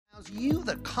You,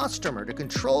 the customer, to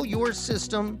control your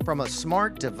system from a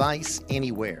smart device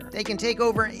anywhere. They can take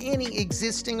over any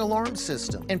existing alarm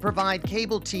system and provide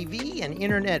cable TV and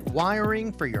internet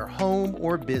wiring for your home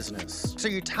or business. So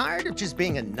you're tired of just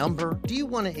being a number? Do you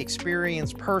want to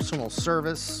experience personal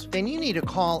service? Then you need to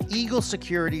call Eagle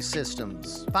Security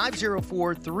Systems,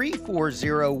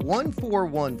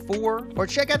 504-340-1414, or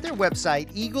check out their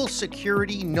website,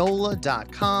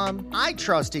 eaglesecuritynola.com. I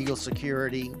trust Eagle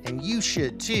Security, and you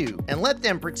should too. And let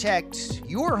them protect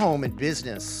your home and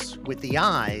business with the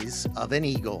eyes of an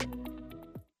eagle.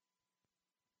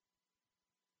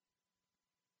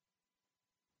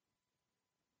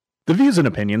 The views and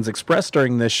opinions expressed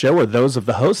during this show are those of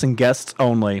the hosts and guests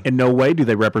only. In no way do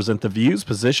they represent the views,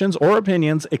 positions, or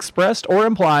opinions expressed or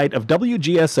implied of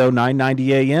WGSO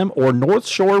 990 AM or North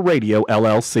Shore Radio,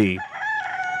 LLC.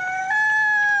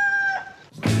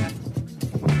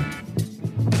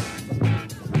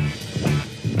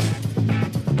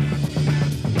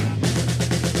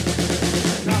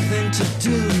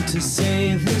 To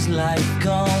save his life,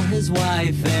 call his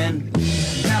wife, and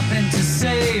nothing to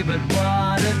say but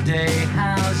what a day,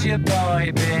 how's your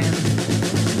boy been?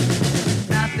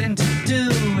 Nothing to do,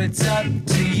 it's up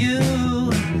to you.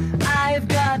 I've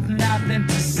got nothing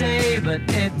to say, but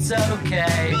it's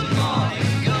okay. Good morning,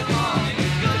 good morning,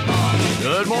 good morning.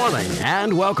 Good morning,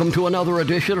 and welcome to another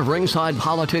edition of Ringside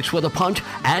Politics with a Punch,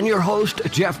 and your host,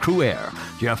 Jeff Crouere.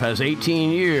 Jeff has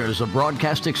 18 years of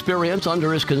broadcast experience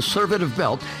under his conservative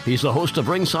belt. He's the host of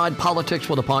Ringside Politics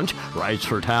with a Punch, writes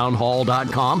for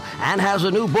townhall.com, and has a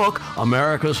new book,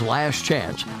 America's Last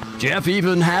Chance. Jeff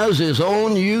even has his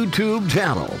own YouTube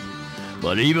channel.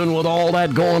 But even with all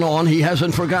that going on, he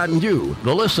hasn't forgotten you,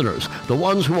 the listeners, the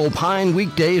ones who opine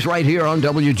weekdays right here on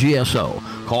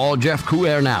WGSO. Call Jeff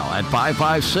Crouere now at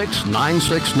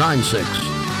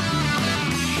 556-9696.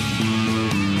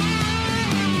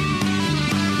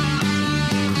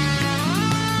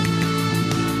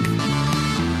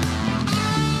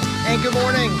 And good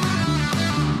morning.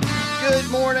 Good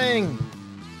morning.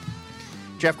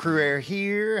 Jeff Crouere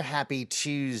here. Happy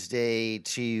Tuesday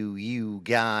to you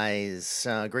guys.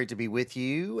 Great to be with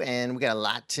you. And we got a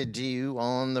lot to do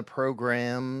on the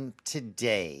program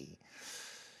today.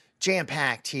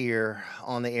 Jam-packed here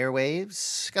on the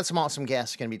airwaves. Got some awesome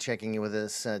guests going to be checking in with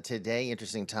us today.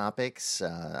 Interesting topics.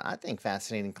 I think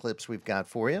fascinating clips we've got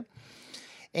for you.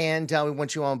 And we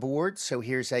want you on board, so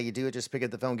here's how you do it. Just pick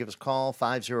up the phone, give us a call,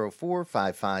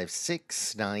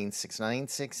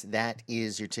 504-556-9696. That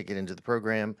is your ticket into the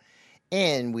program.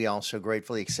 And we also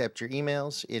gratefully accept your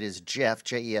emails. It is Jeff,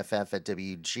 Jeff, at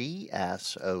WGSO.com.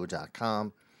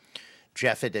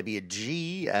 Jeff at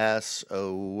WGSO.com.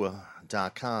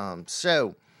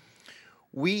 So,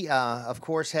 we, of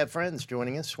course, have friends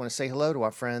joining us. Want to say hello to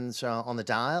our friends on the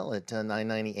dial at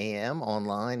 990 AM,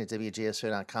 online at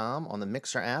WGSO.com, on the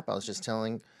Mixer app. I was just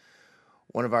telling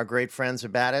one of our great friends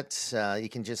about it. You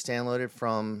can just download it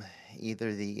from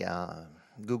either the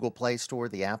Google Play Store,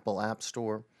 the Apple App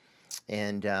Store,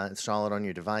 and install it on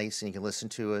your device. And you can listen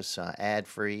to us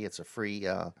ad-free. It's a free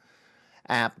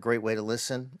app, great way to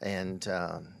listen, and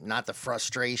not the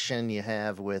frustration you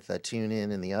have with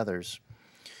TuneIn and the others.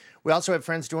 We also have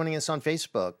friends joining us on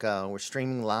Facebook. We're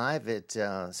streaming live at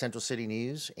Central City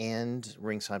News and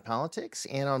Ringside Politics,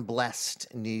 and on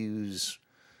Blessed News.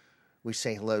 We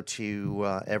say hello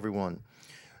to everyone.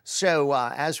 So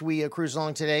as we cruise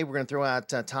along today, we're going to throw out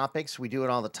topics. We do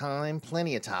it all the time,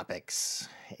 plenty of topics.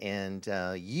 And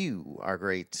you, our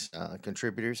great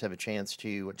contributors, have a chance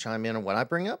to chime in on what I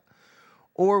bring up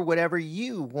or whatever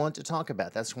you want to talk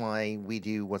about. That's why we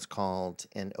do what's called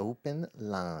an open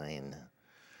line.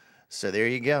 So there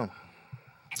you go.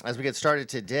 As we get started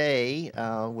today,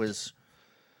 was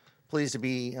pleased to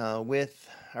be with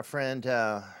our friend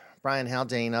Brian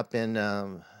Haldane up in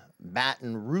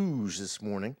Baton Rouge this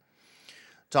morning,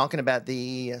 talking about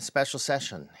the special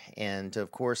session. And,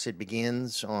 of course, it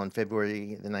begins on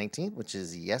February the 19th, which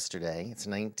is yesterday. It's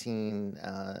 19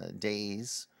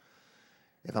 days,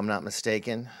 if I'm not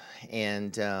mistaken,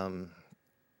 and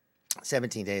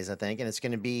 17 days, I think. And it's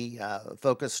going to be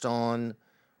focused on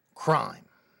crime,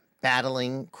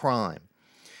 battling crime.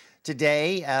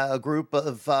 Today, a group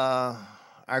of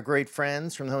our great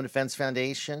friends from the Home Defense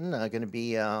Foundation are going to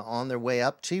be on their way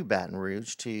up to Baton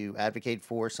Rouge to advocate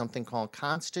for something called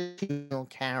constitutional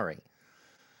carry.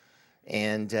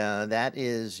 And that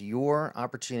is your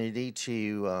opportunity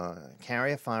to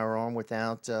carry a firearm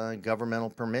without governmental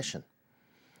permission.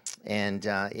 And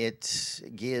it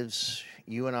gives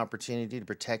you an opportunity to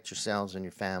protect yourselves and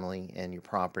your family and your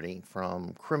property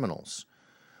from criminals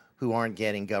who aren't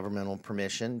getting governmental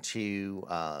permission to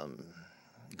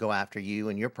go after you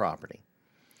and your property.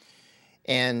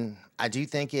 And I do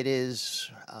think it is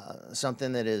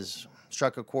something that is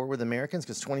struck a chord with Americans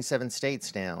because 27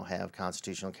 states now have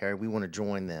constitutional carry. We want to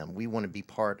join them. We want to be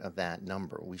part of that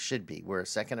number. We should be. We're a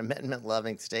Second Amendment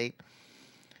loving state.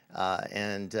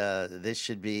 And this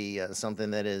should be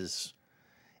something that is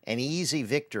an easy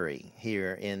victory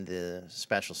here in the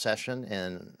special session.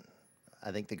 And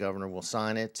I think the governor will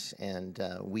sign it, and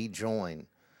we join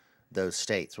those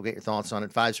states. We'll get your thoughts on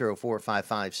it.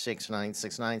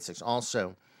 504-556-9696.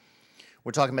 Also,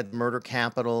 we're talking about the murder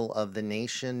capital of the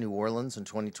nation, New Orleans, in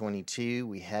 2022.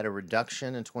 We had a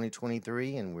reduction in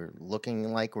 2023, and we're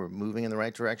looking like we're moving in the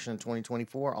right direction in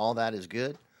 2024. All that is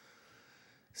good.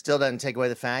 Still doesn't take away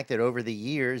the fact that over the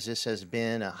years, this has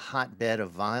been a hotbed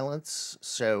of violence.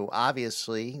 So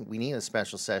obviously, we need a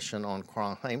special session on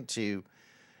crime to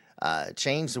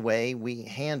change the way we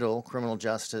handle criminal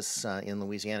justice in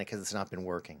Louisiana, because it's not been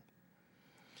working.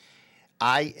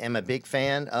 I am a big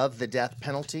fan of the death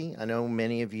penalty. I know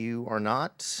many of you are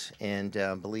not, and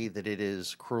believe that it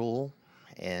is cruel.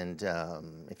 And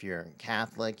if you're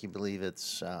Catholic, you believe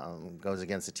it's goes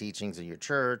against the teachings of your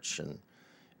church, and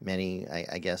many,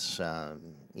 I guess,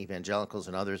 evangelicals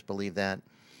and others believe that.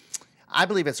 I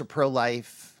believe it's a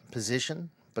pro-life position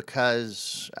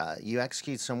because you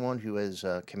execute someone who has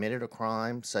committed a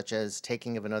crime, such as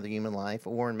taking of another human life,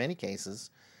 or in many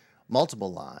cases,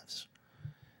 multiple lives.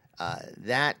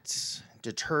 That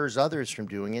deters others from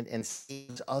doing it and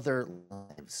saves other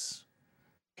lives.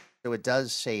 So it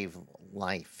does save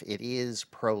life. It is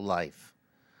pro-life.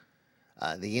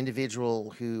 The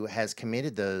individual who has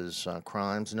committed those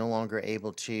crimes no longer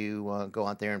able to go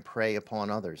out there and prey upon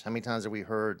others. How many times have we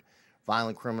heard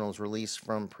violent criminals released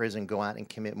from prison go out and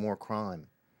commit more crime?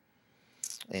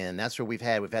 And that's what we've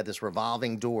had. We've had this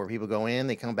revolving door. People go in,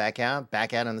 they come back out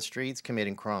on the streets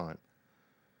committing crime.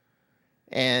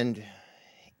 And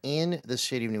in the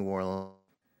city of New Orleans,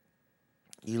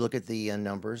 you look at the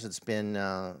numbers, it's been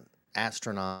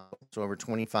astronomical. So over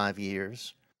 25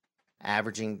 years,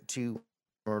 averaging 2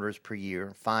 murders per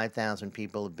year. 5,000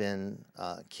 people have been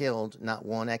killed, not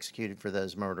one executed for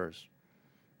those murders.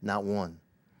 Not one.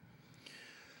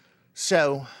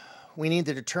 So we need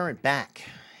the deterrent back.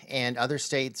 And other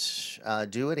states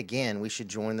do it. Again, we should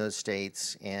join those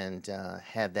states and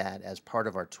have that as part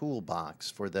of our toolbox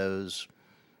for those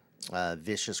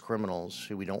vicious criminals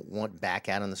who we don't want back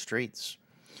out on the streets.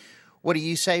 What do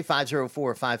you say?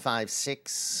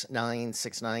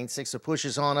 504-556-9696. The push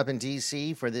is on up in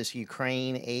D.C. for this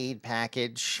Ukraine aid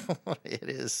package. It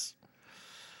is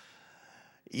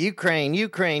Ukraine.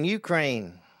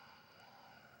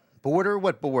 Border?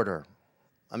 What border?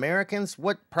 Americans?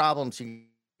 What problems? We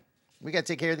got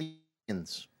to take care of the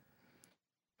Indians.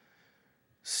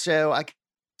 So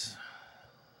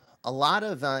a lot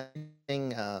of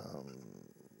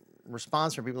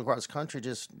response from people across the country,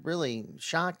 just really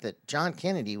shocked that John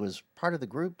Kennedy was part of the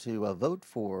group to vote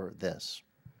for this.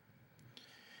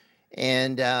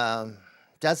 And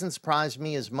doesn't surprise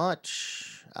me as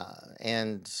much.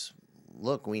 And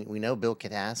look, we know Bill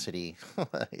Cassidy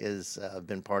has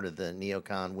been part of the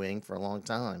neocon wing for a long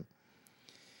time.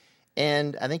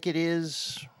 And I think it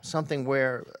is something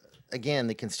where, again,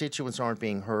 the constituents aren't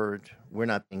being heard. We're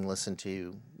not being listened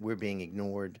to. We're being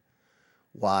ignored,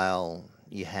 while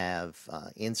you have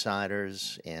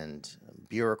insiders and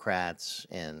bureaucrats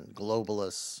and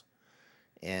globalists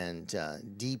and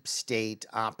deep state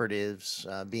operatives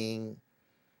being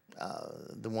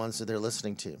the ones that they're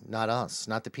listening to, not us,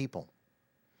 not the people.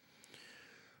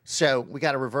 So we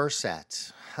got to reverse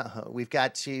that. We've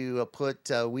got to put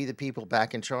we the people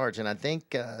back in charge. And I think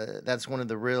that's one of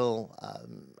the real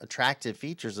attractive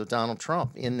features of Donald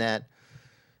Trump, in that,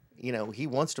 you know, he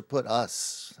wants to put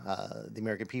us, the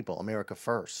American people, America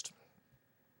first.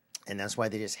 And that's why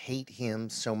they just hate him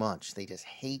so much. They just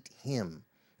hate him.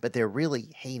 But they're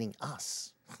really hating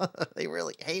us. They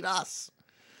really hate us.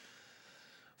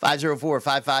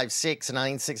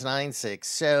 504-556-9696.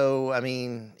 So, I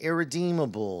mean,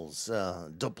 irredeemables,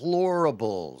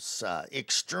 deplorables,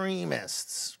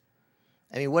 extremists.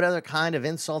 I mean, what other kind of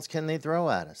insults can they throw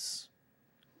at us?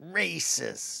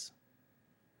 Racists,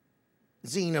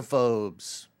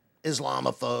 xenophobes,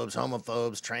 Islamophobes,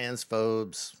 homophobes,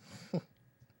 transphobes.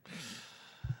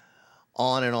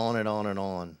 On and on and on and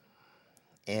on.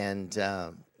 And,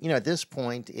 you know, at this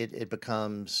point, it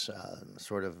becomes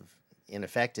sort of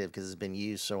ineffective because it's been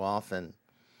used so often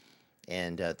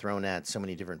and thrown at so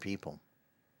many different people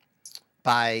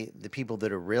by the people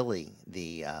that are really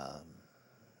the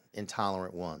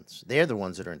intolerant ones. They're the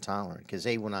ones that are intolerant because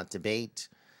they will not debate.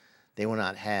 They will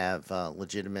not have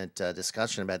legitimate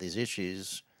discussion about these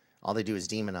issues. All they do is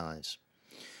demonize.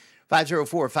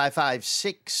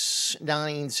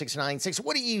 504-556-9696.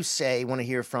 What do you say? Want to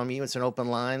hear from you. It's an open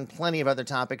line. Plenty of other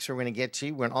topics we're going to get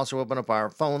to. We're going to also open up our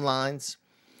phone lines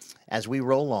as we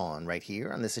roll on right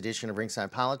here on this edition of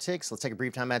Ringside Politics. Let's take a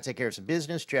brief time out, take care of some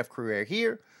business. Jeff Crouere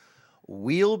here.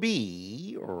 We'll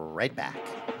be right back.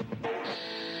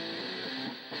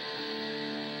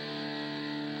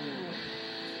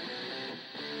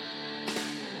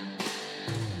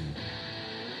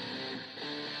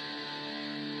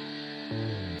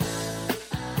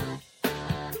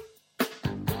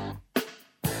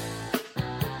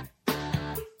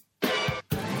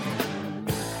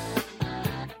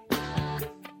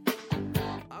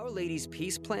 Ladies'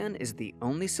 Peace Plan is the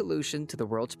only solution to the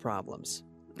world's problems.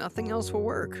 Nothing else will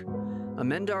work.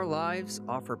 Amend Our Lives,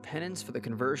 offer penance for the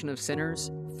conversion of sinners,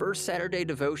 First Saturday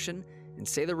devotion, and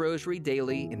say the Rosary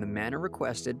daily in the manner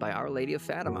requested by Our Lady of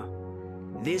Fatima.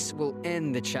 This will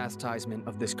end the chastisement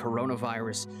of this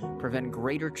coronavirus, prevent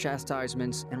greater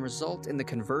chastisements, and result in the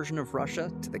conversion of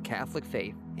Russia to the Catholic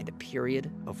faith and a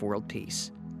period of world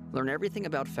peace. Learn everything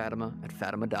about Fatima at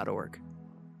fatima.org.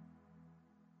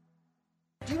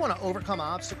 Do you want to overcome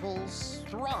obstacles,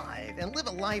 thrive, and live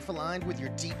a life aligned with your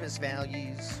deepest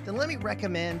values? Then let me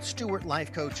recommend Stewart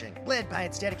Life Coaching, led by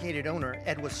its dedicated owner,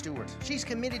 Edwa Stewart. She's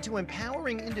committed to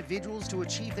empowering individuals to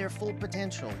achieve their full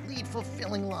potential, lead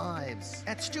fulfilling lives.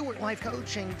 At Stewart Life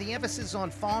Coaching, the emphasis is on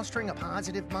fostering a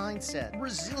positive mindset,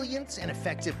 resilience, and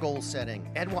effective goal setting.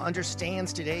 Edwa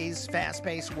understands today's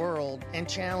fast-paced world and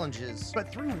challenges,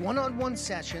 but through one-on-one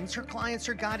sessions, her clients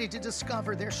are guided to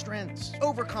discover their strengths,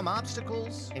 overcome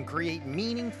obstacles, and create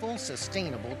meaningful,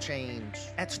 sustainable change.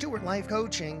 At Stewart Life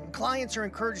Coaching, clients are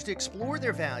encouraged to explore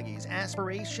their values,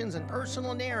 aspirations, and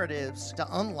personal narratives to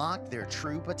unlock their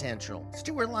true potential.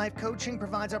 Stewart Life Coaching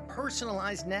provides a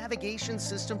personalized navigation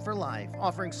system for life,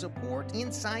 offering support,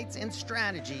 insights, and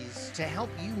strategies to help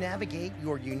you navigate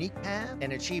your unique path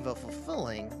and achieve a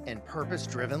fulfilling and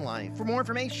purpose-driven life. For more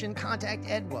information, contact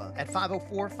Edwa at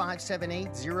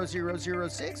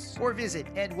 504-578-0006 or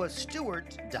visit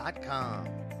edwastewart.com.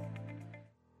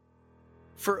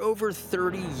 For over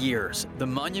 30 years, the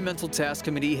Monumental Task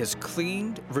Committee has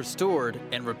cleaned, restored,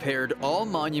 and repaired all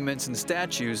monuments and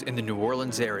statues in the New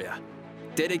Orleans area.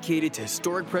 Dedicated to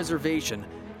historic preservation,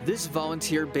 this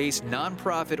volunteer-based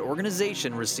nonprofit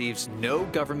organization receives no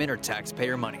government or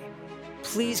taxpayer money.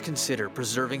 Please consider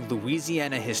preserving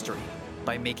Louisiana history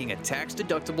by making a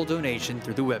tax-deductible donation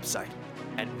through the website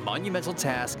at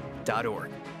monumentaltask.org.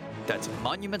 That's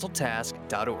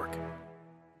monumentaltask.org.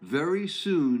 Very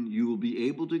soon you will be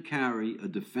able to carry a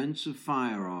defensive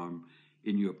firearm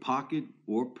in your pocket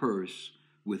or purse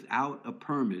without a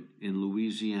permit in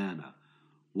Louisiana.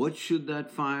 What should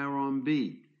that firearm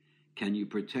be? Can you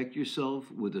protect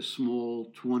yourself with a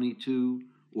small .22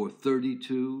 or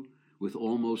 .32 with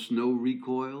almost no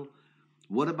recoil?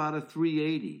 What about a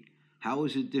 .380? How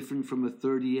is it different from a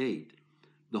 .38?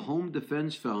 The Home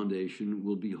Defense Foundation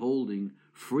will be holding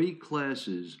free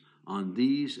classes on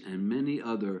these and many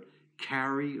other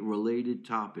carry-related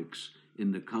topics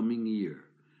in the coming year.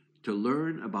 To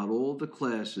learn about all the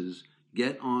classes,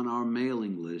 get on our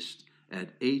mailing list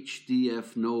at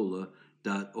hdfnola.org.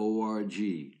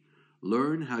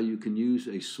 Learn how you can use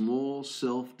a small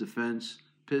self-defense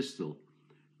pistol.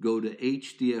 Go to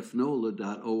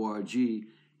hdfnola.org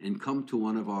and come to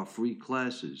one of our free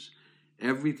classes.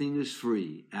 Everything is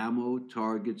free: ammo,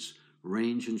 targets,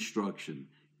 range instruction.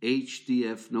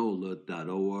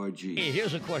 hdfnola.org. Hey,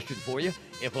 here's a question for you.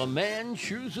 If a man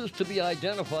chooses to be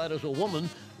identified as a woman,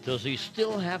 does he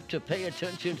still have to pay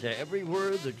attention to every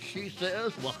word that she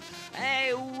says? Well,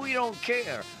 hey, we don't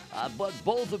care. But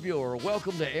both of you are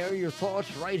welcome to air your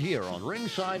thoughts right here on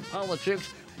Ringside Politics.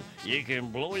 You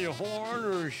can blow your horn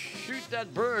or shoot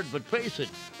that bird, but face it,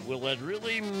 will that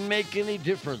really make any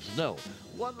difference? No.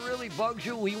 What really bugs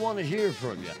you? We want to hear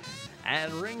from you.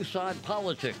 And Ringside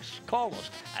Politics, call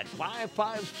us at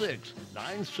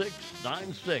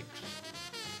 556-9696.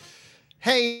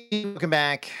 Hey, welcome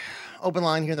back. Open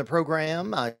line here in the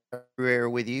program. We're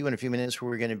with you in a few minutes.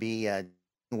 We're going to be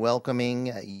welcoming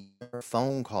your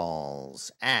phone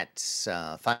calls at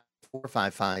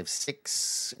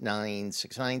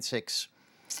 546-9696.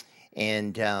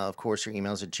 And, of course, your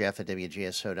emails at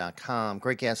jeff@wgso.com.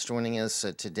 Great guest joining us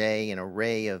today, an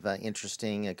array of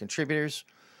interesting contributors.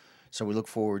 So we look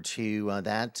forward to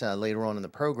that later on in the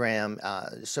program.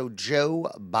 So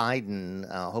Joe Biden,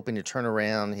 hoping to turn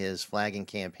around his flagging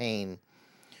campaign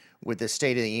with the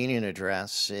State of the Union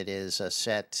address. It is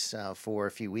set for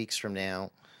a few weeks from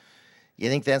now. You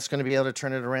think that's going to be able to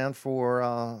turn it around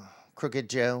for Crooked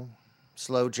Joe,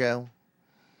 Slow Joe,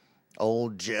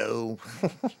 Old Joe?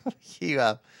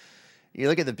 You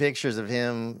look at the pictures of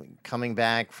him coming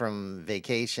back from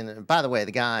vacation. And by the way,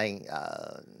 the guy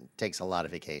takes a lot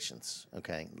of vacations.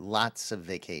 Okay, lots of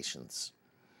vacations.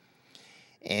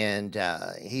 And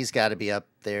he's got to be up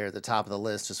there at the top of the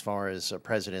list as far as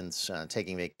presidents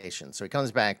taking vacations. So he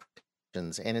comes back,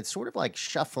 and it's sort of like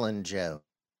shuffling Joe.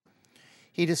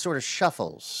 He just sort of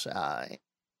shuffles.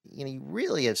 You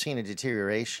really have seen a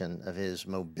deterioration of his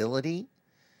mobility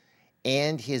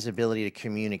and his ability to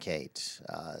communicate.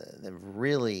 They've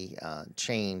really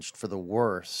changed for the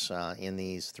worse in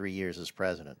these 3 years as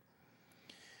president.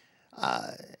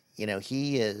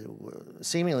 He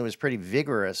seemingly was pretty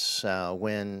vigorous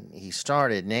when he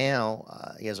started.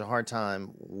 Now he has a hard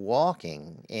time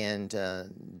walking and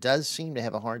does seem to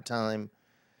have a hard time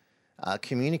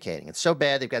communicating. It's so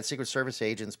bad they've got Secret Service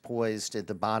agents poised at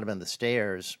the bottom of the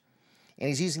stairs, and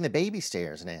he's using the baby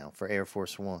stairs now for Air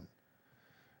Force One.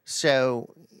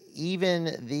 So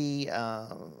even the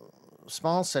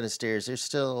small set of stairs, they're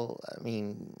still,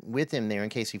 with him there in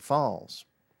case he falls.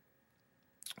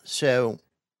 So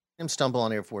him stumble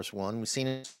on Air Force One. We've seen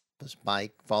him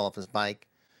fall off his bike,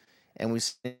 and we've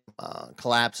seen him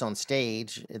collapse on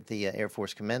stage at the Air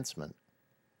Force commencement.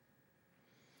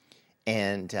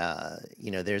 And,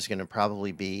 there's going to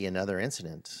probably be another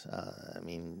incident,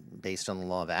 based on the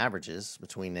law of averages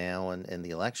between now and the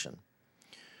election.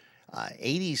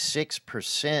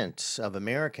 86% of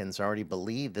Americans already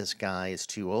believe this guy is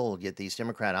too old, yet these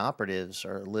Democrat operatives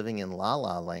are living in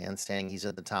la-la land saying he's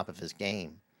at the top of his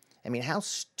game. How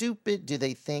stupid do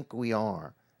they think we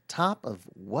are? Top of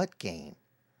what game?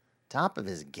 Top of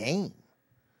his game.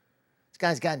 This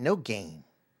guy's got no game.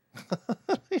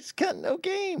 He's got no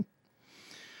game.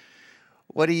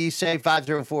 What do you say?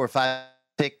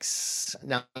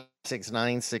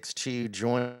 504-569-6962.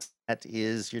 Join us. That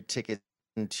is your ticket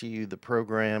to the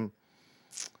program.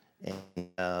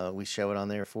 And we show it on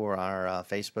there for our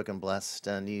Facebook and Blessed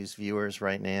News viewers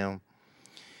right now.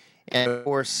 And of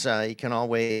course, you can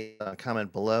always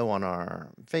comment below on our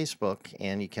Facebook,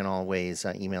 and you can always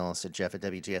email us at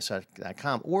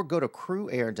jeff@wgs.com or go to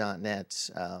crewair.net,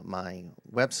 my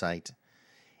website,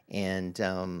 and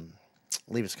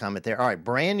leave us a comment there. All right,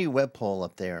 brand new web poll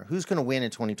up there. Who's going to win in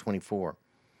 2024?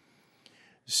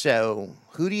 So,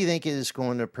 who do you think is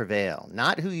going to prevail?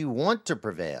 Not who you want to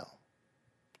prevail.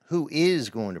 Who is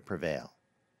going to prevail?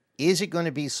 Is it going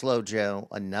to be Slow Joe,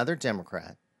 another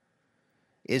Democrat?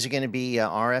 Is it going to be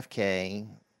RFK,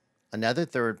 another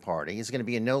third party? Is it going to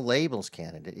be a no labels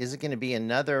candidate? Is it going to be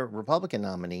another Republican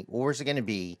nominee? Or is it going to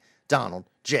be Donald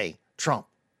J. Trump?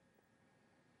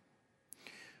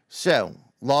 So,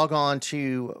 log on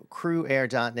to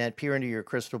crewair.net, peer into your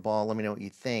crystal ball. Let me know what you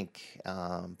think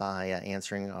by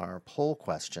answering our poll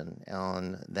question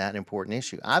on that important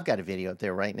issue. I've got a video up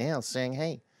there right now saying,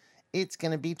 hey, it's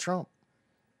going to be Trump.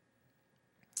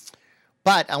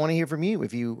 But I want to hear from you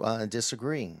if you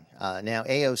disagree. Now,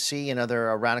 AOC and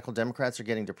other radical Democrats are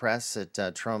getting depressed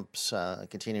that Trump's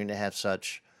continuing to have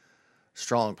such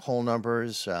strong poll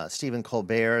numbers. Stephen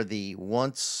Colbert, the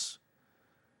once...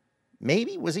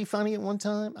 Maybe, was he funny at one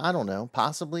time? I don't know.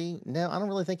 Possibly. No, I don't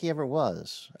really think he ever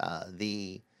was.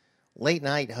 The late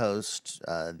night host,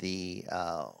 the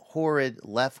horrid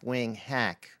left-wing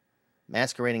hack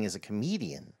masquerading as a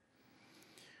comedian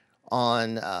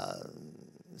on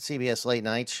CBS late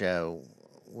night show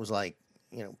was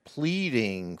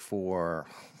pleading for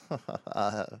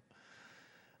Donald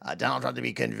Trump to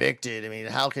be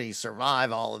convicted. How can he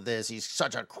survive all of this? He's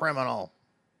such a criminal.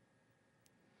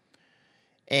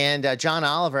 And John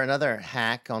Oliver, another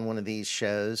hack on one of these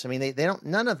shows. They don't.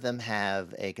 None of them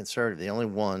have a conservative. The only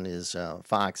one is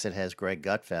Fox that has Greg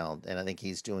Gutfeld, and I think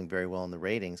he's doing very well in the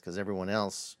ratings because everyone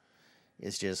else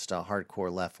is just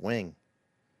hardcore left wing.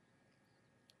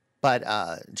 But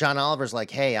John Oliver's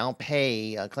like, hey, I'll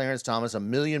pay Clarence Thomas $1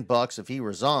 million if he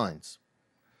resigns.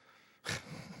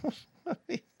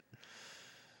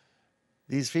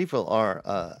 These people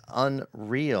are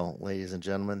unreal, ladies and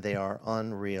gentlemen. They are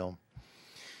unreal.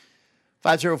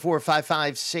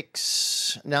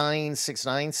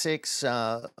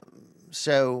 504-556-9696.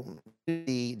 So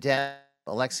the death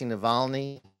of Alexei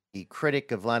Navalny, the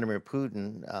critic of Vladimir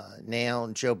Putin, now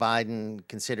Joe Biden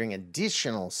considering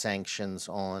additional sanctions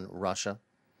on Russia.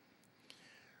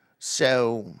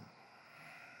 So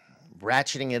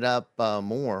ratcheting it up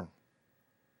more.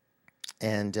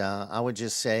 And I would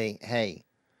just say, hey,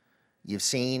 you've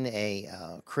seen a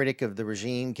critic of the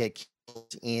regime get killed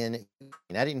in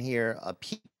Ukraine. I didn't hear a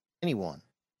peep from anyone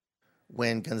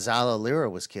when Gonzalo Lira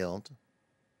was killed.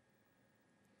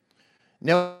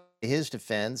 No, in his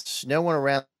defense, no one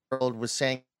around the world was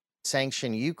saying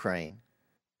sanction Ukraine.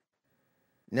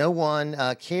 No one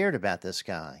cared about this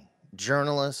guy.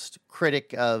 journalist,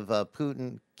 critic of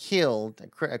Putin, killed,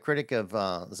 a critic of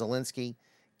Zelensky,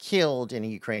 killed in a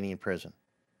Ukrainian prison?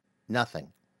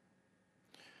 Nothing.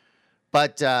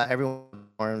 But everyone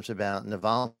informs about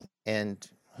Navalny, and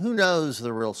who knows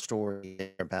the real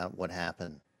story about what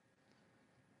happened.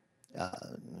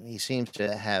 He seems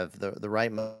to have the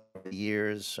right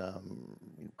years,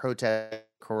 protest,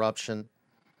 corruption.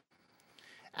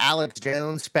 Alex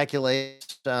Jones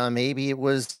speculates maybe it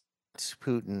was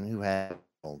Putin who had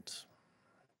killed.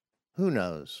 Who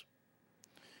knows?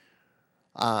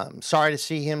 Sorry to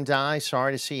see him die.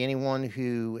 Sorry to see anyone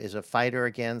who is a fighter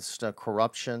against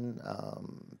corruption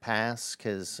pass,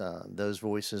 because those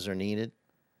voices are needed.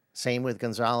 Same with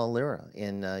Gonzalo Lira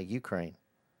in Ukraine.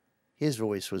 His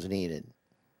voice was needed.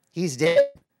 He's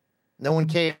dead. No one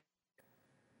cared.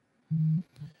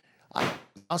 I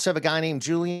also have a guy named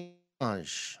Julian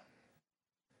Assange,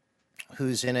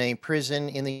 who's in a prison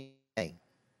in the UK.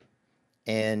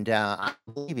 And I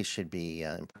believe he should be.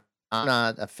 I'm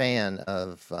not a fan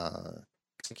of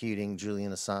executing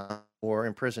Julian Assange or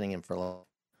imprisoning him for long.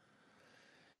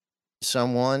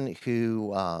 Someone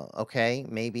who,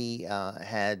 maybe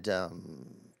had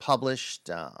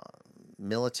published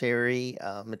military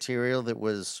material that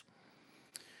was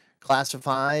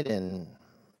classified and,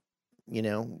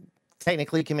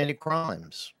 technically committed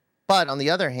crimes. But on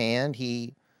the other hand,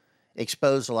 he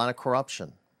exposed a lot of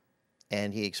corruption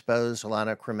and he exposed a lot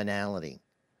of criminality.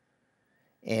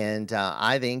 And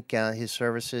I think his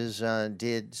services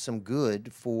did some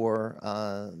good for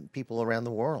people around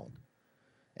the world.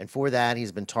 And for that,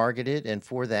 he's been targeted. And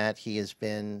for that, he was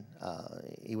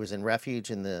in refuge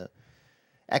in the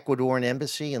Ecuadorian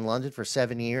embassy in London for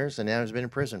 7 years. And now he's been in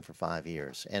prison for 5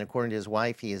 years. And according to his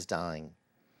wife, he is dying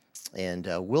and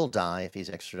will die if he's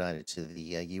extradited to the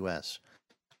U.S.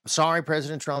 I'm sorry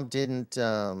President Trump didn't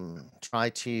try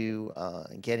to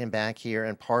get him back here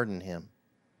and pardon him.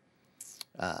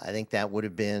 I think that would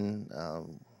have been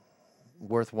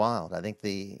worthwhile. I think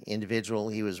the individual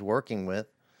he was working with,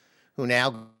 who now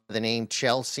got the name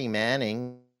Chelsea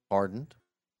Manning, pardoned.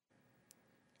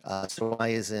 So why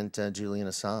isn't Julian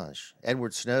Assange?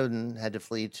 Edward Snowden had to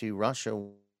flee to Russia,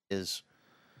 is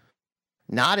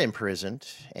not imprisoned,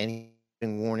 and he's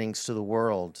giving warnings to the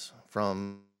world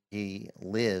from he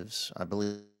lives. I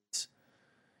believe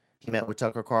he met with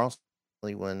Tucker Carlson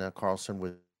when Carlson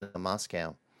was in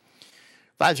Moscow.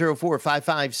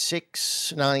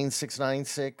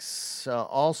 504-556-9696.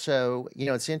 Also,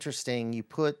 it's interesting. You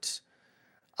put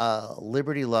a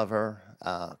liberty lover,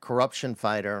 corruption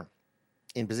fighter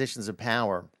in positions of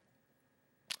power,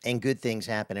 and good things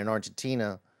happen. In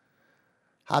Argentina,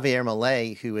 Javier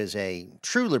Milei, who is a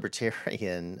true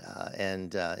libertarian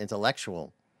and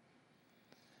intellectual,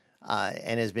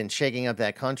 and has been shaking up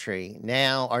that country.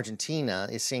 Now Argentina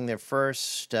is seeing their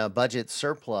first budget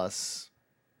surplus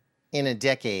in a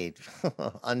decade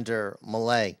under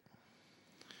Milei.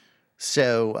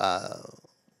 So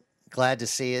glad to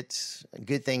see it.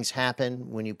 Good things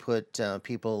happen when you put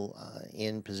people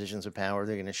in positions of power.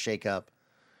 They're going to shake up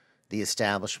the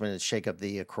establishment and shake up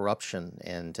the corruption.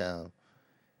 And, I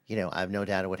have no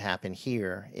doubt it would happen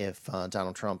here if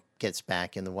Donald Trump gets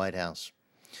back in the White House.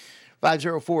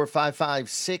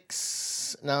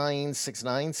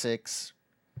 504-556-9696.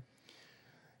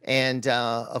 And,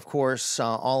 of course,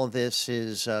 all of this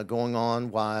is going on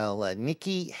while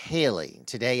Nikki Haley,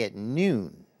 today at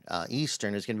noon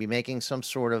Eastern, is going to be making some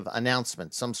sort of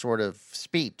announcement, some sort of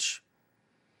speech.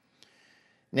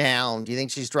 Now, do you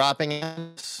think she's dropping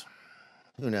it?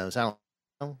 Who knows? I don't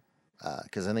know.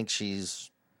 Because I think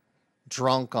she's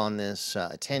drunk on this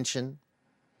attention.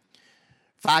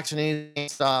 Fox News can't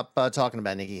stop talking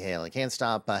about Nikki Haley. Can't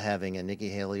stop having a Nikki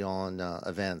Haley on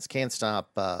events. Can't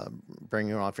stop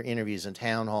bringing her on for interviews and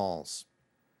town halls.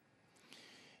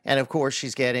 And, of course,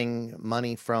 she's getting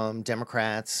money from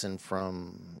Democrats and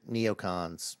from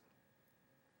neocons.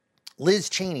 Liz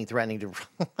Cheney threatening to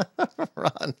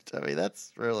run. I mean,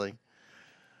 that's really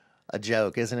a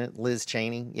joke, isn't it? Liz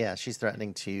Cheney? Yeah, she's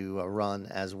threatening to run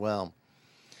as well.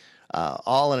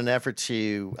 All in an effort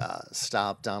to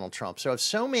stop Donald Trump. So if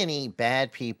so many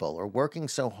bad people are working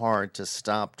so hard to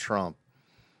stop Trump,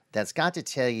 that's got to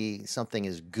tell you something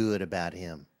is good about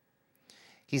him.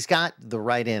 He's got the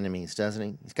right enemies, doesn't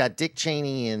he? He's got Dick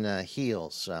Cheney in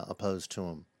heels opposed to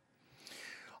him.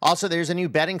 Also, there's a new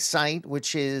betting site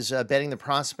which is betting the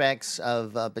prospects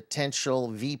of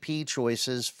potential VP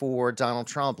choices for Donald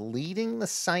Trump. Leading the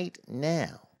site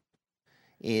now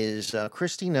is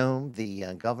Kristi Noem,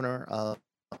 the governor of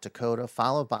Dakota,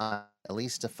 followed by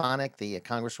Elise Stefanik, the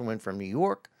congresswoman from New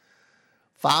York,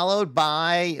 followed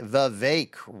by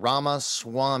Vivek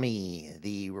Ramaswamy,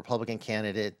 the Republican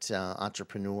candidate,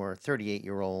 entrepreneur,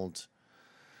 38-year-old,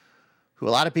 who a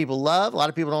lot of people love, a lot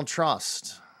of people don't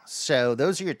trust. So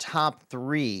those are your top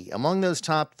three. Among those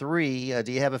top three,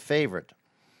 do you have a favorite?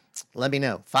 Let me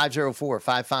know.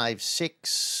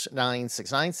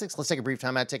 504-556-9696. Let's take a brief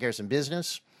time out, take care of some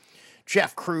business.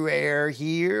 Jeff Cruaire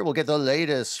here. We'll get the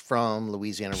latest from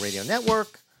Louisiana Radio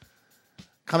Network.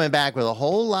 Coming back with a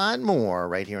whole lot more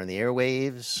right here on the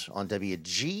airwaves on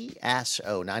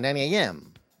WGSO 990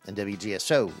 AM and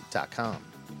WGSO.com.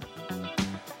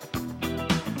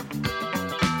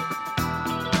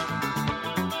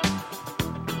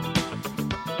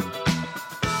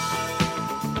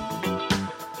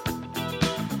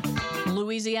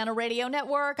 Louisiana Radio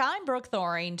Network, I'm Brooke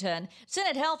Thorington.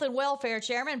 Senate Health and Welfare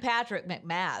Chairman Patrick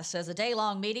McMath says a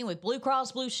day-long meeting with Blue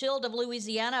Cross Blue Shield of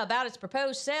Louisiana about its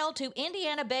proposed sale to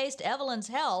Indiana-based Evelyn's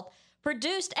Health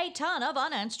produced a ton of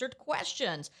unanswered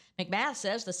questions. McMath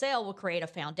says the sale will create a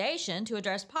foundation to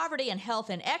address poverty and health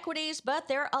inequities, but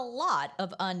there are a lot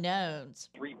of unknowns.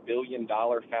 $3 billion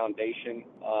foundation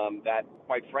that,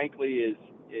 quite frankly, is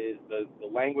the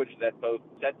language that both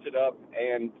sets it up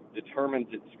and determines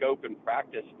its scope and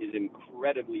practice is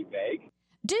incredibly vague.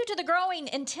 Due to the growing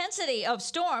intensity of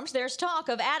storms, there's talk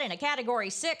of adding a Category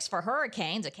 6 for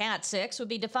hurricanes. A Cat 6 would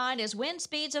be defined as wind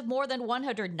speeds of more than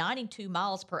 192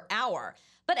 miles per hour.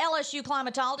 But LSU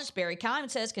climatologist Barry Keim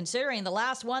says considering the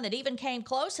last one that even came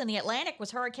close in the Atlantic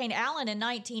was Hurricane Allen in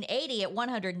 1980 at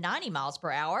 190 miles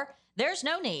per hour, there's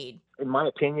no need. In my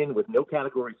opinion, with no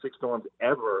Category 6 storms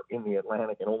ever in the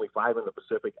Atlantic and only 5 in the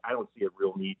Pacific, I don't see a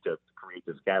real need to create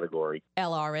this category.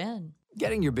 LRN.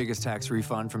 Getting your biggest tax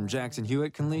refund from Jackson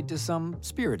Hewitt can lead to some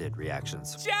spirited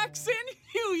reactions. Jackson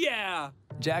Hewitt!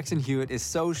 Jackson Hewitt is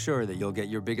so sure that you'll get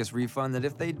your biggest refund that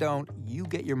if they don't, you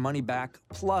get your money back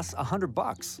plus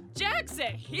 $100.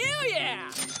 Jackson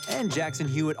Hewitt! And Jackson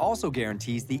Hewitt also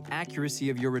guarantees the accuracy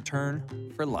of your return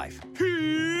for life.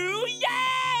 Hewitt!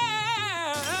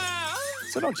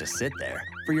 So don't just sit there.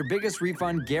 For your biggest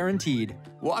refund guaranteed,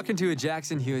 walk into a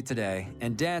Jackson Hewitt today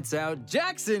and dance out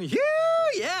Jackson Hewitt!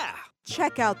 Yeah!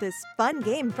 Check out this fun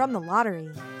game from the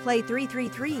lottery. Play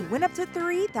 333, win up to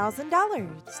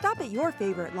 $3,000. Stop at your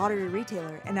favorite lottery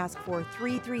retailer and ask for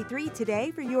 333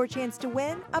 today for your chance to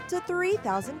win up to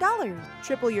 $3,000.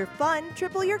 Triple your fun,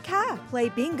 triple your cash. Play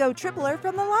Bingo Tripler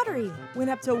from the lottery. Win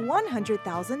up to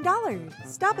 $100,000.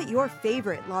 Stop at your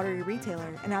favorite lottery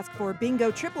retailer and ask for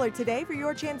Bingo Tripler today for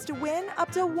your chance to win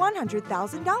up to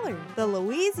 $100,000. The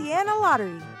Louisiana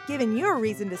Lottery, giving you a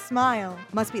reason to smile.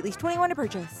 Must be at least 21 to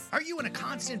purchase. Are you in a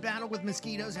constant battle with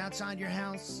mosquitoes outside your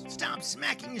house? Stop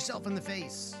smacking yourself in the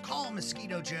face. Call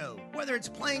Mosquito Joe. Whether it's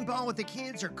playing ball with the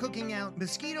kids or cooking out,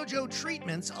 Mosquito Joe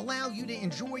treatments allow you to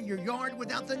enjoy your yard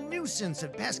without the nuisance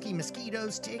of pesky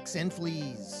mosquitoes, ticks, and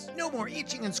fleas. No more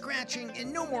itching and scratching,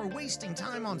 and no more wasting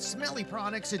time on smelly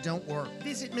products that don't work.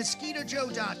 Visit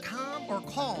MosquitoJoe.com or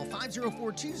call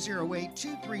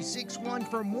 504-208-2361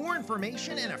 for more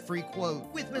information and a free quote.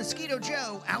 With Mosquito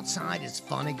Joe, outside is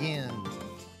fun again.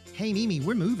 Hey, Mimi,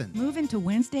 we're moving. Moving to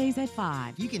Wednesdays at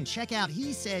 5. You can check out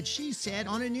He Said, She Said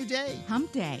on a new day.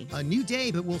 Hump Day. A new day,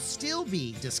 but we'll still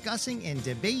be discussing and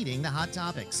debating the hot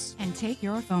topics. And take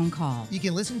your phone call. You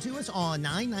can listen to us on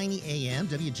 990 AM,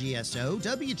 WGSO,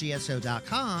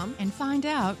 WGSO.com. And find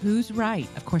out who's right.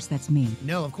 Of course, that's me.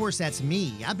 No, of course, that's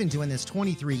me. I've been doing this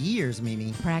 23 years,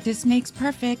 Mimi. Practice makes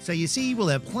perfect. So you see, we'll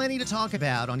have plenty to talk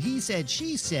about on He Said,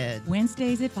 She Said.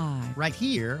 Wednesdays at 5. Right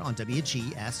here on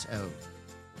WGSO.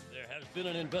 Been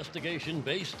an investigation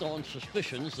based on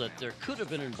suspicions that there could have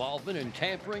been involvement in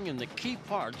tampering in the key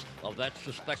parts of that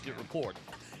suspected report.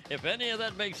 If any of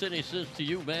that makes any sense to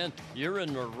you, man, you're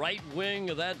in the right wing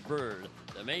of that bird.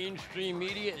 The mainstream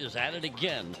media is at it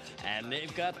again, and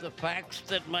they've got the facts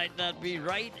that might not be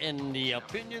right and the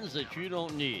opinions that you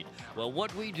don't need. Well,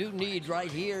 what we do need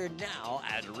right here and now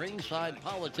at Ringside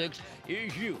Politics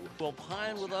is you. To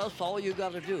opine with us, all you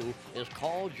got to do is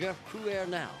call Jeff Cruaire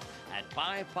now at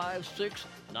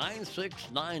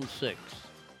 556-9696.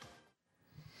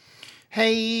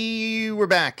 Hey, we're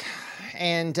back,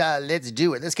 and let's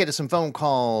do it. Let's get to some phone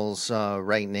calls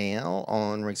right now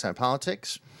on Ringside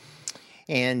Politics,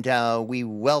 and we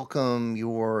welcome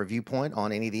your viewpoint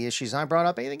on any of the issues I brought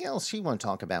up, anything else you want to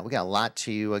talk about. We got a lot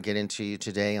to get into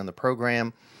today on the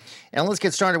program, and let's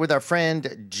get started with our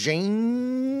friend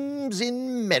James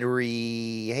in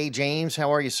Metairie. Hey, James,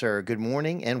 how are you, sir? Good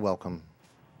morning and welcome.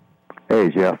 Hey,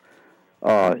 Jeff.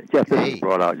 Jeff, this was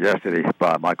brought out yesterday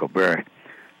by Michael Berry.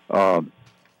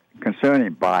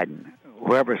 Concerning Biden,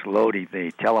 whoever's loading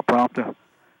the teleprompter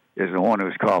is the one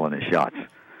who's calling the shots.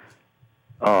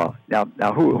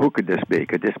 Now, who could this be?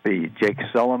 Could this be Jake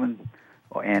Sullivan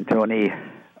or Antony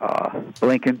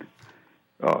Blinken?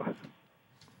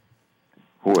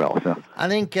 Who else? I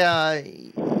think,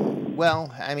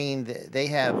 well, I mean, they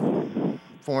have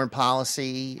foreign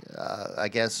policy, I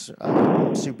guess,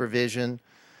 supervision.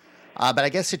 But I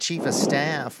guess the chief of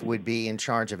staff would be in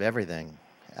charge of everything.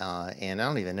 And I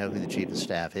don't even know who the chief of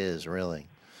staff is, really.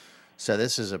 So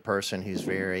this is a person who's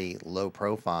very low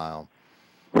profile.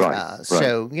 Right.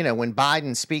 So, when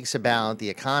Biden speaks about the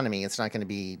economy, it's not going to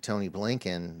be Tony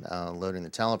Blinken loading the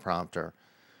teleprompter.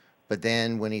 But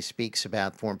then when he speaks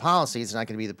about foreign policy, it's not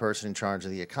going to be the person in charge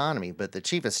of the economy. But the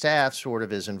chief of staff sort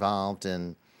of is involved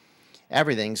in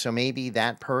everything. So maybe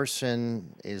that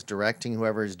person is directing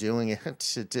whoever is doing it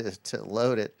to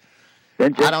load it. I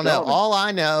don't know. All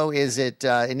I know is it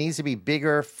needs to be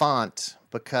bigger font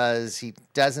because he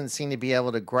doesn't seem to be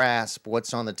able to grasp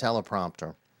what's on the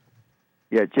teleprompter.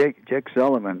 Yeah, Jake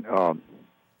Sullivan,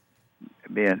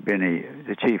 being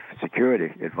the chief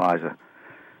security advisor,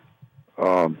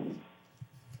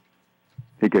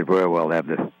 he could very well have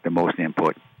the most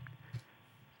input.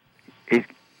 He's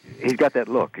got that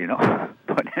look,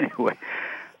 But anyway,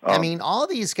 I mean, all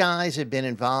these guys have been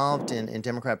involved in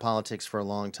Democrat politics for a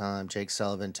long time. Jake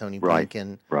Sullivan, Tony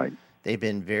Blinken, right? They've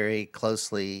been very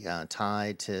closely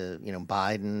tied to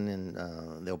Biden and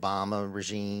the Obama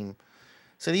regime.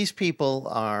 So these people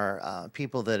are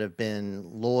people that have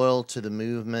been loyal to the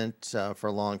movement for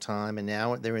a long time, and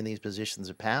now they're in these positions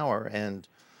of power. And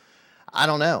I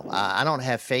don't know. I don't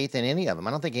have faith in any of them.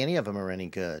 I don't think any of them are any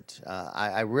good.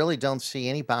 I really don't see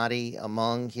anybody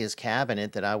among his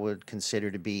cabinet that I would consider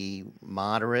to be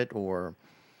moderate or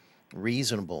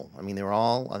reasonable. I mean, they're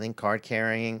all, I think,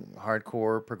 card-carrying,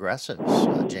 hardcore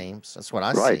progressives, James. That's what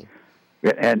I see.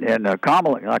 And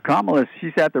Kamala,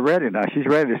 she's at the ready now. She's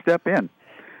ready to step in.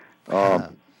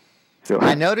 So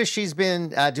I noticed she's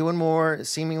been doing more,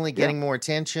 seemingly getting more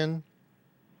attention.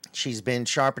 She's been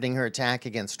sharpening her attack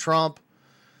against Trump,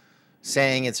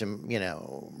 saying it's,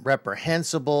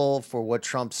 reprehensible for what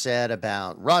Trump said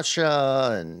about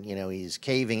Russia, and, he's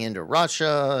caving into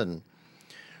Russia. And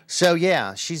so,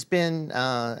 she's been,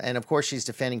 and of course, she's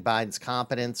defending Biden's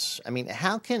competence. I mean,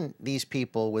 how can these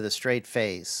people with a straight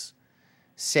face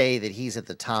say that he's at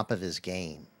the top of his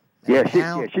game?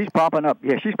 She's popping up.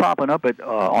 Yeah, she's popping up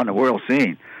on the world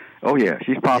scene. Oh, yeah,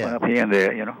 she's popping up here and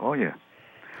there, Oh, yeah.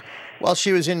 Well,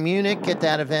 she was in Munich at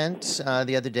that event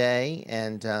the other day,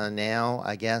 and now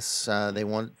I guess they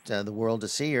want the world to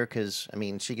see her because, I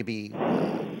mean, she could be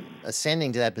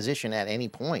ascending to that position at any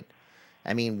point.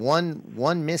 I mean,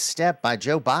 one misstep by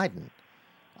Joe Biden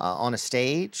on a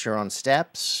stage or on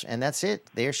steps, and that's it.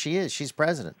 There she is. She's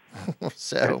president.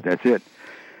 So that's it.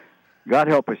 God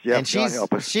help us, Jeff. And God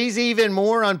help us. She's even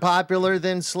more unpopular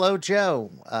than Slow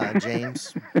Joe,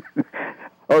 James.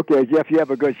 Okay, Jeff, you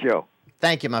have a good show.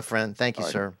 Thank you, my friend. Thank you,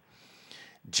 sir.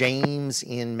 James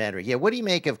in Metairie. Yeah, what do you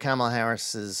make of Kamala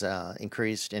Harris's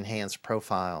increased, enhanced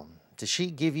profile? Does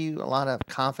she give you a lot of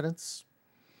confidence?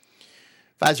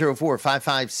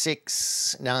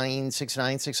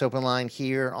 504-556-9696, open line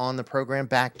here on the program.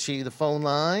 Back to the phone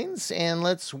lines, and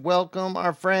let's welcome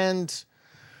our friend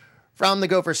from the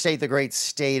Gopher State, the great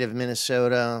state of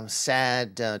Minnesota.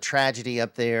 Sad tragedy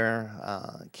up there,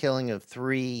 killing of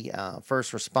 3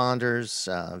 first responders,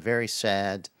 very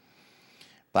sad,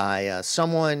 by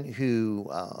someone who,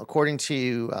 according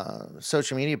to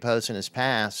social media posts in his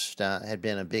past, had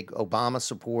been a big Obama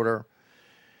supporter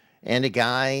and a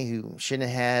guy who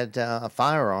shouldn't have had a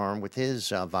firearm with his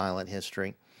violent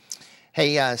history.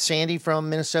 Hey, Sandy from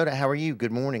Minnesota, how are you?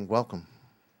 Good morning. Welcome.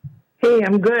 Hey,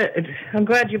 I'm good. I'm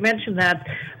glad you mentioned that.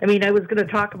 I mean, I was going to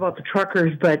talk about the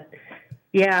truckers, but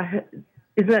yeah,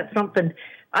 isn't that something?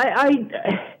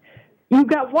 You've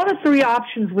got 1 of 3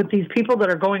 options with these people that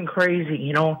are going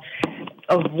crazy,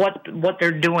 of what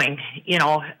they're doing,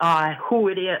 who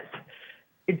it is.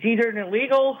 It's either an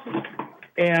illegal,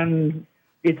 and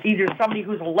it's either somebody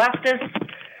who's a leftist,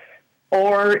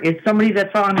 or it's somebody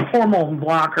that's on hormone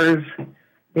blockers,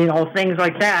 things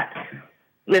like that.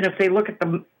 And if they look at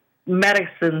the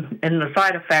medicine and the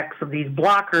side effects of these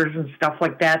blockers and stuff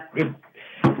like that, it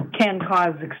can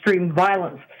cause extreme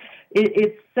violence.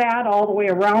 It's sad all the way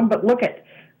around, but look at,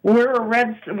 we're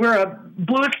a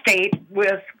blue state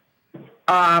with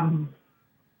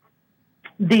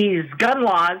these gun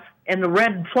laws and the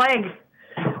red flag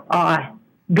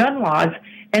gun laws,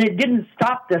 and it didn't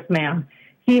stop this man.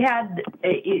 He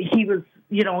was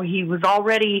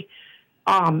already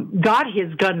got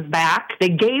his guns back. They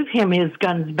gave him his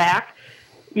guns back,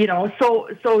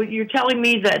 so you're telling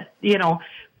me that,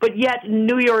 but yet in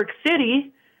New York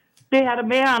City, they had a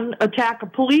man attack a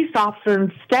police officer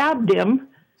and stabbed him.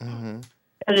 Mm-hmm.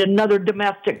 And another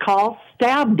domestic call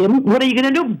stabbed him. What are you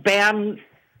going to do? Ban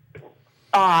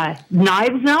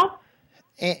knives now?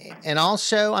 And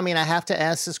also, I mean, I have to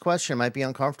ask this question. It might be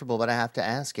uncomfortable, but I have to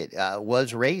ask it.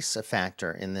 Was race a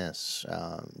factor in this?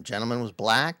 Gentleman was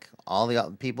black. All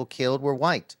the people killed were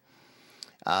white.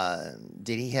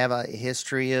 Did he have a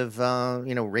history of,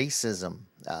 racism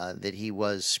that he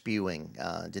was spewing?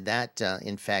 Did that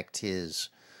infect his,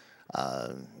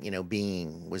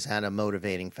 being? Was that a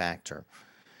motivating factor?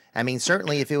 I mean,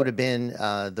 certainly if it would have been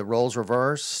the roles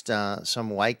reversed, some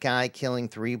white guy killing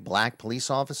 3 black police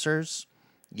officers,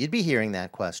 you'd be hearing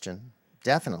that question.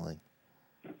 Definitely.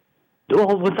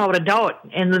 Well, without a doubt.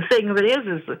 And the thing of it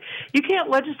is you can't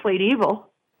legislate evil.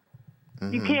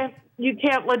 Mm-hmm. You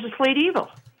can't legislate evil.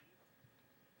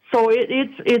 So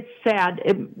it's sad.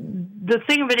 The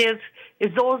thing of it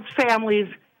is those families,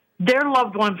 their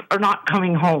loved ones are not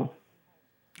coming home.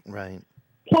 Right.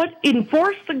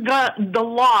 Enforce the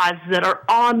laws that are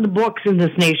on the books in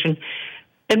this nation,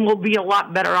 and we'll be a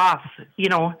lot better off.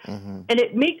 Mm-hmm. And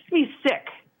it makes me sick.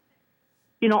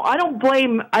 I don't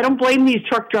blame these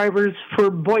truck drivers for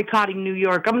boycotting New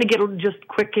York. I'm going to get just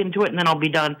quick into it, and then I'll be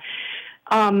done.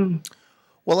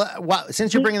 Well,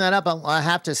 since you're bringing that up, I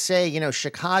have to say,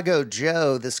 Chicago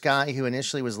Joe, this guy who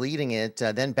initially was leading it,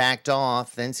 then backed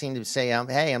off, then seemed to say,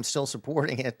 hey, I'm still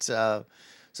supporting it.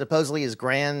 Supposedly his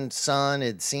grandson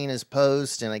had seen his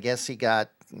post, and I guess he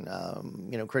got,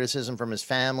 criticism from his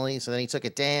family. So then he took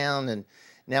it down, and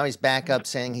now he's back up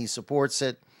saying he supports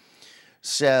it.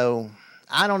 So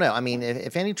I don't know. I mean,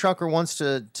 if any trucker wants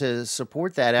to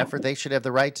support that effort, they should have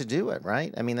the right to do it,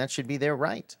 right? I mean, that should be their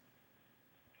right.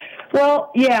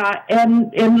 Well, yeah,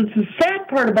 and the sad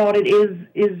part about it is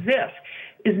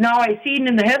now I seen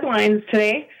in the headlines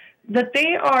today that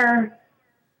they are,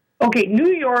 okay,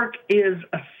 New York is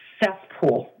a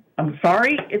cesspool. I'm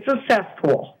sorry, it's a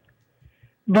cesspool.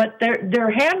 But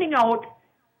they're handing out,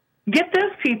 get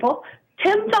this, people,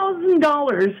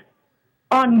 $10,000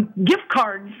 on gift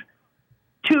cards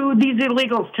to these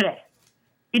illegals today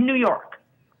in New York.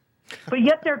 But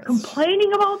yet they're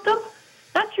complaining about them?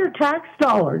 That's your tax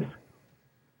dollars.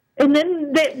 And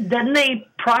then they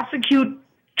prosecute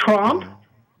Trump.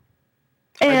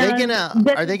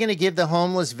 Are they gonna give the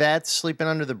homeless vets sleeping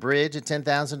under the bridge a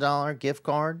 $10,000 gift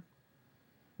card?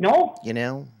 No.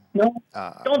 No.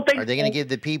 Don't think. Are they going to give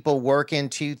the people working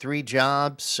 2-3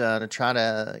 jobs to try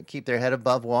to keep their head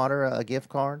above water a gift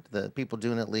card? The people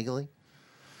doing it legally.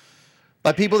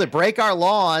 But people that break our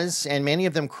laws, and many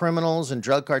of them criminals and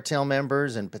drug cartel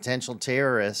members and potential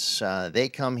terrorists, they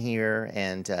come here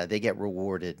and they get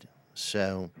rewarded.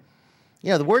 So,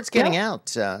 the word's getting out.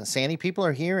 Sandy, people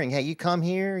are hearing, hey, you come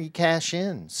here, you cash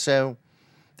in. So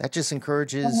that just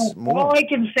encourages more. All I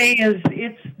can say is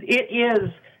it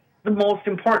is the most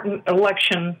important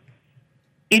election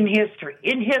in history.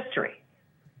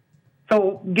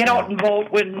 So get out and vote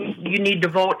when you need to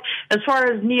vote. As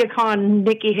far as neocon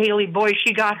Nikki Haley, boy,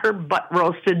 she got her butt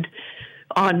roasted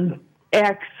on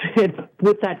X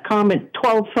with that comment,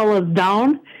 12 fellas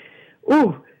down.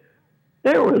 Ooh,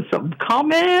 there was some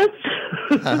comments.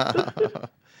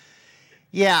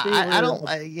 Yeah, I don't,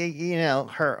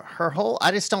 her whole,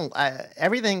 I just don't,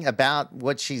 everything about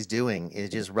what she's doing is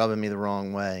just rubbing me the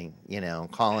wrong way,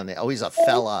 calling it, he's a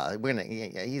fella.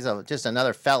 He's just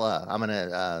another fella I'm going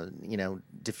to,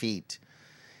 defeat.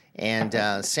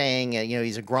 And saying,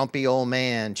 he's a grumpy old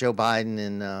man, Joe Biden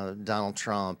and Donald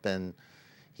Trump, and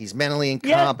he's mentally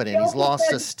incompetent. He's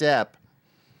lost a step.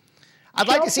 I'd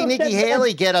like to see Nikki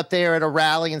Haley get up there at a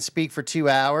rally and speak for 2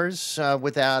 hours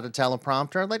without a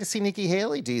teleprompter. I'd like to see Nikki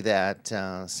Haley do that,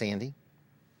 Sandy.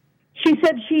 She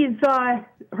said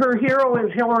her hero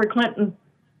is Hillary Clinton.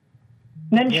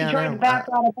 And then she tried to back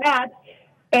out of that,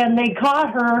 and they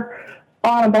caught her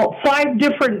on about 5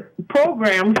 different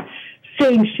programs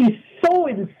saying she's so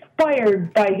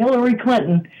inspired by Hillary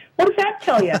Clinton. What does that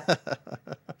tell you?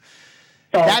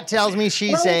 That tells me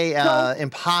she's a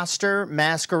imposter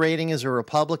masquerading as a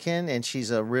Republican, and she's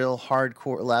a real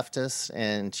hardcore leftist,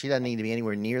 and she doesn't need to be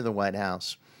anywhere near the White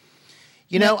House.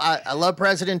 I love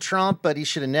President Trump, but he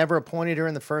should have never appointed her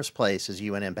in the first place as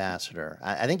UN ambassador.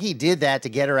 I think he did that to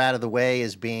get her out of the way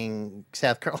as being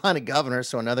South Carolina governor,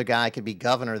 so another guy could be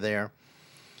governor there.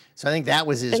 So I think that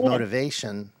was his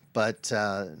motivation, but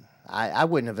I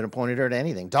wouldn't have appointed her to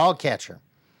anything. Dog catcher.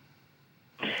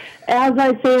 As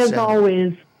I say, as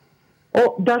always,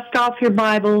 dust off your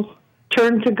Bible,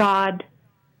 turn to God,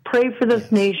 pray for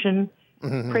this nation,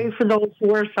 pray for those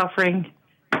who are suffering,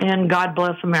 and God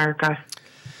bless America.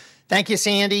 Thank you,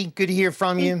 Sandy. Good to hear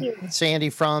from you. Sandy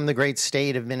from the great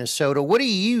state of Minnesota. What do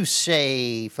you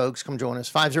say, folks? Come join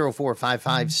us.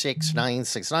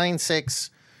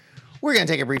 504-556-9696. We're going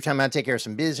to take a brief time out, take care of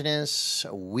some business.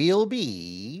 We'll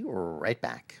be right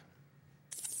back.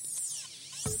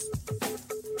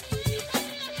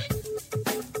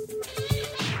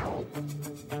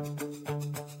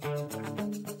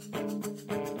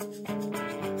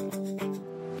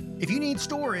 If you need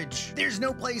storage, there's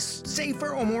no place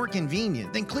safer or more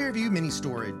convenient than Clearview Mini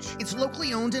Storage. It's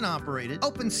locally owned and operated,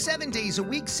 open 7 days a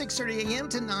week, 6:30 a.m.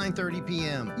 to 9:30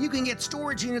 p.m. You can get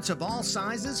storage units of all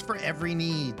sizes for every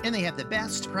need, and they have the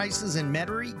best prices in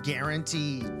Metairie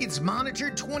guaranteed. It's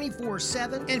monitored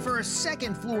 24/7, and for a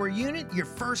second floor unit, your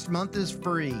first month is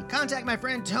free. Contact my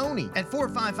friend Tony at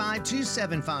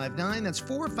 455-2759. That's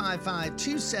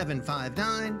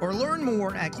 455-2759, or learn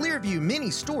more at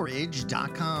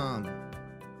clearviewministorage.com.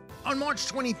 On March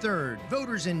 23rd,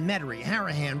 voters in Metairie,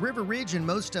 Harahan, River Ridge, and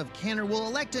most of Kenner will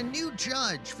elect a new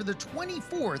judge for the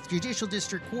 24th Judicial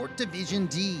District Court Division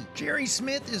D. Jerry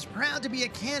Smith is proud to be a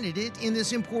candidate in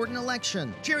this important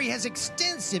election. Jerry has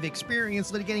extensive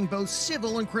experience litigating both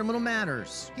civil and criminal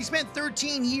matters. He spent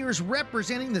 13 years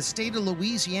representing the state of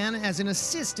Louisiana as an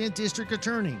assistant district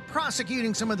attorney,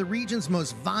 prosecuting some of the region's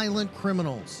most violent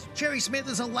criminals. Jerry Smith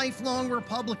is a lifelong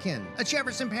Republican, a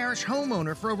Jefferson Parish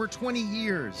homeowner for over 20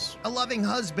 years. a loving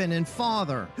husband and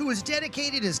father who has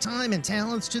dedicated his time and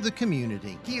talents to the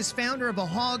community. He is founder of a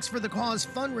Hogs for the Cause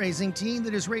fundraising team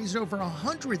that has raised over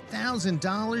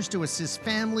 $100,000 to assist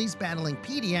families battling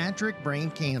pediatric brain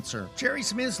cancer. Jerry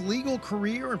Smith's legal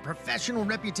career and professional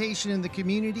reputation in the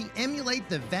community emulate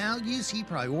the values he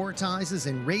prioritizes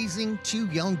in raising two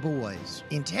young boys: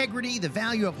 integrity, the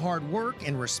value of hard work,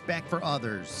 and respect for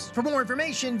others. For more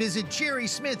information, visit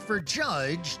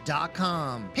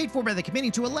jerrysmithforjudge.com. Paid for by the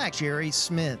committee to elect Jerry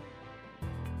Smith.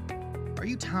 Are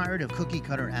you tired of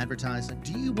cookie-cutter advertising?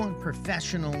 Do you want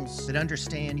professionals that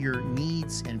understand your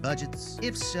needs and budgets?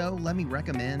 If so, let me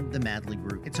recommend the Madley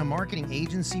Group. It's a marketing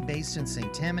agency based in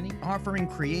St. Tammany, offering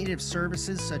creative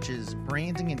services such as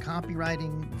branding and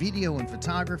copywriting, video and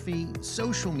photography,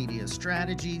 social media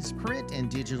strategies, print and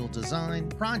digital design,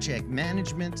 project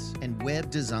management, and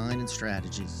web design and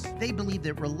strategies. They believe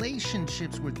that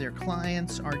relationships with their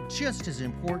clients are just as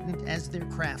important as their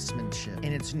craftsmanship,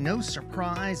 and it's no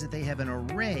surprise that they have an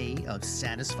array of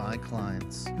satisfied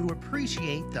clients who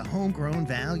appreciate the homegrown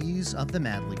values of the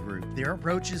Madley Group. Their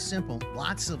approach is simple: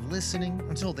 lots of listening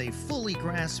until they fully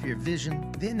grasp your vision.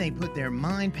 Then they put their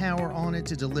mind power on it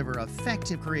to deliver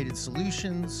effective creative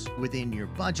solutions within your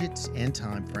budget and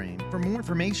time frame. For more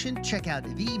information, check out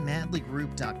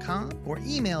themadleygroup.com or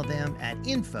email them at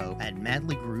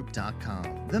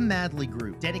info@madleygroup.com. The Madley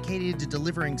Group, dedicated to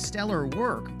delivering stellar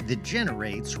work that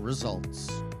generates results.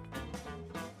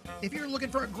 If you're looking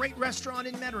for a great restaurant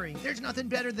in Metairie, there's nothing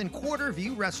better than Quarter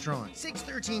View Restaurant,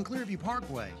 613 Clearview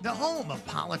Parkway, the home of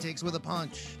politics with a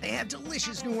punch. They have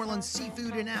delicious New Orleans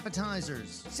seafood and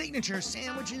appetizers, signature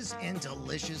sandwiches, and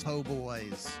delicious po'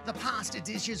 boys. The pasta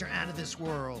dishes are out of this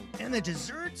world, and the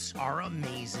desserts are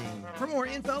amazing. For more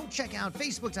info, check out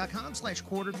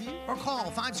facebook.com/quarterview or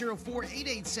call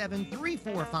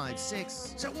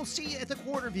 504-887-3456. So we'll see you at the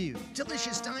Quarter View.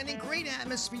 Delicious dining, great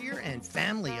atmosphere, and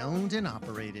family owned and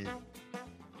operated.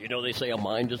 You know, they say a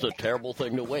mind is a terrible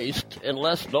thing to waste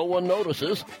unless no one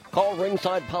notices. Call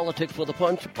Ringside Politics with a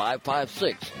Punch,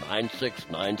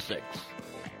 556-9696.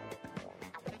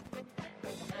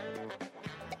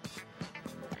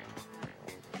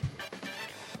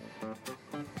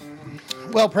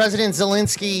 Well, President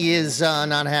Zelensky is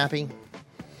not happy.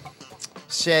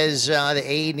 Says the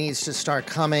aid needs to start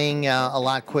coming a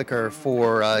lot quicker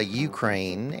for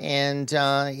Ukraine, and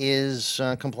is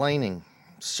complaining.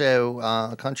 So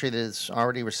a country that's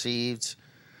already received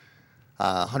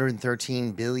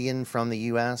 $113 billion from the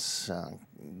U.S.,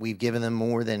 we've given them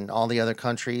more than all the other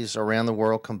countries around the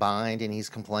world combined, and he's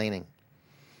complaining.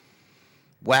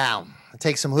 Wow. It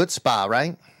takes some chutzpah,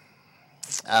 right?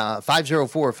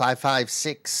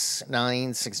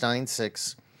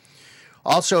 504-556-9696.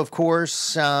 Also, of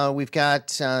course, we've got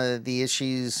the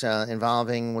issues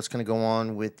involving what's going to go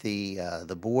on with the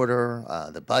border,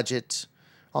 the budget,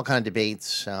 all kind of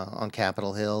debates on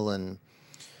Capitol Hill, and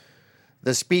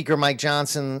the Speaker, Mike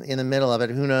Johnson, in the middle of it.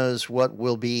 Who knows what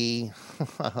will be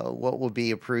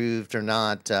approved or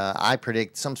not. I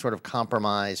predict some sort of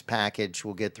compromise package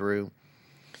will get through.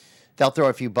 They'll throw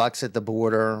a few bucks at the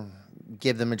border,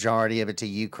 give the majority of it to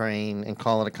Ukraine, and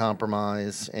call it a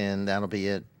compromise, and that'll be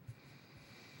it.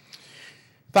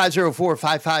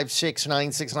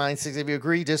 504-556-9696. If you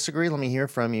agree, disagree, let me hear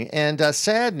from you. And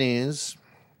sad news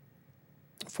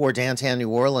for downtown New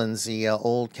Orleans, the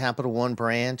old Capital One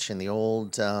branch and the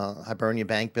old Hibernia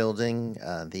Bank building,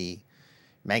 the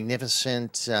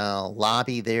magnificent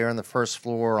lobby there on the first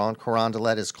floor on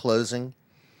Carondelet is closing.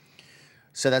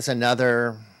 So that's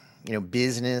another,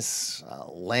 business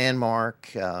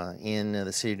landmark in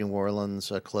the city of New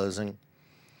Orleans closing.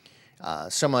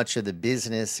 So much of the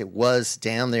business it was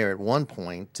down there at one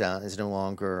point is no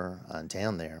longer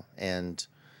down there. And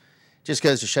just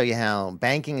goes to show you how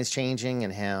banking is changing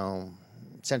and how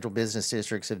central business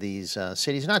districts of these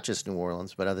cities, not just New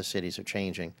Orleans, but other cities are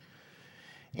changing.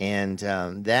 And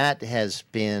that has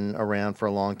been around for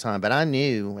a long time. But I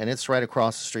knew, and it's right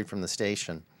across the street from the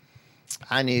station,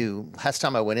 I knew last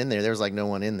time I went in there, there was like no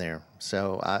one in there.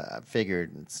 So I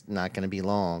figured it's not going to be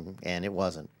long, and it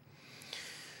wasn't.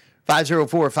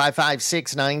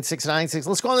 504-556-9696.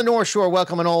 Let's go on the North Shore.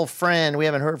 Welcome an old friend. We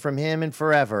haven't heard from him in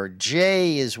forever.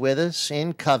 Jay is with us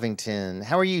in Covington.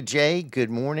 How are you, Jay?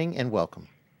 Good morning and welcome.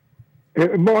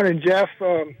 Good morning, Jeff.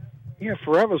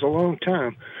 Forever's a long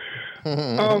time.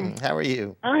 How are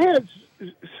you? I had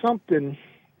something.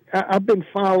 I've been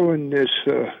following this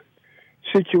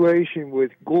situation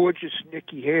with gorgeous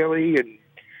Nikki Haley and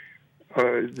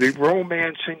the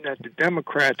romancing that the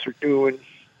Democrats are doing.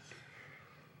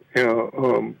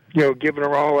 Giving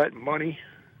her all that money.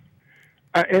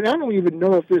 And I don't even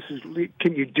know if this is,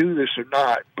 can you do this or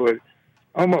not, but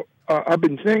I've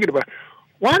been thinking about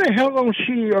why the hell don't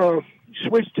she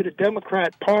switch to the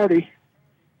Democrat Party,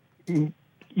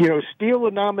 steal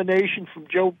a nomination from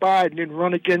Joe Biden and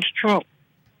run against Trump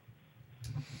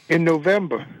in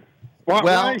November?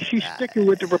 Why is she sticking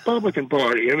with the Republican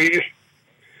Party? I mean...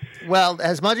 Well,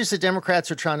 as much as the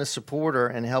Democrats are trying to support her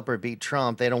and help her beat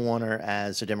Trump, they don't want her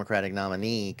as a Democratic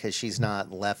nominee because she's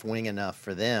not left-wing enough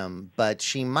for them. But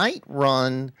she might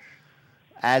run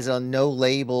as a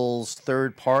no-labels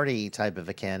third-party type of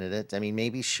a candidate. I mean,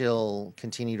 maybe she'll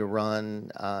continue to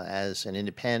run as an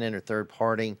independent or third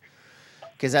party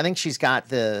because I think she's got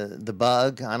the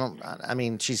bug.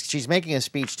 She's making a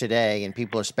speech today, and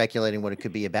people are speculating what it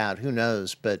could be about. Who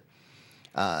knows? But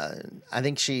I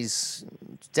think she's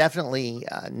definitely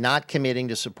not committing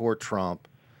to support Trump.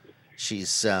 She's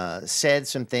said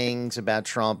some things about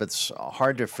Trump. It's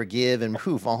hard to forgive and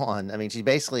move on. I mean, she's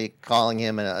basically calling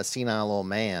him a senile old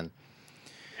man.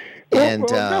 And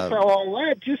enough of all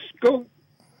that. Just throw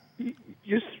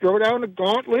down the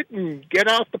gauntlet and get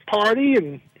out the party.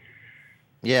 And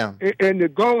and the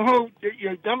gung ho,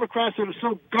 Democrats that are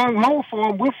so gung ho for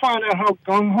them, we'll find out how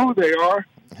gung ho they are.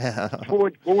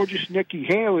 Toward gorgeous Nikki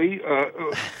Haley,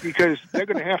 because they're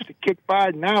going to have to kick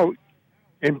Biden out,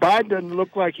 and Biden doesn't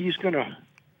look like he's going to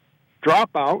drop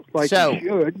out like he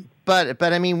should. But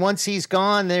I mean, once he's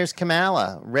gone, there's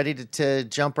Kamala ready to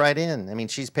jump right in. I mean,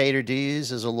 she's paid her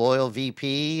dues as a loyal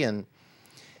VP, and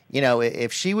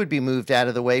if she would be moved out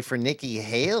of the way for Nikki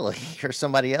Haley or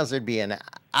somebody else, there'd be an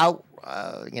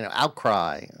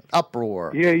outcry,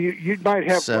 uproar. Yeah, you might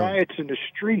have riots in the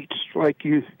streets like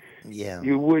you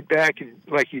would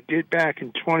like you did back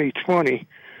in 2020.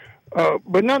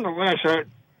 But nonetheless,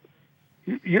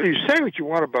 you say what you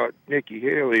want about Nikki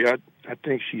Haley. I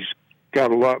think she's got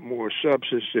a lot more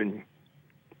substance than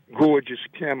gorgeous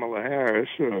Kamala Harris.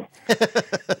 And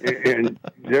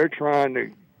they're trying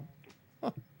to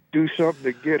do something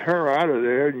to get her out of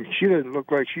there. And she doesn't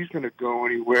look like she's going to go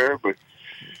anywhere, but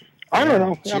I don't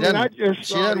know. She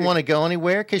doesn't want to go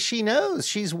anywhere because she knows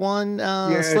she's one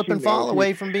slip and fall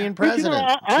away from being president.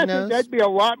 I think that'd be a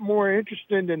lot more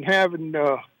interesting than having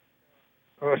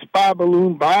spy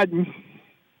balloon Biden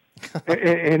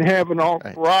and having all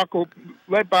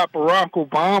led by Barack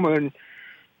Obama and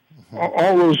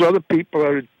all those other people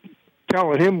that are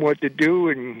telling him what to do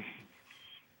and.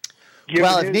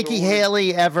 Well, if Nikki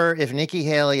Haley ever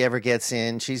gets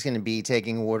in, she's going to be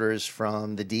taking orders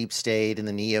from the deep state and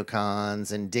the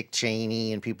neocons and Dick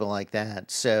Cheney and people like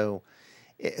that. So,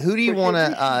 who do you want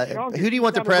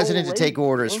the president to take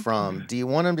orders from? Do you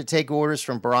want him to take orders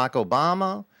from Barack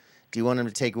Obama? Do you want him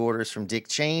to take orders from Dick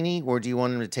Cheney, or do you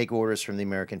want him to take orders from the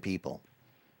American people?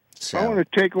 So, I want to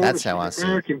take orders from the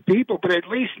American people, but at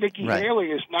least Nikki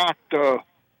Haley is not.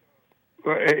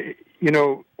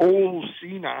 Old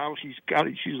senile. She's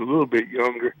a little bit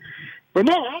younger, but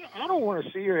no, I don't want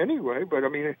to see her anyway. But I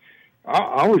mean,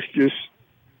 I was just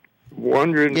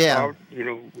wondering about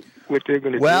what they're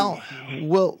going to do. Well,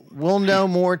 we'll know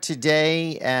more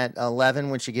today at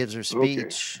 11 when she gives her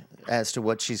speech as to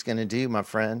what she's going to do, my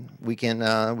friend. We can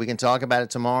talk about it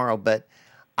tomorrow, but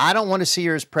I don't want to see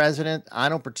her as president. I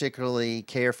don't particularly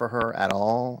care for her at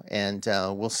all, and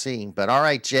we'll see. But all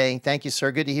right, Jay, thank you,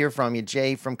 sir. Good to hear from you.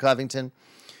 Jay from Covington.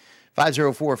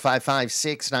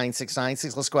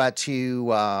 504-556-9696. Let's go out to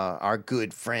our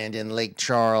good friend in Lake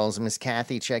Charles, Miss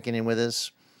Kathy, checking in with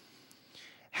us.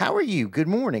 How are you? Good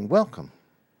morning. Welcome.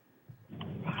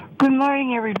 Good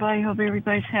morning, everybody. Hope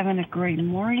everybody's having a great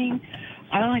morning.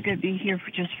 I only going to be here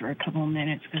for a couple of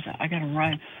minutes because I got to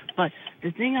run. But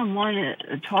the thing I want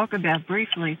to talk about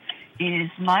briefly is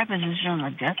my position on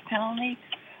the death penalty.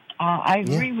 I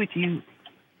agree with you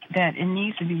that it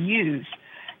needs to be used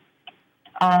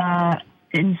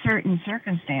in certain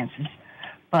circumstances.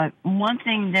 But one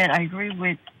thing that I agree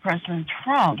with President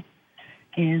Trump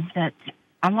is that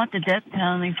I want the death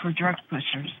penalty for drug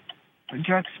pushers, for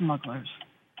drug smugglers.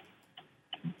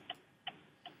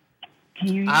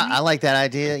 I like that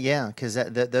idea, yeah, because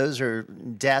those are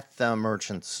death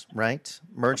merchants, right?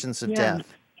 Merchants of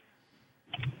death.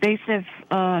 They said,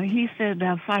 he said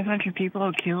about 500 people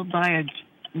are killed by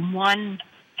one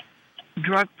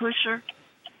drug pusher.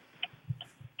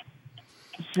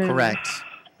 So, correct.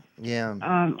 Yeah.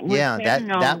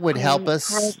 That would help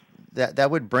us.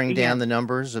 That would bring down the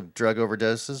numbers of drug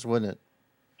overdoses, wouldn't it?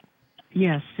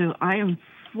 Yes. So I am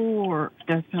for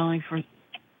death penalty for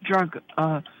drug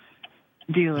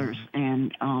dealers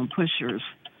and pushers,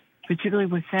 particularly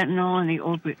with fentanyl and the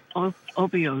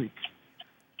opioids,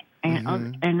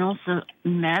 and also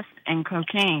meth and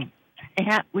cocaine.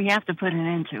 We have to put an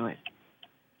end to it.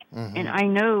 And I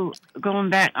know, going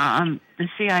back, the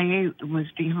CIA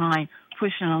was behind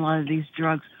pushing a lot of these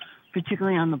drugs,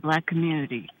 particularly on the black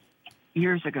community,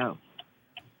 years ago,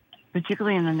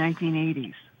 particularly in the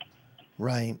 1980s.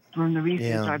 Right. From the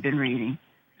research I've been reading.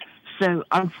 So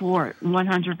I'm for it,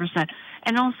 100%.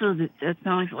 And also the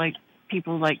penalty, like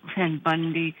people like Ted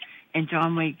Bundy and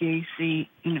John Wayne Gacy,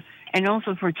 and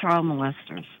also for child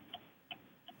molesters,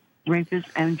 rapists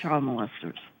and child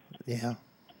molesters. Yeah.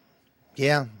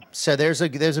 Yeah. So there's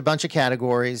a bunch of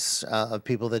categories of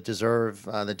people that deserve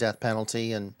the death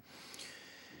penalty, and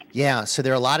so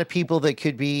there are a lot of people that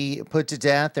could be put to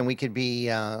death, and we could be,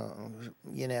 ending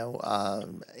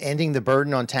the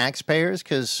burden on taxpayers,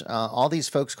 because all these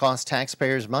folks cost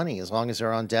taxpayers money as long as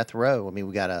they're on death row. I mean,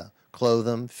 we got to clothe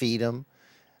them, feed them,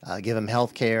 give them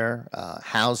health care,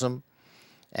 house them.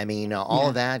 I mean, all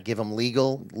of that, give them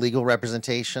legal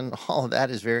representation. All of that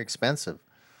is very expensive.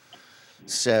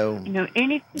 So,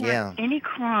 any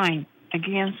crime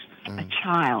against a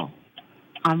child,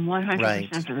 I'm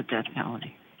 100% for the death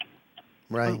penalty.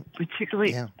 Right.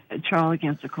 Particularly a child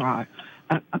against a crime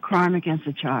against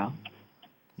a child.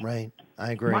 Right.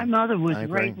 I agree. My mother was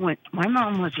raped my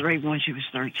mom was raped when she was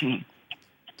 13.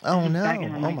 Oh no!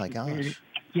 Oh my gosh.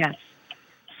 Yes.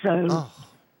 So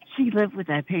she lived with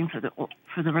that pain for the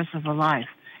rest of her life.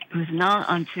 It was not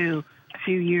until a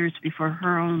few years before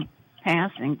her own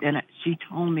passing that she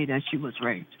told me that she was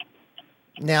raped.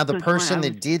 Now, the person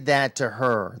that did that to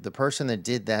her,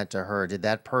 did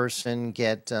that person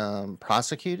get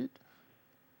prosecuted?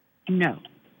 No.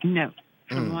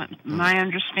 From my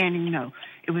understanding, no.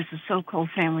 It was a so-called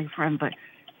family friend, but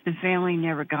the family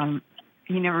never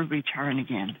he never returned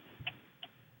again.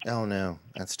 Oh, no.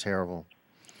 That's terrible.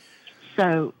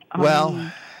 So,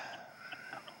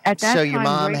 at that so time, your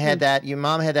mom had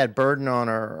that burden on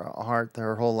her heart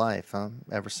her whole life, huh?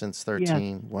 Ever since 13.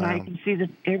 Yes. Wow. I can see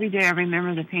that every day. I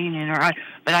remember the pain in her eye,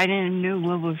 but I didn't know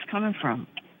where it was coming from.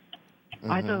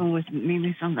 I thought it was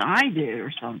maybe something I did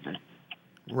or something.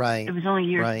 Right. It was only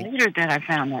years later that I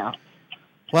found out.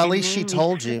 Well, at least she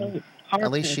told you. At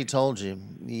least she told you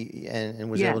and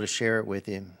was able to share it with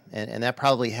you. And that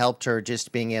probably helped her,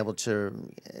 just being able to,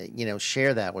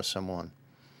 share that with someone.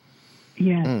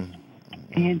 Yeah.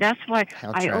 And that's why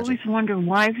I always wonder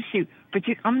why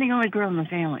I'm the only girl in the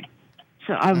family.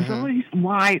 So I was always,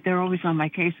 why they're always on my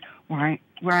case, they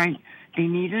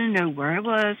needed to know where I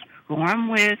was, who I'm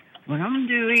with, what I'm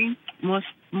doing, more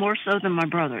so than my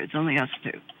brother. It's only us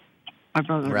two. My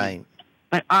brother. Right.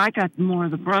 But I got more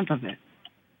of the brunt of it.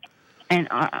 And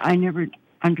I never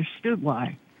understood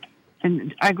why.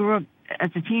 And I grew up as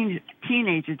a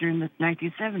teenager during the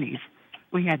 1970s.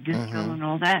 We had disco and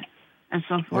all that and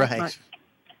so forth. Right. But,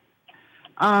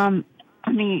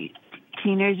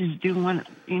 teenagers do want,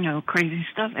 crazy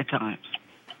stuff at times.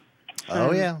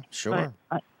 So, sure.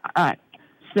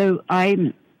 So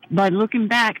by looking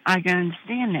back, I can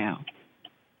understand now.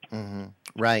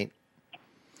 Right.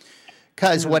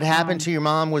 Because what happened to your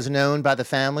mom was known by the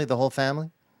family, the whole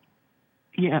family?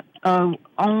 Yeah.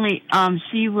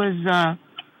 She was,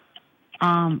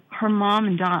 her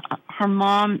mom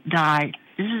died.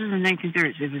 This is in the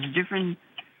 1930s. It was a different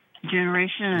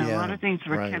generation, and a lot of things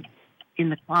were kept in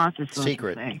the closet, so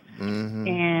secret. to say.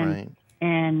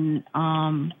 And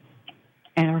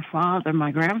her father,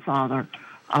 my grandfather,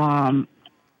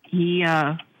 he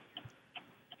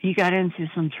got into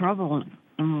some trouble,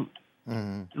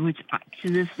 which to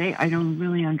this day I don't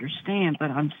really understand,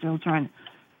 but I'm still trying to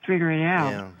figure it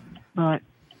out. Yeah. But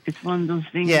it's one of those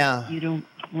things you don't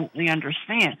really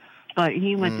understand. But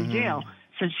he went to jail,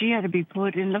 so she had to be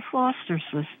put in the foster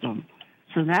system.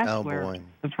 So that's where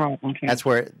the problem came. That's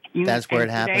where it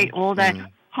happened. Today, all that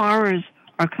horrors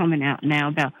are coming out now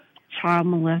about child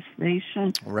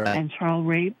molestation and child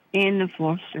rape in the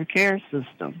foster care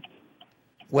system.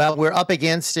 Well, we're up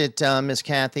against it, Miss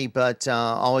Kathy, but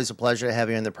always a pleasure to have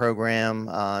you in the program.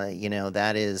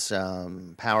 That is a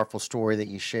powerful story that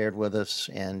you shared with us,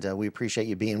 and we appreciate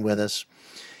you being with us.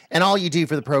 And all you do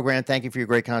for the program, thank you for your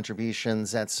great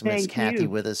contributions. That's Miss Kathy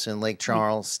with us in Lake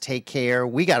Charles. Take care.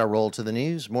 We got to roll to the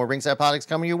news. More Ringside Politics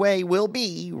coming your way. We'll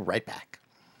be right back.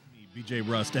 BJ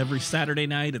Rust every Saturday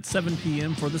night at 7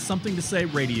 p.m. for the Something to Say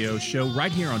radio show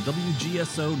right here on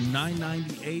WGSO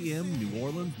 990 AM, New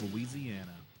Orleans, Louisiana.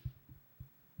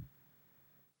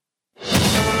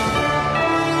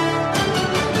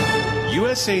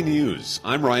 USA News,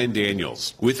 I'm Ryan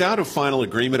Daniels. Without a final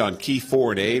agreement on key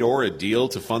foreign aid or a deal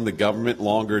to fund the government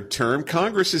longer term,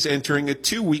 Congress is entering a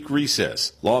 2-week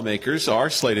recess. Lawmakers are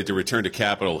slated to return to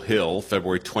Capitol Hill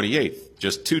February 28th.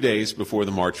 Just 2 days before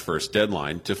the March 1st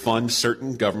deadline to fund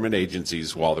certain government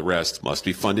agencies, while the rest must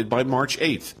be funded by March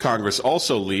 8th. Congress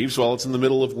also leaves while it's in the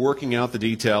middle of working out the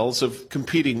details of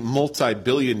competing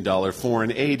multi-billion-dollar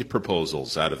foreign aid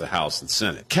proposals out of the House and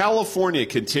Senate. California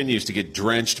continues to get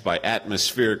drenched by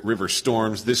atmospheric river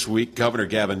storms. This week, Governor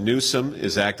Gavin Newsom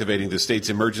is activating the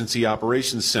state's Emergency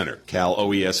Operations Center. Cal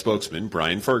OES spokesman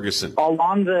Brian Ferguson.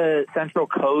 Along the Central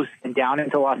Coast and down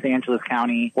into Los Angeles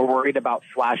County, we're worried about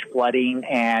flash flooding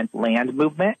and land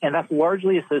movement, and that's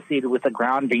largely associated with the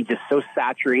ground being just so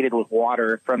saturated with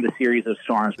water from the series of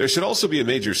storms. There should also be a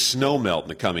major snow melt in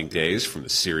the coming days from the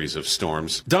series of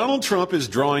storms. Donald Trump is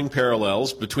drawing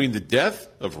parallels between the death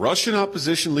of Russian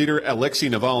opposition leader Alexei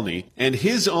Navalny and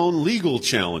his own legal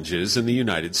challenges in the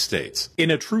United States.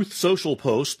 In a Truth Social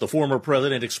post, the former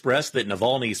president expressed that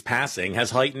Navalny's passing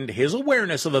has heightened his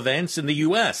awareness of events in the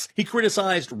U.S. He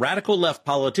criticized radical left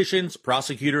politicians,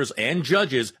 prosecutors, and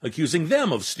judges, accusing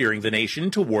them of steering the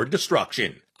nation toward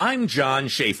destruction. I'm John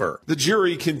Schaefer. The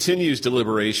jury continues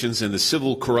deliberations in the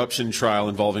civil corruption trial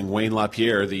involving Wayne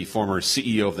LaPierre, the former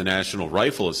CEO of the National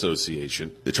Rifle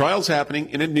Association. The trial's happening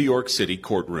in a New York City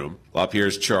courtroom.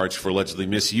 LaPierre's charged for allegedly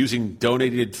misusing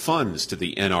donated funds to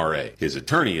the NRA. His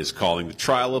attorney is calling the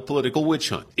trial a political witch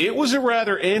hunt. It was a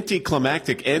rather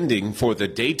anticlimactic ending for the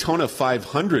Daytona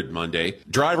 500 Monday.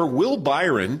 Driver Will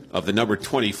Byron of the number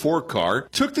 24 car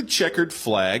took the checkered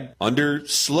flag under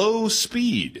slow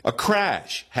speed. A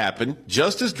crash happened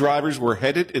just as drivers were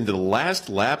headed into the last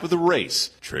lap of the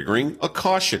race, triggering a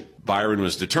caution. Byron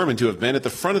was determined to have been at the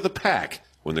front of the pack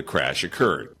when the crash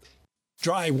occurred.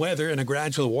 Dry weather and a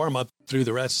gradual warm-up through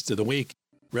the rest of the week.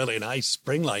 Really nice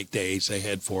spring-like days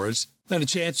ahead for us. Then a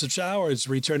chance of showers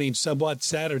returning somewhat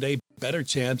Saturday, better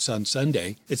chance on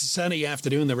Sunday. It's a sunny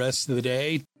afternoon the rest of the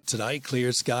day. Tonight,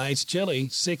 clear skies, chilly,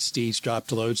 60s drop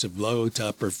to lows of low to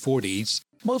upper 40s.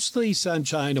 Mostly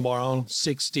sunshine tomorrow,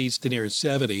 60s to near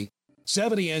 70.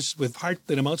 70s with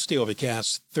partly to mostly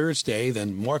overcast Thursday,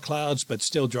 then more clouds but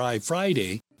still dry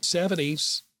Friday.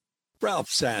 70s. Ralph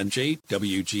Sanji,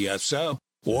 WGSO.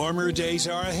 Warmer days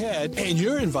are ahead, and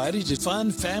you're invited to fun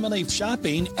family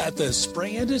shopping at the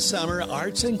Spring into Summer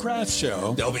Arts and Crafts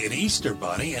Show. There'll be an Easter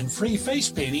bunny and free face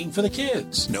painting for the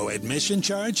kids. No admission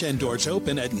charge and doors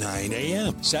open at 9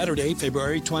 a.m. Saturday,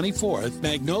 February 24th,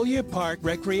 Magnolia Park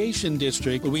Recreation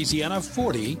District, Louisiana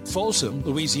 40, Folsom,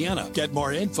 Louisiana. Get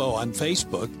more info on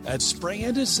Facebook at Spring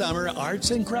into Summer Arts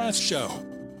and Crafts Show.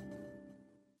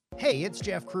 Hey, it's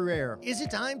Jeff Cruere. Is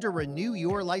it time to renew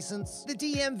your license? The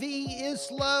DMV is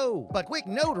slow, but Quick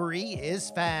Notary is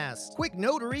fast. Quick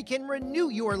Notary can renew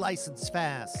your license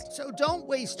fast. So don't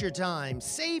waste your time.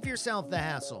 Save yourself the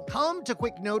hassle. Come to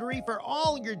Quick Notary for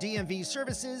all your DMV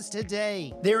services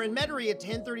today. They're in Metairie at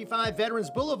 1035 Veterans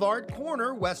Boulevard,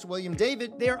 corner West William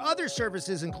David. Their other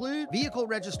services include vehicle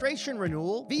registration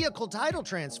renewal, vehicle title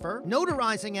transfer,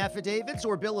 notarizing affidavits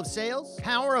or bill of sales,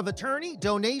 power of attorney,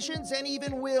 donations, and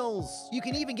even wills. You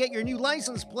can even get your new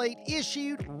license plate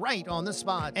issued right on the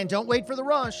spot. And don't wait for the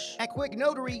rush. At Quick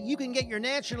Notary, you can get your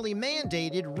nationally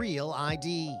mandated real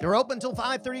ID. They're open until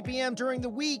 5:30 p.m. during the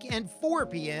week and 4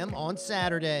 p.m. on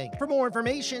Saturday. For more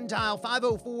information, dial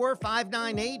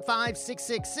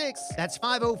 504-598-5666. That's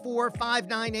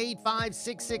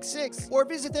 504-598-5666. Or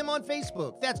visit them on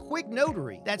Facebook. That's Quick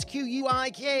Notary. That's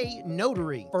Q-U-I-K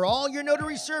Notary. For all your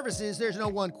notary services, there's no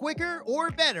one quicker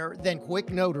or better than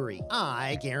Quick Notary.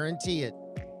 I guarantee it.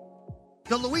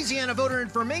 The Louisiana Voter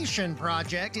Information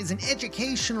Project is an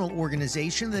educational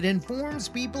organization that informs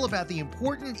people about the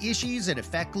important issues that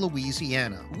affect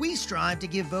Louisiana. We strive to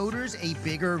give voters a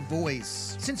bigger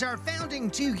voice. Since our founding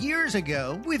 2 years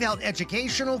ago, we've held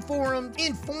educational forums,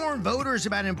 informed voters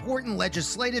about important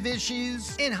legislative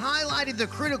issues, and highlighted the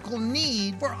critical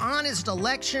need for honest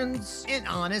elections and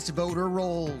honest voter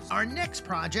rolls. Our next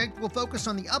project will focus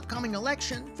on the upcoming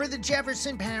election for the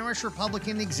Jefferson Parish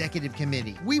Republican Executive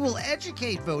Committee. We will educate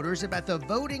voters about the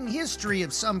voting history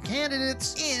of some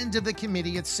candidates and of the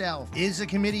committee itself. Is the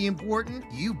committee important?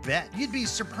 You bet. You'd be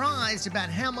surprised about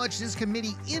how much this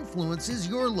committee influences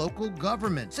your local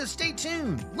government. So stay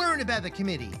tuned, learn about the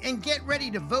committee, and get ready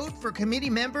to vote for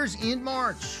committee members in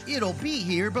March. It'll be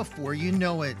here before you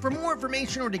know it. For more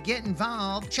information or to get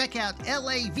involved, check out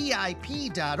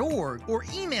lavip.org or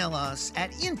email us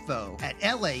at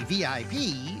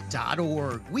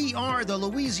info@lavip.org. We are the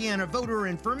Louisiana Voter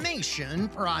Information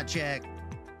Project.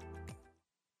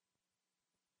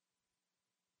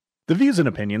 The views and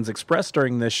opinions expressed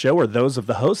during this show are those of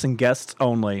the hosts and guests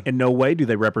only. In no way do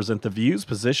they represent the views,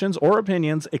 positions, or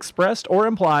opinions expressed or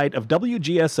implied of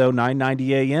WGSO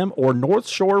 990 AM or North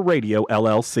Shore Radio,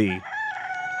 LLC.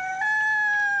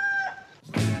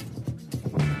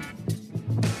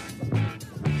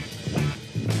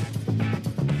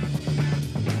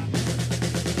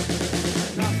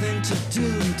 Nothing to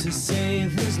do to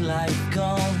save his life,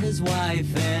 call his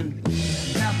wife and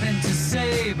nothing to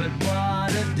say but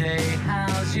what a day,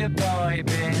 how's your boy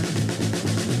been?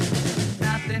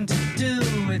 Nothing to do,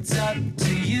 it's up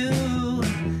to you.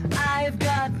 I've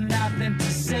got nothing to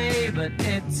say but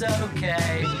it's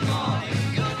okay. Good morning,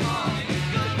 good morning,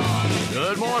 good morning.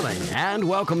 Good morning, and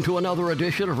welcome to another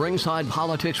edition of Ringside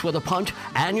Politics with a Punch,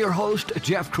 and your host,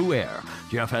 Jeff Crouere.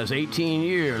 Jeff has 18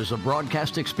 years of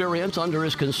broadcast experience under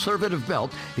his conservative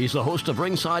belt. He's the host of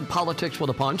Ringside Politics with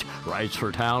a Punch, writes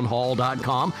for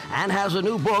townhall.com, and has a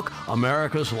new book,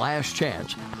 America's Last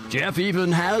Chance. Jeff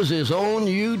even has his own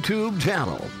YouTube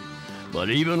channel. But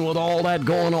even with all that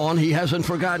going on, he hasn't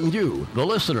forgotten you, the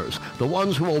listeners, the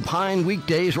ones who opine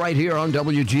weekdays right here on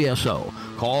WGSO.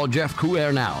 Call Jeff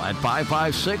Crouere now at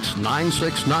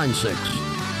 556-9696.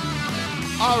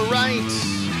 All right.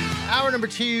 Hour number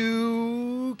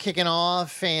 2 kicking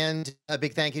off, and a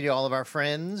big thank you to all of our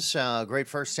friends. Great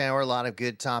first hour, a lot of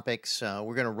good topics.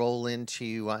 We're going to roll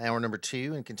into hour number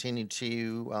 2 and continue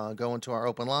to go into our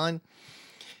open line.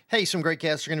 Hey, some great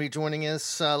guests are going to be joining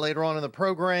us later on in the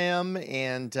program,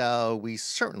 and we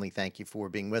certainly thank you for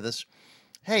being with us.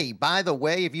 Hey, by the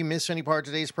way, if you missed any part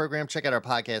of today's program, check out our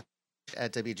podcast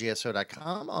at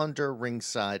WGSO.com under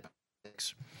Ringside.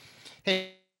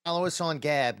 Hey, follow us on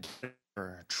Gab,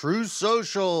 True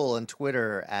Social, and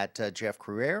Twitter at Jeff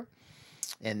Crouere,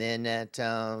 and then at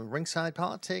Ringside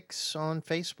Politics on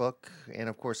Facebook. And,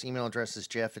 of course, email address is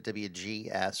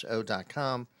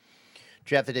jeff@wgso.com.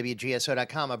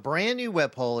 Jeff@WGSO.com. A brand new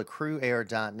web poll at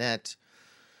crewair.net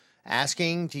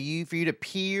asking for you to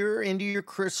peer into your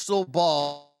crystal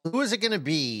ball. Who is it going to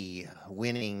be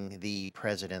winning the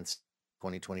president's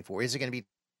 2024? Is it going to be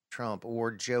Trump or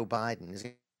Joe Biden? Is it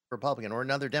a Republican or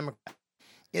another Democrat?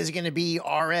 Is it going to be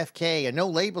RFK, a no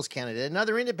labels candidate,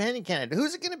 another independent candidate?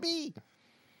 Who's it going to be?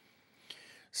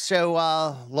 So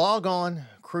log on,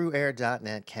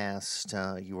 crewair.net, cast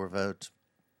your vote.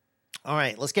 All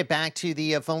right, let's get back to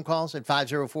the phone calls at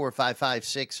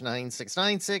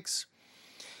 504-556-9696.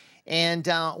 And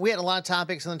we had a lot of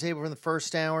topics on the table in the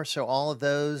first hour, so all of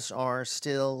those are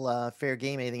still fair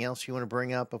game. Anything else you want to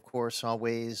bring up, of course,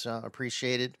 always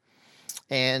appreciated.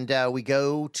 And we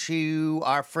go to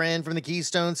our friend from the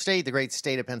Keystone State, the great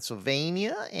state of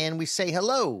Pennsylvania, and we say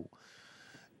hello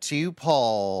to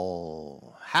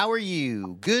Paul. How are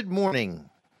you? Good morning.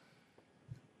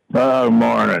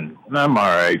 Morning. I'm all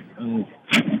right.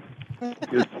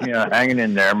 Just, hanging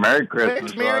in there. Merry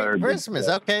Christmas. Merry Christmas.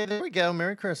 Okay, there we go.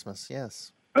 Merry Christmas.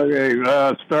 Yes. Okay,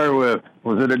 start with,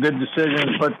 was it a good decision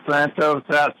to put Santos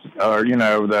out, or,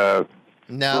 the...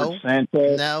 No.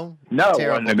 Santos? No. No, it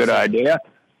wasn't a good idea.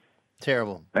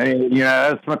 Terrible. And,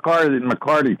 that's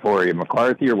McCarthy for you.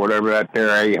 McCarthy, or whatever that there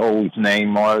a-hole's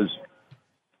name was.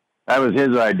 That was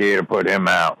his idea to put him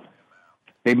out.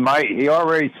 He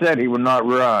already said he would not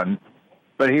run,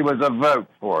 but he was a vote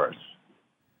for us.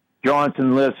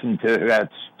 Johnson listened to that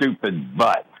stupid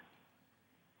butt.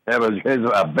 That was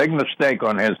a big mistake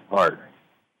on his part.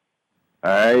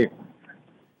 All right?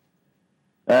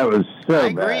 That was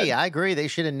so bad. I agree. They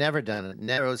should have never done it.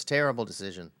 It was a terrible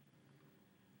decision.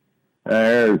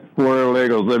 There's 4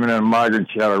 illegals living in a migrant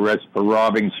shelter arrested for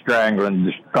robbing, strangling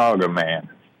the Chicago man.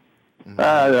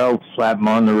 They'll slap him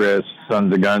on the wrist,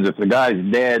 sons of guns. If the guy's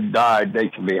died,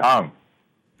 they should be hung.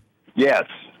 Yes,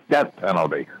 death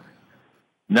penalty.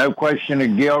 No question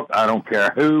of guilt. I don't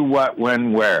care who, what,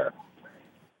 when, where.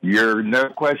 You're no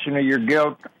question of your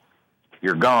guilt.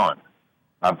 You're gone.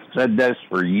 I've said this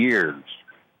for years.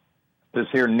 This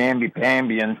here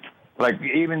namby-pamby, like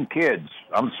even kids.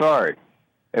 I'm sorry.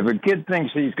 If a kid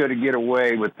thinks he's going to get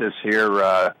away with this here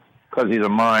because he's a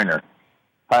minor,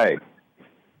 hey,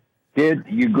 kid,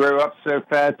 you grew up so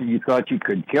fast that you thought you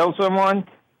could kill someone?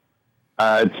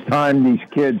 It's time these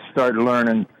kids start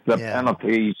learning the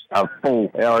penalties of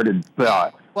full-hearted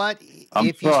thought. But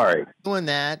I'm sorry. Doing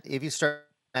that, if you start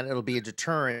that, it'll be a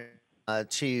deterrent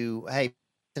to, hey,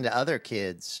 to other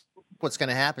kids. What's going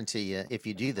to happen to you if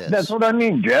you do this? That's what I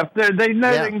mean, Jeff. They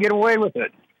know they can get away with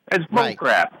it. It's bull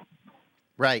crap.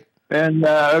 Right. And,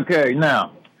 okay,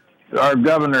 now, our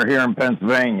governor here in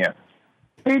Pennsylvania,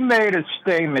 he made a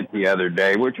statement the other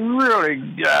day, which really,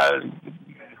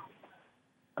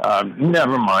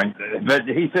 never mind. But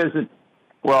he says that,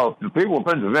 well, the people of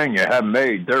Pennsylvania have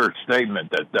made their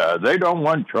statement that they don't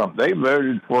want Trump. They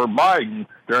voted for Biden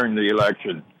during the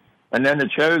election. And then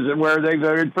it shows it where they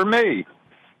voted for me.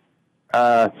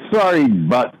 Sorry,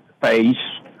 butt face.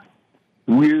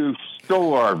 You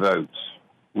stole our votes.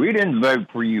 We didn't vote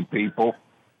for you people.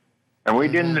 And we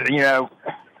didn't,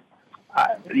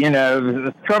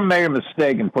 Trump made a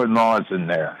mistake in putting Oz in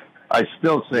there. I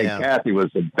still say Kathy was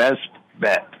the best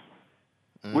bet.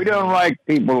 We don't like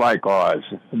people like Oz.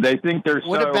 They think they're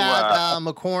What about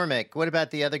McCormick? What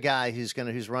about the other guy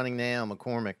who's running now,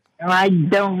 McCormick? I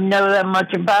don't know that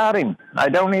much about him. I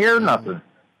don't hear nothing.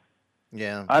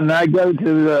 Yeah. And I go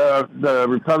to the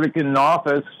Republican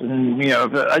office, and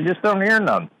I just don't hear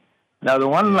nothing. Now, the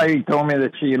one lady told me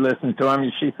that she listened to him,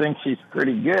 and she thinks he's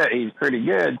pretty good. He's pretty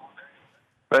good,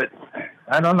 but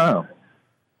I don't know.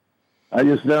 I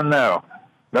just don't know.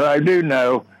 But I do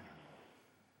know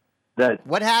that.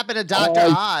 What happened to Dr.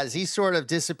 Oz? He sort of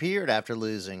disappeared after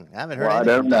losing. I haven't heard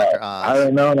anything from Dr. Oz. I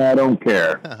don't know, and I don't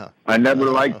care. I never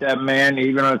liked that man,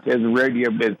 even on his radio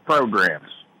biz programs.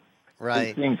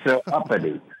 Right. He seems so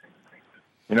uppity.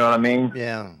 You know what I mean?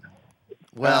 Yeah.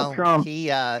 Well, Trump,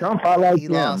 Trump, I like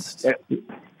him. Lost.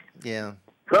 Yeah.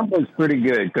 Trump was pretty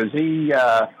good because he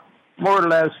more or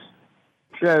less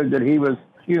showed that he was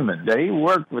human, that he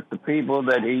worked with the people,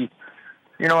 that he,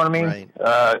 you know what I mean?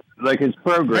 Right. Like his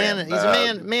program. He's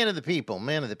a man of the people,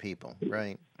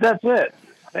 right? That's it.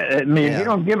 I mean, he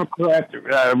don't give a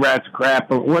rat's crap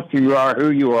of what you are,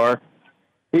 who you are.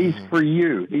 He's for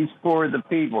you. He's for the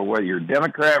people, whether you're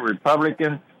Democrat,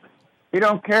 Republican. He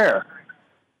don't care.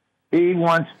 He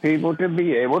wants people to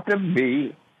be able to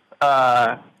be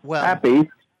happy.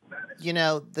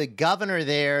 The governor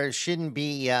there shouldn't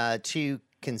be too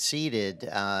conceited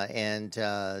and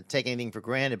take anything for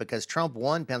granted because Trump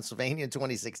won Pennsylvania in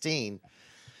 2016.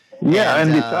 Yeah, and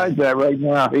besides that, right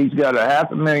now he's got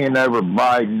 $500,000 over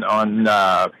Biden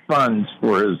on funds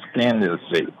for his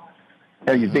candidacy.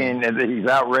 He's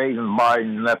outraising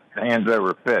Biden left hands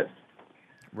over fist,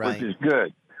 which is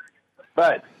good.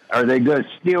 But are they going to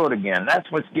steal it again?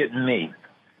 That's what's getting me.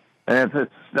 And if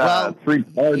it's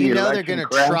three-party they're going to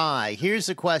try. Here's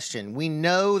the question: we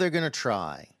know they're going to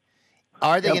try.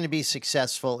 Are they going to be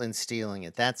successful in stealing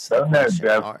it? That's the question.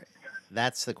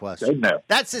 That's the question.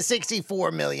 That's the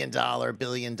 $64 million,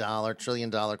 trillion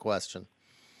dollar question.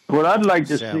 What I'd like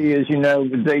to see is,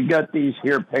 they got these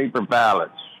here paper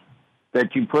ballots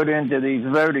that you put into these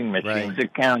voting machines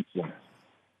that counts them.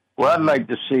 What I'd like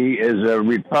to see is a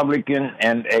Republican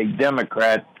and a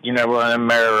Democrat, one of them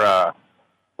are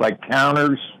like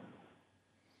counters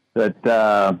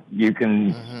that you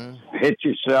can hit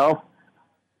yourself.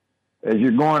 As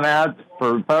you're going out,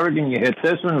 for Republican, you hit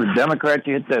this one, for Democrat,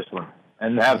 you hit this one.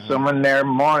 And have someone there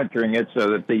monitoring it so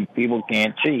that these people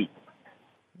can't cheat.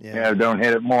 Don't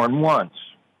hit it more than once.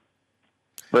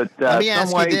 But let me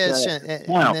ask you this,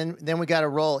 and then we got to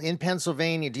roll. In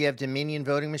Pennsylvania, do you have Dominion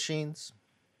voting machines?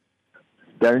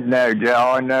 Don't know.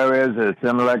 All I know is it's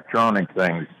some electronic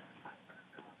things.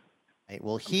 Right,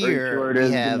 well, here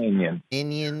we have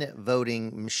Dominion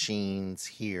voting machines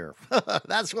here.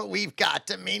 That's what we've got,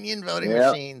 Dominion voting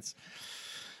machines.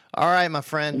 All right, my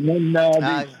friend. And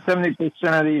then 70%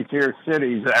 of these here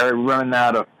cities are running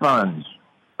out of funds.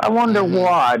 I wonder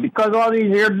why. Because all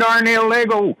these here darn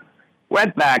illegal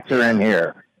wetbacks are in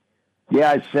here.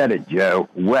 Yeah, I said it, Joe.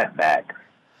 Wetback.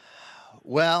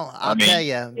 Well, I'll tell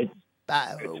you.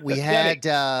 We had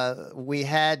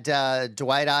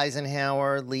Dwight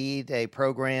Eisenhower lead a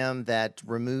program that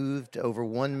removed over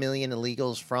 1 million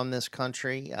illegals from this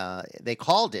country. They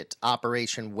called it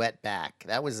Operation Wetback.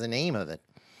 That was the name of it.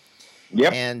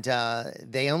 Yep. And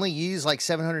they only used like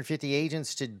 750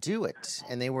 agents to do it,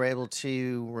 and they were able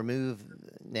to remove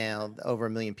now over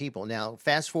 1 million people. Now,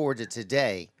 fast forward to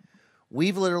today,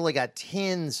 we've literally got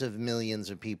tens of millions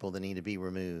of people that need to be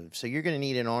removed. So you're going to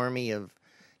need an army of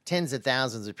tens of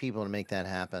thousands of people to make that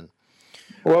happen.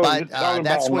 Well, But, talking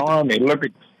that's about an what army.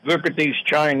 Look at these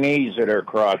Chinese that are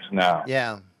across now.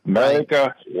 Yeah.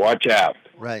 America, watch out.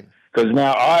 Right. Because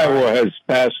now Iowa has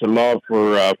passed a law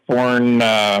for foreign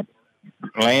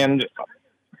land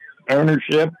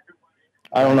ownership.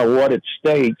 I don't know what it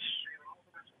states,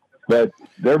 but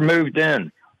they're moved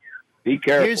in. Be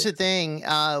careful. Here's the thing.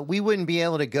 We wouldn't be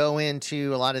able to go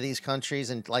into a lot of these countries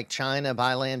and like China,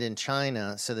 buy land in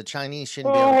China. So the Chinese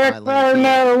shouldn't be able to buy land here.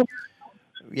 No.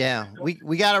 Yeah,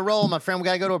 we got to roll, my friend. We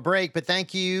got to go to a break, but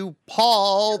thank you,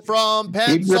 Paul from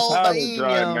Keep your powder Pennsylvania.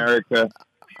 dry, America.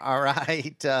 All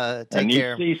right, take and you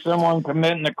care. see someone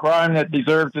committing a crime that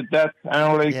deserves a death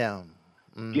penalty, Yeah.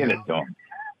 get it done.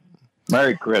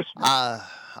 Merry Christmas.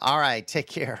 All right, take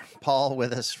care. Paul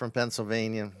with us from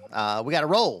Pennsylvania. We got to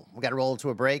roll. We got to roll to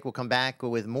a break. We'll come back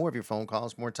with more of your phone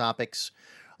calls, more topics.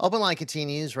 Open line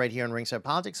continues right here on Ringside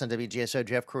Politics on WGSO.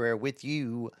 Jeff Carrera with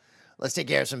you. Let's take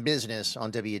care of some business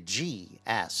on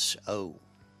WGSO.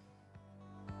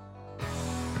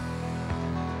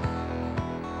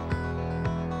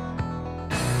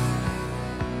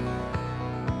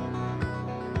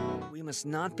 We must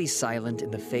not be silent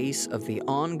in the face of the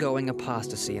ongoing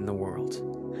apostasy in the world.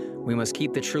 We must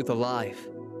keep the truth alive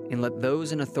and let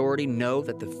those in authority know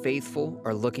that the faithful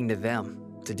are looking to them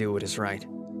to do what is right,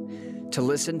 to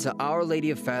listen to Our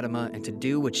Lady of Fatima and to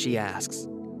do what she asks.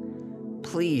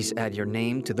 Please add your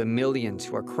name to the millions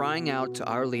who are crying out to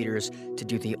our leaders to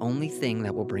do the only thing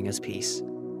that will bring us peace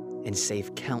and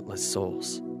save countless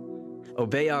souls.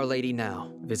 Obey Our Lady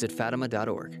now. Visit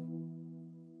Fatima.org.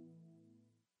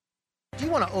 Do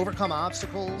you want to overcome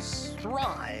obstacles,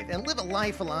 thrive, and live a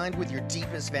life aligned with your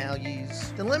deepest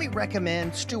values? Then let me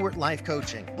recommend Stewart Life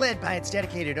Coaching, led by its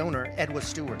dedicated owner, Edwa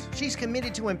Stewart. She's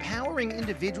committed to empowering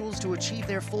individuals to achieve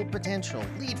their full potential,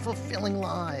 lead fulfilling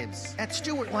lives. At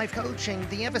Stewart Life Coaching,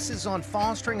 the emphasis is on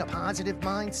fostering a positive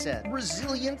mindset,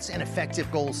 resilience, and effective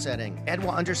goal setting.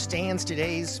 Edwa understands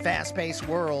today's fast-paced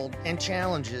world and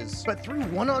challenges, but through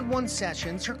one-on-one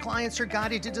sessions, her clients are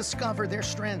guided to discover their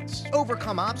strengths,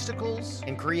 overcome obstacles,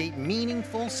 and create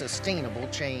meaningful, sustainable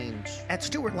change. At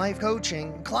Stewart Life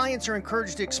Coaching, clients are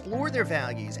encouraged to explore their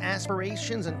values,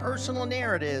 aspirations, and personal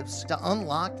narratives to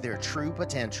unlock their true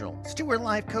potential. Stewart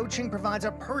Life Coaching provides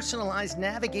a personalized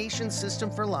navigation system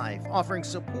for life, offering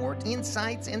support,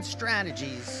 insights, and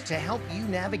strategies to help you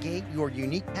navigate your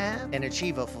unique path and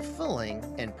achieve a fulfilling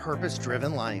and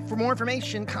purpose-driven life. For more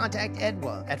information, contact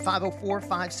Edwa at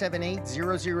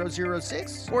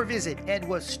 504-578-0006 or visit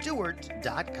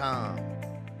edwastewart.com.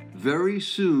 Very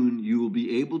soon, you will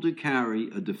be able to carry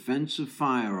a defensive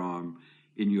firearm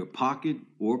in your pocket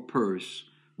or purse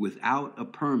without a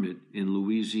permit in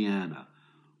Louisiana.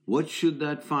 What should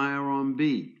that firearm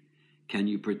be? Can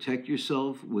you protect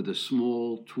yourself with a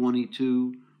small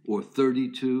 .22 or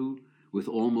 .32 with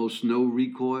almost no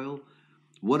recoil?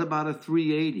 What about a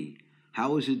 .380?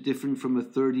 How is it different from a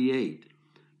 .38?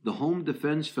 The Home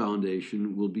Defense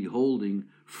Foundation will be holding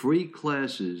free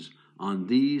classes on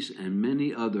these and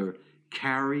many other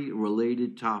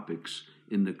carry-related topics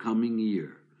in the coming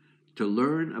year. To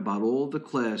learn about all the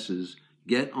classes,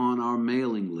 get on our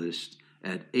mailing list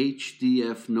at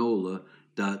hdfnola.org.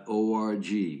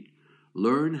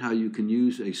 Learn how you can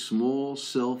use a small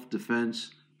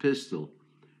self-defense pistol.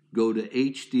 Go to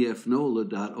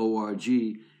hdfnola.org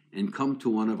and come to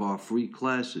one of our free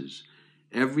classes.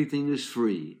 Everything is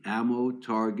free: ammo,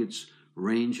 targets,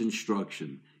 range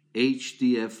instruction.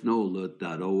 hdfnola.org.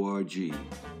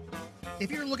 If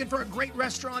you're looking for a great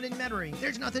restaurant in Metairie,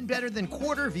 there's nothing better than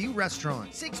Quarter View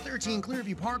Restaurant, 613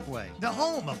 Clearview Parkway, the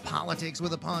home of politics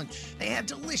with a punch. They have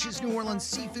delicious New Orleans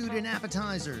seafood and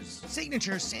appetizers,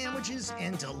 signature sandwiches,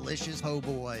 and delicious po'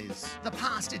 boys. The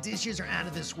pasta dishes are out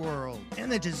of this world,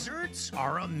 and the desserts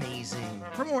are amazing.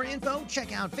 For more info,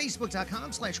 check out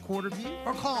facebook.com/Quarterview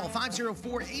or call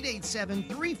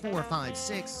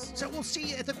 504-887-3456. So we'll see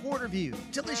you at the Quarter View.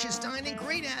 Delicious dining,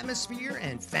 great atmosphere,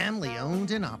 and family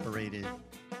owned and operated.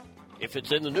 If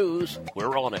it's in the news,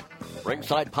 we're on it.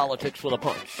 Ringside Politics with a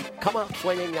Punch. Come out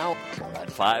swinging now at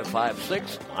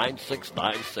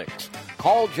 556-9696.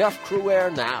 Call Jeff Cruaire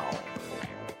now.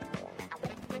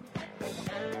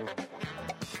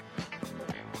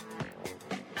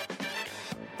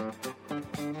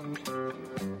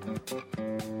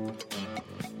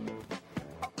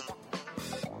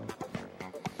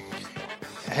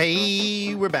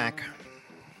 Hey, we're back.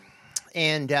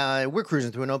 And we're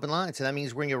cruising through an open line, so that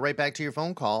means we're going to go right back to your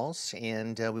phone calls,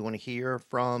 and we want to hear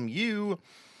from you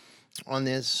on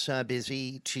this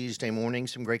busy Tuesday morning.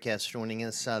 Some great guests joining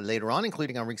us later on,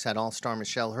 including our Ringside All-Star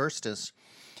Michelle Hurstis.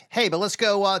 Hey, but let's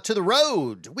go to the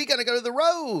road. We got to go to the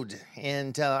road.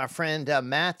 And our friend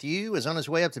Matthew is on his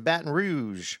way up to Baton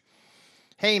Rouge.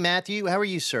 Hey, Matthew, how are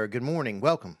you, sir? Good morning.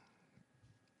 Welcome.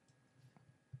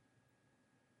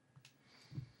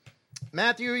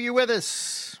 Matthew, are you with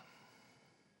us?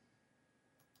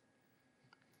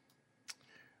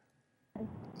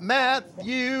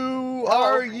 Matthew,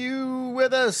 are you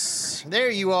with us? There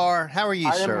you are. How are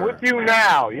you, sir? I am with you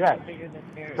now, yes.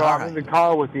 So I'm in the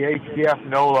car with the HDF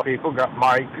NOLA people. Got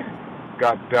Mike,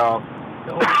 got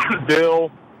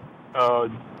Bill,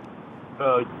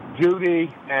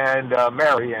 Judy, and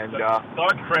Mary. And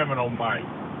Thought criminal Mike.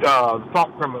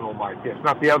 Thought criminal Mike, yes.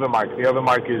 Not the other Mike. The other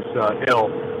Mike is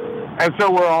ill. And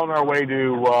so we're on our way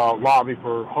to lobby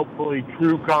for hopefully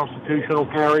true constitutional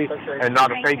carry and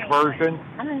not a fake version.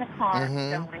 I'm in the car.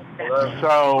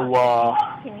 So,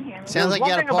 sounds like you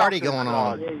got a party going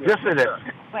on. Yes, it is.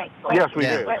 Wait, yes, we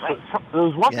do. There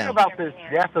was one thing about this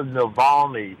death of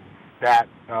Navalny that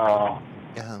I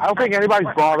don't think anybody's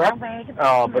brought up,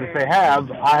 but if they have,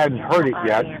 I hadn't heard it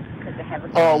yet.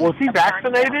 Was he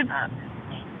vaccinated?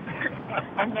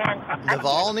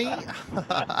 Navalny?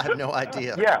 I have no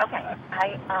idea. Yeah. Okay.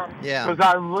 Yeah. Because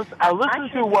I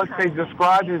listened to what they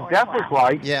described his death was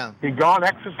like. Yeah. He'd gone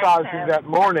exercising that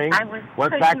morning,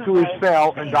 went back to his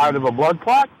cell, and died of a blood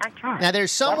clot. Now,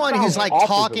 there's someone who's like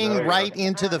talking right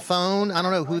into the phone. I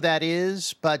don't know who that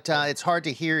is, but it's hard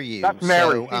to hear you. That's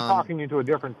Mary. So, She's talking into a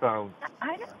different phone.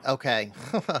 Okay.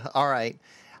 All right.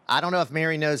 I don't know if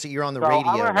Mary knows that you're on the So radio.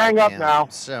 I'm going to hang up now.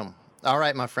 So, all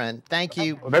right, my friend. Thank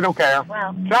you. Well, they don't care.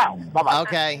 Ciao. Bye-bye.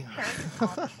 Okay.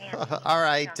 All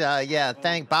right. Yeah.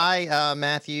 Bye,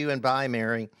 Matthew, and bye,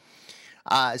 Mary.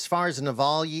 As far as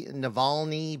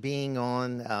Navalny being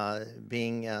on,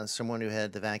 being someone who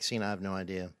had the vaccine, I have no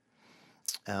idea.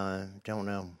 Don't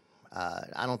know.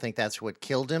 I don't think that's what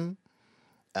killed him.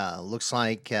 Looks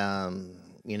like,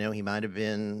 he might have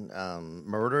been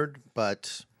murdered,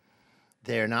 but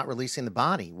they're not releasing the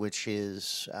body, which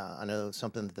is, I know,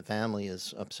 something that the family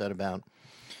is upset about.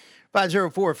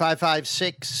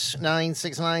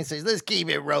 504-556-9696 says, let's keep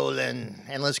it rolling.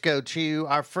 And let's go to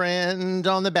our friend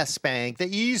on the best bank,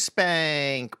 the East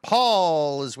Bank.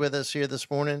 Paul is with us here this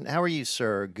morning. How are you,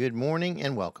 sir? Good morning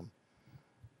and welcome.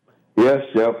 Yes,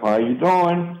 Jeff. How you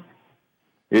doing?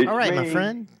 It's all right, me. My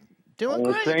friend. Doing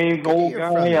great. The same old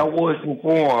guy I was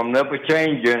before. I'm never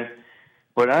changing.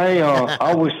 But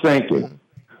I was thinking,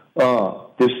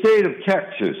 the state of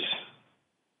Texas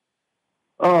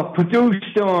produced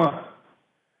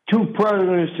two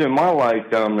presidents in my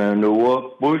lifetime that I know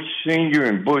of, Bush Sr.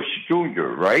 and Bush Jr.,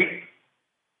 right?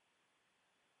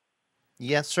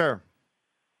 Yes, sir.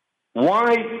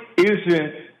 Why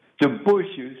isn't the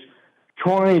Bushes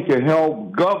trying to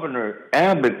help Governor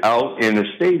Abbott out in the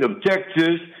state of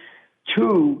Texas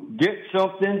to get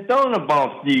something done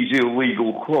about these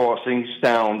illegal crossings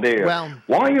down there? Well,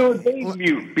 why are they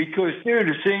mute? Because they're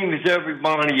the same as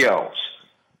everybody else.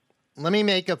 Let me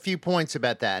make a few points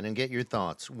about that and get your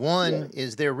thoughts. One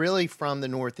is they're really from the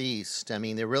Northeast. I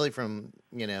mean, they're really from,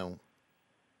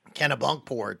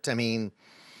 Kennebunkport. I mean,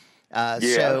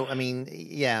 so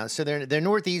they're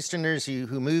Northeasterners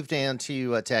who moved down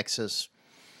to Texas.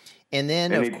 And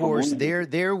then, of course, they're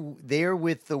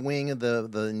with the wing of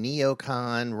the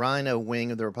neocon rhino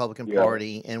wing of the Republican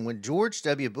Party. And when George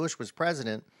W. Bush was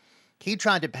president, he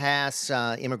tried to pass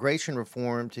immigration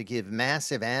reform to give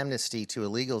massive amnesty to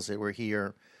illegals that were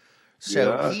here.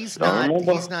 So he's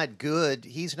not good.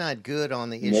 He's not good on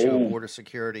the issue of border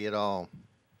security at all.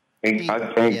 And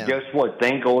guess what?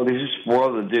 Thank God his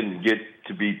brother didn't get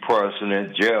to be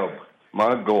president, Jeb.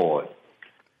 My God.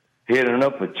 Had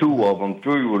enough of two of them.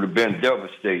 Three would have been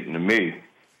devastating to me.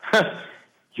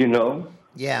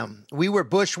 Yeah, we were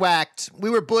bushwhacked.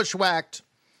 Well,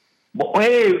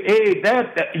 hey,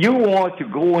 that you want to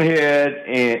go ahead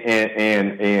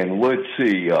and let's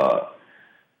see.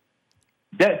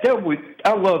 That would,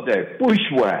 I love that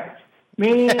bushwhack,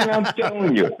 man. I'm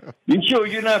telling you. You sure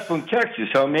you're not from Texas,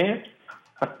 huh, man?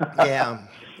 Yeah,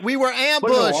 we were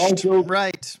ambushed.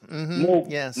 Right. Mm-hmm.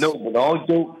 Yes. No,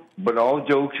 but all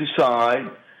jokes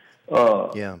aside,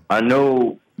 I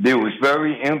know they was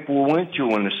very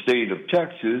influential in the state of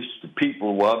Texas. The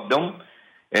people loved them,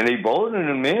 and they voted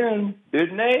them in,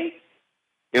 didn't they?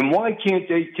 And why can't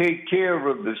they take care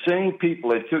of the same people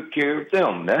that took care of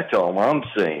them? That's all I'm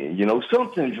saying.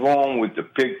 Something's wrong with the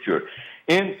picture.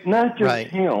 And not just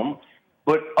him,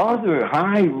 but other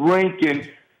high-ranking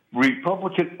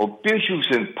Republican officials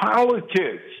in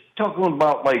politics, talking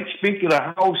about like Speaker of the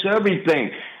House,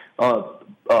 everything,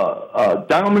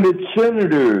 dominant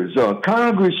senators,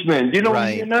 congressmen. You don't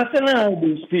hear nothing out of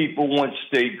these people once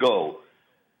they go.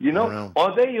 You know,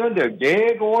 are they under a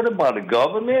gag order by the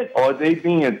government? Are they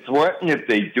being threatened if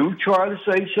they do try to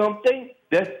say something?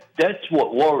 That's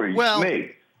what worries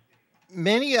me.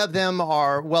 Many of them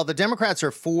are. Well, the Democrats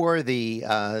are for the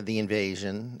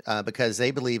invasion because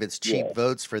they believe it's cheap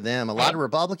votes for them. A lot of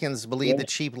Republicans believe the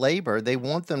cheap labor. They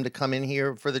want them to come in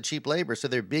here for the cheap labor. So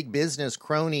their big business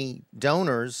crony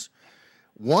donors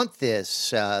want this.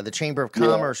 The Chamber of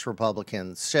Commerce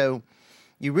Republicans. So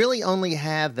you really only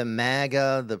have the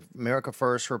MAGA, the America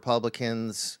First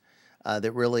Republicans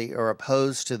that really are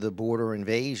opposed to the border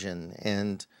invasion.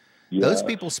 And those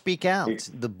people speak out.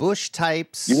 The Bush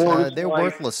types, they're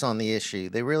worthless on the issue.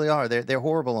 They really are. They're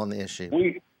horrible on the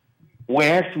issue. We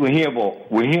actually have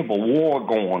a war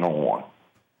going on.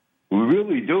 We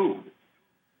really do.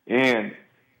 And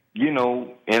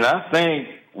and I think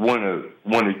when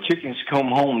the chickens come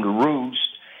home to roost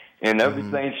and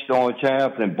everything starts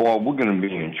happening, boy, we're going to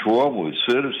be in trouble as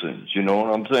citizens. You know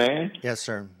what I'm saying? Yes,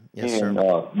 sir. Yes, and,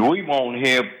 sir. We won't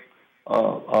have.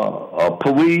 A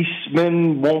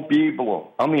policeman won't be able to.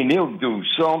 I mean, they'll do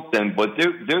something, but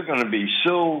they're going to be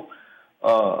so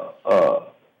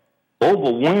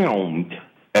overwhelmed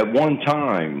at one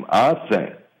time. I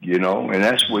think, and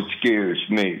that's what scares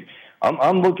me.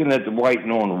 I'm looking at the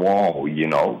writing on the wall,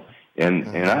 and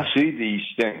I see these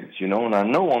things, and I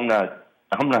know I'm not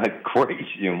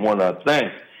crazy in what I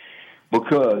think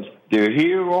because they're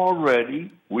here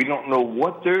already. We don't know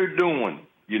what they're doing.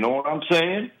 You know what I'm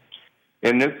saying?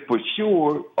 And if for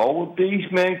sure, all of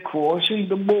these men crossing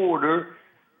the border,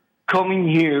 coming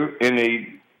here in their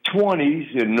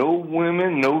 20s and no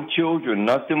women, no children,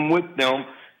 nothing with them,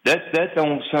 that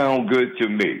don't sound good to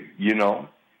me, No.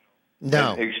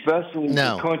 And especially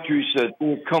the countries that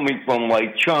they're coming from,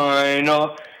 like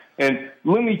China. And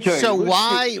let me tell you. So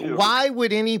why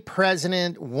would any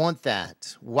president want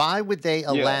that? Why would they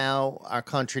allow our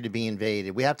country to be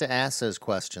invaded? We have to ask those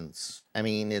questions. I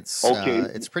mean, it's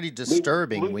pretty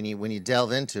disturbing when you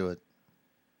delve into it.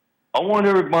 I want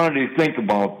everybody to think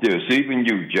about this, even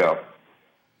you, Jeff.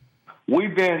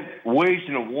 We've been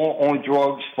waging a war on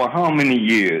drugs for how many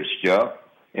years, Jeff?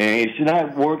 And it's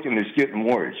not working, it's getting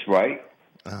worse, right?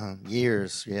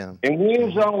 Years, yeah. And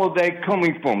where's all of that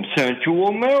coming from? Central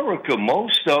America,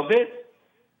 most of it.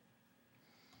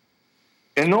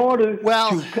 In order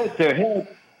to cut their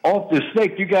head off the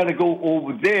stake, you got to go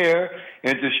over there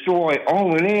and destroy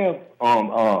all of their,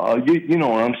 you know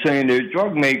what I'm saying, their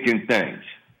drug-making things.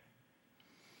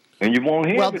 And you won't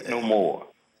have it no more.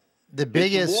 The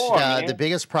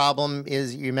biggest problem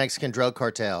is your Mexican drug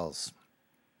cartels.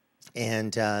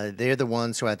 And they're the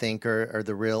ones who I think are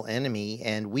the real enemy.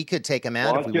 And we could take them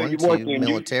out if we wanted to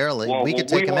militarily. We could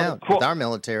take them out with our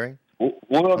military.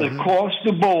 Well, to cross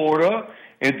the border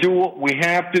and do what we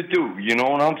have to do. You know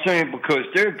what I'm saying? Because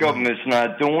their government's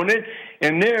not doing it.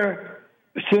 And they're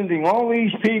sending all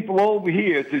these people over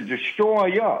here to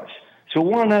destroy us. So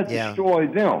why not destroy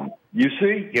them? You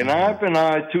see? An eye for an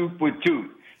eye, tooth for tooth.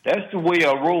 That's the way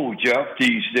I roll, Jeff,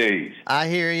 these days. I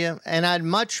hear you. And I'd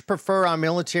much prefer our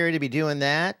military to be doing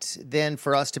that than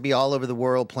for us to be all over the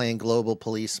world playing global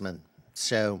policemen.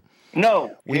 So we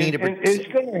need to. It's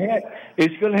going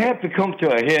to have to come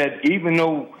to a head, even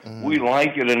though we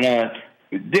like it or not.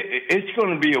 It's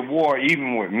going to be a war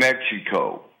even with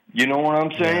Mexico. You know what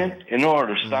I'm saying? In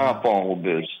order to stop all of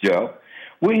this, Jeff.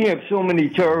 We have so many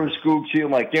terrorist groups here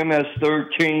like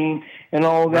MS-13 and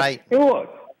all that. Right. And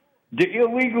look. The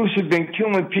illegals have been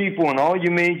killing people in all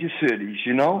your major cities,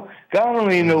 God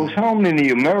only knows how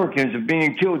many Americans are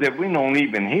being killed that we don't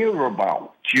even hear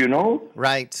about,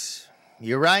 Right.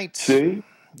 You're right. See?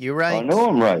 You're right. I know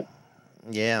I'm right.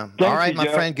 Yeah. Thank all right, you, my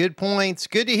Jeff. friend. Good points.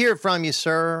 Good to hear from you,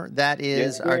 sir. That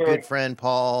is our good friend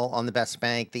Paul on the best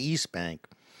bank, the East Bank.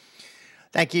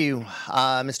 Thank you,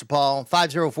 Mr. Paul.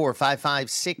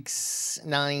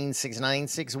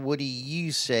 504-556-9696. What do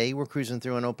you say? We're cruising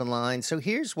through an open line. So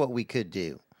here's what we could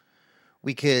do.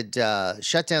 We could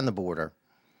shut down the border.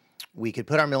 We could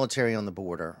put our military on the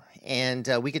border. And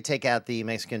we could take out the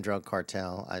Mexican drug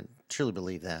cartel. I truly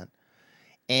believe that.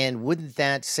 And wouldn't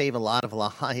that save a lot of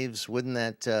lives? Wouldn't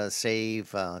that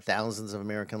save thousands of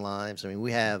American lives? I mean,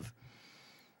 we have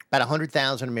about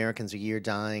 100,000 Americans a year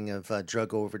dying of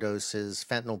drug overdoses,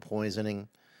 fentanyl poisoning.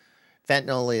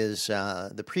 Fentanyl is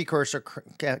the precursor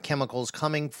chemicals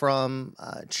coming from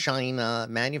China,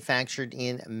 manufactured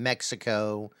in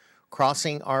Mexico,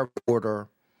 crossing our border,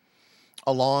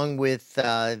 along with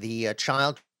the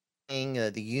child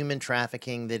the human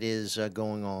trafficking that is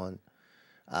going on,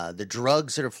 the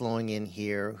drugs that are flowing in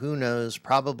here, who knows,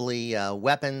 probably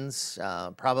weapons,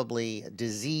 probably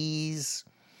disease,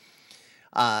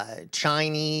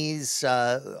 Chinese.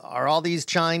 Are all these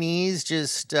Chinese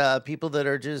just people that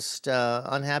are just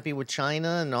unhappy with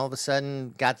China and all of a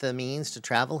sudden got the means to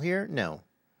travel here? No.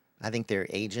 I think they're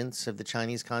agents of the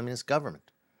Chinese Communist government.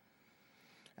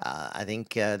 I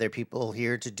think they're people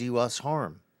here to do us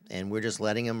harm, and we're just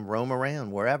letting them roam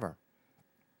around wherever.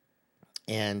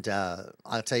 And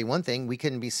I'll tell you one thing, we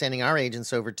couldn't be sending our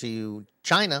agents over to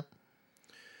China.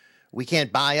 We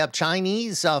can't buy up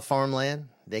Chinese farmland.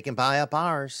 They can buy up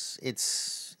ours.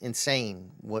 It's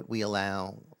insane what we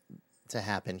allow to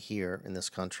happen here in this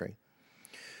country.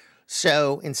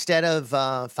 So instead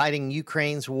of fighting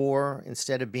Ukraine's war,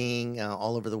 instead of being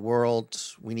all over the world,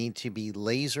 we need to be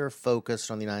laser focused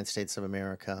on the United States of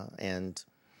America. And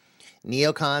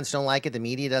neocons don't like it. The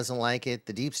media doesn't like it.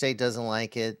 The deep state doesn't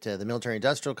like it. The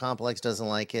military-industrial complex doesn't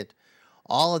like it.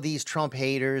 All of these Trump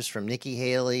haters, from Nikki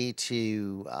Haley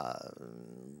to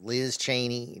Liz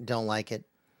Cheney, don't like it.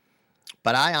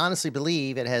 But I honestly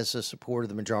believe it has the support of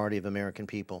the majority of American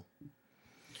people.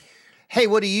 Hey,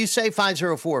 what do you say?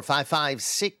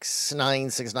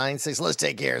 504-556-9696. Let's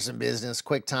take care of some business.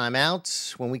 Quick time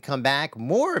out. When we come back,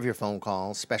 more of your phone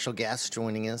calls. Special guests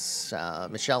joining us.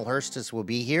 Michelle Hurstis will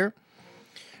be here.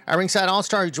 Our Ringside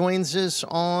All-Star who joins us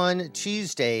on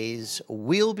Tuesdays.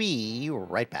 We'll be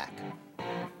right back.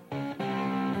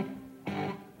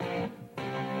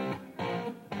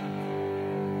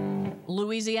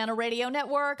 Louisiana Radio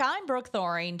Network, I'm Brooke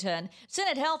Thorington.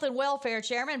 Senate Health and Welfare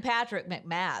Chairman Patrick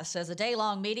McMath says a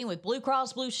day-long meeting with Blue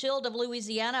Cross Blue Shield of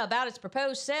Louisiana about its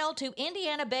proposed sale to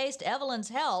Indiana-based Evelyn's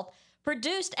Health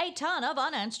produced a ton of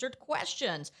unanswered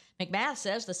questions. McMath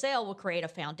says the sale will create a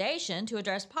foundation to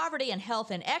address poverty and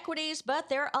health inequities, but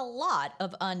there are a lot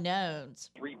of unknowns.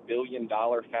 $3 billion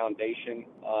foundation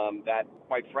that,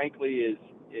 quite frankly,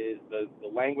 is the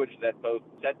language that both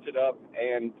sets it up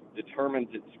and determines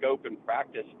its scope and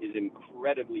practice is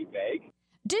incredibly vague.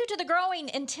 Due to the growing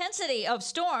intensity of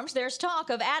storms, there's talk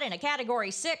of adding a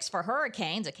Category 6 for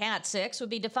hurricanes. A Cat 6 would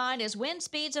be defined as wind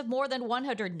speeds of more than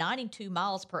 192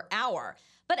 miles per hour.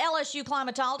 But LSU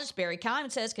climatologist Barry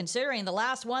Kime says considering the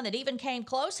last one that even came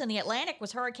close in the Atlantic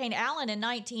was Hurricane Allen in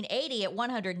 1980 at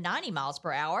 190 miles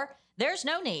per hour, there's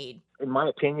no need. In my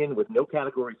opinion, with no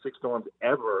Category 6 storms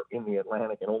ever in the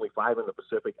Atlantic and only 5 in the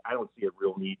Pacific, I don't see a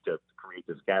real need to create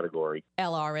this category.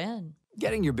 LRN.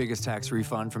 Getting your biggest tax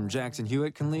refund from Jackson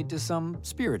Hewitt can lead to some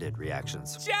spirited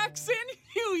reactions. Jackson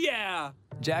Hewitt!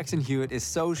 Jackson Hewitt is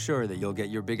so sure that you'll get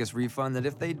your biggest refund that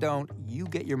if they don't, you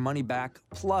get your money back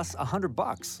plus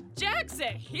 $100.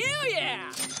 Jackson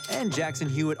Hewitt! And Jackson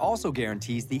Hewitt also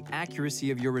guarantees the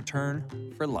accuracy of your return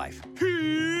for life.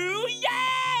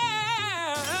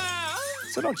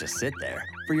 So don't just sit there.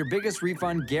 For your biggest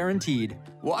refund guaranteed,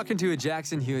 walk into a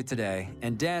Jackson Hewitt today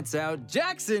and dance out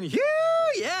Jackson Hewitt!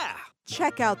 Yeah!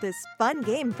 Check out this fun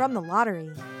game from the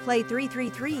lottery. Play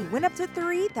 333, win up to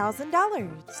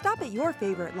 $3,000. Stop at your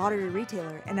favorite lottery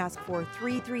retailer and ask for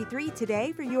 333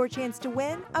 today for your chance to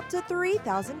win up to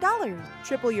 $3,000.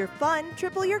 Triple your fun,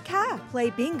 triple your cash. Play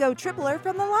Bingo Tripler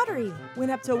from the lottery. Win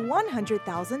up to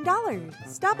 $100,000.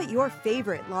 Stop at your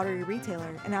favorite lottery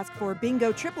retailer and ask for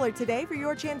Bingo Tripler today for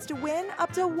your chance to win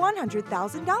up to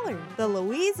 $100,000. The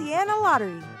Louisiana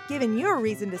Lottery, giving you a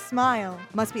reason to smile.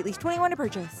 Must be at least 21 to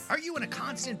purchase. Are you in a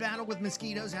constant battle with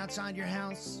mosquitoes outside your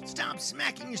house? Stop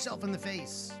smacking yourself in the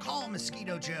face. Call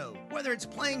Mosquito Joe. Whether it's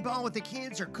playing ball with the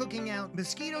kids or cooking out,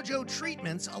 Mosquito Joe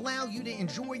treatments allow you to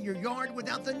enjoy your yard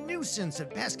without the nuisance of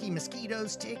pesky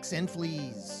mosquitoes, ticks, and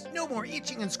fleas. No more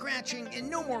itching and scratching, and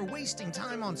no more wasting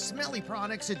time on smelly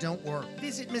products that don't work.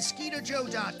 Visit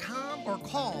MosquitoJoe.com or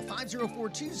call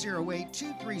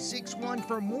 504-208-2361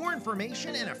 for more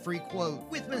information and a free quote.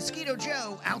 With Mosquito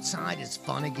Joe, outside is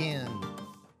fun again.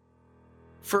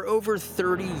 For over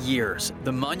 30 years,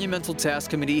 the Monumental Task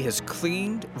Committee has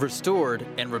cleaned, restored,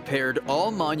 and repaired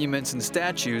all monuments and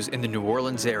statues in the New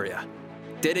Orleans area.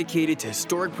 Dedicated to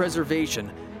historic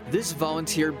preservation, this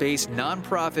volunteer-based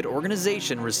nonprofit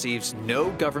organization receives no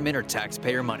government or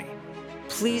taxpayer money.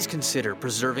 Please consider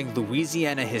preserving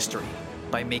Louisiana history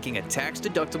by making a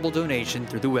tax-deductible donation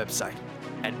through the website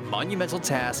at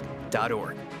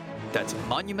monumentaltask.org. That's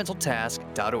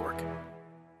monumentaltask.org.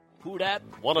 Who dat?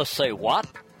 Want to say what?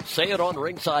 Say it on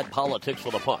Ringside Politics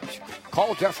with a Punch.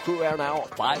 Call Jeff Cruaire now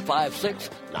at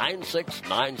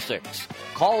 556-9696.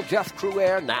 Call Jeff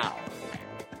Cruaire now.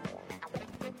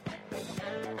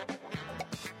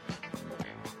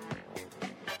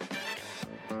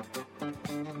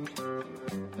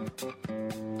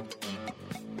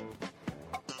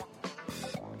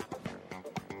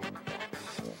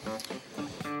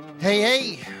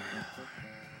 Hey,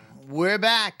 we're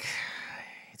back.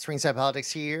 It's Ringside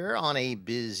Politics here on a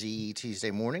busy Tuesday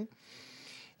morning.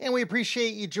 And we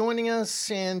appreciate you joining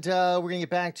us. And we're going to get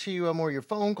back to more of your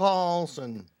phone calls.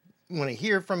 And we want to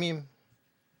hear from you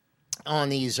on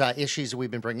these issues that we've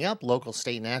been bringing up, local,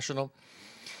 state, national.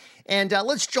 And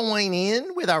let's join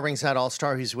in with our Ringside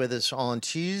All-Star who's with us on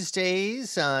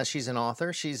Tuesdays. She's an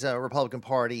author. She's a Republican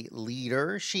Party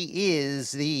leader. She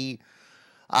is the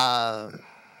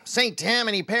St.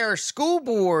 Tammany Parish School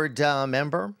Board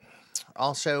member.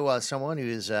 Also someone who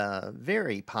is a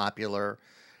very popular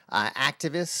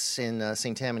activist in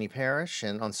St. Tammany Parish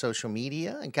and on social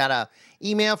media. And got an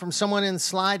email from someone in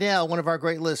Slidell. One of our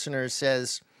great listeners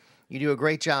says, you do a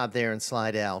great job there in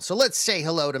Slidell. So let's say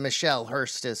hello to Michelle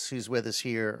Hurstis, who's with us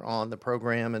here on the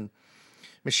program. And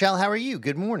Michelle, how are you?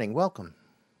 Good morning. Welcome.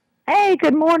 Hey,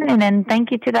 good morning. And thank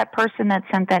you to that person that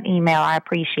sent that email. I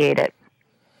appreciate it.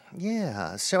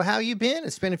 Yeah. So how you been?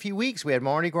 It's been a few weeks. We had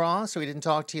Mardi Gras, so we didn't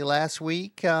talk to you last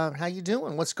week. How you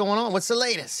doing? What's going on? What's the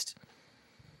latest?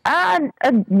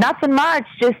 Nothing much.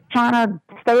 Just trying to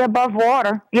stay above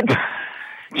water.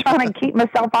 Trying to keep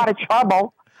myself out of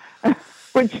trouble.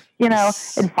 Which,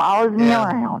 it follows me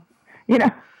around,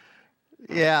 Yeah,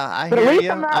 I hear you. But at least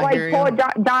I'm not like poor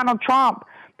Donald Trump,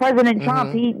 President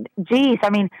Trump.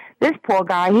 This poor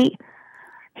guy, he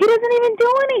doesn't even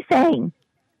do anything.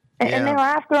 And they're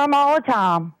after him all the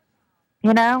time,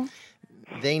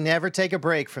 They never take a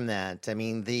break from that. I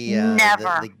mean,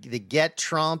 the Get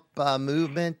Trump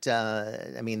movement.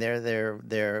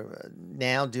 They're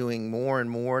now doing more and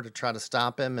more to try to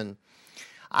stop him. And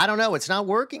I don't know. It's not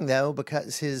working though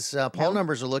because his poll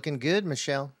numbers are looking good,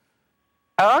 Michelle.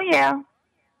 Oh yeah,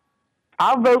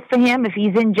 I'll vote for him if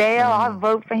he's in jail. I'll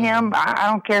vote for him. I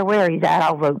don't care where he's at.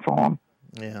 I'll vote for him.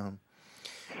 Yeah.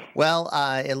 Well,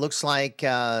 it looks like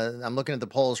I'm looking at the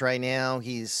polls right now.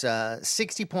 He's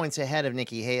 60 points ahead of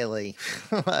Nikki Haley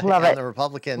on the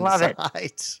Republican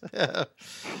side.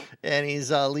 And he's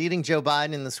leading Joe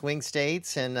Biden in the swing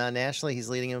states, and nationally he's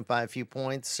leading him by a few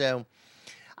points. So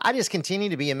I just continue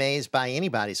to be amazed by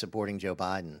anybody supporting Joe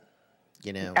Biden.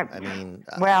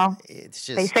 It's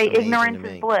just they say ignorance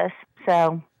is bliss.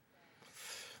 So.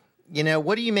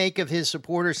 What do you make of his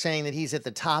supporters saying that he's at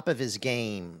the top of his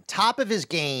game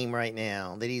right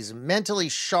now, that he's mentally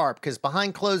sharp? Because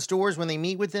behind closed doors, when they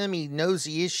meet with him, he knows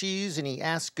the issues and he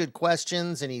asks good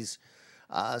questions, and he's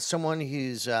someone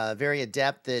who's very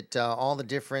adept at all the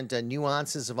different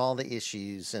nuances of all the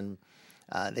issues. And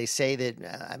they say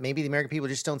that maybe the American people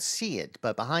just don't see it,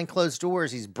 but behind closed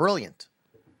doors, he's brilliant.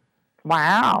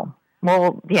 Wow.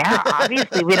 Well, yeah,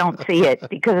 obviously we don't see it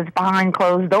because it's behind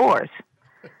closed doors.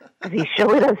 He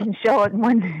surely doesn't show it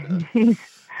when he's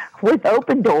with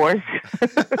open doors.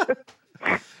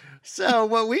 So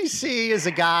what we see is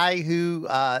a guy who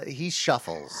he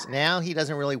shuffles. Now he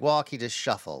doesn't really walk, he just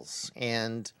shuffles.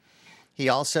 And he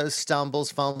also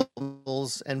stumbles,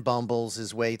 fumbles, and bumbles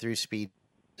his way through speech.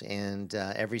 And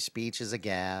every speech is a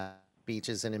gaffe. Speech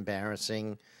is an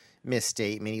embarrassing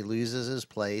misstatement. He loses his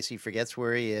place. He forgets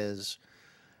where he is.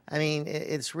 I mean,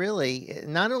 it's really,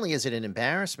 not only is it an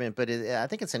embarrassment, but I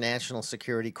think it's a national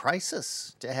security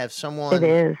crisis to have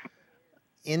someone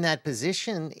in that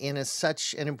position, in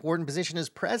such an important position as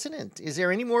president. Is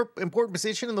there any more important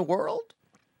position in the world?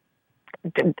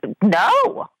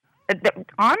 No,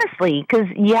 honestly, because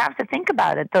you have to think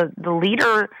about it. The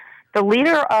leader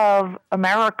of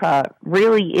America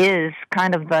really is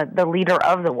kind of the leader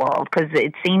of the world, because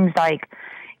it seems like,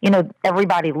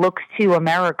 everybody looks to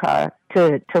America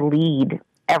to lead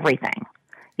everything,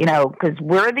 because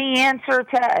we're the answer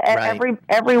to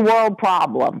every world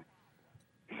problem.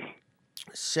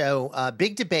 So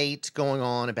big debate going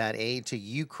on about aid to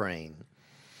Ukraine.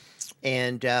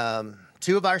 And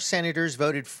two of our senators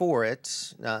voted for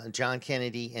it, John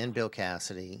Kennedy and Bill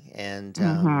Cassidy. And,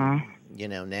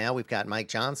 now we've got Mike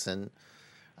Johnson,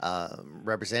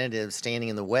 representatives standing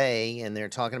in the way, and they're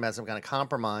talking about some kind of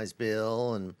compromise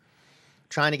bill and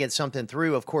trying to get something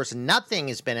through. Of course, nothing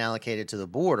has been allocated to the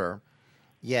border,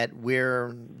 yet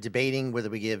we're debating whether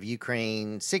we give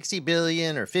Ukraine $60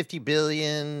 billion or $50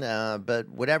 billion, but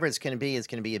whatever it's going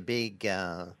to be a big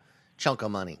chunk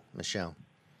of money, Michelle.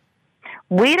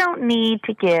 We don't need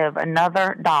to give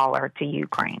another dollar to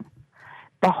Ukraine.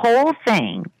 The whole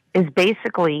thing is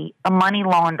basically a money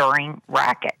laundering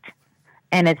racket.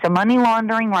 And it's a money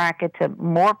laundering racket to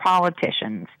more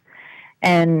politicians.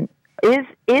 And is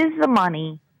the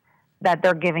money that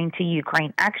they're giving to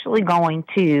Ukraine actually going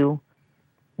to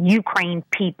Ukraine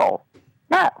people?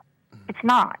 No, it's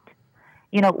not.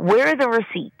 Where are the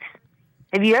receipts?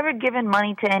 Have you ever given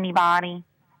money to anybody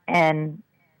and,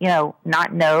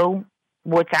 not know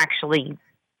what's actually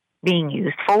being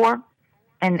used for.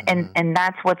 And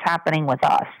that's what's happening with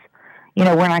us. You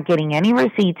know, we're not getting any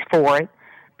receipts for it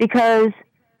because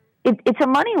it's a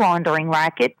money laundering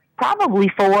racket, probably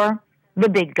for the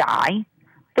big guy,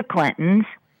 the Clintons,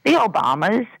 the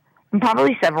Obamas, and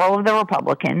probably several of the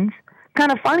Republicans.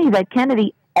 Kind of funny that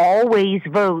Kennedy always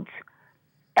votes,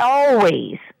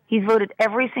 always. He's voted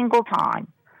every single time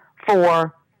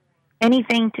for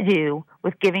anything to do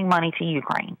with giving money to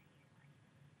Ukraine.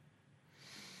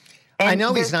 And I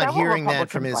know he's there's not several hearing that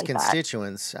from his Republicans like that.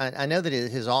 constituents. I know that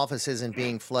his office isn't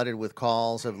being flooded with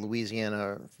calls of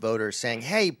Louisiana voters saying,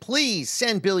 hey, please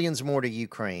send billions more to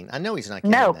Ukraine. I know he's not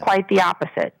getting No, that. quite the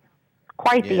opposite.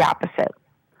 Quite the opposite.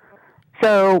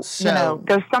 So, you know,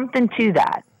 there's something to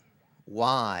that.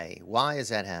 Why? Why is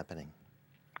that happening?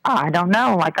 I don't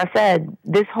know. Like I said,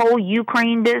 this whole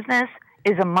Ukraine business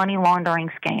is a money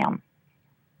laundering scam.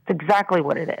 It's exactly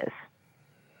what it is.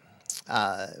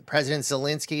 President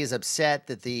Zelensky is upset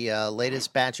that the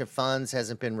latest batch of funds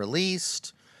hasn't been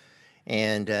released,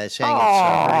 and saying it's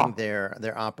hurting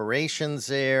their operations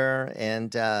there.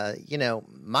 And you know,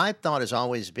 my thought has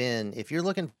always been, if you're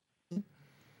looking,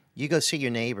 you go see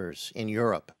your neighbors in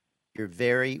Europe, your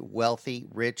very wealthy,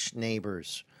 rich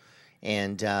neighbors.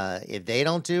 And if they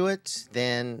don't do it,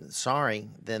 then sorry,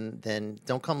 then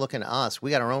don't come looking to us.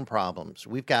 We got our own problems.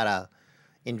 We've got a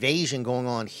invasion going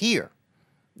on here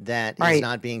that is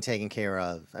not being taken care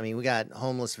of. I mean, we got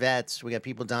homeless vets. We got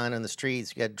people dying on the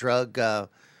streets. We got drug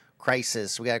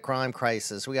crisis. We got a crime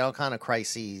crisis. We got all kind of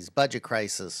crises, budget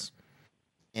crisis.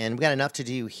 And we got enough to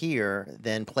do here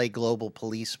than play global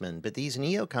policemen. But these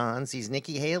neocons, these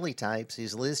Nikki Haley types,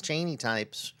 these Liz Cheney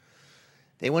types,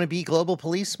 they want to be global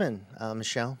policemen,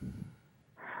 Michelle.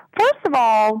 First of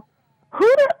all,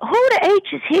 who the H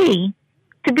is he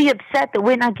to be upset that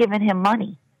we're not giving him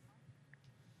money?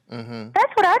 Mm-hmm.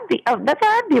 That's what I'd be. That's what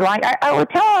I'd be like. I would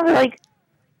tell him, like,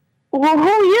 well, who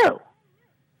are you?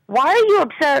 Why are you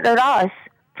upset at us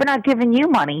for not giving you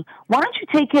money? Why don't you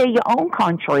take care of your own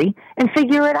country and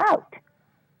figure it out?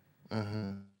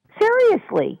 Mm-hmm.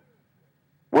 Seriously.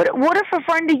 What if a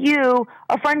friend of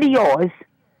yours,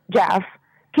 Jeff,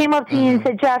 came up to you and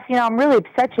said, Jeff, you know, I'm really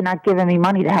upset you're not giving me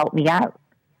money to help me out.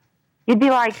 You'd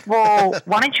be like, well,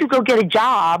 why don't you go get a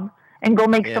job and go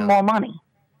make some more money?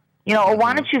 You know, or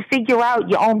why don't you figure out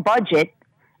your own budget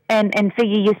and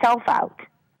figure yourself out?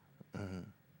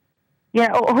 You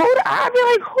know, I'd be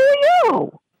like, who are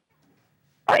you?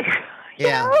 Like, you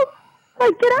know,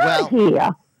 like, get out of here.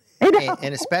 You know?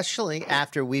 And especially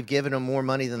after we've given them more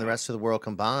money than the rest of the world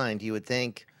combined, you would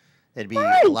think there'd be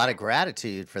a lot of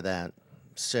gratitude for that.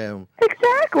 So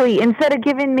exactly. Instead of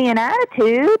giving me an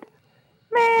attitude,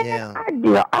 man, I'd be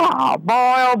like, oh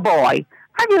boy.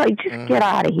 I'd be like, just get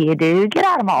out of here, dude. Get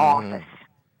out of my office.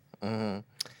 Mm-hmm.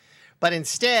 But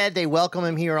instead, they welcome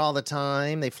him here all the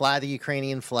time. They fly the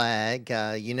Ukrainian flag.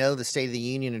 You know, the State of the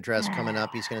Union address coming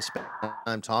up, he's going to spend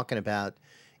time talking about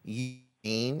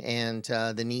Ukraine and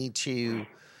the need to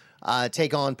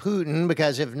take on Putin,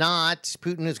 because if not,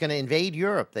 Putin is going to invade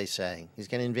Europe, they say. He's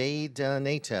going to invade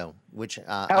NATO, which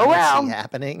I don't see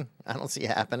happening. I don't see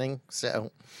happening.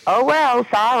 So. Oh, well,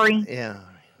 sorry.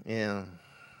 Yeah.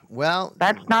 Well,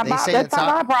 that's not my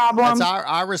problem. That's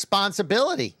our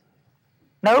responsibility.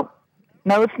 Nope.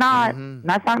 No, it's not.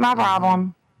 That's not my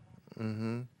problem.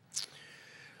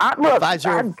 Look,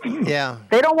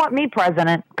 they don't want me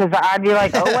president, because I'd be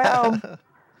like, oh, well,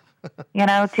 you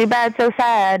know, too bad, so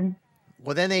sad.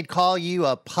 Well, then they'd call you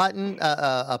a Putin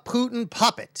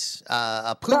puppet,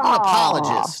 a Putin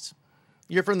apologist.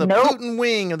 You're from the Putin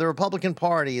wing of the Republican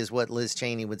Party, is what Liz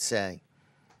Cheney would say.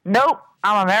 Nope.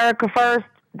 I'm America first.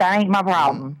 That ain't my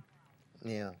problem.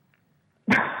 Yeah.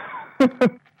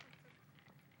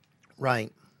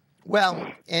 Right.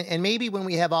 Well, and maybe when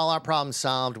we have all our problems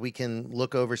solved, we can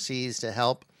look overseas to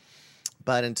help.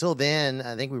 But until then,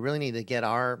 I think we really need to get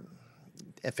our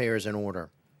affairs in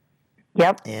order.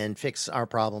 Yep. And fix our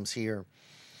problems here.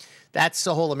 That's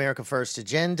the whole America First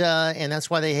agenda, and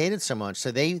that's why they hate it so much.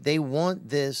 So they want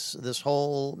this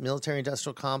whole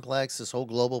military-industrial complex, this whole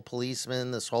global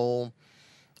policeman, this whole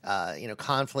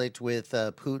conflict with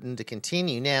Putin to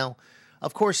continue. Now,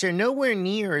 of course, they're nowhere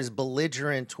near as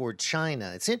belligerent toward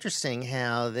China. It's interesting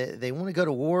how they want to go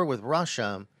to war with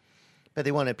Russia, but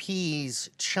they want to appease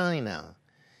China.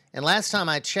 And last time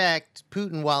I checked,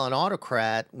 Putin, while an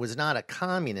autocrat, was not a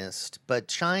communist, but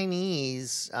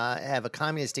Chinese have a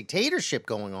communist dictatorship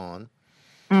going on.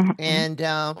 And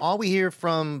all we hear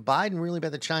from Biden really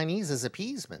about the Chinese is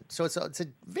appeasement. So it's a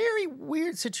very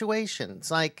weird situation.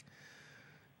 It's like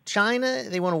China,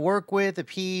 they want to work with,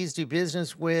 appease, do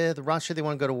business with. Russia, they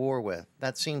want to go to war with.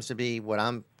 That seems to be what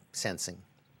I'm sensing?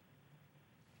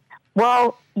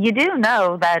 Well, you do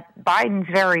know that Biden's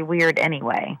very weird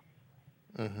anyway.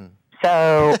 Mm-hmm.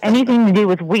 So anything to do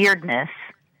with weirdness,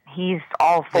 he's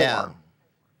all for. Yeah.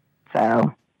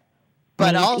 So,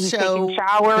 but he's also, taking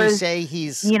showers, you say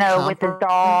he's with his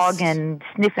dog and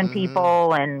sniffing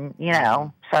people, and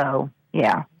so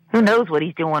yeah. Who knows what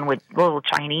he's doing with little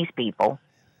Chinese people?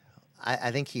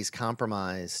 I think he's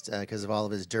compromised because of all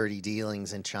of his dirty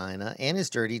dealings in China and his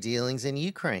dirty dealings in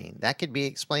Ukraine. That could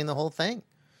explain the whole thing.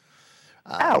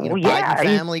 Biden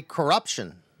family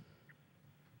corruption.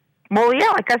 Well, yeah,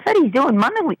 like I said, he's doing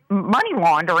money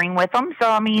laundering with them. So,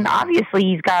 I mean, obviously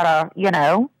he's got to,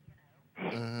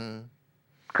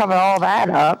 cover all that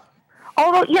up.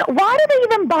 Although, why do they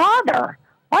even bother?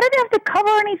 Why do they have to cover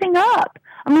anything up?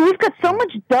 I mean, we've got so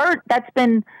much dirt that's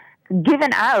been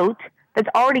given out that's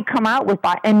already come out with,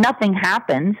 and nothing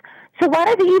happens. So why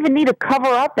do they even need to cover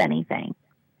up anything?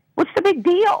 What's the big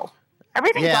deal?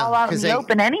 Everything's all out in the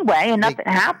open anyway, and nothing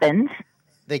happens.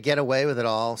 They get away with it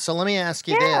all. So let me ask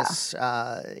you this.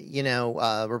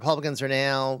 Republicans are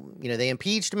now, they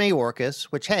impeached Mayorkas,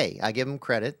 which, hey, I give them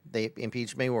credit. They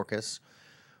impeached Mayorkas.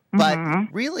 But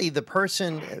really, the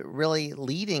person really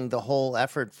leading the whole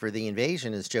effort for the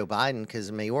invasion is Joe Biden,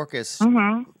 because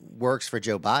Mayorkas works for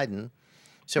Joe Biden.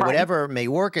 So whatever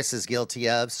Mayorkas is guilty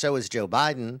of, so is Joe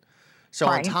Biden. So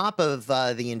on top of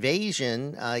the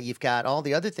invasion, you've got all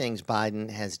the other things Biden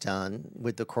has done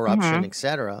with the corruption, et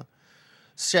cetera.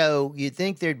 So you'd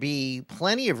think there'd be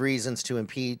plenty of reasons to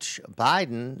impeach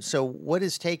Biden. So what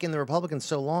has taken the Republicans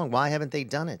so long? Why haven't they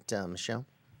done it, Michelle?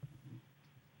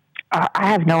 I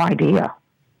have no idea.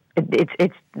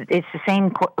 It's the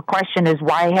same question as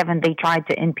why haven't they tried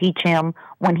to impeach him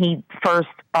when he first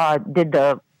did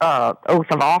the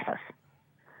oath of office?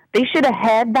 They should have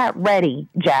had that ready,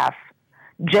 Jeff,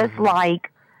 just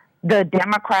like the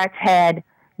Democrats had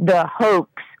the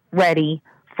hoax ready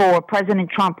for President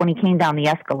Trump when he came down the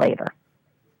escalator.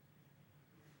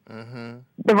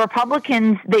 The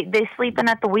Republicans, they're sleeping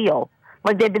at the wheel.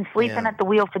 Like they've been sleeping at the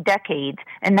wheel for decades.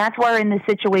 And that's why we're in the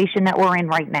situation that we're in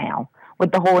right now,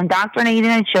 with the whole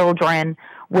indoctrinating of children,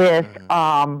 with,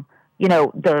 the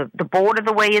border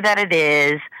the way that it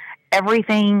is,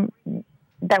 everything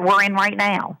that we're in right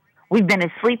now. We've been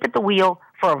asleep at the wheel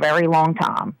for a very long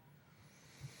time.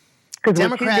 Because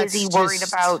we're too busy worried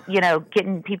about,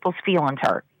 getting people's feelings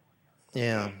hurt.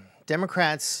 Yeah.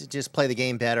 Democrats just play the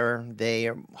game better. They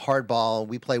are hardball.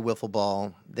 We play wiffle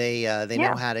ball. They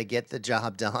know how to get the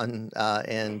job done,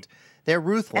 and they're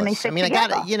ruthless. And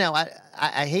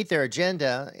I hate their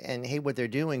agenda and hate what they're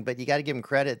doing, but you got to give them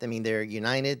credit. I mean, they're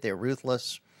united. They're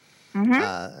ruthless. They're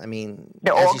as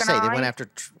organized. you say,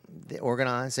 they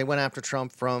organized. They went after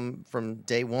Trump from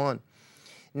day one.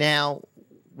 Now,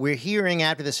 we're hearing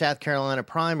after the South Carolina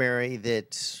primary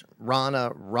that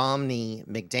Ronna Romney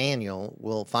McDaniel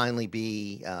will finally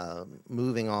be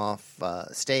moving off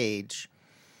stage.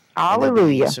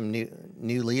 Hallelujah. Some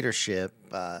new leadership.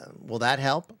 Will that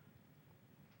help?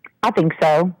 I think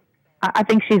so. I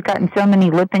think she's gotten so many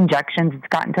lip injections, it's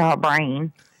gotten to her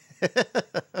brain. It's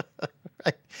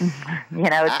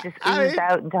just oozed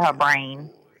out into her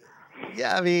brain.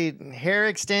 Yeah, I mean, hair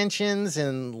extensions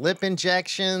and lip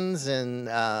injections and,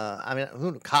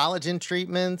 collagen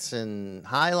treatments and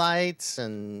highlights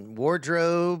and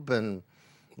wardrobe and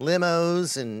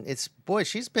limos. And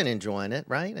she's been enjoying it,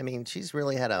 right? I mean, she's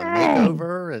really had a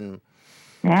makeover and.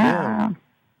 Yeah.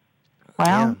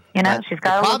 Well, she's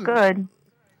got to look good.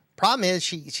 Problem is,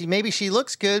 she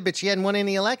looks good, but she hadn't won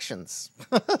any elections.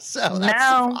 So that's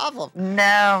the problem.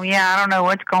 No, I don't know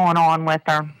what's going on with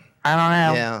her. I don't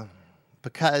know. Yeah.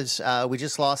 Because we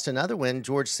just lost another one.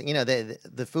 George, they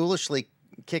foolishly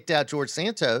kicked out George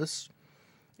Santos,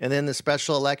 and then the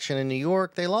special election in New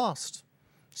York, they lost.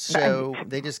 So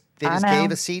they just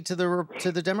gave a seat to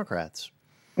the Democrats.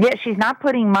 Yeah, she's not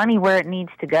putting money where it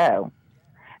needs to go.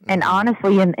 And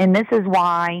honestly, and this is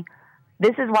why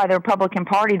the Republican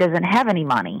Party doesn't have any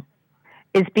money,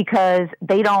 is because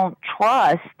they don't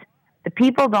trust, the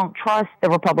people don't trust the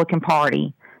Republican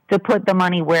Party to put the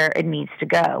money where it needs to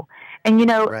go. And,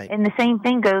 and the same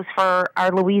thing goes for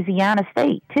our Louisiana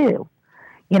state, too.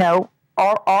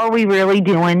 Are we really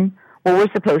doing what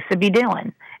we're supposed to be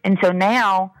doing? And so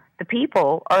now the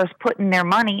people are putting their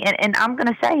money, and I'm going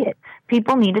to say it,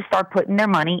 people need to start putting their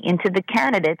money into the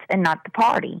candidates and not the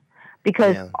party.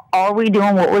 Because are we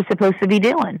doing what we're supposed to be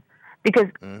doing? Because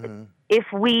if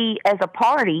we, as a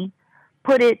party,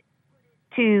 put it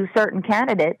to certain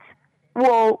candidates,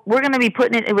 well, we're going to be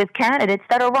putting it with candidates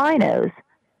that are rhinos.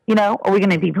 Are we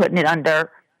going to be putting it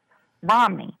under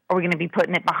Romney? Are we going to be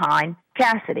putting it behind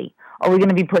Cassidy? Are we going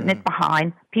to be putting it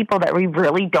behind people that we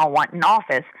really don't want in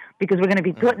office? Because we're going to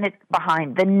be putting it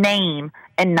behind the name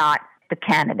and not the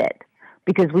candidate.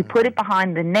 Because we put it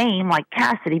behind the name like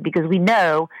Cassidy because we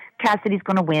know Cassidy's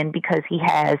going to win because he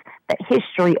has that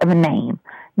history of a name.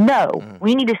 No,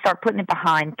 we need to start putting it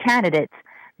behind candidates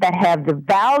that have the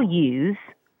values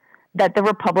that the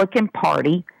Republican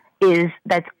Party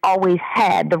that's always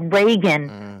had, the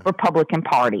Reagan Republican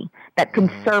Party, that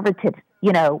conservative,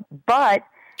 but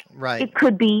it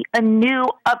could be a new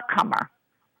upcomer.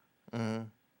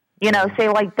 Say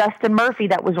like Dustin Murphy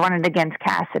that was running against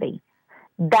Cassidy.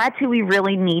 That's who we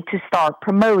really need to start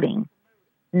promoting.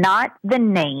 Not the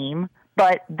name,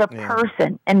 but the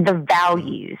person and the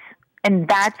values. And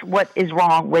that's what is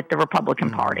wrong with the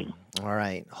Republican Party. All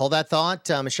right. Hold that thought.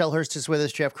 Michelle Hurst is with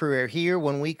us, Jeff Crouere here.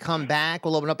 When we come back,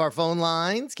 we'll open up our phone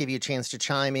lines, give you a chance to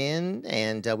chime in,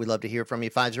 and we'd love to hear from you.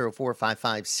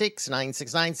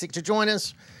 504-556-9696 to join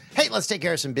us. Hey, let's take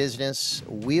care of some business.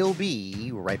 We'll be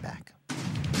right back.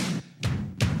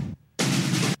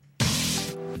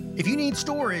 If you need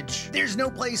storage, there's no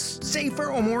place safer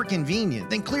or more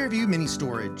convenient than Clearview Mini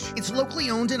Storage. It's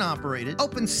locally owned and operated,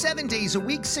 open 7 days a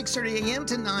week, 6:30 a.m.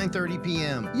 to 9:30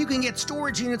 p.m. You can get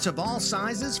storage units of all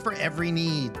sizes for every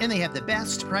need, and they have the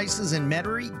best prices in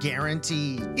Metairie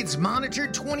guaranteed. It's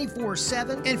monitored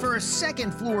 24/7, and for a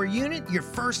second floor unit, your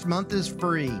first month is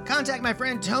free. Contact my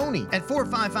friend Tony at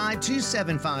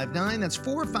 455-2759. That's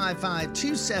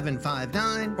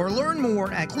 455-2759, or learn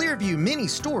more at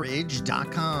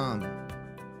clearviewministorage.com.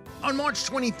 On March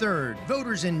 23rd,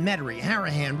 voters in Metairie,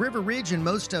 Harahan, River Ridge, and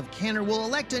most of Kenner will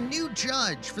elect a new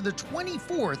judge for the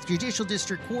 24th Judicial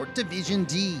District Court Division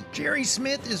D. Jerry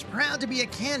Smith is proud to be a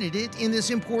candidate in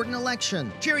this important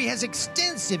election. Jerry has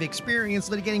extensive experience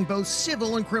litigating both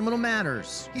civil and criminal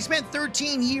matters. He spent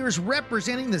 13 years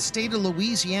representing the state of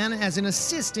Louisiana as an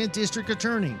assistant district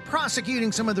attorney,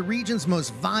 prosecuting some of the region's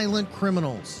most violent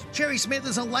criminals. Jerry Smith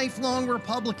is a lifelong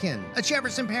Republican, a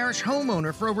Jefferson Parish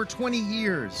homeowner for over 20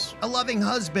 years. a loving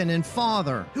husband and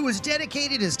father who has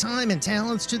dedicated his time and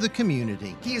talents to the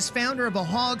community. He is founder of a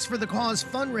Hogs for the Cause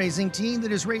fundraising team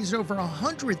that has raised over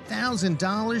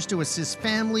 $100,000 to assist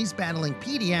families battling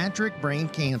pediatric brain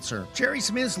cancer. Jerry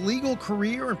Smith's legal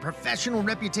career and professional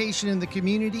reputation in the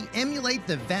community emulate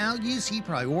the values he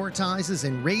prioritizes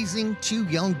in raising two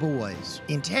young boys: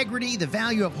 integrity, the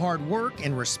value of hard work,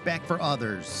 and respect for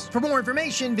others. For more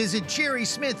information, visit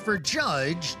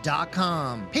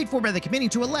jerrysmithforjudge.com. Paid for by the committee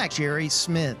to elect Jerry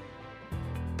Smith.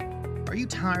 Are you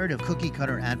tired of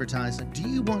cookie-cutter advertising? Do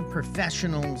you want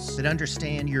professionals that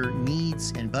understand your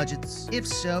needs and budgets? If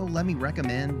so, let me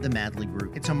recommend the Madley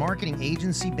Group. It's a marketing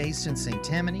agency based in St.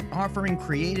 Tammany, offering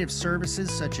creative services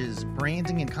such as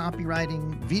branding and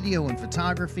copywriting, video and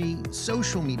photography,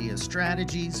 social media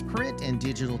strategies, print and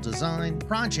digital design,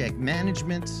 project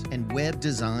management, and web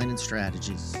design and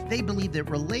strategies. They believe that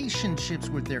relationships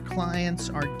with their clients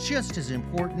are just as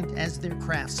important as their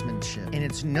craftsmanship, and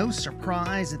it's no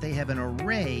surprise that they have an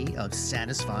array of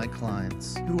satisfied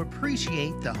clients who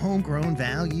appreciate the homegrown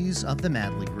values of the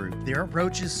Madley Group. Their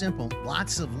approach is simple: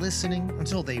 lots of listening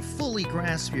until they fully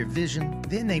grasp your vision.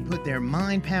 Then they put their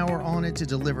mind power on it to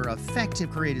deliver effective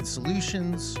creative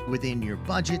solutions within your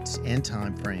budget and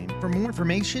time frame. For more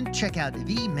information, check out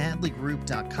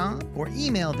themadleygroup.com or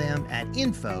email them at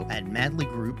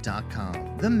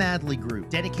info@madleygroup.com. The Madley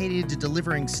Group, dedicated to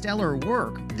delivering stellar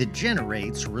work that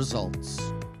generates results.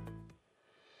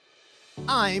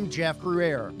 I'm Jeff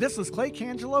Crouere. This is Clay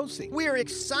Cangelosi. We are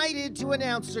excited to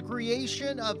announce the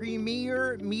creation of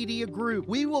Premier Media Group.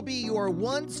 We will be your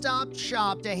one-stop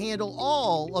shop to handle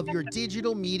all of your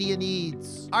digital media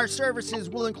needs. Our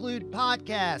services will include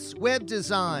podcasts, web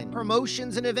design,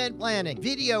 promotions and event planning,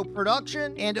 video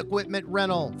production, and equipment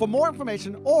rental. For more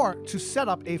information or to set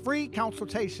up a free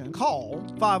consultation, call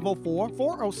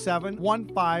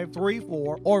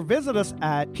 504-407-1534 or visit us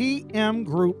at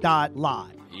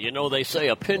pmgroup.live. You know, they say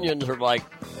opinions are like,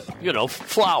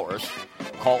 flowers.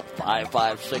 Call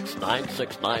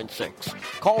 556-9696.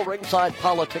 Call Ringside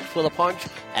Politics with a Punch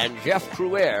and Jeff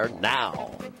Crouere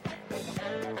now.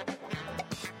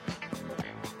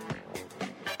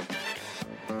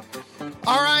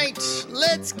 All right,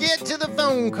 let's get to the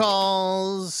phone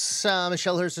calls.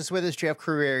 Michelle Hurst is with us, Jeff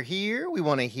Crouere here. We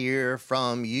want to hear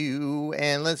from you,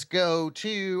 and let's go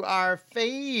to our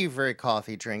favorite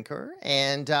coffee drinker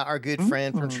and our good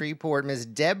friend from Shreveport, Miss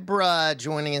Deborah,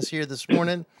 joining us here this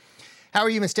morning. How are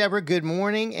you, Miss Deborah? Good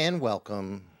morning and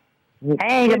welcome.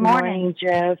 Hey, good morning,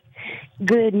 Jeff.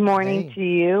 Good morning to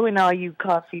you and all you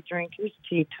coffee drinkers,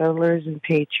 teetotalers, and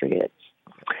patriots.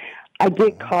 I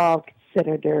did call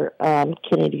Senator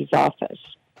Kennedy's office.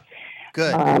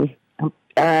 Good.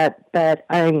 But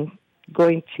I'm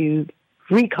going to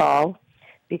recall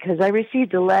because I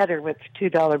received a letter with a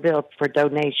 $2 bill for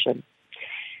donation.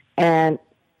 And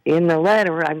in the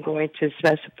letter, I'm going to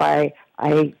specify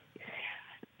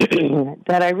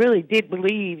that I really did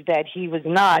believe that he was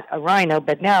not a rhino,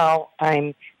 but now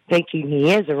I'm thinking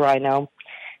he is a rhino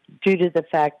due to the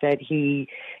fact that he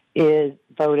is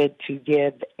voted to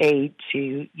give aid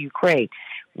to Ukraine.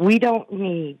 We don't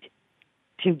need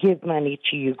to give money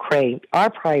to Ukraine.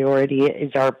 Our priority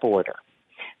is our border.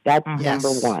 That's number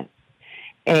one.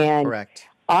 And correct.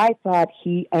 I thought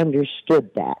he understood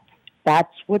that.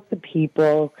 That's what the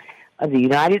people of the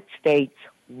United States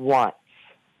want,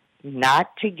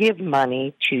 not to give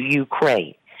money to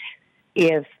Ukraine.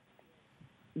 If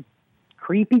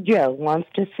Creepy Joe wants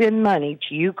to send money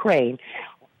to Ukraine,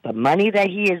 the money that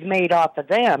he has made off of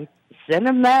them, send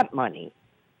him that money,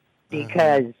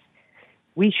 because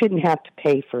we shouldn't have to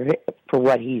pay for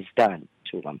what he's done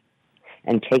to them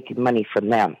and taking money from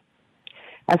them.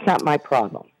 That's not my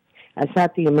problem. That's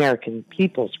not the American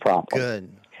people's problem.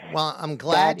 Good. Well, I'm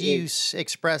glad you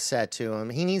expressed that to him.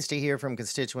 He needs to hear from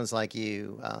constituents like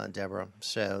you, Deborah.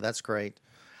 So that's great.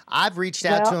 I've reached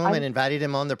out to him and invited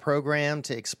him on the program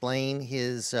to explain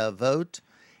his vote,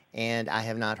 and I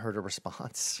have not heard a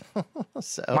response.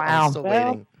 So I'm still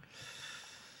waiting.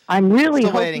 I'm really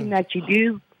hoping that you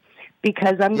do,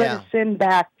 because I'm going to send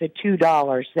back the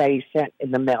 $2 that he sent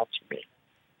in the mail to me.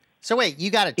 So wait,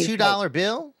 you got a $2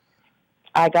 bill?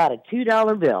 I got a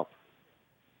 $2 bill.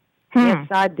 Yes,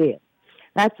 I did.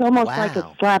 That's almost like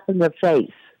a slap in the face.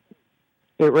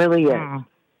 It really is.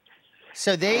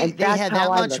 So they had that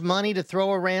much money to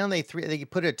throw around. They put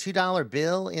a $2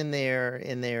 bill in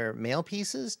their mail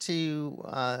pieces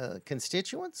to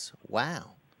constituents.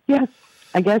 Wow. Yes,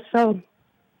 I guess so.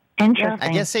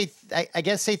 Interesting. I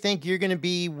guess they think you're going to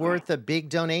be worth a big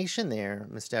donation there,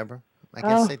 Miss Deborah. I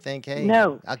guess they think, hey,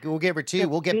 we'll give her $2.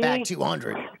 We'll get back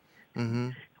 $200.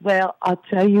 Mm-hmm. Well, I'll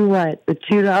tell you what, the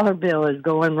 $2 bill is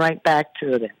going right back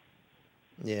to them.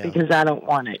 Yeah. Because I don't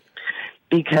want it.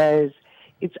 Because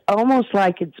it's almost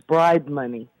like it's bribe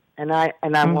money, and I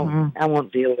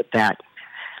won't deal with that.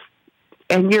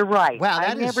 And you're right. Wow,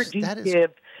 I never do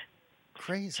give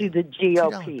crazy to the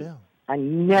GOP. I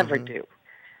never do.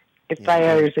 If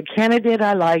there's a candidate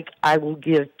I like, I will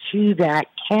give to that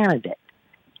candidate.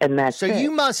 And that's so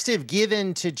you must have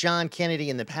given to John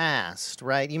Kennedy in the past,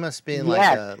 right? You must have been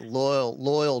like a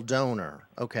loyal donor.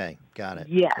 Okay, got it.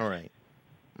 Yes. All right.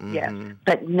 Mm-hmm. Yes.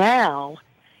 But now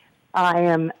I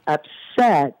am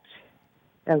upset,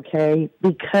 okay,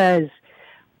 because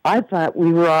I thought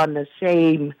we were on the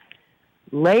same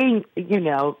lane, we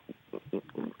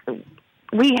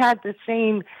had the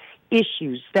same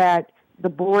issues, that the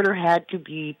border had to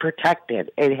be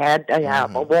protected. It had to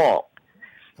have a wall.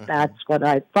 That's what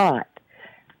I thought.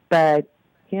 But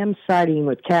him siding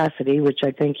with Cassidy, which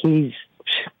I think I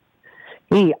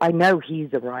know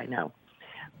he's a rhino.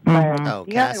 But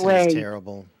Cassidy's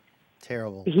terrible.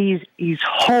 Terrible. He's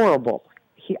horrible.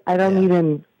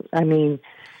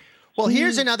 Well,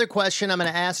 here's another question I'm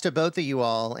going to ask to both of you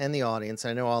all and the audience.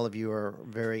 I know all of you are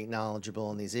very knowledgeable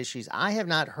on these issues. I have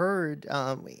not heard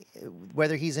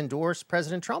whether he's endorsed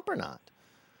President Trump or not.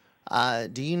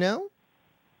 Do you know?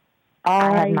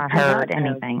 I have not heard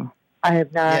anything. I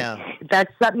have not. Yeah.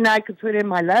 That's something I could put in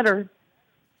my letter.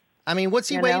 I mean, what's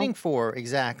he waiting for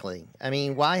exactly? I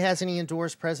mean, why hasn't he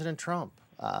endorsed President Trump?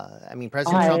 President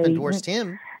Trump endorsed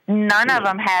him. None of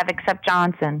them have except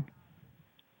Johnson.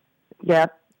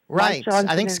 Yep. Right.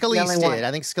 I think Scalise did.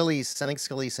 I think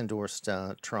Scalise endorsed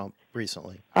Trump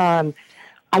recently. I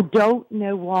don't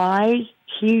know why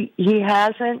he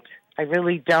hasn't. I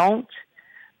really don't.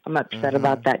 I'm upset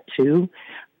about that too.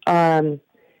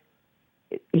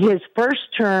 His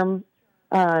first term,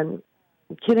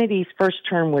 Kennedy's first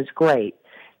term was great.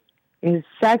 His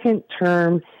second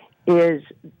term is,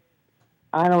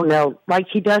 I don't know, like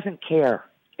he doesn't care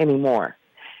anymore.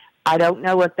 I don't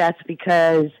know if that's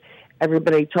because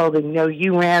everybody told him, no,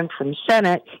 you ran from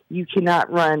Senate, you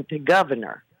cannot run to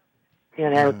governor,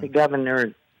 the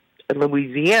governor of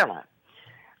Louisiana.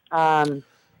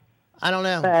 I don't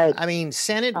know. I mean,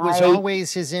 Senate was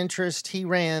always his interest. He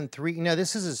ran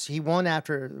he won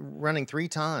after running 3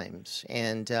 times.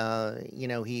 And,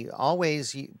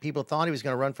 people thought he was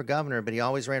going to run for governor, but he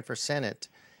always ran for Senate.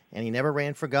 And he never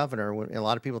ran for governor. A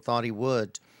lot of people thought he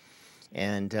would.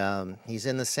 And he's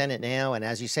in the Senate now. And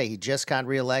as you say, he just got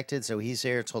reelected, so he's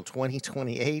there until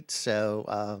 2028.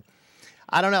 So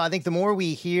I don't know. I think the more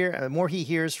he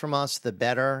hears from us, the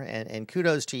better. And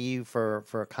kudos to you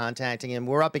for contacting him.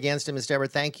 We're up against him, Ms. Deborah.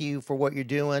 Thank you for what you're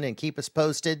doing, and keep us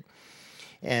posted.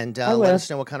 And let us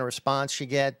know what kind of response you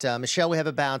get. Michelle, we have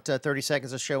about 30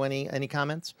 seconds to show. Any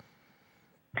comments?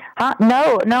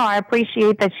 No, I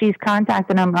appreciate that she's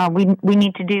contacting him. We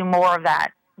need to do more of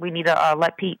that. We need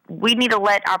to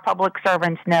let our public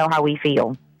servants know how we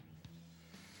feel.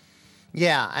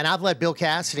 Yeah, and I've let Bill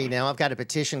Cassidy know. I've got a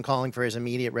petition calling for his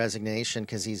immediate resignation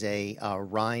because he's a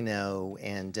rhino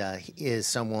and he is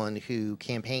someone who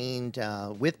campaigned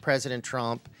with President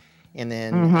Trump and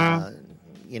then,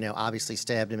 obviously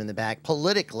stabbed him in the back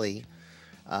politically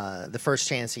the first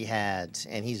chance he had.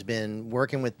 And he's been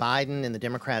working with Biden and the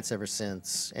Democrats ever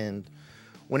since. And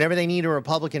whenever they need a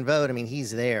Republican vote, I mean,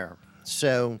 he's there.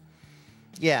 So,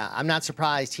 yeah, I'm not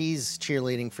surprised he's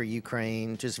cheerleading for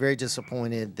Ukraine. Just very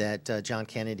disappointed that John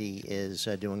Kennedy is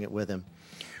doing it with him.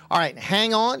 All right,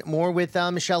 hang on. More with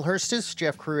Michelle Hurstis,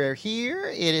 Jeff Crouere here.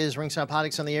 It is Ringside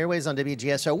Politics on the airways on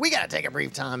WGSO. We got to take a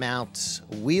brief time out.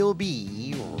 We'll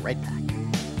be right back.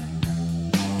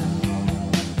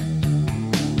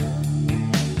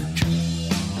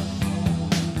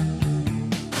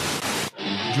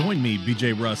 Join me,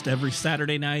 BJ Rust, every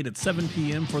Saturday night at 7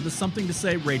 p.m. for the Something to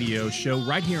Say radio show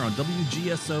right here on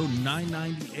WGSO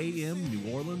 990 AM,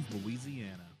 New Orleans,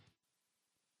 Louisiana.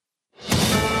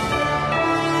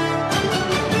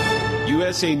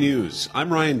 USA News,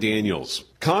 I'm Ryan Daniels.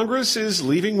 Congress is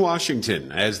leaving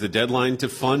Washington as the deadline to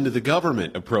fund the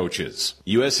government approaches.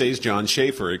 USA's John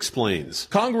Schaefer explains.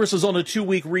 Congress is on a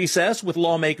 2-week recess with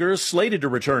lawmakers slated to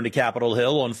return to Capitol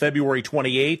Hill on February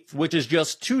 28th, which is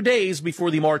just 2 days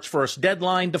before the March 1st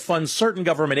deadline to fund certain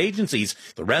government agencies.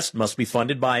 The rest must be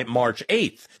funded by March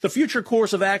 8th. The future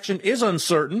course of action is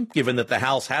uncertain, given that the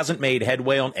House hasn't made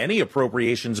headway on any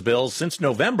appropriations bills since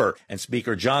November, and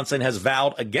Speaker Johnson has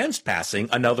vowed against passing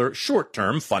another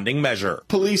short-term funding measure.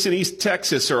 Police in East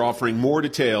Texas are offering more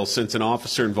details since an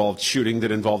officer-involved shooting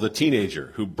that involved a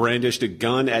teenager who brandished a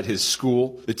gun at his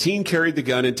school. The teen carried the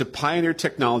gun into Pioneer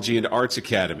Technology and Arts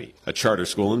Academy, a charter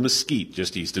school in Mesquite,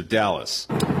 just east of Dallas.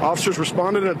 Officers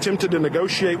responded and attempted to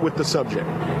negotiate with the subject.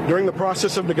 During the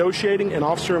process of negotiating, an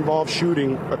officer-involved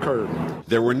shooting occurred.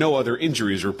 There were no other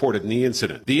injuries reported in the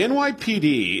incident. The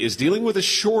NYPD is dealing with a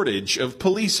shortage of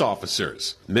police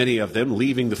officers, many of them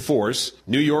leaving the force.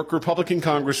 New York Republican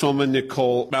Congresswoman Nicole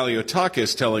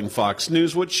Maliotakis telling Fox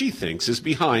News what she thinks is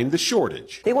behind the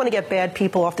shortage. They want to get bad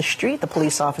people off the street, the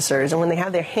police officers, and when they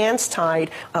have their hands tied,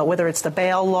 whether it's the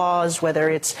bail laws, whether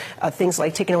it's things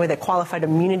like taking away their qualified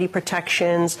immunity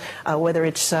protections, whether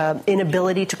it's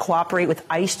inability to cooperate with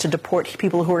ICE to deport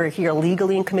people who are here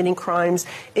illegally and committing crimes,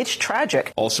 it's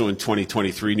tragic. Also in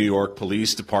 2023, New York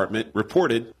Police Department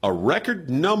reported a record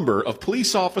number of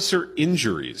police officer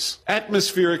injuries.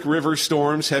 Atmospheric river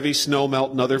storms, heavy snow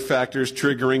melt, and other factors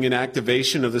triggering an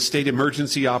activation of the State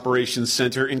Emergency Operations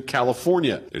Center in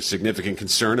California. There's significant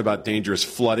concern about dangerous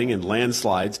flooding and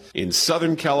landslides in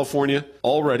Southern California.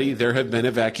 Already, there have been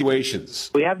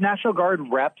evacuations. We have National Guard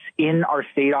reps in our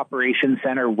State Operations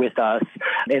Center with us,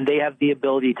 and they have the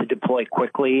ability to deploy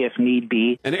quickly if need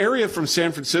be. An area from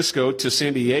San Francisco to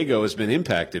San Diego has been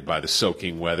impacted by the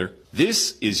soaking weather.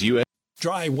 This is U.S.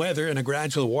 Dry weather and a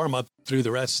gradual warm-up through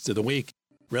the rest of the week.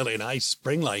 Really nice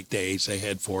spring-like days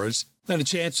ahead for us. Then a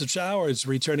chance of showers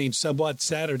returning somewhat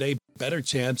Saturday, better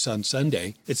chance on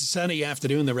Sunday. It's a sunny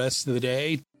afternoon the rest of the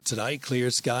day. Tonight, clear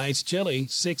skies, chilly,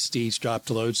 60s drop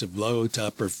to lows of low to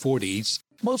upper 40s.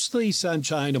 Mostly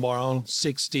sunshine tomorrow,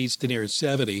 60s to near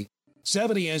 70.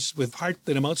 70-ish with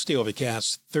partly to mostly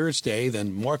overcast Thursday,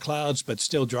 then more clouds but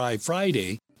still dry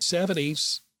Friday.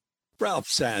 70s. Ralph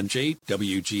Sanji,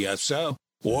 WGSO.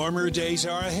 Warmer days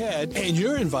are ahead, and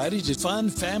you're invited to fun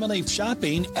family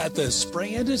shopping at the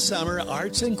Spring into Summer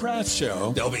Arts and Crafts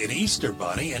Show. There'll be an Easter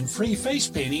bunny and free face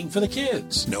painting for the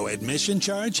kids. No admission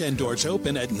charge and doors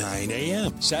open at 9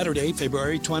 a.m. Saturday,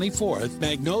 February 24th,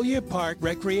 Magnolia Park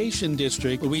Recreation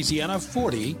District, Louisiana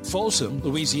 40, Folsom,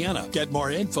 Louisiana. Get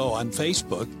more info on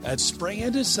Facebook at Spring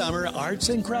into Summer Arts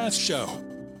and Crafts Show.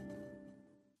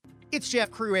 It's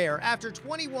Jeff Crouere. After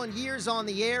 21 years on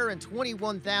the air and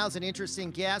 21,000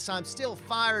 interesting guests, I'm still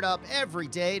fired up every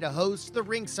day to host the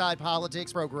Ringside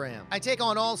Politics program. I take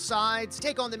on all sides,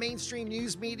 take on the mainstream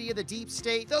news media, the deep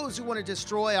state, those who want to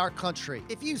destroy our country.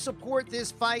 If you support this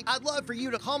fight, I'd love for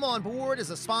you to come on board as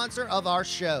a sponsor of our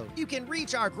show. You can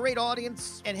reach our great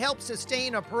audience and help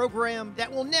sustain a program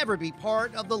that will never be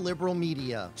part of the liberal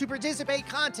media. To participate,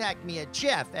 contact me at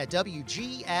jeff@wgso.com.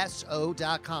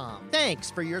 Thanks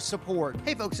for your support. Report.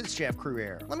 Hey folks, it's Jeff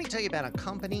Cruaire. Let me tell you about a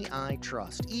company I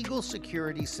trust, Eagle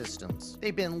Security Systems.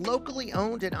 They've been locally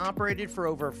owned and operated for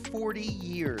over 40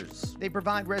 years. They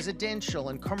provide residential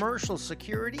and commercial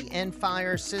security and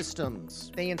fire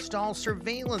systems. They install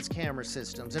surveillance camera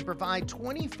systems and provide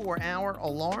 24-hour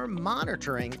alarm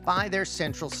monitoring by their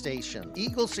central station.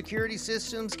 Eagle Security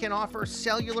Systems can offer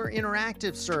cellular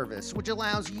interactive service, which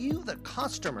allows you, the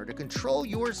customer, to control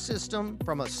your system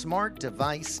from a smart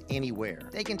device anywhere.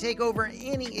 They can take over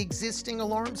any existing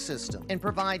alarm system and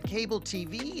provide cable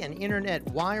TV and internet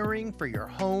wiring for your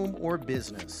home or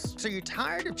business. So you're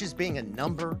tired of just being a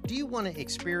number? Do you want to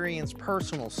experience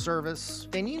personal service?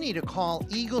 Then you need to call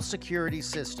Eagle Security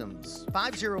Systems,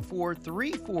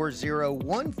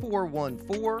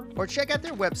 504-340-1414, or check out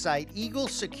their website,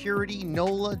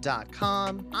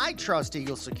 eaglesecuritynola.com. I trust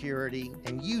Eagle Security,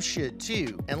 and you should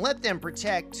too. And let them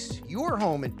protect your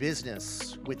home and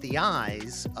business with the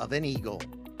eyes of an eagle.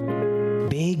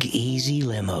 Big Easy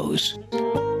Limos.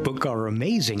 Book our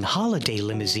amazing holiday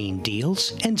limousine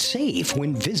deals and save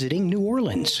when visiting New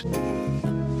Orleans.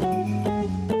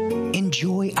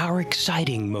 Enjoy our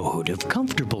exciting mode of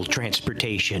comfortable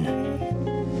transportation.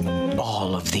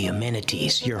 All of the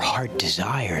amenities your heart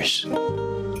desires.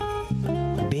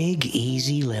 Big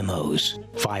Easy Limos.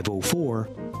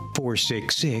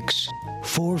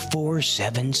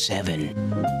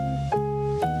 504-466-4477.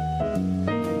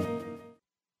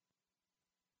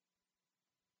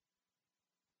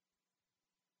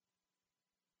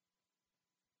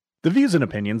 The views and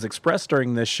opinions expressed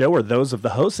during this show are those of the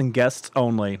hosts and guests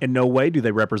only. In no way do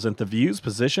they represent the views,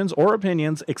 positions, or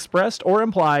opinions expressed or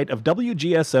implied of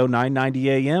WGSO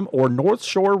 990 AM or North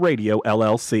Shore Radio,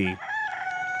 LLC.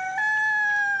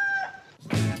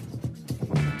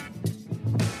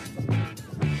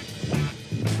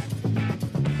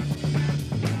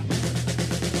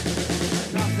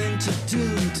 Nothing to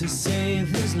do to save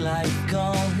his life,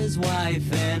 call his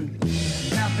wife and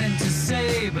nothing to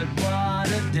say but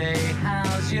what a day,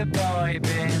 how's your boy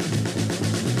been?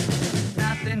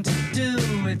 Nothing to do,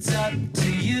 it's up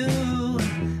to you.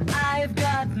 I've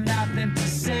got nothing to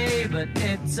say, but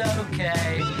it's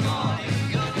okay. Good morning,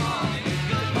 good morning,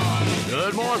 good morning.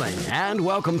 Good morning, and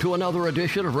welcome to another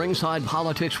edition of Ringside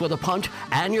Politics with a Punch,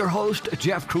 and your host,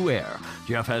 Jeff Cruaire.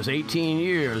 Jeff has 18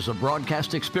 years of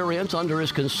broadcast experience under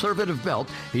his conservative belt.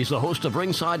 He's the host of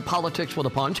Ringside Politics with a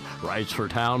Punch, writes for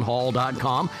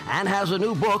townhall.com, and has a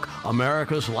new book,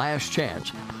 America's Last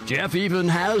Chance. Jeff even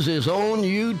has his own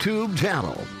YouTube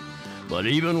channel. But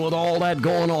even with all that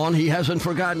going on, he hasn't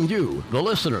forgotten you, the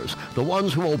listeners, the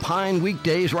ones who opine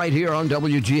weekdays right here on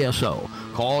WGSO.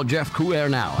 Call Jeff Cruaire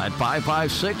now at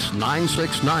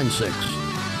 556-9696.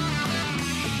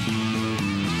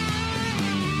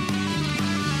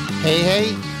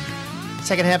 Hey.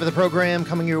 Second half of the program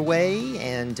coming your way,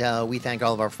 and we thank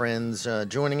all of our friends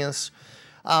joining us.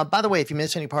 By the way, if you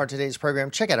missed any part of today's program,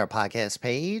 check out our podcast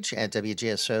page at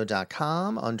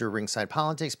WGSO.com under Ringside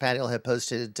Politics. Patty will have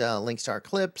posted links to our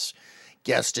clips,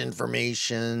 guest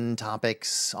information,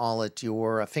 topics, all at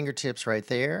your fingertips right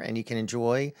there, and you can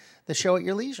enjoy the show at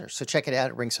your leisure. So check it out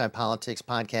at Ringside Politics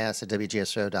Podcast at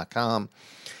WGSO.com.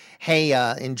 Hey,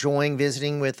 enjoying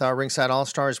visiting with our Ringside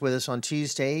All-Stars with us on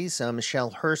Tuesdays. Michelle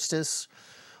Hurstis,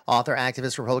 author,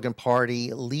 activist, Republican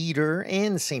Party leader,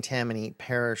 and St. Tammany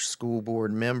Parish School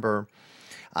Board member.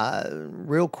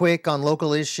 Real quick on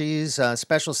local issues,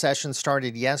 special session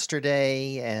started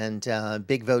yesterday, and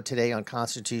big vote today on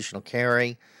constitutional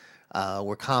carry.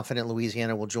 We're confident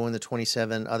Louisiana will join the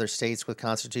 27 other states with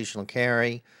constitutional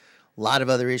carry. A lot of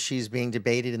other issues being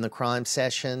debated in the crime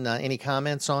session. Any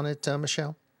comments on it,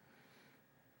 Michelle?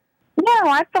 No,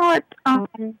 I thought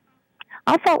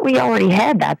we already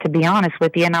had that, to be honest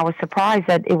with you, and I was surprised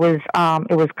that it was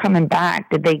coming back.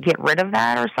 Did they get rid of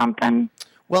that or something?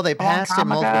 Well, they passed it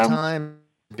multiple times.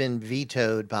 Been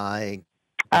vetoed by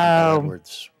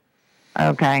Edwards.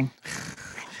 Okay.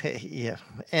 Yeah,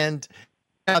 and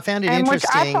I found it interesting.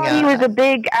 I thought he was a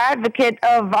big advocate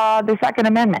of the Second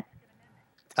Amendment.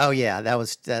 Oh yeah, that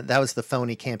was the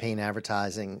phony campaign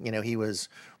advertising. You know, he was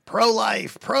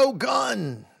pro-life,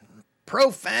 pro-gun,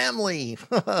 pro-family,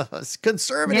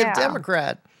 conservative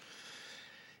Democrat.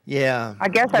 Yeah. I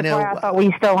guess that's why I thought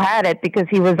we still had it, because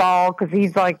he's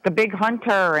like the big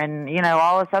hunter and,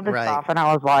 all this other stuff. And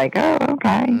I was like, oh,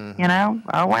 okay.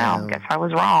 Oh, wow. Guess I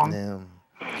was wrong. No.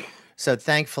 So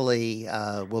thankfully,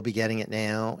 we'll be getting it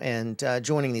now and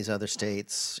joining these other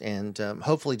states and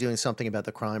hopefully doing something about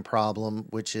the crime problem,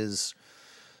 which is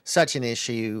such an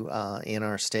issue in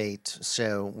our state.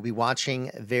 So we'll be watching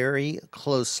very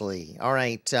closely. All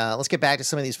right, let's get back to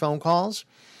some of these phone calls.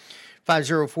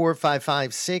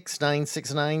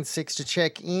 504-556-9696 to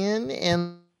check in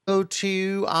and go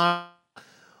to our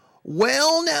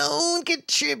well-known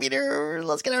contributor.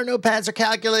 Let's get our notepads or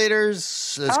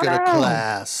calculators. Let's go to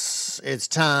class. It's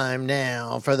time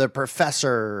now for the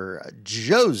Professor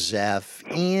Joseph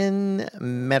in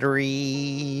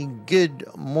Metairie. Good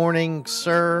morning,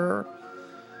 sir.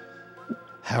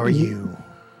 How are you?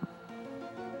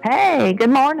 Hey,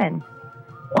 good morning.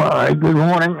 All right, good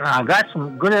morning. I got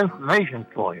some good information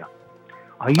for you.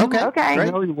 Are you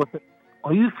familiar with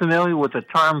Are you familiar with the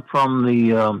term from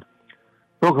the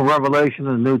Book of Revelation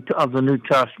of the New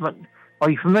Testament? Are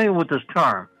you familiar with this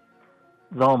term,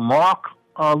 the mark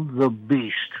of the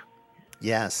beast?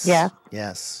 Yes. Yeah.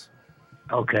 Yes.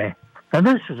 Okay. Now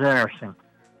this is interesting.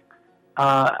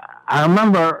 I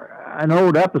remember an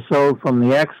old episode from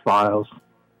the X-Files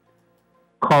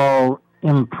called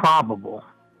Improbable.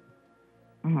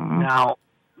 Mm-hmm. Now,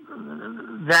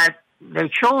 that they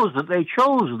chose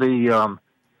the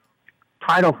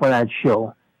title for that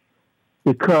show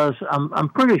because I'm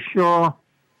pretty sure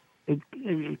it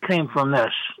came from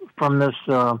this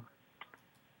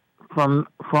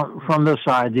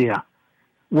idea.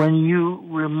 When you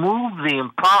remove the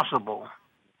impossible,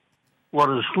 what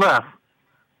is left,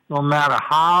 no matter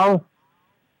how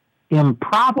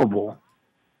improbable,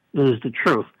 is the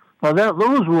truth. Now,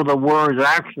 those were the words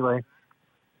actually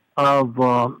of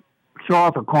Sir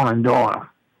Arthur Conan Doyle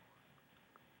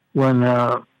when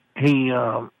he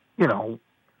was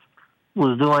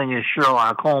doing his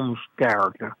Sherlock Holmes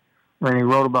character, when he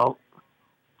wrote about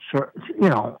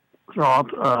Sherlock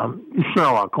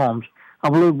Holmes. I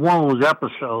believe one of those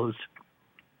episodes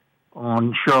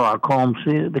on Sherlock Holmes,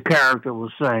 the character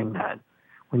was saying that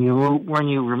when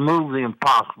you remove the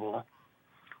impossible,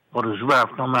 what is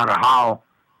left, no matter how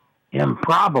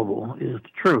improbable, is the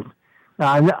truth.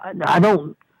 Now,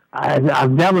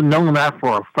 I've never known that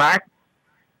for a fact.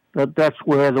 That's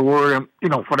where the word,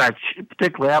 for that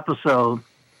particular episode,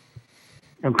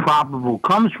 improbable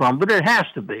comes from, but it has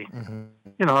to be.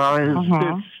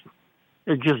 Mm-hmm.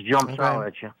 It just jumps out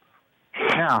at you.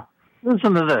 Now,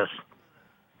 listen to this.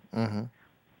 Mm-hmm.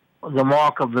 The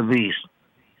mark of the beast.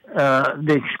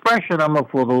 The expression number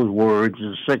for those words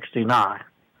is 69,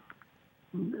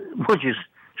 which is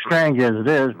strange as it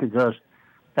is because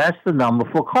that's the number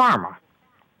for karma,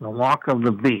 the mark of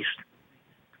the beast.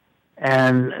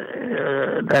 And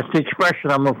that's the expression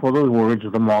number for those words,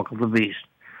 the mark of the beast.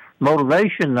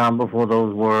 Motivation number for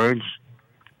those words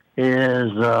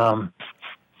is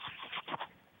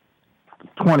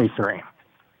 23,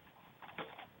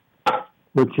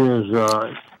 which is,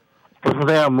 wasn't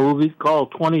there a movie called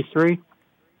 23?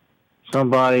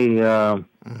 Somebody, you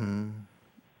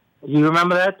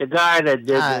remember that? The guy that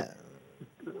did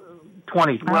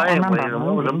 23. Anyway, there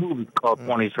was a movie called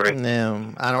 23.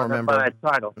 No, I don't remember that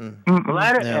title.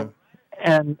 No.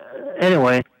 And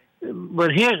anyway,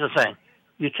 but here's the thing.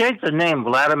 You take the name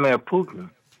Vladimir Putin.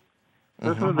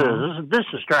 Listen to this. This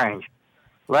is strange.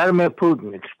 Vladimir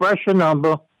Putin, expression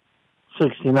number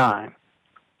 69.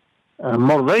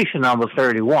 Motivation number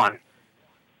 31.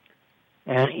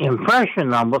 And impression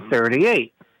number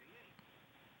 38.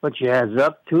 Which adds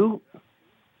up to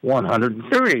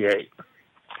 138.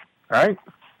 Right?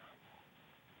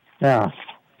 Now,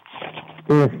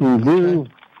 if you do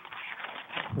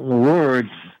the words,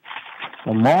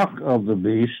 the mark of the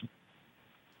beast,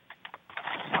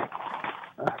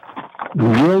 you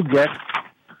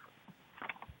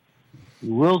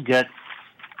will get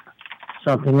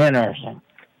something interesting.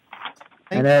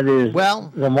 And that is,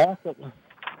 the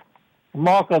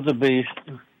mark of the beast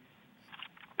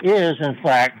is, in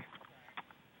fact,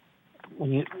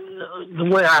 the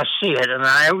way I see it, and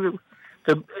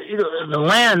the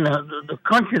land, the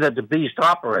country that the beast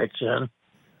operates in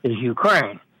is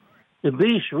Ukraine. The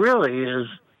beast really is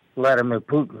Vladimir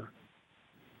Putin.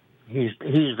 He's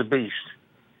the beast.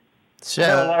 So,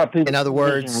 a lot of people in other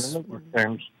words, what's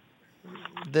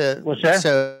that?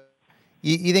 So,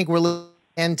 you think we're living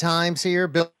end times here,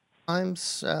 Bill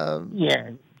times?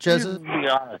 Yeah, Joseph. To be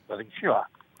honest with you, sure.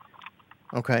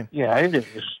 Okay. Yeah, it is.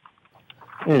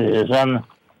 It is. I'm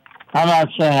not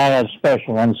saying I have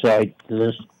special insight to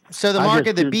this. So the mark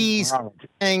of the beast,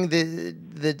 saying the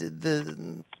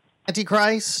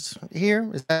Antichrist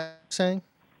here, is that what you're saying?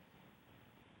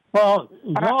 Well,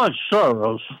 George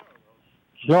Soros,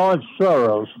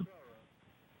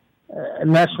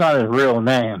 and that's not his real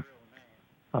name.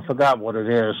 I forgot what it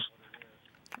is.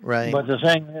 Right. But the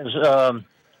thing is,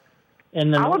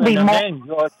 in the name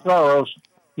George Soros,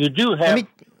 you do have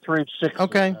 3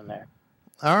 sixes in there.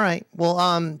 All right. Well,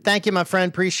 thank you, my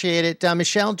friend. Appreciate it.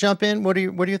 Michelle, jump in. What are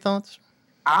your thoughts?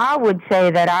 I would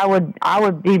say that I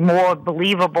would be more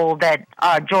believable that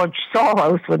George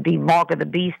Soros would be Mark of the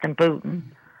Beast than Putin.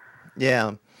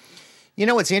 Yeah. You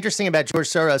know what's interesting about George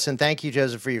Soros, and thank you,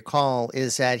 Joseph, for your call,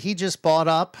 is that he just bought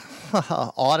up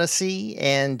Odyssey,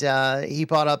 and he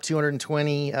bought up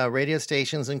 220 radio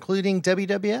stations, including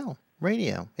WWL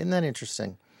radio. Isn't that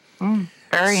interesting?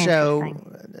 Very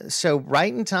interesting. So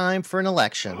right in time for an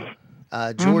election,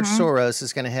 George Soros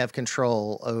is going to have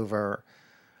control over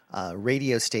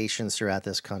radio stations throughout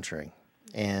this country.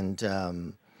 And,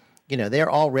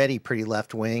 they're already pretty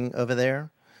left-wing over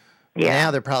there. Yeah.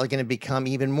 Now they're probably going to become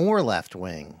even more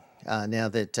left-wing now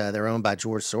that they're owned by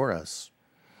George Soros.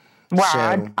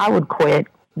 Well, I would quit.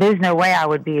 There's no way I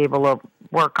would be able to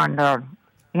work under,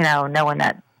 knowing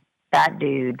that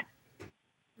dude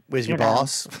was your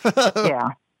boss.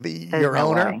 Yeah. Your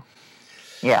owner. Way.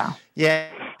 Yeah. Yeah.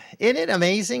 Isn't it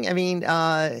amazing? I mean,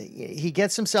 he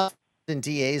gets himself in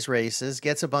DA's races,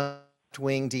 gets a bunch of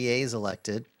wing DAs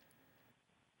elected.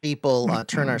 People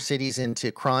turn our cities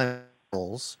into crime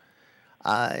holes.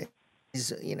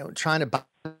 He's, trying to buy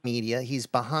media. He's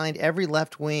behind every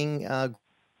left-wing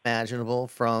imaginable,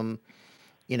 from,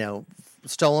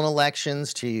 stolen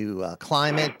elections to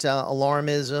climate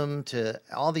alarmism to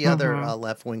all the other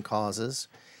left-wing causes.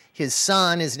 His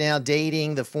son is now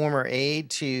dating the former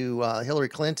aide to Hillary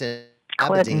Clinton,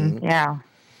 Abedin. Yeah.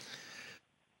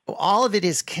 All of it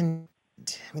is connected.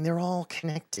 I mean, they're all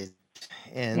connected.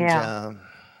 And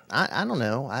I don't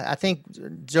know. I think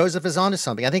Joseph is onto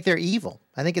something. I think they're evil.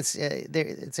 I think it's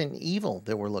an evil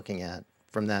that we're looking at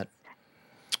from that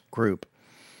group.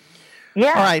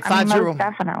 Yeah. All right, 5-0. Most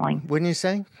definitely. Wouldn't you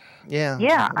say? Yeah.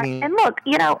 Yeah. And look,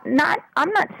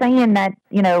 I'm not saying that,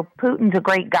 Putin's a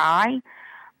great guy,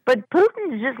 but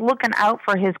Putin's just looking out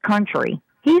for his country.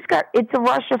 It's a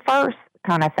Russia first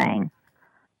kind of thing.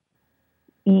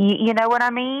 You know what I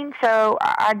mean? So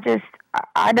I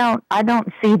don't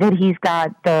see that he's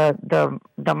got the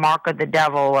mark of the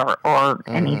devil or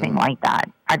anything like that.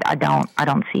 I don't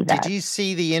see that. Did you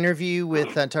see the interview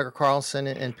with Tucker Carlson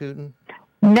and Putin?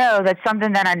 No, that's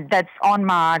something that's on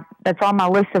my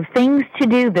list of things to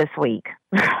do this week.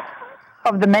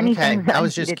 Of the many things that I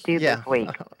need to do this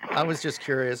week. I was just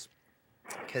curious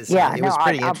because it was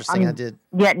pretty interesting. I did.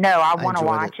 Yeah, no, I want to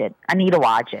watch it. I need to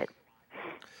watch it.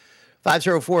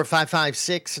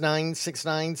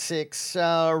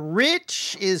 504-556-9696.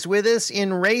 Rich is with us in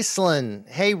Raceland.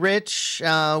 Hey, Rich,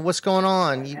 what's going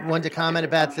on? You wanted to comment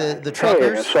about the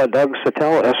truckers? Hey, it's Doug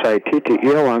Sattel,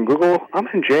 S-I-T-T-E-L on Google. I'm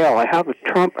in jail. I have a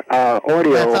Trump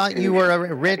audio. I thought you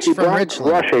were Rich from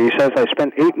Richland. Russia. He says, I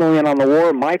spent $8 million on the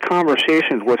war. My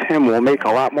conversations with him will make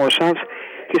a lot more sense.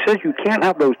 He says you can't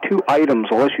have those two items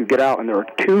unless you get out, and there are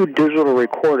two digital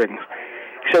recordings.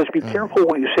 He says, be careful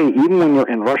what you say, even when you're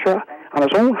in Russia. On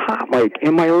his own hot mic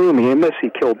in my room, he admits he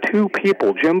killed two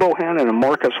people, Jim Bohannon and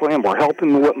Marcus Lamb, were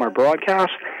helping me with my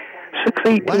broadcast.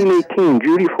 6/18/18,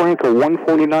 Judy Franco,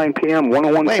 1:49 p.m.,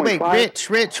 101.5. Wait,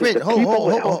 Rich,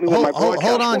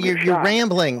 hold on, you're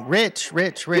rambling. Rich,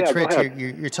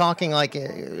 you're talking like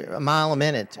a mile a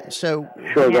minute. So,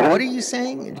 what are you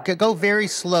saying? Go very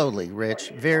slowly,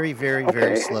 Rich, very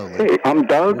slowly. Hey, I'm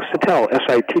Doug Sattel,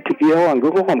 S-I-T-T-E-L on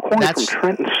Google. I'm calling from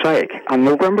Trenton Psych. On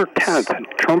November 10th,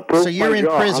 Trump broke my jaw. So you're in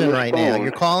prison right now.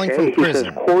 You're calling from prison.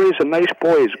 He says, Corey's a nice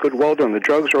boy, he's a good welder, and the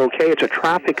drugs are okay. It's a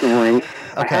trafficking ring.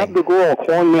 I have the girl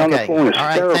calling me on the phone. It's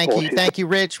hysterical. Thank you,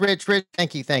 Rich.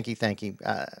 Thank you,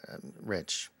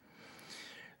 Rich.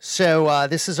 So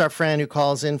this is our friend who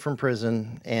calls in from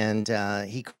prison, and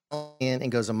he calls in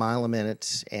and goes a mile a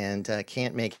minute and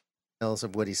can't make details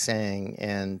of what he's saying.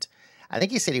 And I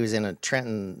think he said he was in a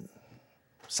Trenton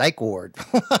psych ward,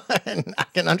 and I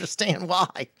can understand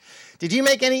why. Could you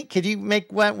make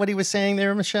what he was saying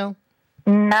there, Michelle?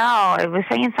 No, it was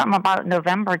saying something about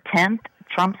November 10th.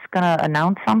 Trump's going to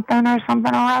announce something or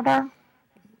other.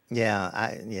 Yeah,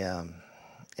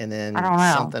 and then I don't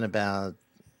know. Something about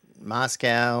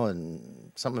Moscow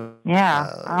and something.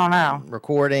 Yeah, I don't know.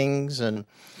 Recordings and.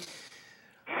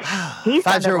 He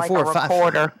sounded like a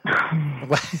reporter.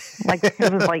 Like it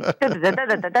was like.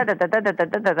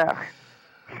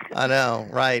 I know,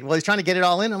 right? Well, he's trying to get it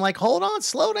all in. I'm like, hold on,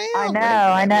 slow down.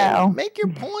 I know. Make your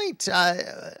point.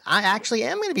 I actually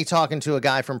am going to be talking to a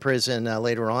guy from prison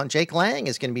later on. Jake Lang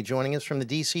is going to be joining us from the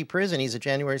D.C. prison. He's a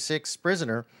January 6th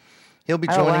prisoner. He'll be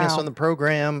joining us on the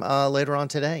program later on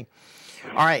today.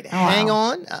 All right, hang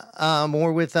on.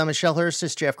 More with Michelle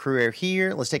Hurstis, Jeff Crouere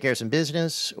here. Let's take care of some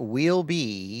business. We'll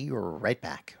be right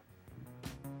back.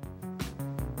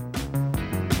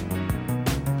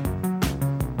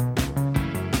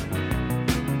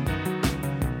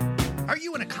 Are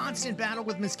you in a constant battle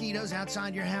with mosquitoes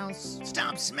outside your house?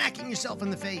 Stop smacking yourself in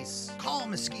the face. Call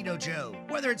Mosquito Joe.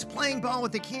 Whether it's playing ball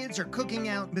with the kids or cooking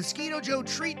out, Mosquito Joe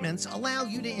treatments allow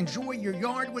you to enjoy your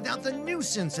yard without the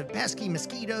nuisance of pesky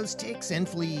mosquitoes, ticks, and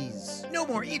fleas. No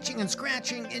more itching and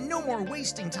scratching, and no more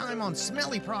wasting time on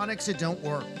smelly products that don't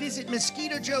work. Visit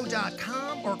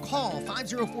mosquitojoe.com or call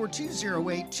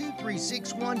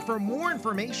 504-208-2361 for more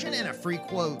information and a free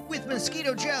quote. With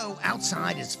Mosquito Joe,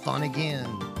 outside is fun again.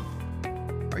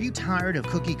 Are you tired of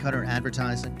cookie cutter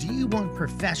advertising? Do you want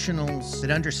professionals that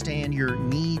understand your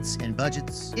needs and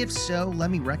budgets? If so,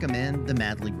 let me recommend the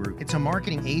Madley Group. It's a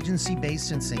marketing agency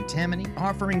based in St. Tammany,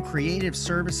 offering creative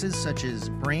services such as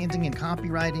branding and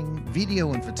copywriting,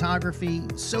 video and photography,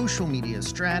 social media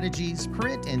strategies,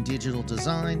 print and digital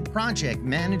design, project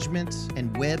management,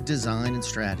 and web design and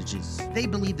strategies. They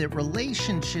believe that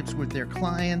relationships with their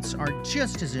clients are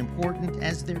just as important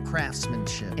as their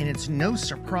craftsmanship, and it's no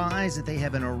surprise that they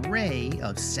have an array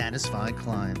of satisfied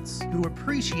clients who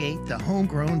appreciate the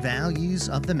homegrown values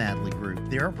of the Madley Group.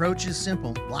 Their approach is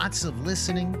simple: lots of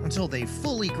listening until they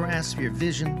fully grasp your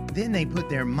vision. Then they put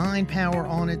their mind power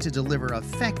on it to deliver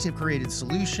effective creative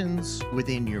solutions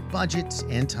within your budget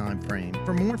and time frame.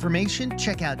 For more information,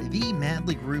 check out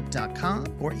themadleygroup.com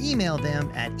or email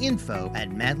them at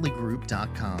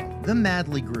info@madleygroup.com. The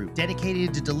Madley Group,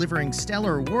 dedicated to delivering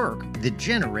stellar work that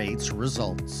generates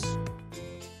results.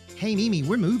 Hey, Mimi,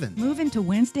 we're moving. Moving to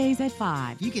Wednesdays at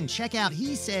 5. You can check out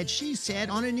He Said, She Said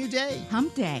on a new day.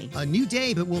 Hump Day. A new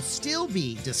day, but we'll still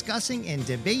be discussing and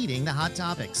debating the hot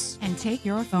topics. And take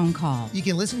your phone call. You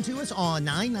can listen to us on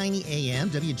 990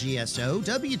 AM, WGSO,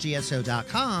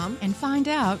 WGSO.com. And find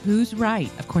out who's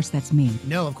right. Of course, that's me.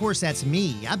 No, of course, that's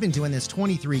me. I've been doing this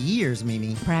 23 years,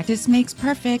 Mimi. Practice makes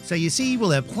perfect. So you see,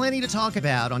 we'll have plenty to talk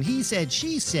about on He Said,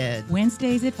 She Said.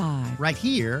 Wednesdays at 5. Right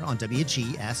here on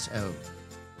WGSO.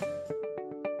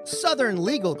 Southern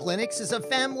Legal Clinics is a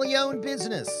family-owned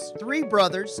business. 3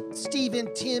 brothers, Stephen,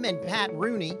 Tim, and Pat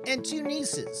Rooney, and 2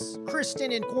 nieces,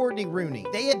 Kristen and Courtney Rooney.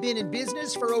 They have been in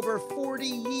business for over 40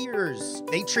 years.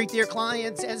 They treat their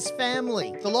clients as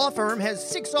family. The law firm has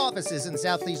 6 offices in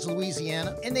Southeast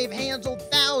Louisiana, and they've handled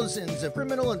thousands of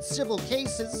criminal and civil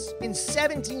cases in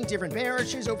 17 different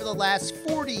parishes over the last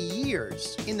 40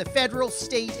 years in the federal,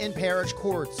 state, and parish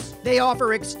courts. They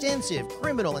offer extensive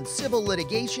criminal and civil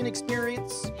litigation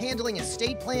experience, handling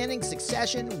estate planning,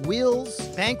 succession, wills,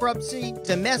 bankruptcy,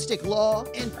 domestic law,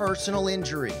 and personal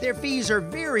injury. Their fees are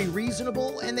very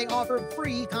reasonable, and they offer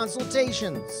free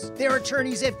consultations. Their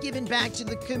attorneys have given back to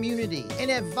the community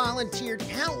and have volunteered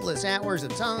countless hours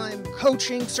of time,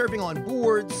 coaching, serving on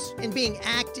boards, and being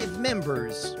active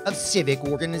members of civic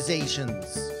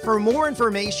organizations. For more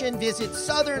information, visit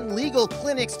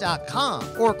southernlegalclinics.com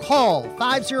or call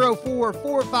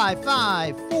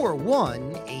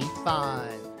 504-455-4185.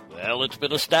 Well, it's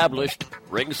been established.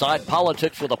 Ringside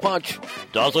politics with a punch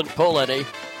doesn't pull any.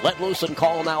 Let loose and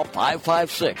call now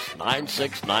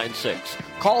 556-9696.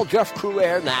 Call Jeff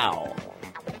Cruaire now.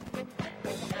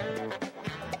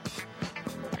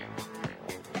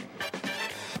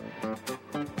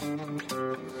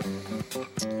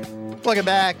 Welcome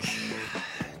back.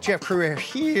 Jeff Cruaire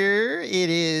here. It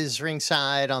is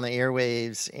Ringside on the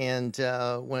airwaves, and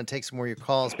want to take some more of your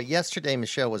calls. But yesterday,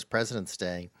 Michelle, was President's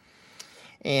Day.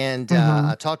 And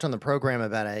I talked on the program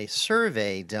about a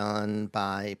survey done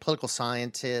by political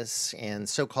scientists and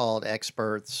so-called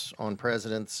experts on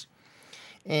presidents.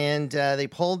 And they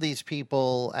polled these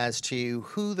people as to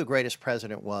who the greatest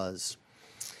president was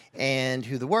and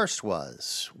who the worst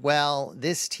was. Well,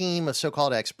 this team of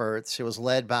so-called experts, it was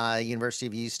led by University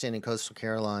of Houston and Coastal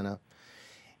Carolina,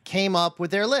 came up with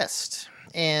their list.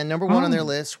 And number one on their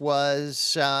list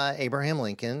was Abraham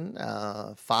Lincoln,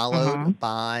 followed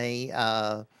by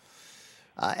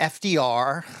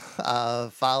FDR,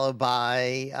 followed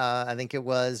by, I think it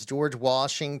was George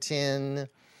Washington,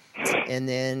 and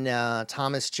then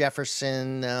Thomas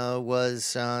Jefferson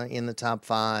was in the top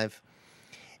 5.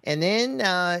 And then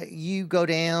you go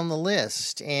down the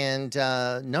list, and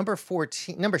number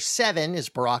 7 is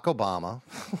Barack Obama.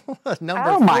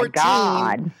 Number 14, my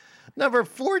God. Number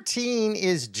 14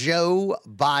 is Joe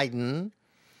Biden.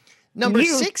 Number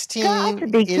 16 got to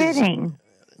be kidding.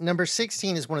 Number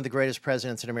 16 is one of the greatest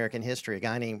presidents in American history, a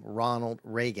guy named Ronald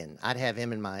Reagan. I'd have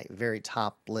him in my very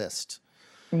top list.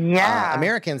 Yeah.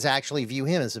 Americans actually view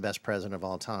him as the best president of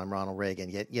all time, Ronald Reagan.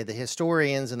 Yet the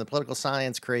historians and the political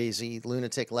science crazy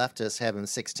lunatic leftists have him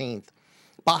 16th,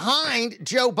 behind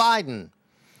Joe Biden.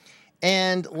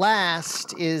 And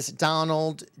last is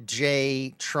Donald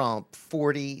J. Trump,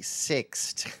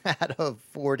 46th out of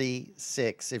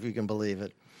 46, if you can believe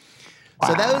it.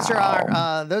 So those are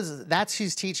our That's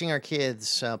who's teaching our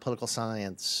kids political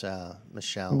science,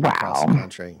 Michelle, across the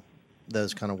country.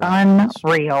 Those kind of weapons.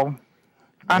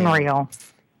 Unreal.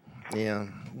 Yeah.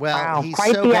 Well, Wow, he's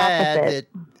quite so the bad opposite.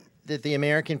 that the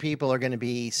American people are going to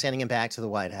be sending him back to the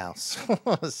White House.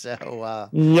 So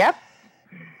yep.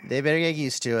 They better get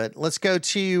used to it. Let's go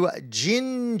to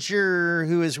Ginger,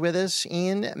 who is with us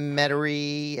in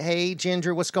Metairie. Hey,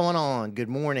 Ginger, what's going on? Good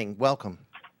morning. Welcome.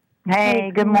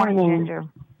 Hey, good morning, Ginger.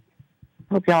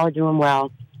 Hope y'all are doing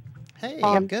well. Hey,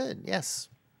 good. Yes.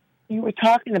 You were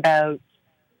talking about,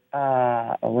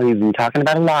 we've been talking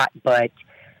about a lot, but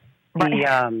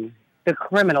the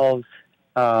criminals.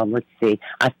 Let's see.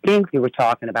 I think we were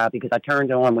talking about, because I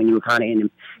turned on when you were kind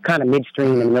of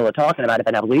midstream in the middle of talking about it,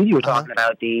 but I believe you were talking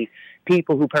about the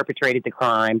people who perpetrated the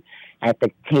crime at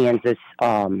the Kansas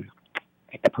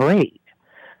at the parade.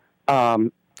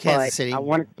 Kansas City. I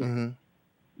wanted to,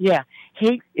 yeah,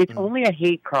 hate. It's only a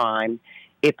hate crime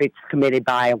if it's committed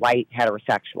by a white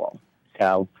heterosexual.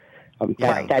 So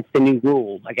that's the new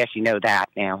rule. I guess you know that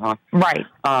now, huh? Right.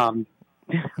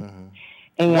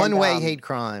 And, one-way hate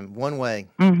crime. One way.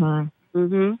 Yeah,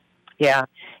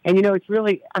 and it's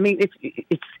really. I mean, it's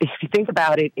if you think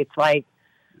about it, it's like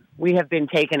we have been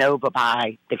taken over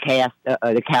by the cast,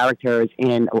 the characters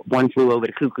in One Flew Over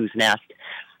the Cuckoo's Nest.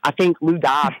 I think Lou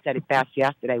Dobbs said it best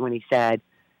yesterday when he said,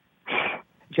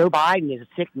 Joe Biden is a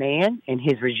sick man, and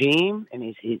his regime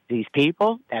and these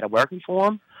people that are working for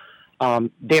him,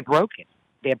 they're broken.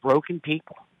 They're broken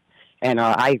people, and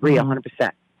I agree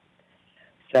 100%.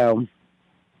 So,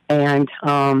 and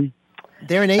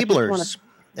they're enablers.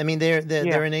 I mean, they're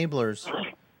enablers.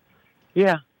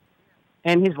 Yeah,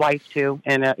 and his wife too.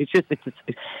 And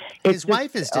his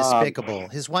wife is despicable.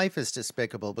 His wife is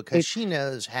despicable because she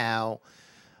knows how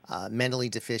mentally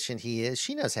deficient he is.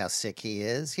 She knows how sick he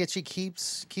is. Yet she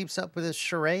keeps up with his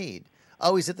charade.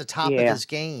 Oh, he's at the top of his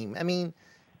game. I mean,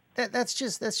 that's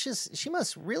just. She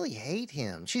must really hate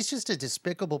him. She's just a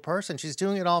despicable person. She's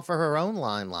doing it all for her own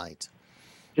limelight,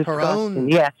 her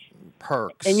own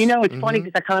perks. And it's funny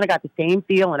because I kind of got the same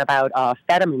feeling about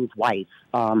Fetterman's wife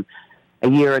a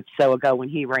year or so ago when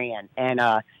he ran, and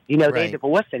they're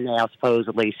divorcing now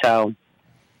supposedly. So.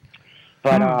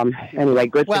 But anyway,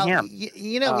 good for him.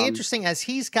 Interesting. As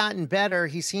he's gotten better,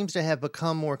 he seems to have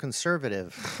become more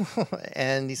conservative,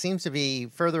 and he seems to be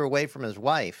further away from his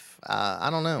wife. I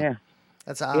don't know. Yeah,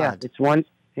 that's odd. Yeah, it's one.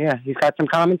 Yeah, he's got some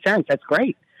common sense. That's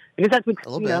great because that's what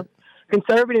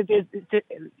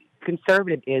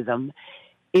conservatism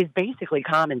is basically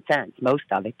common sense. Most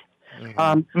of it.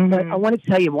 But I wanted to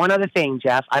tell you one other thing,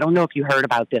 Jeff. I don't know if you heard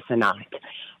about this or not.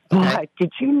 But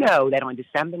did you know that on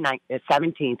December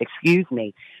 17th,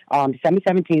 December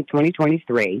 17th,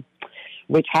 2023,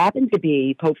 which happened to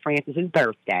be Pope Francis's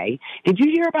birthday, did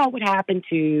you hear about what happened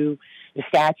to the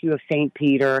statue of St.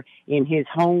 Peter in his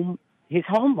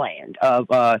homeland of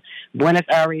Buenos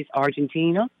Aires,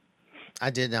 Argentina? I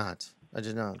did not.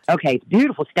 Okay, it's a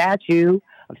beautiful statue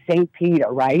of St. Peter,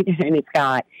 right? And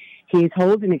he's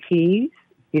holding the keys.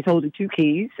 He's holding two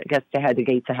keys, I guess, to the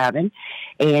gates of heaven,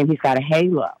 and he's got a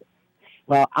halo.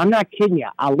 Well, I'm not kidding you.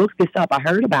 I looked this up. I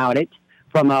heard about it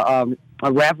from a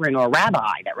reverend or a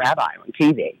rabbi on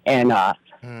TV, and on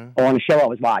a show I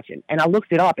was watching. And I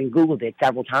looked it up and Googled it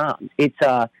several times. It's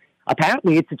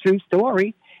apparently it's a true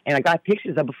story, and I got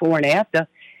pictures of before and after.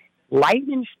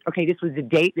 Lightning. Okay, this was the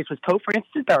date. This was Pope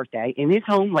Francis' birthday in his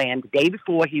homeland. The day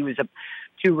before he was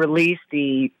to release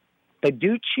the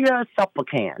Fiducia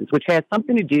Supplicans, which has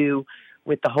something to do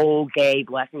with the whole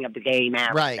blessing of the gay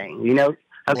marriage thing,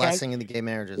 Okay? Blessing in the gay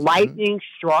marriages. Lightning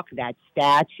struck that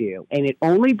statue, and it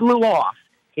only blew off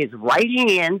his right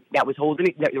hand that was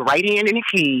holding the right hand and the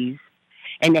keys,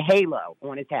 and the halo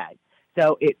on his head.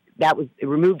 So it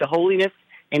removed the holiness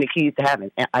and the keys to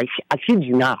heaven. I kid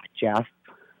you not, Jeff.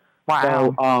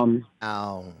 Wow. So,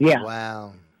 yeah.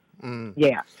 Wow.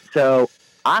 Yeah. So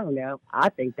I don't know. I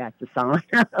think that's a sign.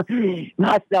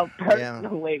 Myself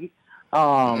personally. That's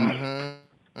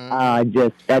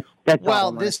well.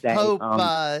 all This say. pope,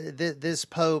 this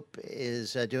pope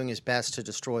is doing his best to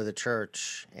destroy the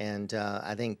church, and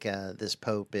I think this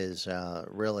pope is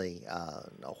really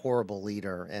a horrible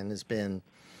leader, and has been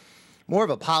more of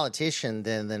a politician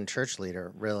than a church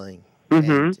leader, really.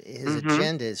 And his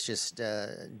agenda is just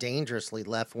dangerously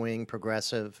left-wing,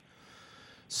 progressive.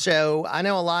 So I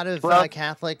know a lot of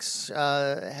Catholics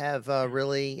have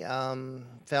really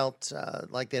felt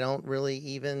like they don't really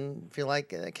even feel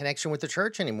like a connection with the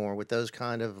church anymore with those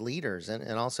kind of leaders,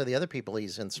 and also the other people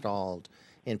he's installed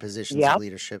in positions of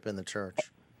leadership in the church.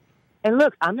 And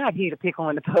look, I'm not here to pick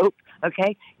on the Pope,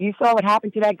 okay? You saw what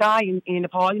happened to that guy in the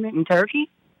parliament in Turkey?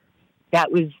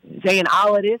 that was saying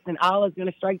all of this and Allah's going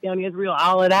to strike down Israel,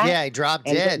 all of that. Yeah, he dropped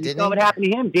dead, you didn't saw he? what happened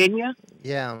to him, didn't you?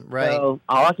 Yeah, right. So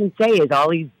all I can say is all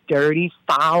these dirty,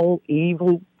 foul,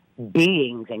 evil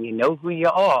beings, and you know who you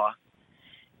are,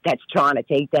 that's trying to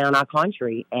take down our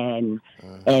country and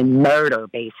murder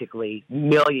basically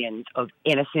millions of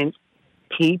innocent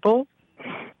people.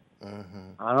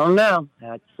 I don't know.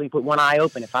 I'd sleep with one eye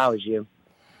open if I was you.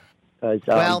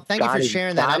 Well, thank you God for is-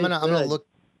 sharing that. God I'm is gonna good. look.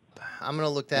 I'm gonna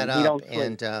look that And we up don't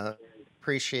sleep. and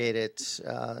appreciate it,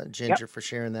 Ginger, for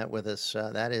sharing that with us.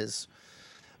 That is,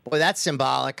 boy, that's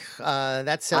symbolic.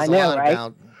 That says I a know, lot right?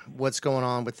 about what's going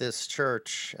on with this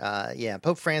church. Yeah,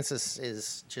 Pope Francis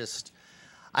is just.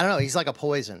 I don't know. He's like a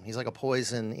poison. He's like a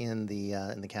poison in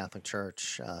the Catholic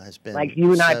Church. Has been Like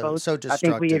you and I so, both, so I destructive.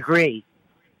 think we agree.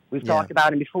 We've Yeah. talked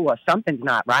about it before. Something's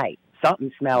not right. Something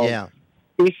smells Yeah.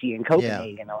 fishy in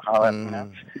Copenhagen or however, you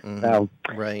know. So,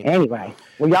 right. Anyway,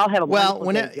 well, y'all have a Well,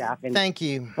 wonderful day, Jeff. And thank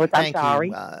you. I'm Thank sorry.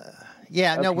 you.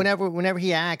 Yeah, no. Okay. Whenever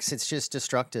he acts, it's just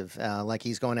destructive. Like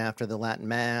he's going after the Latin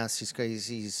Mass. He's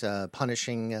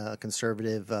punishing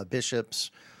conservative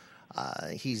bishops.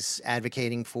 He's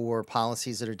advocating for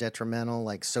policies that are detrimental,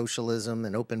 like socialism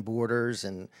and open borders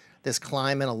and this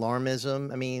climate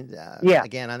alarmism. I mean,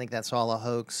 again, I think that's all a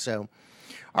hoax. So,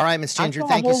 all right, Miss Ginger, I saw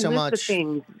thank a you whole so list much. Of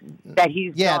things that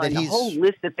he's Yeah, done, that a he's- whole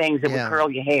list of things that yeah. would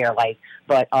curl your hair, like.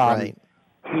 But Right.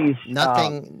 he's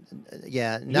Nothing,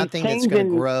 nothing that's going changing- to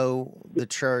grow the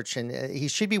church, and he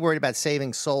should be worried about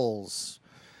saving souls.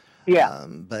 Yeah,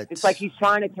 but it's like he's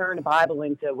trying to turn the Bible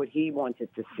into what he wants it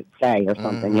to say or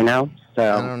something, you know. So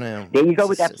I don't know. There you go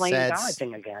with It's that a plain sad- God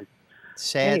thing again.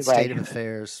 Sad Anyway. state of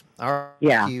affairs. All right,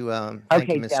 Yeah. thank you, thank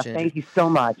Okay, you, Miss Jeff. Ginger. Thank you so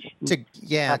much. To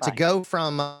Bye-bye. go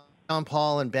from John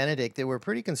Paul and Benedict, they were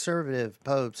pretty conservative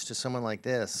popes, to someone like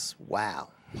this. Wow,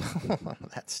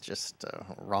 that's just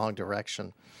wrong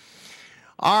direction.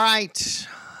 All right,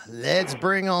 let's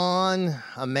bring on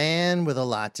a man with a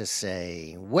lot to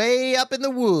say. Way up in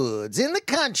the woods, in the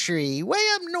country, way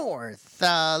up north.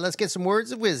 Let's get some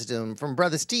words of wisdom from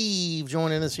Brother Steve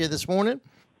joining us here this morning.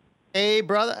 Hey,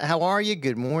 brother, how are you?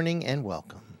 Good morning and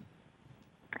welcome.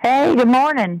 Hey, good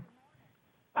morning.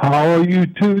 How are you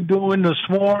two doing this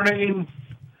morning?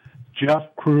 Jeff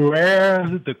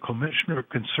Cruer, the Commissioner of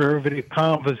Conservative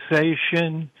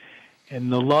Conversation,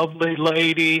 and the lovely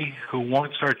lady who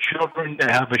wants our children to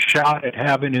have a shot at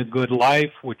having a good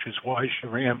life, which is why she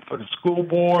ran for the school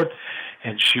board,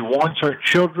 and she wants our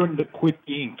children to quit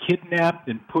being kidnapped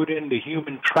and put into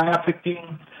human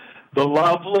trafficking. The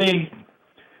lovely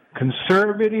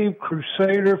conservative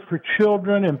crusader for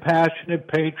children and passionate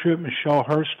patriot Michelle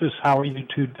Hurstis. How are you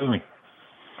two doing?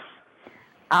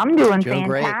 I'm doing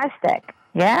great. fantastic.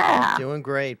 Yeah. Doing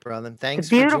great, brother. Thanks It's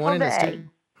a for beautiful joining us. day.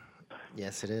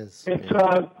 Yes, it is. It's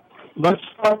let's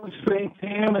start with St.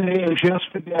 Tammany. As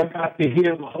yesterday, I got to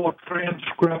hear the whole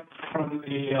transcript from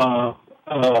the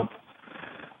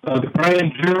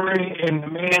grand jury and the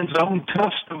man's own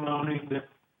testimony that's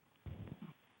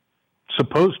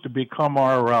supposed to become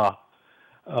our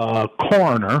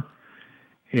coroner,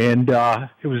 and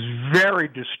it was very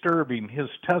disturbing, his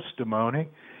testimony.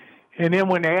 And then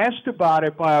when asked about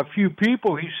it by a few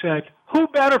people, he said, "Who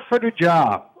better for the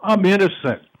job? I'm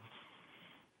innocent."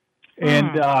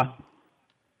 And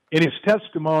in his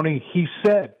testimony, he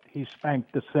said he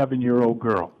spanked the 7-year-old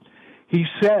girl. He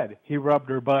said he rubbed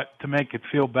her butt to make it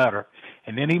feel better.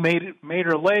 And then he made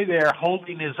her lay there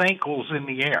holding his ankles in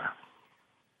the air.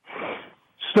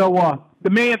 So the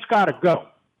man's got to go.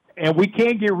 And we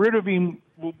can't get rid of him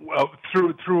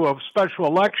through a special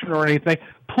election or anything.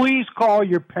 Please call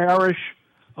your parish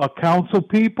council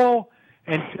people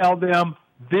and tell them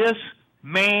this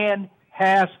man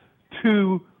has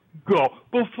to go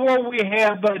before we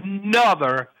have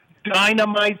another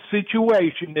dynamite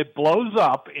situation that blows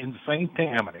up in St.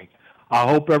 Tammany. I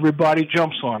hope everybody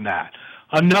jumps on that.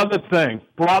 Another thing,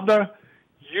 brother,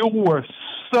 you were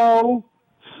so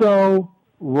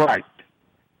right.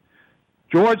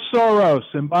 George Soros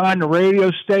and buying the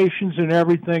radio stations and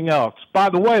everything else. By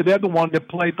the way, they're the one that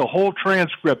played the whole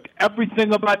transcript,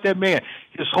 everything about that man,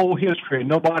 his whole history.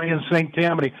 Nobody in St.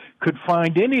 Tammany could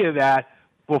find any of that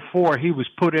before he was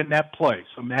put in that place.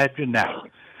 Imagine that.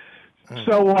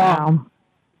 So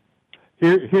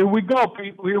here we go,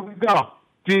 people. Here we go.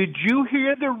 Did you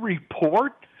hear the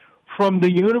report from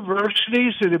the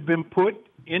universities that have been put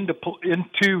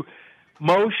into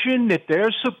motion that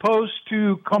they're supposed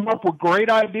to come up with great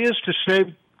ideas to save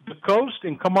the coast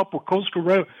and come up with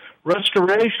coastal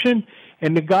restoration?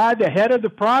 And the guy, the head of the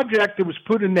project that was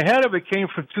put in the head of it, came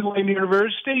from Tulane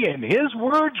University, and his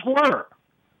words were,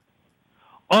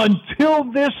 until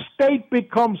this state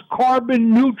becomes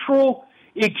carbon neutral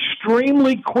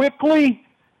extremely quickly,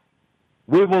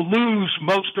 we will lose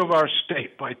most of our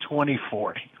state by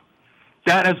 2040.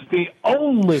 That is the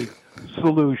only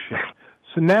solution.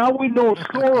 So now we know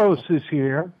Soros is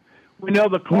here. We know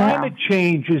the climate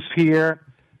change is here.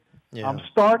 Yeah. I'm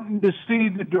starting to see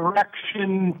the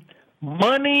direction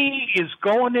money is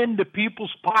going into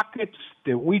people's pockets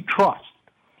that we trust.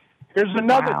 Here's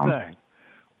another thing.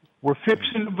 We're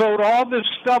fixing to vote all this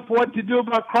stuff, what to do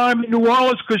about crime in New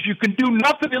Orleans, because you can do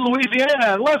nothing in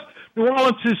Louisiana unless New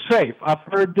Orleans is safe. I've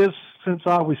heard this since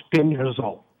I was 10 years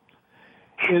old.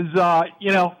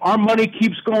 Our money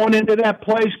keeps going into that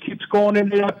place,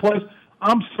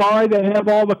 I'm sorry they have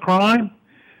all the crime,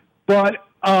 but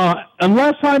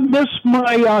unless I miss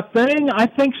my thing, I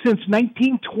think since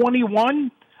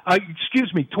 2021,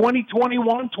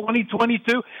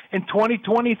 2022, and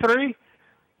 2023,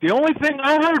 the only thing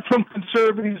I heard from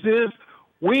conservatives is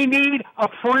we need a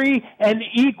free and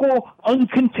equal,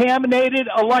 uncontaminated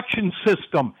election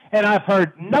system. And I've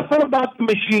heard nothing about the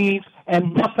machines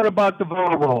and nothing about the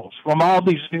voter rolls from all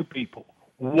these new people.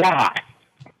 Why?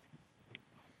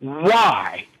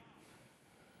 Why?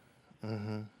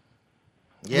 Mm-hmm.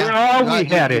 Yeah. Where are we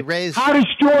headed? How does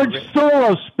George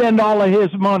Soros spend all of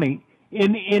his money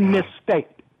in this state?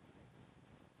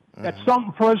 That's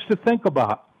something for us to think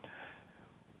about.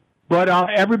 But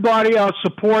everybody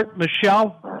support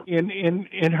Michelle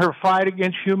in her fight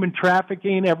against human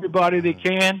trafficking, everybody that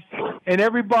can. And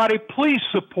everybody, please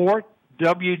support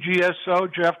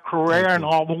WGSO, Jeff Carrere, and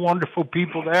all the wonderful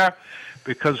people there,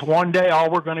 because one day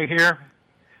all we're going to hear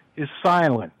is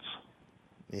silence.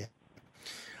 Yeah.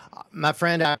 My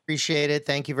friend, I appreciate it.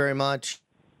 Thank you very much.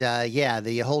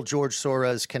 The whole George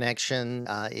Soros connection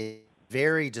is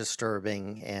very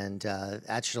disturbing, and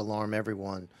that should alarm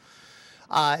everyone.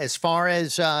 As far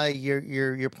as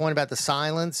your point about the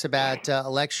silence, about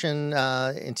election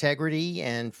integrity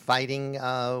and fighting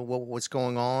what's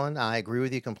going on, I agree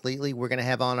with you completely. We're going to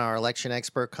have on our election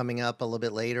expert coming up a little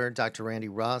bit later, Dr. Randy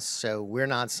Russ, so we're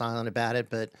not silent about it,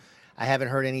 but I haven't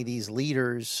heard any of these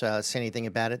leaders say anything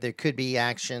about it. There could be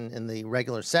action in the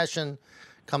regular session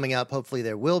coming up. Hopefully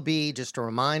there will be. Just a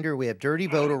reminder, we have dirty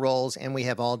voter rolls and we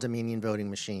have all Dominion voting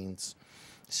machines.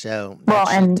 So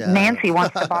Nancy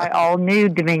wants to buy all new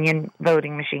Dominion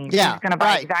voting machines. Yeah, she's going to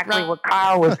buy exactly what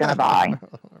Kyle was going to buy.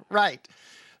 Right.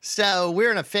 So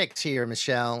we're in a fix here,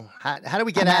 Michelle. How do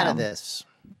we get out of this?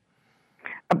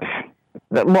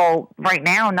 Well, right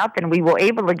now, nothing. We were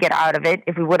able to get out of it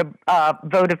if we would have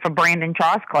voted for Brandon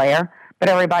Trosclair, but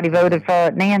everybody voted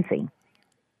for Nancy.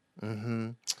 Mm-hmm.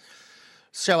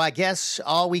 So I guess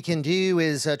all we can do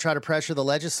is try to pressure the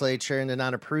legislature into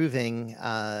not approving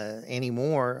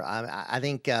anymore. I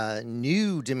think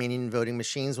new Dominion voting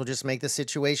machines will just make the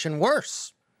situation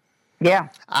worse. Yeah.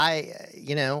 I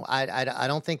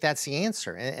don't think that's the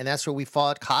answer. And that's what we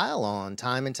fought Kyle on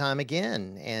time and time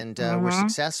again. And we're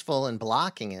successful in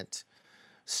blocking it.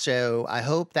 So I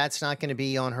hope that's not going to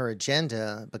be on her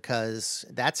agenda, because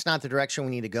that's not the direction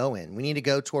we need to go in. We need to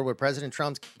go toward what President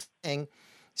Trump's saying.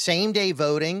 Same-day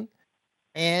voting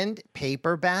and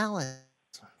paper ballots.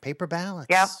 Paper ballots.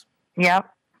 Yep.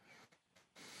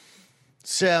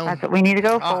 So that's what we need to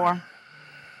go for.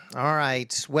 All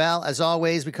right. Well, as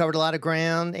always, we covered a lot of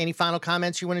ground. Any final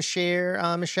comments you want to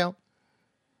share, Michelle?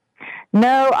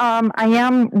 No, I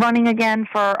am running again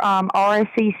for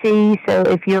RSCC. So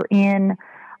if you're in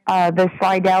the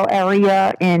Slidell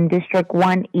area in District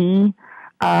 1E,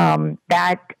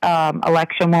 that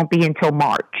election won't be until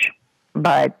March.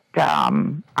 But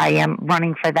I am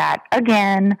running for that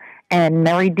again, and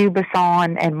Mary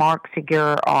Dubasson and Mark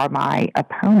Segur are my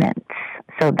opponents.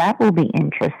 So that will be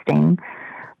interesting.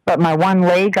 But my one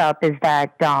leg up is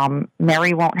that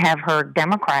Mary won't have her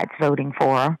Democrats voting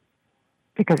for her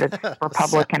because it's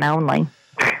Republican only.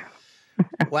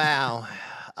 Wow.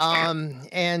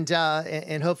 And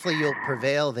hopefully you'll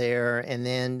prevail there. And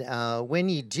then when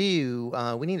you do,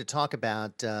 we need to talk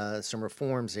about some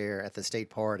reforms there at the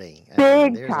state party.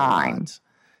 Big time.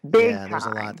 There's a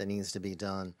lot that needs to be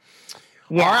done.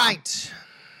 Yeah. All right.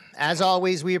 As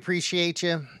always, we appreciate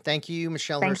you. Thank you,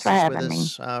 Michelle Hurst, with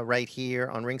us right here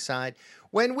on Ringside.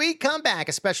 When we come back,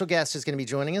 a special guest is going to be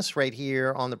joining us right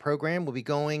here on the program. We'll be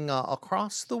going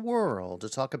across the world to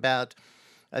talk about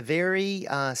a very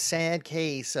sad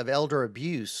case of elder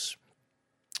abuse.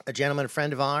 A gentleman, a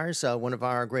friend of ours, one of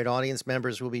our great audience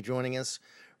members will be joining us.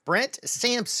 Brent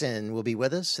Sampson will be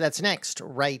with us. That's next,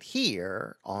 right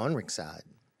here on Ringside.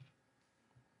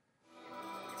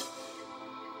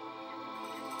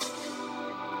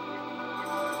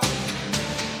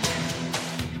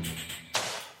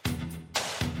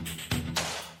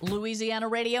 Louisiana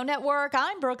Radio Network,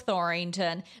 I'm Brooke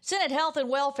Thorington. Senate Health and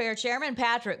Welfare Chairman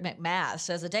Patrick McMath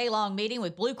says a day-long meeting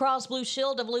with Blue Cross Blue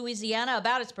Shield of Louisiana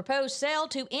about its proposed sale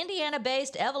to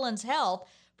Indiana-based Evelyn's Health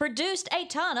produced a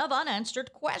ton of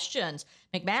unanswered questions.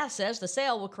 McMath says the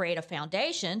sale will create a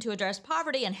foundation to address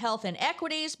poverty and health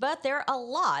inequities, but there are a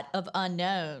lot of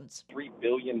unknowns. $3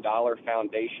 billion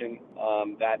foundation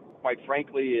that, quite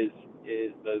frankly, is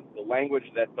the language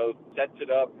that both sets it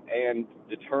up and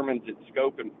determines its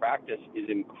scope and practice is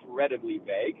incredibly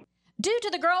vague. Due to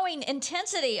the growing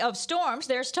intensity of storms,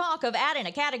 there's talk of adding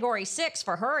a Category 6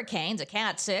 for hurricanes. A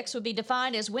Cat 6 would be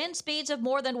defined as wind speeds of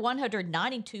more than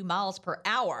 192 miles per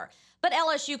hour. But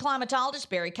LSU climatologist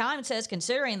Barry Kime says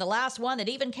considering the last one that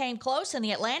even came close in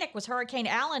the Atlantic was Hurricane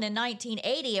Allen in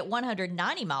 1980 at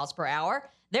 190 miles per hour,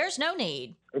 there's no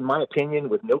need. In my opinion,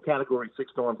 with no Category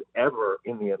 6 storms ever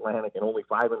in the Atlantic and only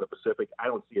 5 in the Pacific, I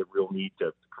don't see a real need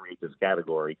to create this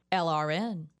category.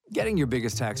 LRN. Getting your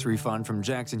biggest tax refund from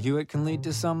Jackson Hewitt can lead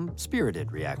to some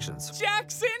spirited reactions.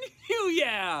 Jackson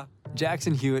Hewitt!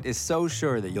 Jackson Hewitt is so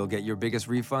sure that you'll get your biggest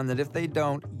refund that if they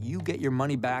don't, you get your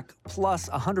money back plus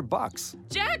 $100.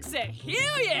 Jackson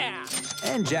Hewitt!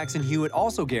 And Jackson Hewitt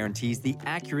also guarantees the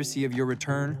accuracy of your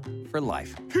return for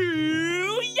life.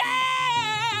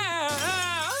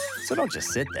 So don't just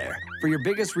sit there. For your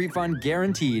biggest refund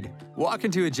guaranteed, walk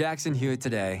into a Jackson Hewitt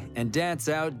today and dance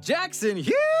out Jackson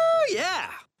Hewitt! Yeah!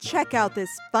 Check out this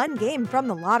fun game from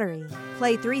the lottery.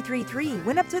 Play 333,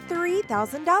 win up to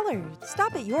 $3,000.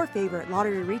 Stop at your favorite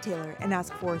lottery retailer and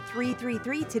ask for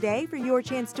 333 today for your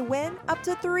chance to win up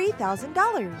to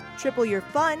 $3,000. Triple your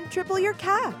fun, triple your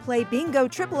cash. Play Bingo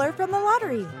Tripler from the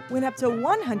lottery. Win up to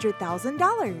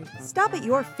 $100,000. Stop at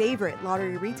your favorite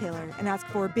lottery retailer and ask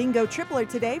for Bingo Tripler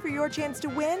today for your chance to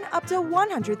win up to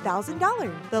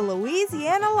 $100,000. The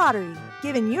Louisiana Lottery,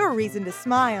 giving you a reason to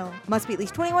smile. Must be at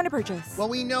least 21 to purchase. Well,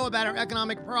 we know about our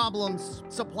economic problems,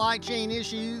 supply chain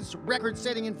issues,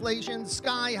 record-setting inflation,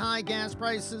 sky-high gas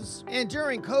prices. And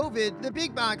during COVID, the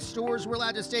big box stores were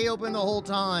allowed to stay open the whole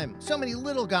time. So many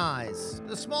little guys,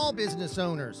 the small business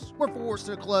owners, were forced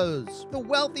to close. The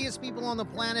wealthiest people on the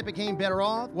planet became better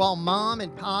off, while mom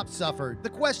and pop suffered. The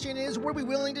question is, what are we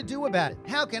willing to do about it?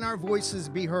 How can our voices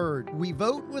be heard? We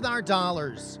vote with our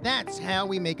dollars. That's how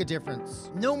we make a difference.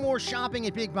 No more shopping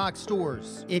at big box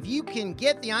stores. If you can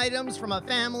get the items from a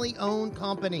family-owned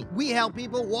company, we help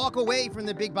people walk away from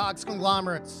the big box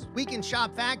conglomerates. We can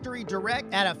shop factory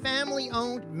direct at a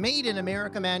family-owned,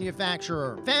 made-in-America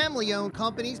manufacturer. Family-owned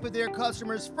companies put their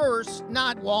customers first,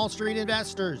 not Wall Street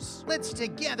investors. Let's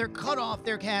together cut off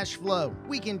their cash flow.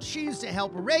 We can choose to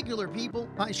help regular people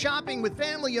by shopping with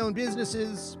family-owned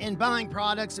businesses and buying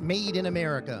products made in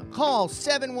America. Call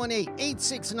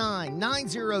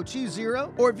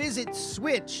 718-869-9020 or visit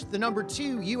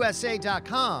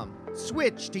switch2usa.com.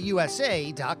 Switch to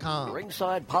USA.com.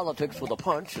 Ringside Politics with a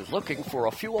Punch is looking for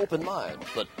a few open minds,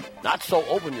 but not so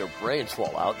open your brains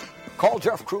fall out. Call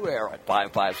Jeff Cruaire at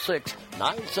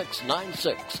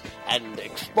 556-9696 and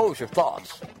expose your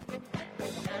thoughts.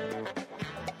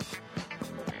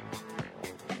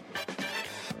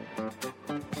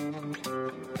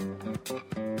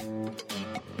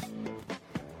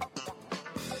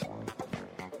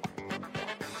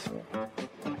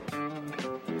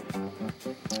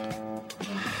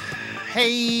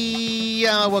 Hey,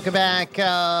 welcome back.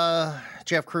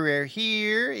 Jeff Cruaire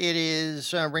here. It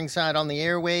is Ringside on the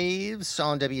airwaves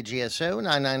on WGSO,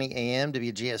 990 AM,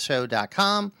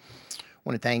 WGSO.com. I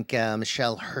want to thank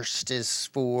Michelle Hurstis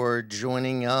for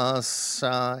joining us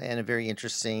and a very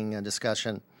interesting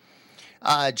discussion.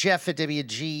 Jeff at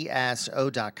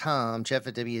WGSO.com, Jeff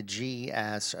at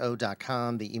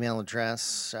WGSO.com, the email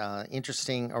address.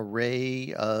 Interesting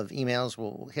array of emails.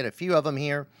 We'll hit a few of them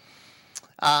here.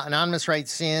 Anonymous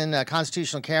writes in,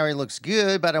 constitutional carry looks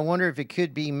good, but I wonder if it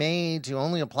could be made to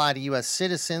only apply to U.S.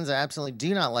 citizens. I absolutely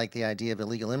do not like the idea of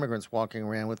illegal immigrants walking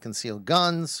around with concealed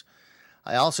guns.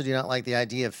 I also do not like the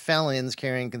idea of felons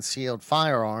carrying concealed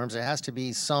firearms. There has to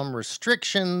be some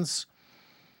restrictions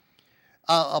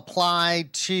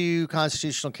applied to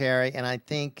constitutional carry, and I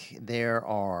think there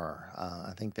are.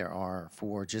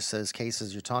 For just those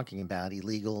cases you're talking about,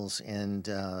 illegals and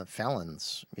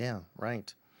felons. Yeah,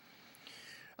 right.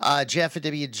 Jeff at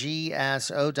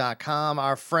WGSO.com,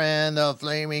 our friend, the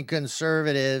Flaming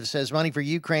Conservative, says money for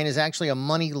Ukraine is actually a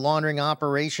money laundering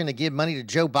operation to give money to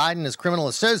Joe Biden and his criminal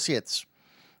associates.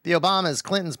 The Obamas,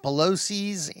 Clintons,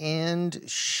 Pelosi's, and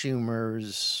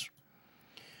Schumer's.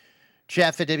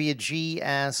 Jeff at WGSO.com,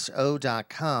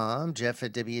 Jeff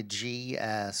at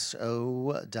WGSO.com.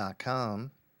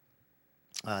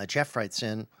 Jeff writes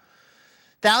in,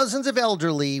 Thousands of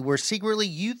elderly were secretly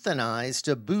euthanized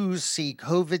to boost see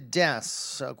COVID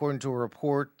deaths, according to a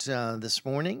report this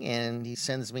morning. And he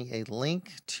sends me a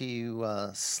link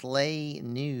to Slay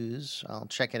News. I'll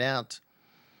check it out.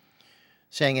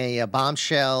 Saying a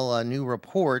bombshell new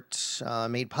report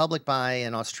made public by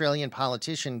an Australian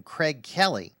politician, Craig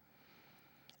Kelly,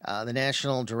 the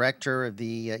national director of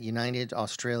the United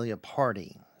Australia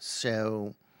Party.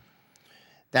 So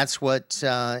that's what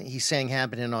he's saying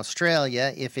happened in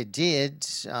Australia. If it did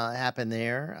happen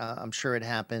there, I'm sure it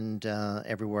happened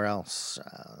everywhere else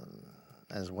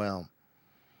as well.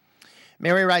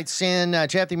 Mary writes in,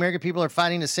 Jeff, the American people are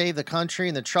fighting to save the country,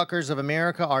 and the truckers of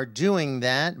America are doing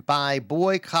that by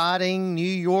boycotting New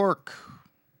York.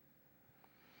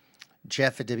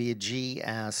 Jeff at WGSO.com.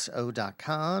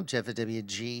 Jeff at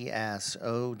WGSO.com.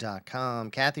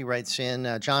 Kathy writes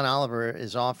in, John Oliver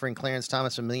is offering Clarence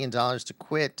Thomas $1 million to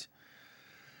quit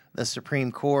the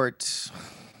Supreme Court.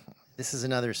 This is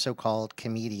another so-called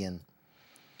comedian.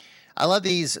 I love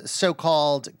these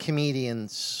so-called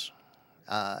comedians.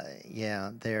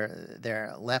 Yeah,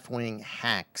 they're left-wing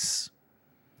hacks.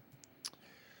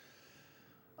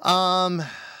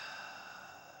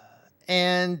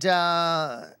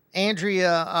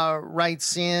 Andrea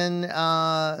writes in,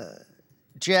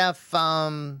 Jeff,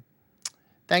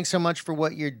 thanks so much for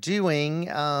what you're doing.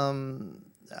 Want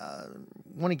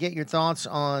to get your thoughts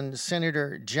on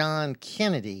Senator John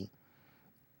Kennedy.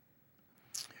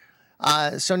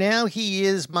 So now he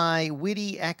is my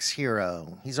witty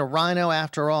ex-hero. He's a rhino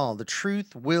after all. The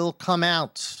truth will come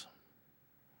out.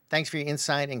 Thanks for your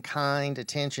insight and kind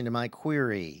attention to my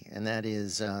query. And that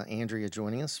is Andrea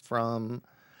joining us from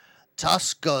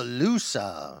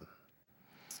Tuscaloosa.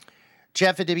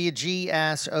 Jeff at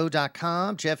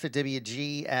WGSO.com. Jeff at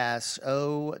WGSO.com.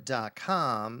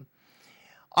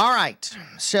 All right.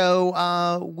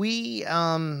 So we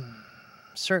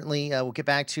certainly will get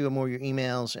back to more of your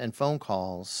emails and phone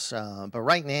calls. But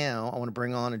right now, I want to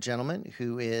bring on a gentleman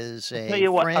who is a Tell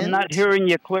you what, friend. I'm not hearing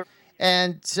you clear.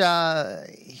 And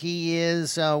he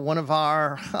is one of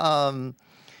our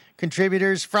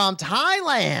contributors from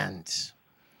Thailand.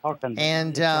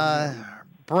 And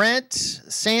Brent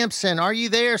Sampson, are you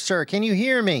there, sir? Can you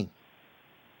hear me?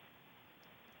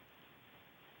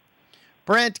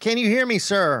 Brent, can you hear me,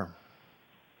 sir?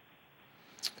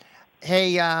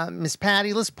 Hey, Miss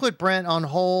Patty, let's put Brent on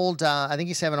hold. I think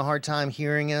he's having a hard time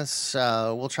hearing us.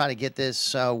 We'll try to get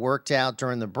this worked out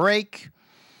during the break.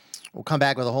 We'll come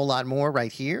back with a whole lot more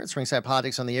right here. It's Ringside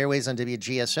Politics on the airways on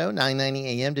WGSO,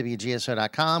 990 AM,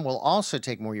 WGSO.com. We'll also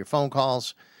take more of your phone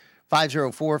calls,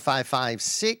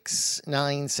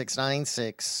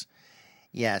 504-556-9696.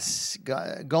 Yes,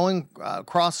 going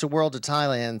across the world to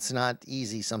Thailand is not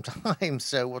easy sometimes,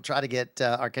 so we'll try to get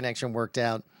our connection worked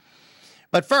out.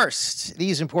 But first,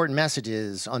 these important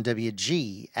messages on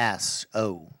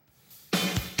WGSO.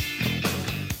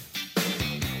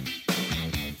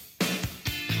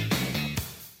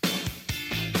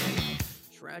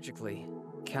 Tragically,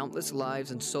 countless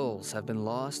lives and souls have been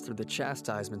lost through the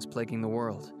chastisements plaguing the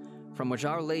world, from which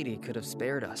Our Lady could have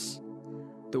spared us.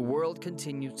 The world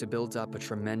continues to build up a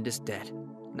tremendous debt,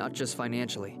 not just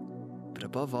financially, but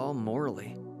above all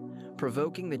morally,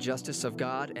 provoking the justice of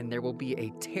God, and there will be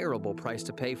a terrible price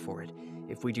to pay for it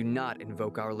if we do not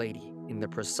invoke Our Lady in the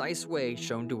precise way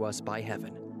shown to us by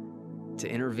heaven, to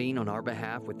intervene on our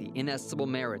behalf with the inestimable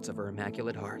merits of her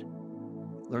Immaculate Heart.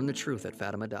 Learn the truth at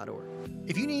Fatima.org.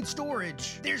 If you need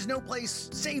storage, there's no place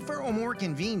safer or more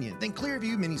convenient than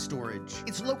Clearview Mini Storage.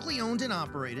 It's locally owned and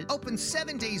operated, open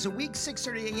 7 days a week,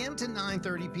 6:30 a.m. to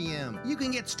 9:30 p.m. You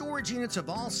can get storage units of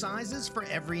all sizes for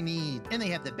every need, and they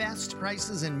have the best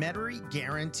prices in Metairie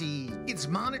guaranteed. It's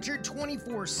monitored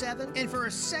 24/7, and for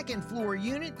a second floor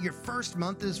unit, your first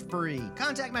month is free.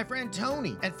 Contact my friend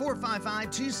Tony at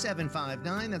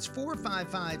 455-2759. That's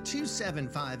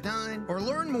 455-2759, or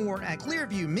learn more at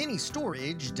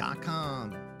ClearviewMiniStorage.com.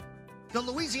 The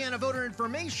Louisiana Voter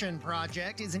Information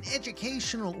Project is an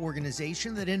educational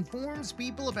organization that informs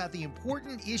people about the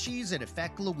important issues that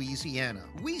affect Louisiana.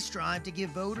 We strive to give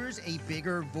voters a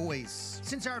bigger voice.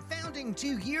 Since our founding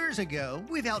 2 years ago,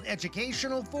 we've held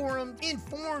educational forums,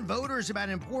 informed voters about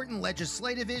important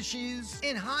legislative issues,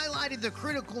 and highlighted the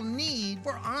critical need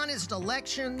for honest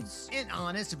elections and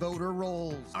honest voter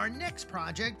rolls. Our next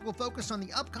project will focus on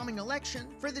the upcoming election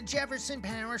for the Jefferson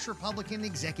Parish Republican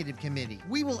Executive Committee.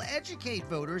 We will educate educate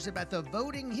voters about the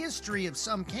voting history of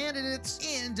some candidates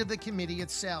and of the committee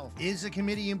itself. Is the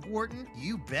committee important?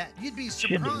 You bet. You'd be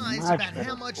surprised about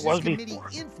how much this committee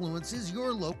influences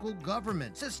your local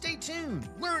government. So stay tuned,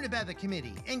 learn about the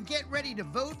committee, and get ready to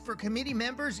vote for committee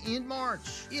members in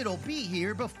March. It'll be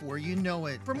here before you know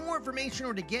it. For more information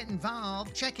or to get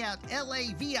involved, check out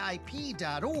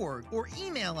lavip.org or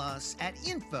email us at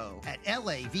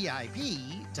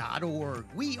info@lavip.org.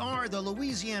 We are the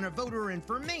Louisiana Voter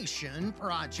Information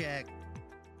Project.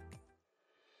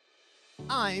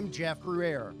 I'm Jeff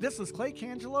Cruere. This is Clay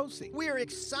Cangelosi. We're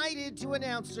excited to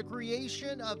announce the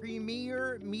creation of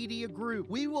Premier Media Group.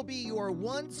 We will be your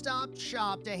one-stop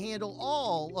shop to handle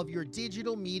all of your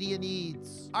digital media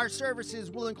needs. Our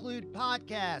services will include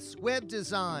podcasts, web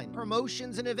design,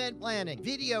 promotions and event planning,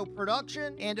 video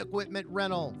production, and equipment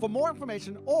rental. For more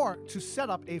information or to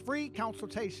set up a free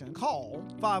consultation, call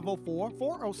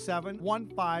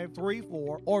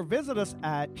 504-407-1534 or visit us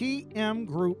at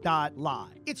pmgroup.live.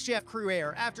 It's Jeff Cruere.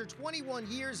 After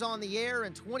 21 years on the air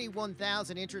and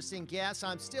 21,000 interesting guests,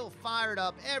 I'm still fired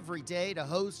up every day to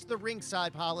host the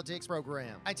Ringside Politics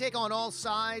program. I take on all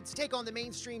sides, take on the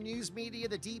mainstream news media,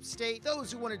 the deep state, those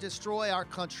who want to destroy our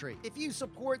country. If you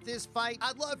support this fight,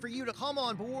 I'd love for you to come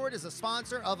on board as a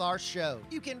sponsor of our show.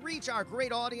 You can reach our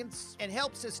great audience and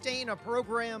help sustain a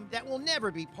program that will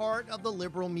never be part of the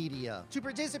liberal media. To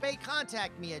participate,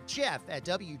 contact me at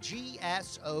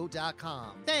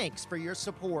jeff@wgso.com. Thanks for your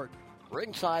support.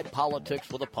 Ringside Politics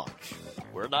with a Punch.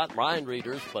 We're not mind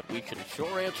readers, but we can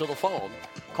sure answer the phone.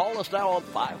 Call us now on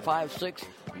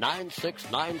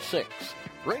 556-9696.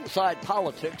 Ringside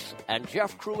Politics and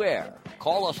Jeff Cruere.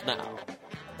 Call us now.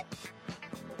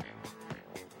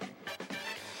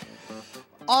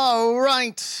 All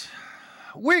right.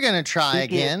 We're going to try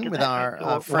again with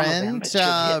our friend,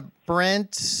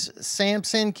 Brent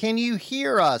Sampson. Can you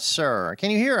hear us, sir?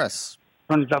 Can you hear us?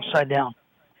 Turn it upside down.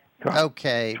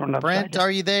 Okay. Brent,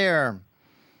 are you there?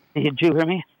 Did you hear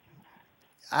me?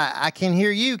 I can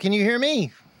hear you. Can you hear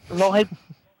me? Lloyd,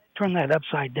 turn that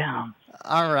upside down.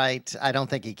 All right. I don't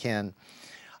think he can.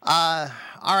 All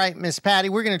right, Miss Patty,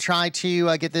 we're going to try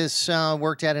to get this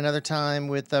worked out another time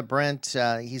with Brent.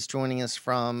 He's joining us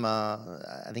from,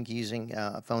 I think, using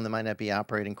a phone that might not be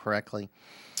operating correctly.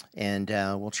 And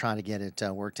we'll try to get it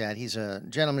worked out. He's a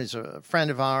gentleman, he's a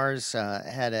friend of ours,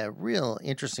 had a real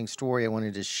interesting story I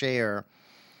wanted to share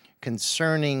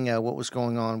concerning what was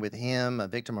going on with him, a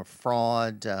victim of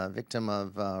fraud, victim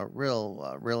of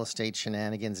real estate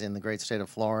shenanigans in the great state of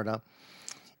Florida.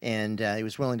 And he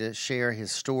was willing to share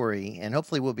his story, and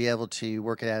hopefully we'll be able to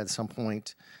work it out at some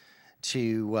point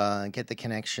to get the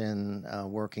connection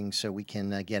working so we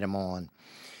can get him on.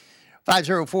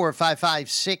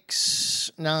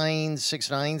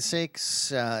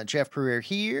 504-556-9696. Jeff Cruere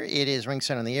here. It is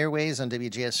Ringside on the Airways on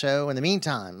WGSO. In the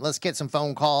meantime, let's get some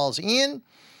phone calls in.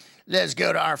 Let's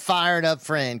go to our fired up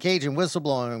friend, Cajun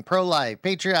whistleblowing, pro-life,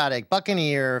 patriotic,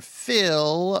 Buccaneer,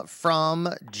 Phil from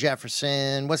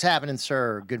Jefferson. What's happening,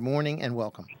 sir? Good morning and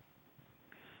welcome.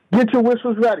 Get your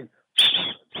whistles ready.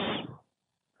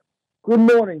 Good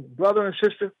morning, brother and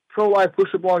sister, pro-life,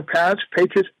 whistleblowing parents,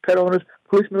 patriots, pet owners,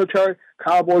 police, military,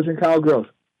 cowboys, and cowgirls.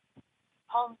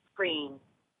 Home screen.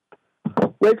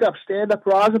 Wake up, stand up,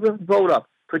 rise up, and vote up.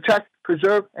 Protect,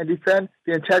 preserve, and defend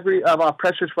the integrity of our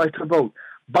precious right to vote.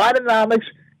 Bidenomics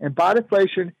and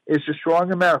Bidinflation is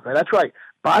destroying America. That's right.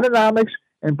 Bidenomics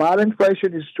and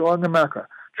Bidinflation is destroying America.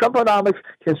 Trumponomics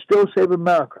can still save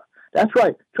America. That's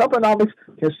right. Trumponomics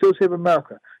can still save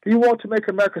America. Do you want to make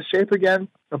America safe again,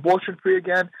 abortion-free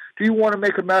again? Do you want to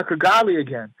make America godly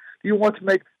again? Do you want to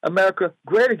make America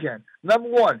great again? Number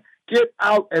one, get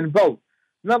out and vote.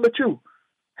 Number two,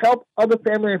 help other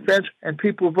family and friends and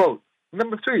people vote.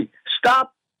 Number three,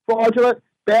 stop fraudulent,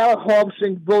 ballot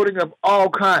harvesting voting of all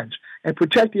kinds and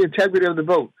protect the integrity of the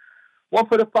vote. One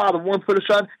for the Father, one for the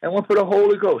Son, and one for the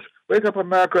Holy Ghost. Wake up,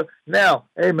 America, now.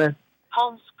 Amen.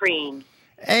 Home screen.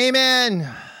 Amen.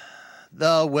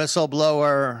 The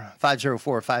whistleblower,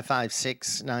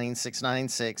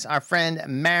 504-556-9696. Our friend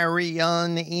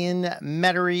Marion in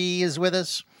Metairie is with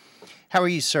us. How are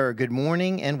you, sir? Good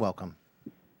morning and welcome.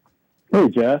 Hey,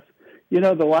 Jeff. You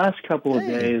know, the last couple of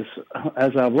days,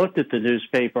 as I've looked at the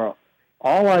newspaper,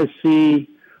 all I see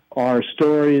are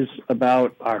stories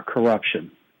about our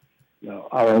corruption. You know,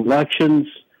 our elections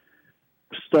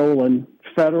stolen,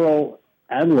 federal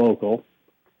and local.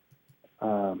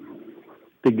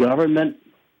 The government,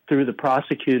 through the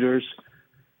prosecutors,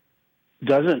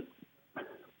 doesn't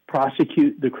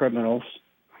prosecute the criminals.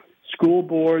 School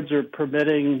boards are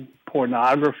permitting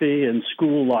pornography in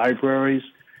school libraries.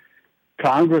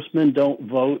 Congressmen don't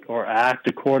vote or act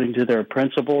according to their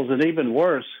principles. And even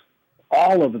worse,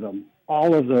 all of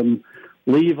them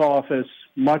leave office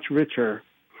much richer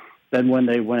than when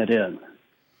they went in.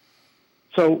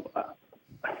 So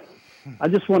I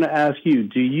just want to ask you,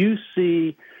 do you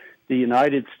see the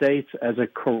United States as a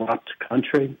corrupt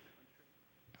country?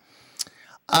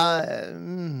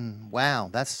 Wow,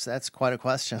 that's quite a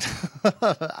question.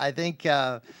 I think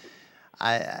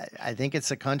I think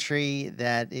it's a country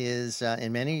that is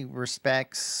in many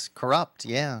respects corrupt.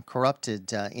 Yeah,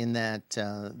 corrupted in that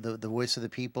the voice of the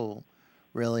people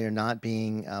really are not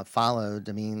being followed.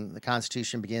 I mean, the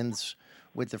Constitution begins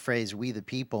with the phrase "We the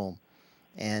people."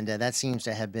 And that seems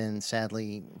to have been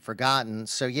sadly forgotten.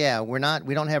 So yeah, we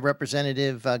don't have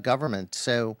representative government.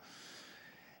 So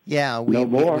yeah, we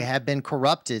have been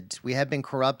corrupted. We have been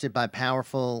corrupted by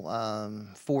powerful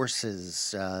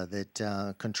forces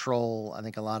that control, I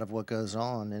think, a lot of what goes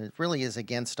on, and it really is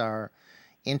against our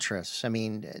interests. I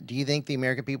mean, do you think the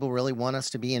American people really want us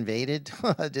to be invaded?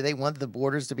 Do they want the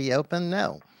borders to be open?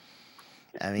 No.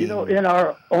 I mean, in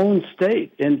our own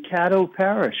state, in Caddo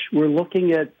Parish, we're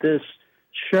looking at this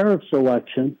sheriff's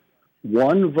election,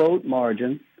 one vote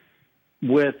margin,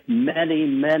 with many,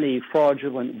 many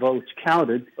fraudulent votes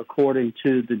counted, according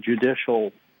to the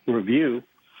judicial review.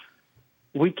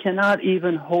 We cannot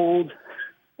even hold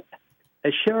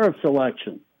a sheriff's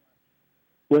election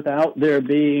without there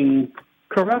being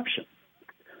corruption.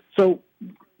 So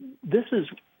this is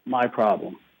my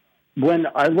problem. When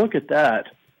I look at that,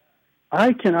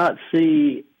 I cannot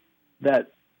see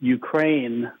that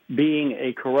Ukraine being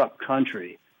a corrupt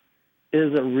country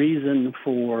is a reason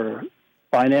for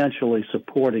financially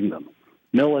supporting them,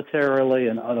 militarily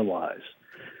and otherwise.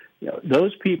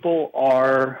 Those people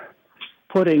are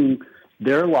putting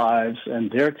their lives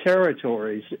and their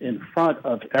territories in front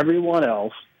of everyone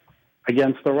else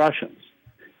against the Russians.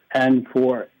 And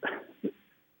for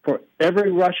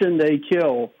every Russian they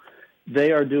kill,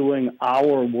 they are doing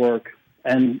our work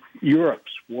and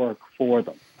Europe's work for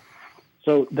them.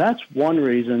 So that's one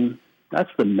reason, that's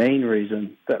the main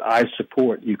reason that I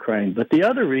support Ukraine. But the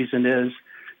other reason is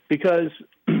because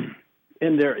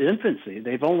in their infancy,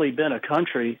 they've only been a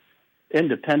country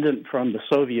independent from the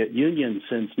Soviet Union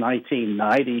since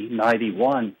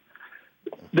 1990-91.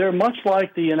 They're much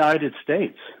like the United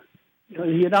States. The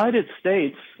United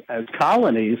States, as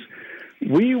colonies,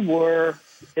 we were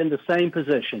in the same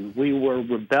position. We were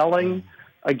rebelling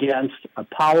against a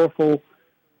powerful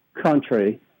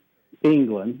country,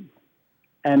 England,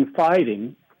 and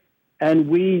fighting, and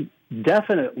we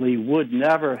definitely would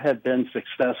never have been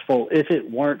successful if it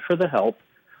weren't for the help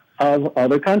of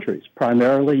other countries,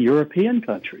 primarily European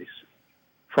countries,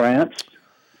 France,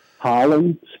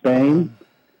 Holland, Spain.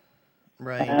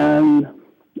 Right. And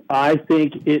I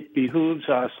think it behooves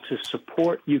us to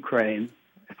support Ukraine.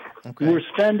 Okay. We're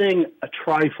spending a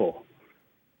trifle,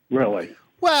 really.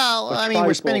 Well, I mean,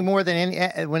 we're spending more than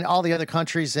any when all the other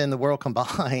countries in the world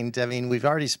combined. I mean, we've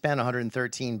already spent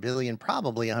 113 billion,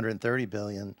 probably 130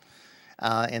 billion,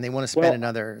 and they want to spend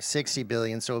another 60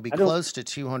 billion, so it'll be close to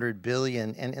 200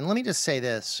 billion. And let me just say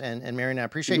this, and Marion, I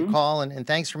appreciate your call, and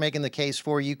thanks for making the case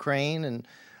for Ukraine, and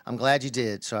I'm glad you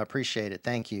did, so I appreciate it.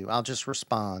 Thank you. I'll just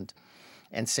respond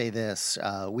and say this: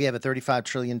 we have a $35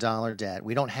 trillion debt.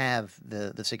 We don't have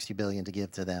the 60 billion to give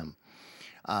to them.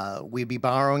 We'd be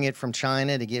borrowing it from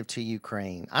China to give to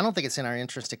Ukraine. I don't think it's in our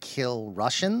interest to kill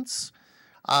Russians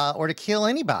or to kill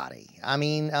anybody. I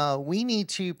mean, we need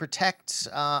to protect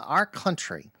our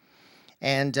country.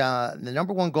 And the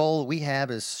number one goal we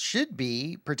have should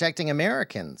be protecting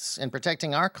Americans and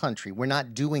protecting our country. We're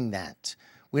not doing that.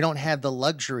 We don't have the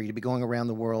luxury to be going around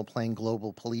the world playing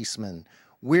global policemen.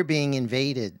 We're being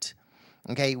invaded.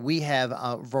 Okay, we have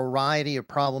a variety of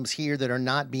problems here that are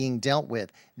not being dealt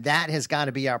with. That has got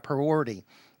to be our priority.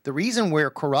 The reason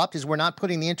we're corrupt is we're not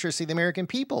putting the interests of the American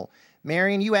people.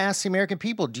 Marion, you asked the American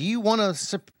people, do you want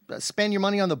to spend your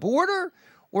money on the border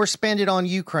or spend it on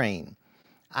Ukraine?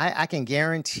 I can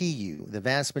guarantee you the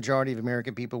vast majority of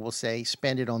American people will say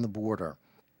spend it on the border.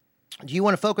 Do you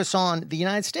want to focus on the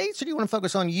United States or do you want to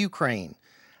focus on Ukraine?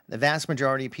 The vast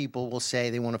majority of people will say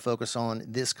they want to focus on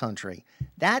this country.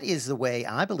 That is the way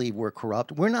I believe we're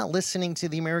corrupt. We're not listening to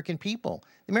the American people.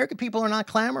 The American people are not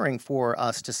clamoring for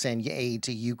us to send aid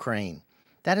to Ukraine.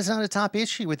 That is not a top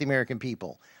issue with the American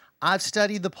people. I've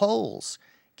studied the polls.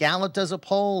 Gallup does a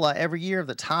poll every year of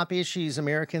the top issues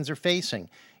Americans are facing.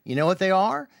 You know what they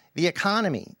are? The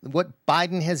economy, what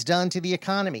Biden has done to the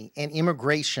economy, and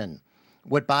immigration,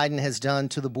 what Biden has done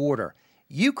to the border.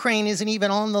 Ukraine isn't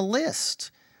even on the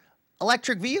list.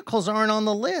 Electric vehicles aren't on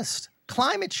the list.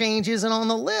 Climate change isn't on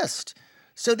the list.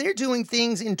 So they're doing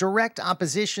things in direct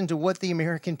opposition to what the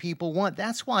American people want.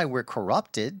 That's why we're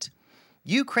corrupted.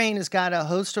 Ukraine has got a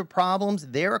host of problems.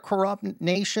 They're a corrupt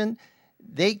nation.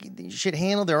 They should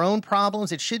handle their own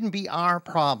problems. It shouldn't be our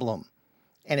problem.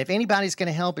 And if anybody's going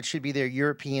to help, it should be their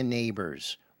European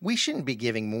neighbors. We shouldn't be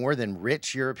giving more than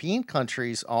rich European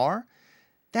countries are.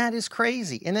 That is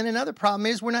crazy. And then another problem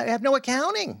is we have no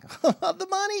accounting of the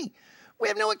money. We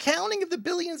have no accounting of the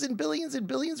billions and billions and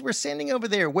billions we're sending over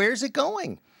there. Where's it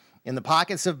going? In the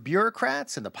pockets of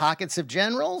bureaucrats, in the pockets of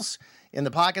generals, in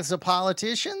the pockets of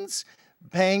politicians,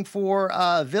 paying for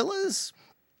villas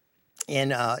in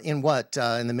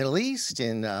the Middle East,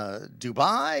 in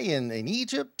Dubai, in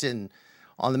Egypt, and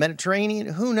on the Mediterranean.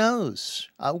 Who knows?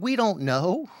 We don't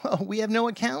know. We have no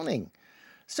accounting.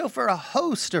 So for a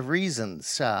host of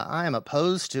reasons, I am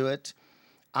opposed to it.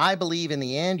 I believe in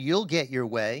the end you'll get your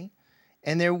way,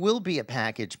 and there will be a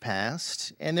package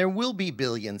passed, and there will be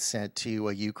billions sent to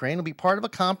Ukraine. It'll be part of a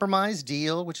compromise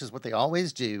deal, which is what they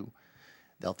always do.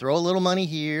 They'll throw a little money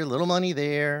here, a little money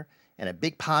there, and a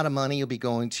big pot of money will be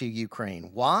going to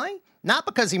Ukraine. Why? Not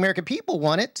because the American people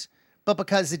want it, but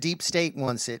because the deep state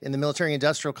wants it, and the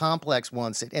military-industrial complex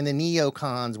wants it, and the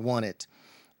neocons want it.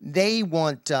 They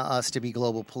want us to be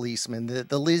global policemen,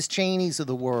 the Liz Cheneys of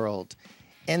the world,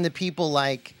 and the people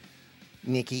like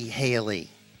Nikki Haley.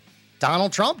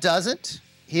 Donald Trump doesn't.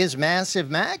 His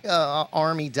massive MAGA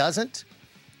army doesn't.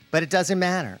 But it doesn't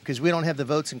matter because we don't have the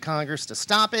votes in Congress to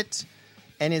stop it,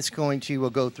 and it's going to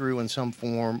go through in some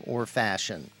form or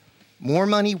fashion. More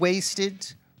money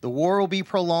wasted. The war will be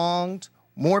prolonged.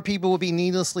 More people will be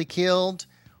needlessly killed.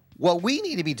 What we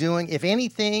need to be doing, if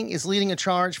anything, is leading a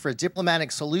charge for a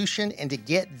diplomatic solution and to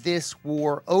get this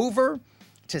war over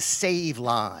to save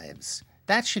lives.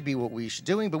 That should be what we should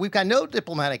be doing, but we've got no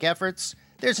diplomatic efforts.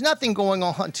 There's nothing going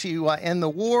on to end the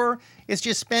war. It's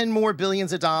just spend more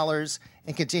billions of dollars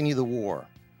and continue the war.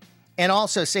 And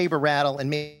also saber rattle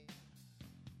and maybe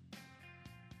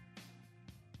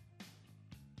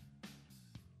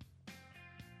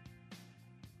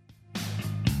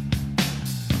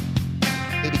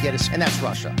get us, and that's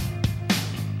Russia.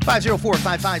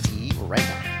 504-55-TE right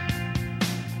now.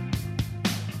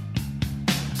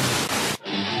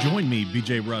 Join me,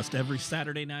 BJ Rust, every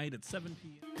Saturday night at 7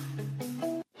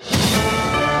 p.m.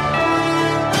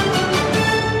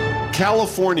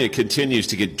 California continues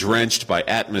to get drenched by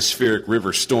atmospheric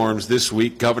river storms. This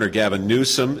week, Governor Gavin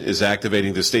Newsom is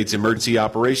activating the state's Emergency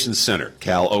Operations Center.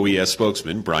 Cal OES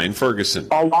spokesman Brian Ferguson.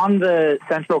 Along the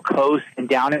central coast and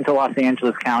down into Los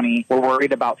Angeles County, we're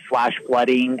worried about flash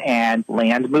flooding and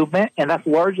land movement, and that's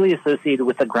largely associated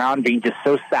with the ground being just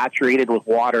so saturated with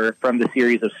water from the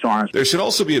series of storms. There should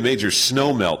also be a major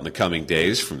snow melt in the coming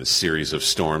days from the series of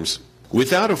storms.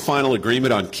 Without a final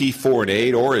agreement on key foreign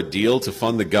aid or a deal to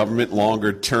fund the government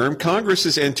longer term, Congress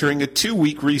is entering a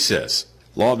 2-week recess.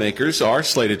 Lawmakers are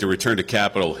slated to return to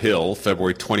Capitol Hill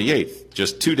February 28th,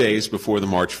 just 2 days before the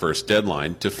March 1st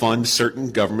deadline, to fund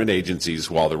certain government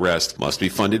agencies while the rest must be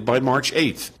funded by March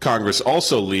 8th. Congress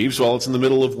also leaves while it's in the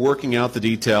middle of working out the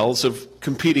details of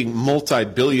competing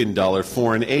multi-billion-dollar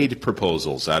foreign aid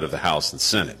proposals out of the House and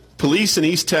Senate. Police in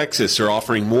East Texas are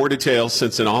offering more details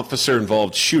since an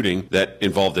officer-involved shooting that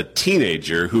involved a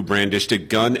teenager who brandished a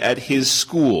gun at his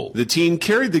school. The teen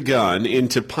carried the gun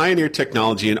into Pioneer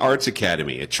Technology and Arts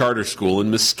Academy, a charter school in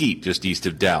Mesquite, just east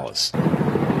of Dallas.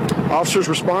 Officers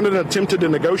responded and attempted to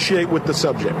negotiate with the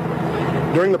subject.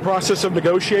 During the process of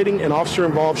negotiating, an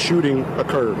officer-involved shooting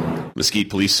occurred. Mesquite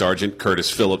Police Sergeant Curtis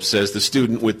Phillips says the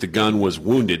student with the gun was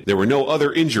wounded. There were no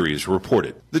other injuries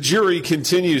reported. The jury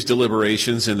continues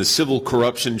deliberations in the civil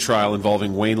corruption trial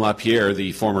involving Wayne LaPierre,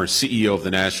 the former CEO of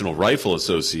the National Rifle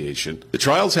Association. The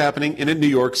trial's happening in a New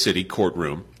York City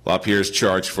courtroom. LaPierre's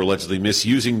charged for allegedly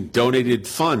misusing donated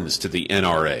funds to the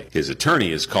NRA. His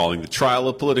attorney is calling the trial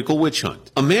a political witch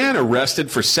hunt. A man arrested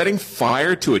for setting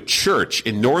fire to a church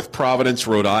in North Providence,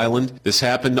 Rhode Island. This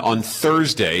happened on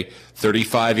Thursday.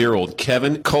 35-year-old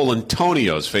Kevin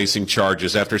Colantonio is facing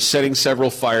charges after setting several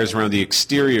fires around the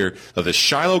exterior of the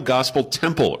Shiloh Gospel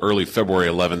Temple early February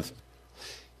 11th.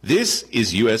 This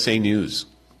is USA News.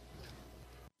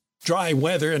 Dry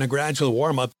weather and a gradual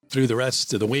warm-up through the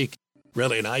rest of the week.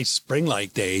 Really nice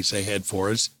spring-like days ahead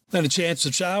for us. Then a chance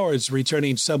of showers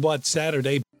returning somewhat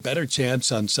Saturday, better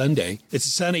chance on Sunday. It's a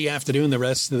sunny afternoon the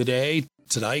rest of the day.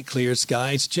 Tonight, clear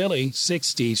skies, chilly,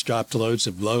 60s drop to lows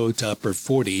of low to upper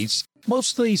 40s.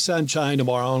 Mostly sunshine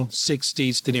tomorrow,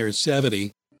 60s to near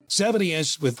 70.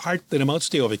 70s with partly to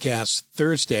mostly overcast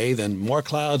Thursday, then more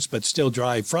clouds but still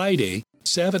dry Friday.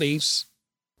 70s.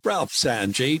 Ralph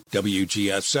Sanji,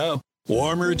 WGSO.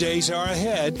 Warmer days are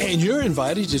ahead, and you're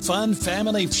invited to fun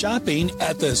family shopping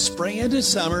at the Spring into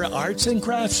Summer Arts and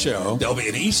Crafts Show. There'll be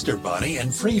an Easter bunny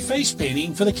and free face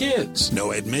painting for the kids.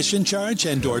 No admission charge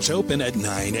and doors open at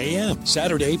 9 a.m.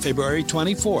 Saturday, February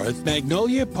 24th,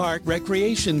 Magnolia Park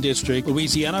Recreation District,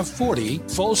 Louisiana 40,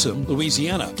 Folsom,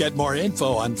 Louisiana. Get more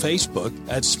info on Facebook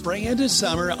at Spring into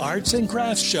Summer Arts and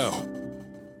Crafts Show.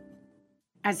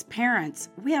 As parents,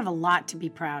 we have a lot to be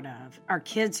proud of. Our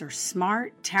kids are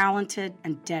smart, talented,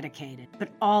 and dedicated, but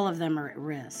all of them are at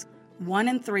risk. 1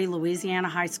 in 3 Louisiana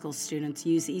high school students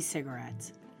use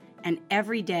e-cigarettes, and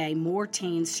every day more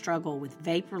teens struggle with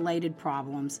vape-related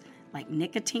problems like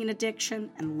nicotine addiction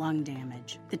and lung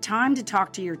damage. The time to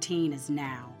talk to your teen is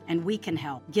now, and we can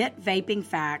help. Get vaping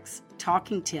facts,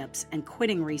 talking tips, and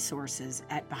quitting resources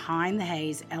at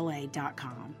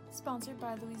BehindTheHazeLA.com. Sponsored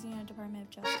by Louisiana Department of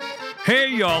Justice. Hey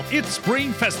y'all, it's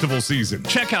Spring Festival season.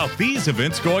 Check out these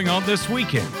events going on this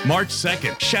weekend. March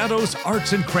 2nd, Shadows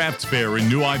Arts and Crafts Fair in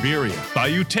New Iberia,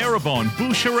 Bayou Terrebonne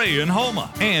Boucherie in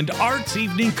Homa, and Arts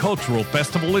Evening Cultural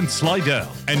Festival in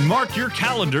Slidell. And mark your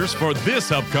calendars for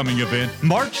this upcoming event,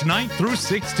 March 9th through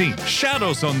 16th.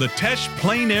 Shadows on the Teche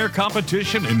Plein Air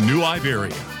Competition in New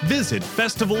Iberia. Visit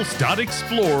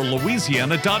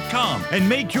festivals.explorelouisiana.com and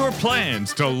make your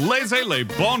plans to laissez les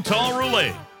bon temps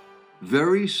rouler.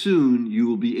 Very soon you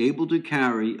will be able to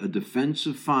carry a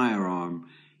defensive firearm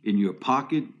in your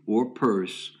pocket or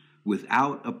purse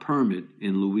without a permit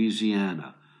in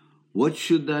Louisiana. What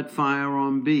should that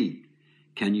firearm be?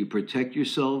 Can you protect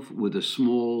yourself with a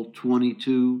small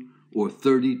 .22 or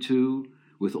 .32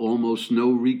 with almost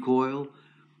no recoil?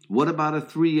 What about a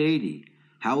 .380?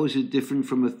 How is it different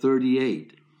from a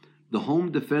 .38? The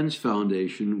Home Defense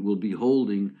Foundation will be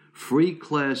holding free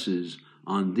classes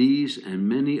on these and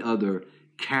many other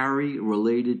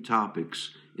carry-related topics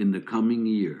in the coming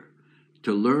year.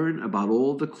 To learn about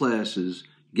all the classes,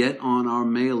 get on our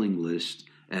mailing list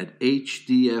at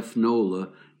hdfnola.org.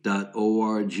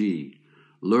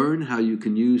 Learn how you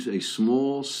can use a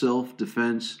small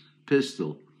self-defense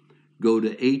pistol. Go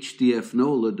to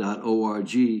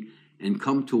hdfnola.org and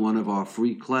come to one of our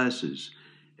free classes.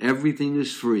 Everything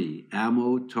is free: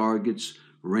 ammo, targets,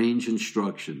 range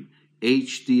instruction.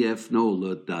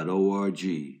 hdfnola.org.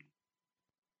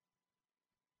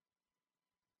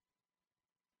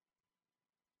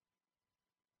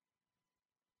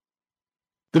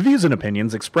 The views and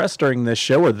opinions expressed during this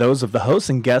show are those of the hosts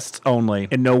and guests only.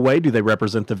 In no way do they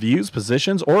represent the views,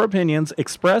 positions, or opinions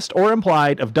expressed or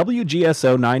implied of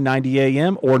WGSO 990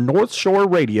 AM or North Shore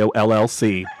Radio,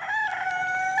 LLC.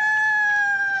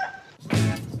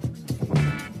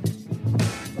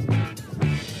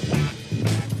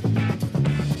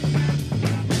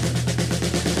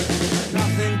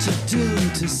 Nothing to do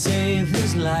to save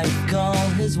his life, call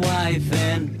his wife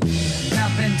and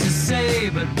nothing to say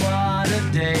but what a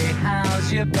day,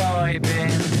 how's your boy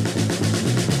been?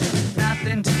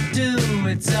 Nothing to do,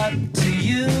 it's up to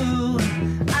you.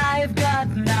 I've got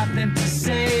nothing to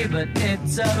say, but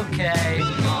it's okay.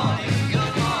 Good morning,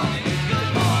 good morning,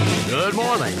 good morning. Good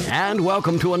morning, and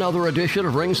welcome to another edition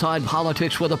of Ringside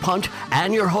Politics with a Punch,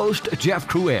 and your host, Jeff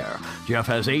Crouere. Jeff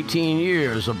has 18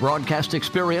 years of broadcast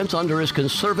experience under his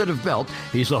conservative belt.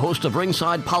 He's the host of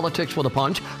Ringside Politics with a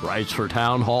Punch, writes for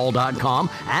townhall.com,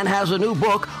 and has a new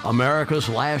book, America's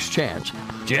Last Chance.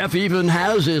 Jeff even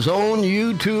has his own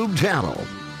YouTube channel.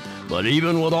 But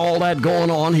even with all that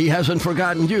going on, he hasn't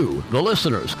forgotten you, the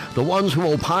listeners, the ones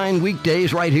who opine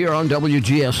weekdays right here on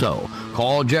WGSO.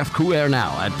 Call Jeff Crouere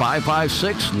now at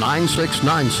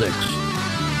 556-9696.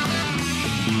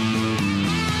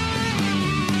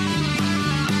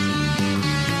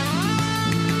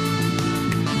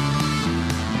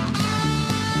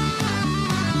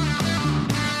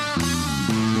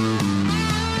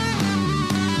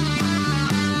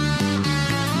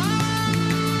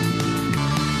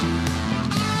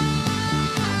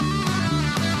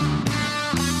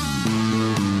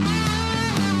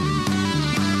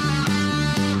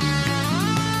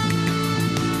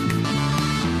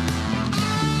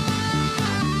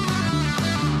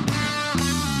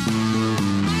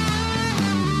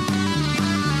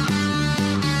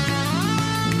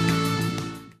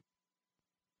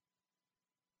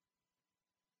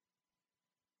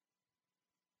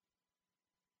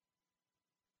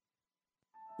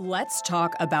 Let's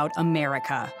talk about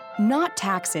America. Not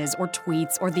taxes or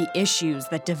tweets or the issues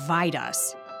that divide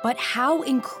us, but how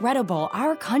incredible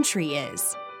our country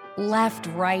is. Left,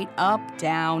 right, up,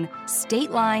 down, state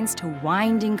lines to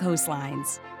winding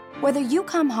coastlines. Whether you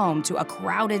come home to a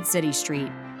crowded city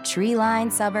street,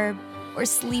 tree-lined suburb, or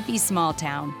sleepy small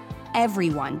town,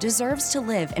 everyone deserves to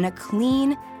live in a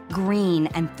clean, green,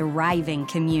 and thriving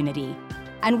community.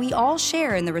 And we all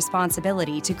share in the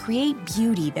responsibility to create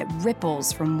beauty that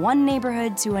ripples from one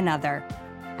neighborhood to another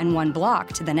and one block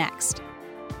to the next.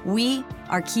 We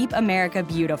are Keep America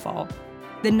Beautiful,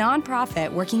 the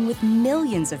nonprofit working with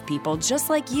millions of people just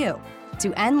like you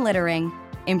to end littering,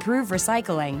 improve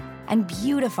recycling, and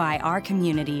beautify our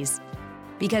communities.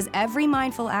 Because every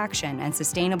mindful action and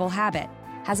sustainable habit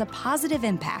has a positive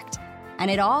impact, and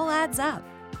it all adds up.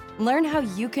 Learn how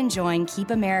you can join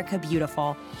Keep America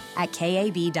Beautiful at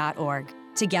KAB.org.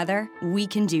 Together, we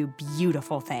can do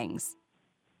beautiful things.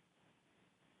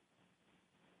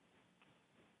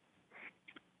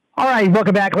 All right,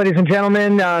 welcome back, ladies and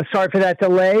gentlemen. Sorry for that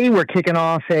delay. We're kicking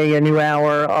off a new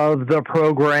hour of the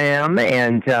program,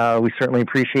 and we certainly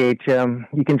appreciate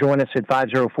you can join us at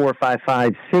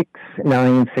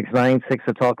 504-556-9696,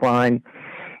 the talk line.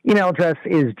 Email address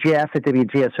is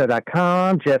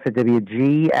jeff@wgso.com,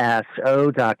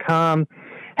 jeff@wgso.com.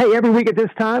 Hey, every week at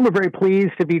this time, we're very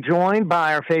pleased to be joined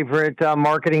by our favorite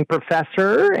marketing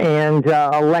professor and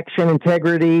election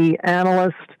integrity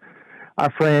analyst.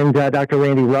 Our friend, Dr.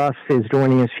 Randy Russ, is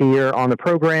joining us here on the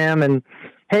program. And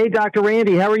hey, Dr.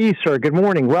 Randy, how are you, sir? Good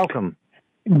morning. Welcome.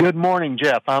 Good morning,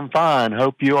 Jeff. I'm fine.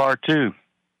 Hope you are too.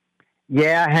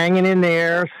 Yeah, hanging in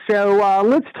there. So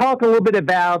let's talk a little bit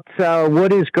about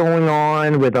what is going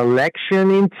on with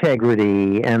election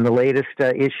integrity and the latest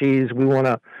issues we want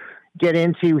to get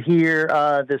into here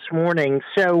this morning.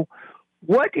 So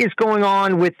what is going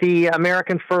on with the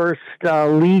American First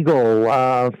legal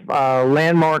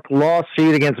landmark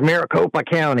lawsuit against Maricopa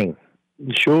County?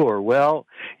 Sure. Well,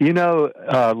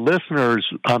 listeners,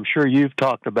 I'm sure you've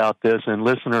talked about this, and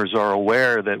listeners are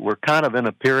aware that we're kind of in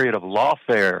a period of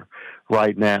lawfare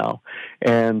right now.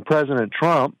 And President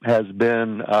Trump has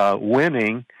been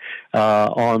winning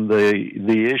on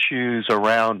the issues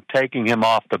around taking him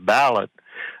off the ballot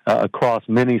across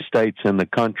many states in the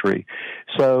country.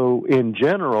 So in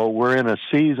general, we're in a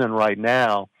season right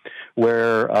now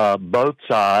where both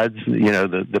sides,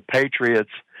 the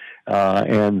patriots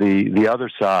and the other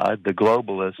side, the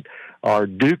globalists, are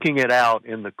duking it out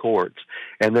in the courts.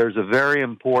 And there's a very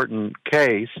important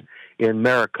case in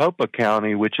Maricopa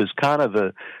County, which is kind of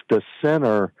the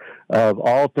center of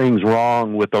all things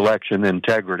wrong with election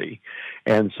integrity.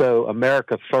 And so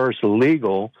America First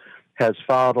Legal has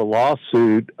filed a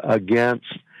lawsuit against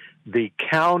the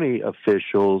county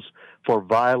officials for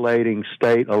violating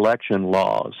state election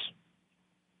laws.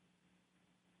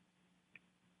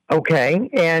 Okay,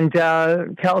 and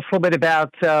tell us a little bit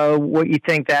about what you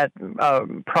think that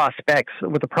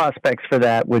what the prospects for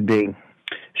that would be.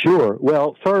 Sure.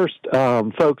 Well, first,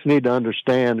 folks need to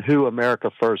understand who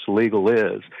America First Legal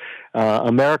is.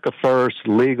 America First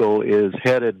Legal is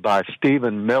headed by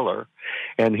Stephen Miller,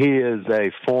 and he is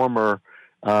a former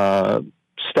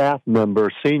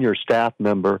senior staff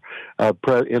member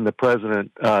in the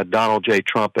President Donald J.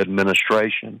 Trump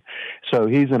administration. So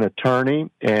he's an attorney,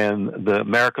 and the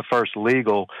America First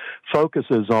Legal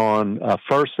focuses on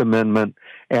First Amendment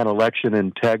and election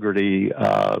integrity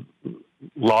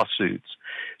lawsuits.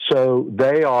 So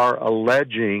they are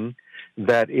alleging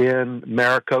that in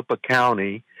Maricopa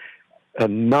County, a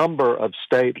number of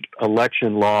state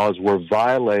election laws were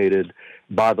violated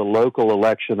by the local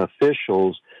election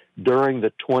officials during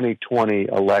the 2020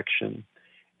 election.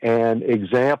 And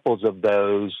examples of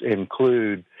those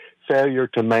include failure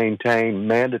to maintain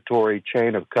mandatory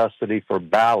chain of custody for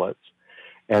ballots.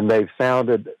 And they've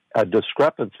found a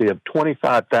discrepancy of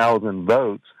 25,000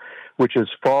 votes, which is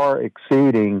far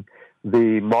exceeding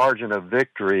the margin of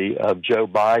victory of Joe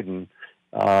Biden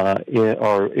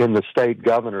in the state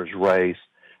governor's race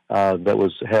that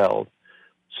was held.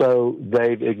 So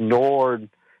they've ignored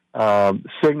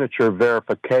signature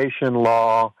verification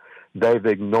law. They've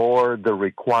ignored the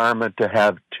requirement to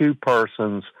have two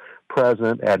persons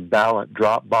present at ballot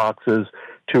drop boxes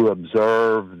to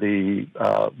observe the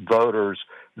voters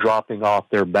dropping off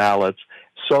their ballots,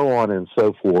 so on and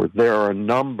so forth. There are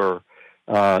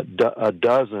a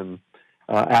dozen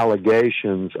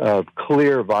allegations of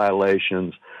clear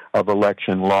violations of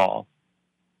election law.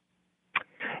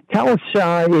 Tell us,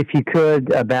 if you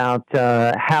could, about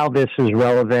how this is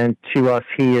relevant to us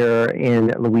here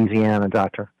in Louisiana,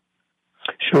 Doctor.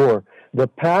 Sure. The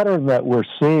pattern that we're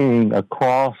seeing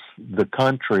across the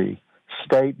country,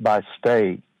 state by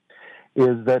state,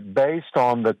 is that based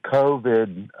on the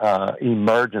COVID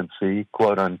emergency,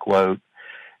 quote unquote,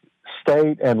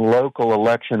 state and local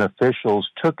election officials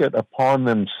took it upon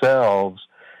themselves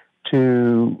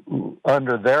to,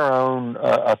 under their own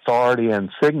authority and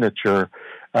signature,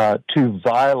 to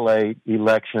violate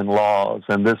election laws.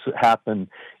 And this happened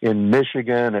in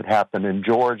Michigan, it happened in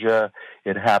Georgia,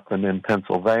 it happened in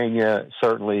Pennsylvania.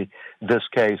 Certainly this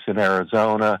case in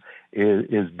Arizona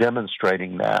is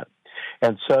demonstrating that.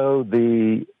 And so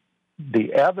the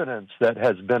evidence that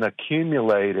has been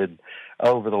accumulated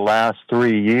over the last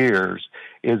 3 years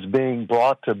is being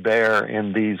brought to bear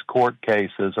in these court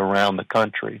cases around the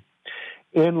country.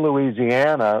 In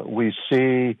Louisiana, we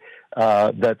see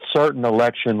that certain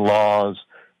election laws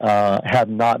have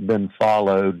not been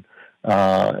followed,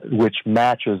 which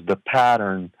matches the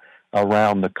pattern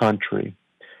around the country.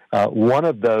 One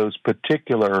of those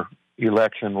particular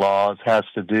election laws has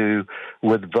to do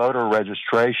with voter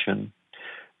registration.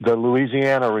 The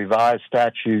Louisiana Revised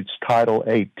Statutes Title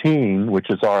 18, which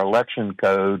is our election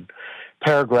code,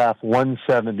 paragraph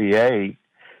 178,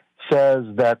 says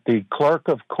that the clerk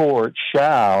of court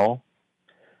shall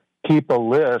keep a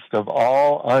list of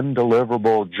all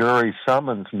undeliverable jury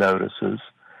summons notices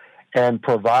and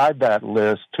provide that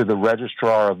list to the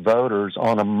registrar of voters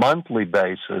on a monthly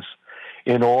basis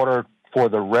in order for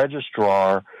the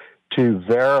registrar to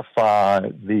verify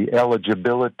the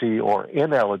eligibility or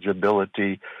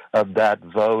ineligibility of that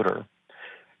voter.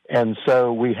 And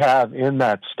so we have in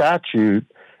that statute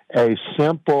a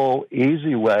simple,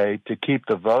 easy way to keep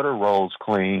the voter rolls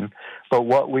clean. But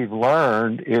what we've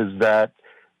learned is that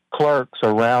clerks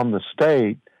around the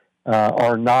state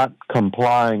are not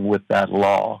complying with that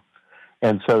law.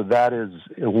 And so that is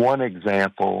one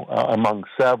example among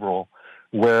several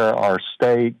where our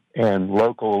state and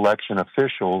local election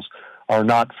officials are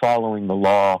not following the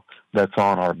law that's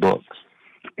on our books.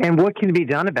 And what can be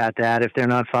done about that if they're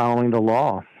not following the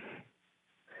law?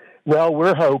 Well,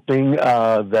 we're hoping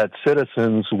that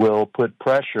citizens will put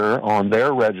pressure on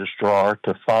their registrar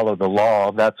to follow the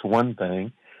law. That's one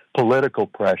thing, political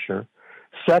pressure.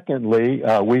 Secondly,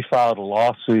 we filed a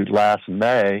lawsuit last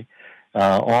May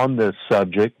on this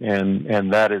subject,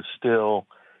 and that is still,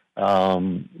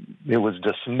 it was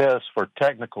dismissed for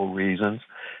technical reasons.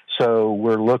 So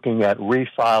we're looking at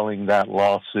refiling that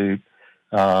lawsuit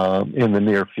in the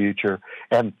near future.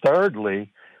 And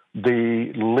thirdly,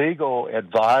 the legal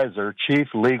advisor, chief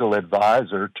legal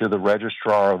advisor to the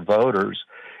registrar of voters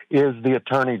is the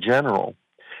Attorney General.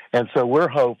 And so we're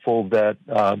hopeful that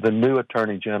the new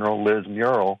Attorney General, Liz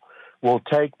Murrill, will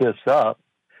take this up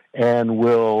and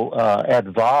will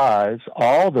advise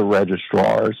all the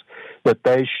registrars that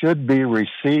they should be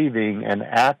receiving and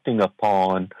acting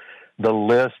upon the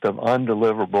list of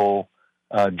undeliverable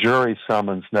jury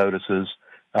summons notices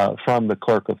from the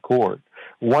clerk of court.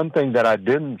 One thing that I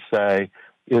didn't say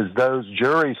is those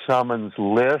jury summons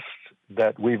lists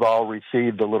that we've all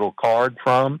received a little card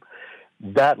from,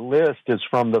 that list is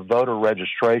from the voter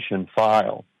registration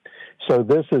file. So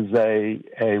this is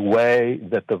a way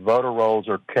that the voter rolls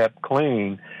are kept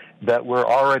clean that we're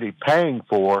already paying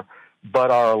for, but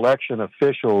our election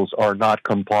officials are not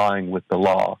complying with the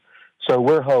law. So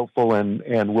we're hopeful,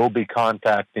 and we'll be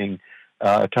contacting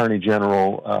Attorney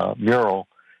General Murrill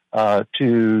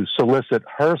to solicit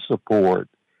her support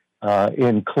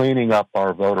in cleaning up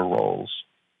our voter rolls.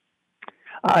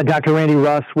 Dr. Randy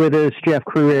Russ with us, Jeff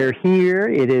Cruaire here.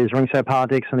 It is Ringside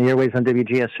Politics on the airways on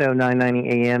WGSO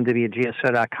 990 AM,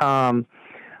 WGSO.com.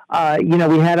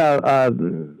 We had a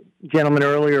gentleman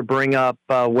earlier bring up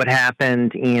what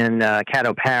happened in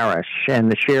Caddo Parish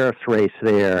and the sheriff's race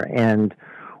there and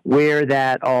where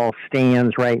that all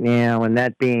stands right now, and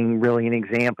that being really an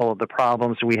example of the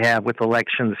problems we have with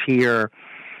elections here.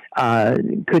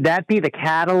 Could that be the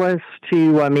catalyst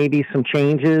to maybe some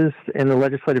changes in the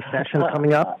legislative session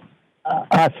coming up?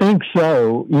 I think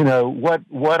so.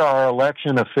 What our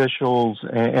election officials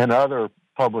and other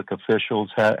public officials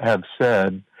have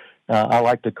said, I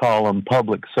like to call them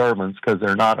public servants because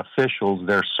they're not officials,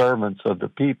 they're servants of the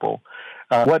people.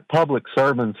 What public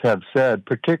servants have said,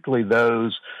 particularly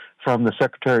those from the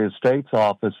Secretary of State's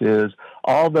office, is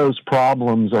all those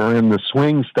problems are in the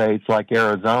swing states like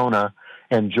Arizona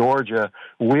and Georgia.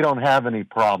 We don't have any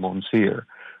problems here.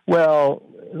 Well,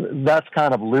 that's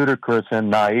kind of ludicrous and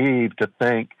naive to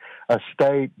think a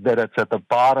state that it's at the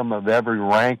bottom of every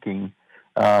ranking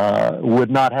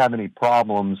would not have any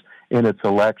problems in its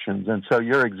elections. And so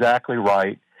you're exactly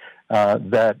right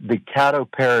that the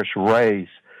Caddo Parish race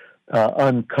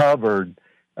uncovered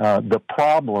the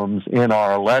problems in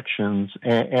our elections,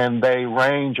 and they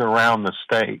range around the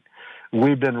state.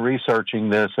 We've been researching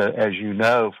this, as you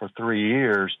know, for 3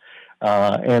 years,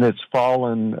 and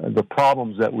the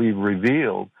problems that we've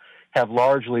revealed have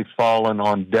largely fallen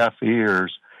on deaf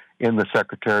ears in the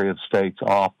Secretary of State's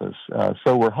office.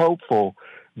 So we're hopeful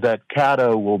that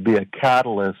Caddo will be a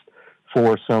catalyst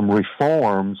for some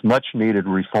reforms, much needed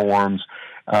reforms,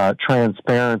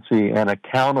 transparency and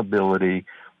accountability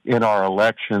in our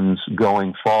elections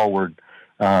going forward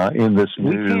in this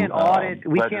new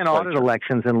We can't audit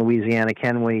elections in Louisiana,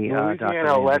 can we?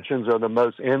 Louisiana elections are the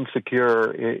most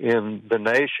insecure in the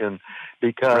nation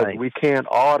because we can't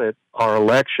audit our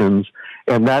elections,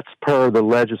 and that's per the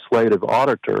legislative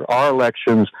auditor. Our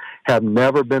elections have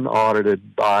never been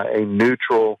audited by a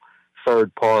neutral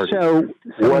third party. So in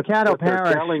Caddo what they're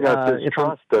Parish, telling us is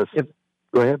trust us.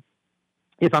 Go ahead.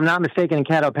 If I'm not mistaken, in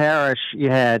Caddo Parish,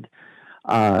 you had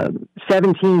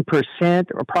 17%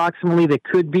 approximately that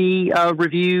could be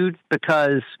reviewed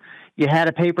because you had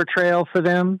a paper trail for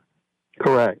them?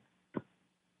 Correct.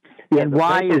 Yeah, and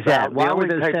why is that? Why were only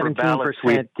those paper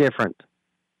 17% different?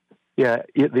 Yeah,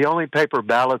 the only paper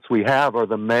ballots we have are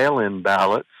the mail-in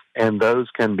ballots, and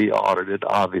those can be audited,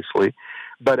 obviously.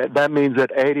 But that means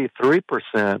that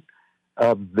 83%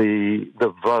 of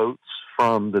the votes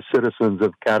from the citizens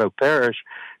of Caddo Parish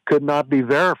could not be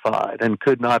verified and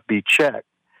could not be checked.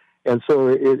 And so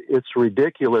it's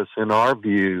ridiculous in our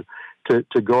view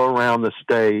to go around the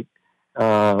state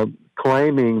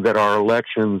claiming that our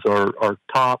elections are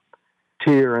top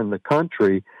tier in the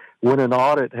country when an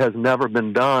audit has never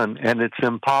been done and it's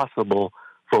impossible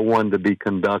for one to be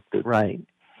conducted. Right.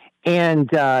 And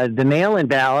the mail-in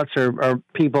ballots are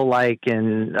people like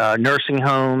in nursing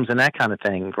homes and that kind of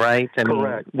thing, right? I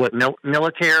Correct. mean, what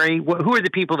military? Who are the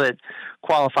people that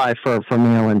qualify for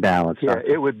mail-in ballots? Yeah,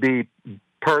 it would be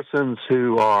persons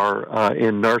who are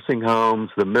in nursing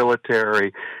homes, the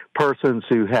military, persons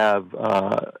who have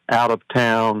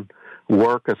out-of-town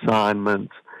work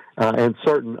assignments, and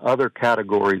certain other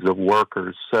categories of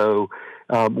workers. So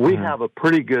we have a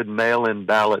pretty good mail-in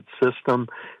ballot system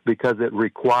because it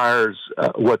requires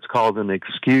what's called an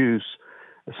excuse.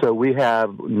 So we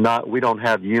don't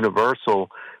have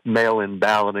universal mail-in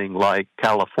balloting like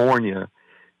California,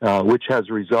 which has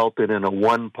resulted in a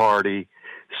one-party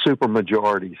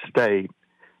supermajority state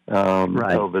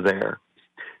over there.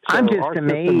 So I'm just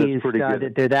amazed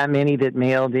that there are that many that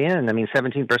mailed in. I mean,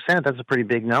 17%, that's a pretty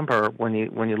big number when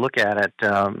you look at it.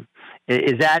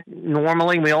 Is that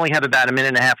normally, we only have about a minute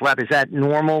and a half left, is that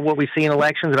normal what we see in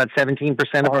elections, about 17%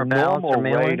 of our ballots are mail-in?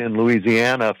 Normal rate in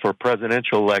Louisiana for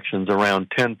presidential elections around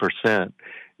 10%.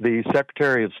 The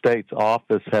Secretary of State's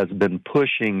office has been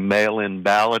pushing mail-in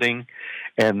balloting,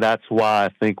 and that's why I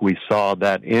think we saw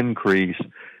that increase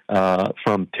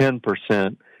from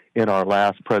 10% in our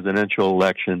last presidential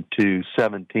election to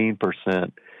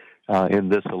 17% in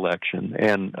this election.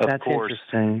 And of course,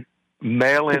 interesting.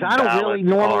 Mail-in ballots. I don't really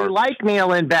normally like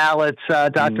mail-in ballots,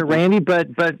 Dr. Randy, but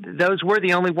those were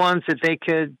the only ones that they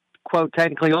could, quote,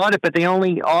 technically audit, but they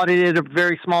only audited a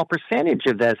very small percentage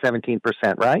of that 17%,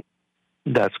 right?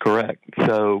 That's correct.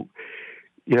 So,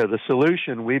 the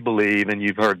solution, we believe, and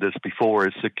you've heard this before,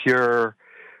 is secure,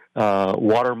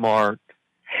 watermarked,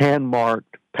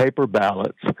 hand-marked paper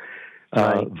ballots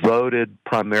voted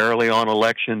primarily on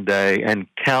Election Day and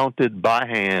counted by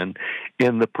hand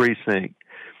in the precinct,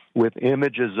 with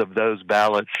images of those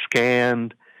ballots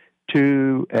scanned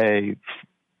to a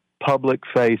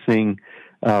public-facing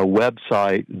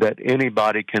website that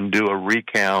anybody can do a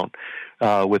recount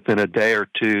within a day or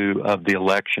two of the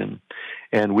election.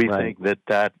 And we think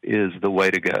that is the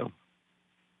way to go.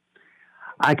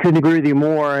 I couldn't agree with you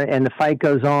more, and the fight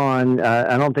goes on.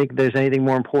 I don't think there's anything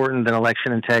more important than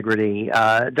election integrity.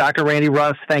 Dr. Randy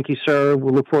Russ, thank you, sir.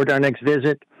 We'll look forward to our next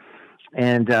visit,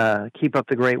 and keep up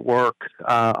the great work.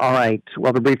 All right, we'll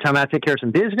have a brief time out, take care of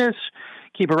some business.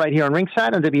 Keep it right here on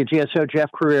Ringside on WGSO.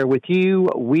 Jeff Crouere with you.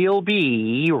 We'll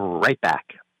be right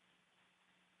back.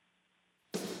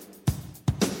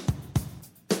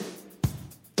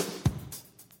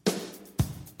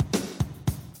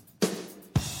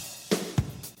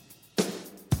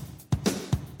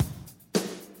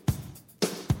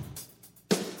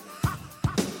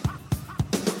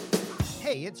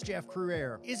 Hey, it's Jeff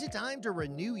Crouere. Is it time to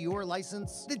renew your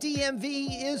license? The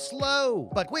DMV is slow,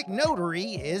 but Quick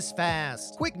Notary is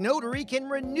fast. Quick Notary can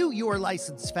renew your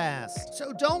license fast.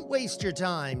 So don't waste your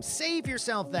time. Save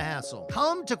yourself the hassle.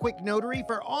 Come to Quick Notary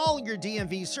for all your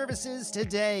DMV services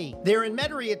today. They're in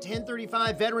Metairie at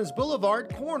 1035 Veterans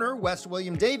Boulevard, corner West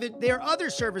William David. Their other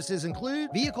services include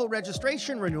vehicle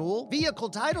registration renewal, vehicle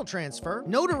title transfer,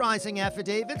 notarizing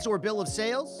affidavits or bill of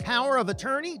sales, power of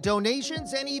attorney,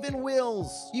 donations, and even wills.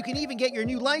 vehicles. You can even get your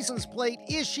new license plate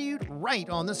issued right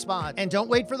on the spot. And don't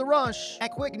wait for the rush.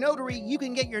 At Quick Notary, you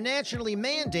can get your nationally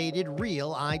mandated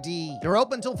real ID. They're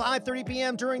open until 5:30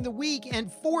 p.m. during the week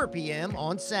and 4 p.m.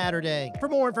 on Saturday. For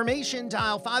more information,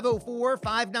 dial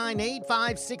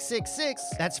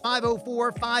 504-598-5666. That's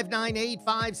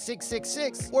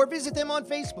 504-598-5666. Or visit them on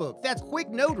Facebook. That's Quick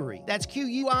Notary. That's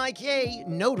Q-U-I-K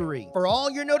Notary. For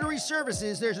all your notary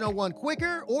services, there's no one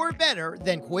quicker or better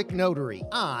than Quick Notary.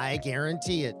 I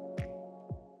guarantee it.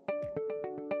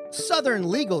 Southern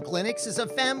Legal Clinics is a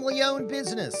family-owned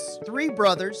business. 3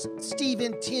 brothers,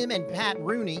 Stephen, Tim, and Pat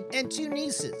Rooney, and 2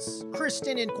 nieces,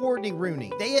 Kristen and Courtney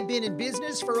Rooney. They have been in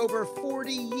business for over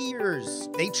 40 years.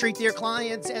 They treat their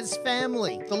clients as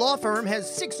family. The law firm has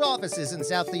 6 offices in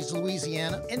Southeast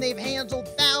Louisiana, and they've handled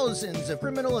thousands of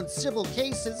criminal and civil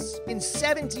cases in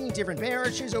 17 different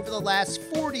parishes over the last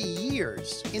 40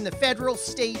 years in the federal,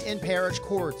 state, and parish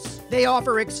courts. They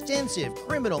offer extensive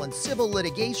criminal and civil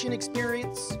litigation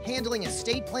experience, handling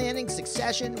estate planning,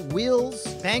 succession, wills,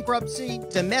 bankruptcy,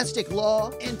 domestic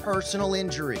law, and personal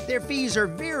injury. Their fees are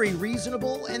very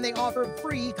reasonable, and they offer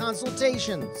free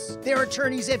consultations. Their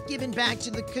attorneys have given back to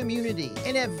the community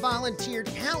and have volunteered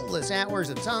countless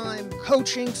hours of time,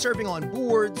 coaching, serving on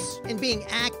boards, and being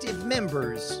active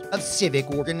members of civic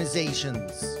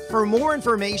organizations. For more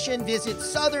information, visit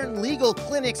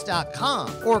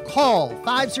southernlegalclinics.com or call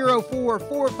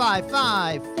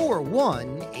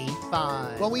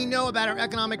 504-455-4185. What we know about our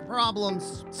economic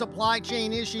problems, supply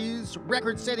chain issues,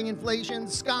 record-setting inflation,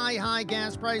 sky-high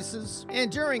gas prices,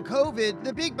 and during COVID,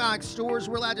 the big box stores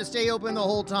were allowed to stay open the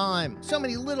whole time. So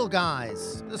many little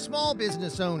guys, the small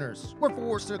business owners, were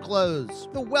forced to close.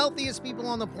 The wealthiest people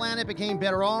on the planet became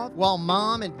better off, while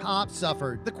mom and pop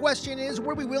suffered. The question is,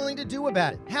 what are we willing to do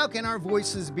about it? How can our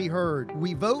voices be heard?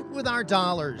 We vote with our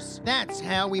dollars. That's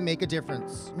how we make a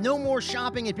difference. No more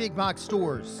shopping at big box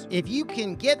stores. If you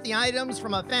can get the items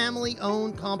from a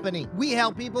family-owned company, we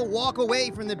help people walk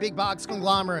away from the big box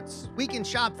conglomerates. We can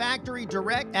shop factory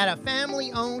direct at a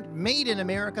family-owned,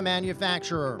 made-in-America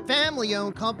manufacturer.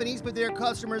 Family-owned companies put their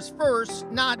customers first,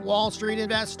 not Wall Street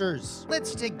investors.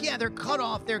 Let's together cut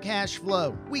off their cash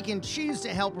flow. We can choose to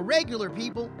help regular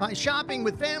people by shopping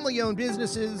with family-owned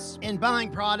businesses and buying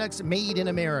products made in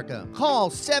America. Call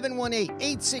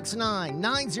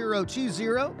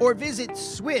 718-869-9020 or visit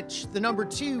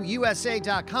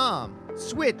switch2usa.com.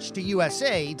 Switch to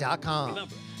USA.com.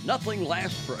 Remember, nothing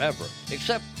lasts forever,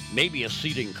 except maybe a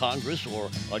seat in Congress or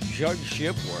a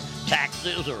judgeship or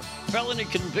taxes or felony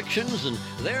convictions, and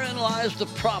therein lies the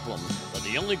problem. But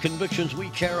the only convictions we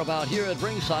care about here at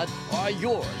Ringside are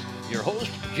yours. Your host,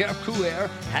 Jeff Couer,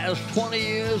 has 20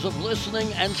 years of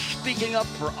listening and speaking up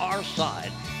for our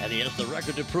side, and he has the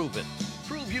record to prove it.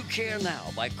 Prove you care now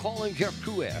by calling Jeff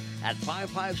Couer at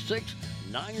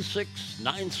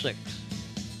 556-9696.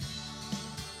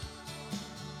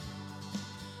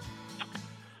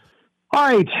 All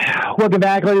right, welcome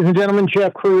back, ladies and gentlemen.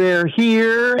 Jeff Couer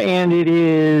here, and it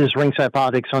is Ringside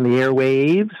Politics on the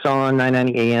airwaves on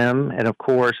 990 AM, and of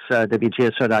course,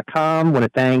 WGSO.com. I want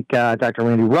to thank Dr.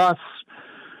 Randy Russ,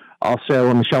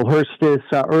 also Michelle Hurstis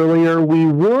earlier. We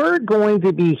were going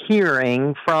to be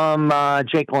hearing from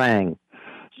Jake Lang,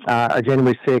 a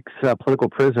January 6th political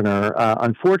prisoner.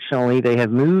 Unfortunately, they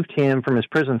have moved him from his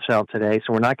prison cell today,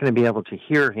 so we're not going to be able to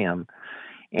hear him.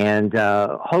 And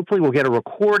hopefully we'll get a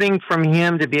recording from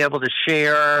him to be able to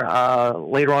share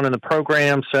later on in the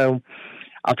program. So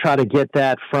I'll try to get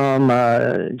that from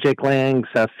Jake Lang's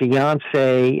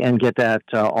fiance and get that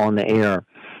on the air.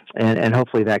 And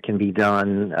hopefully that can be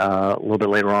done a little bit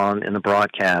later on in the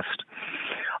broadcast.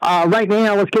 Right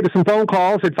now, let's get to some phone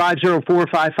calls at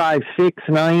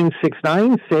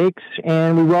 504-556-9696.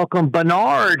 And we welcome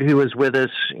Bernard, who is with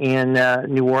us in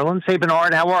New Orleans. Hey,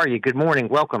 Bernard, how are you? Good morning.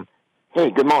 Welcome. Hey,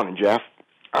 good morning, Jeff.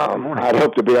 I'd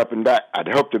hope to be up in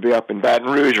Baton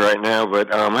Rouge right now,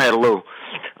 but I had a little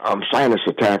sinus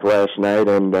attack last night,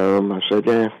 and I said,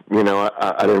 I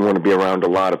didn't want to be around a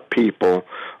lot of people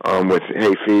with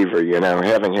hay fever,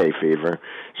 having hay fever.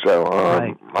 So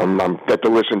I'm got to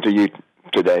listen to you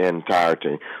today in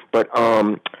entirety. But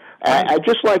I'd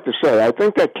just like to say, I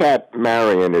think that Cat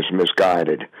Marion is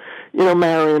misguided.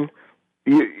 Marion,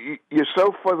 you're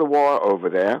so for the war over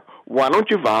there. Why don't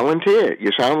you volunteer?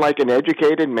 You sound like an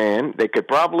educated man. They could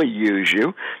probably use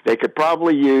you. They could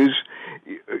probably use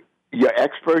your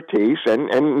expertise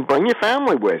and bring your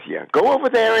family with you. Go over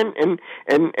there and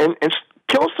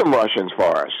kill some Russians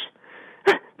for us.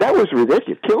 That was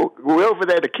ridiculous. We're over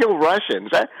there to kill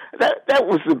Russians. That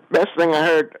was the best thing I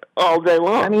heard all day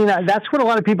long. I mean, that's what a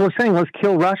lot of people are saying. Let's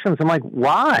kill Russians. I'm like,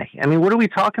 why? I mean, what are we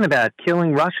talking about?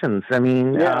 Killing Russians? I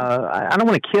mean, I don't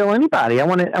want to kill anybody. I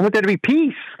want there to be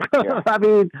peace. Yeah. I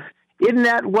mean, isn't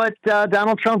that what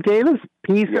Donald Trump gave us?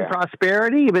 Peace and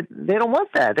prosperity? But they don't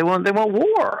want that. They want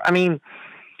war. I mean,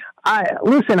 I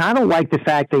don't like the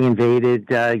fact they invaded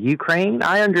Ukraine.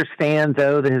 I understand,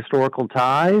 though, the historical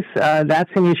ties. That's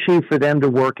an issue for them to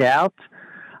work out.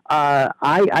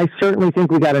 I certainly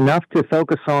think we got enough to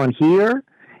focus on here,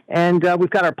 and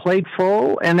we've got our plate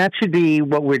full, and that should be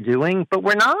what we're doing. But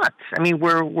we're not. I mean,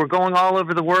 we're going all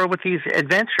over the world with these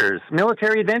adventures,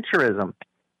 military adventurism.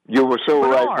 You were so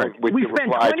right. We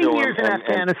spent 20 years in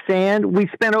Afghanistan. We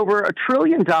spent over $1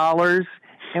 trillion,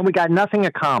 and we got nothing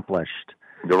accomplished.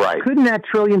 You're right. Couldn't that $1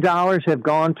 trillion have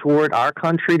gone toward our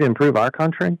country to improve our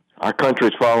country? Our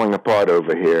country's falling apart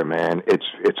over here, man.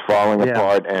 It's falling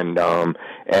apart, and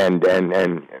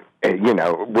you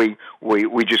know, we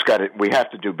just got to, we have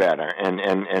to do better. And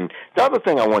the other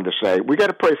thing I wanted to say, we got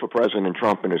to pray for President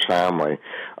Trump and his family.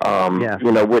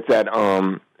 You know, with that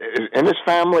and his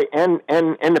family and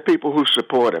the people who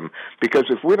support him, because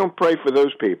if we don't pray for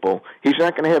those people, he's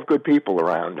not going to have good people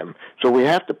around him. So we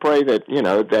have to pray that, you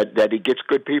know, that he gets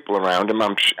good people around him.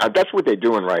 That's what they're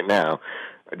doing right now,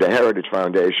 the Heritage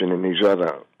Foundation and these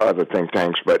other think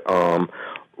tanks. But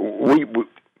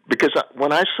because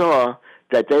when I saw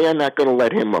that they are not going to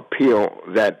let him appeal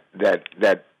that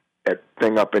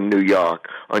thing up in New York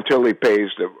until he pays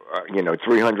the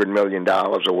 $300 million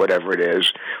or whatever it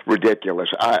is, ridiculous.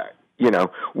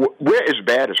 We're as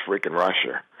bad as freaking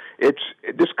Russia.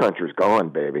 This country's gone,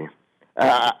 baby.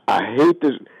 I hate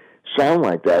to sound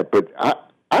like that, but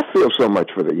I feel so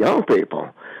much for the young people.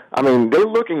 I mean, they're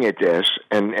looking at this,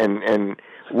 and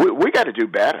we got to do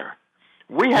better.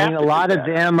 A lot of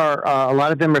them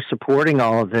are supporting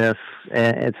all of this.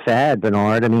 It's sad,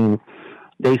 Bernard. I mean,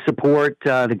 they support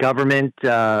the government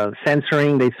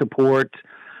censoring. They support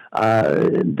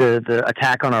the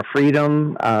attack on our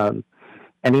freedom.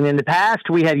 I mean, in the past,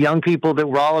 we had young people that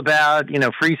were all about,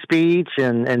 free speech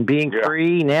and being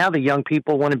free. Now the young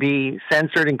people want to be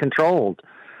censored and controlled.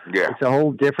 Yeah. It's a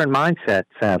whole different mindset,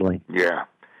 sadly. Yeah.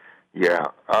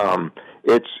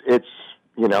 It's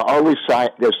all these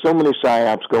there's so many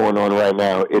psyops going on right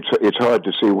now. It's hard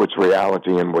to see what's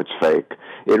reality and what's fake.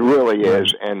 It really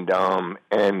is, and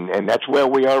that's where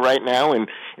we are right now, and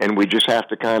we just have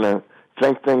to kind of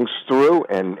think things through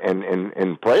and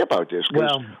pray about this.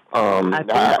 I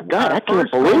can't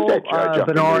believe that judge up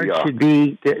Bernard in New York should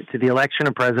be to the election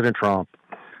of President Trump,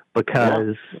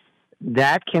 because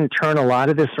that can turn a lot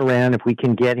of this around if we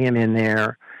can get him in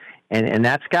there. And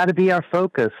that's got to be our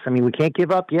focus. I mean, we can't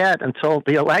give up yet until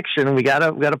the election. We got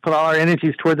to put all our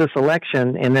energies toward this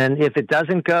election. And then if it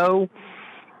doesn't go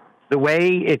the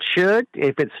way it should,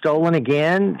 if it's stolen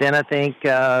again, then I think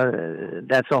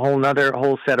that's a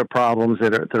whole set of problems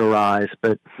that arise.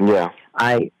 But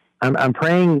I'm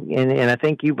praying, and I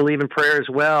think you believe in prayer as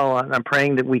well. I'm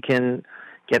praying that we can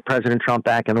get President Trump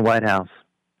back in the White House.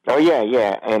 Oh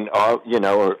yeah, and or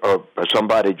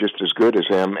somebody just as good as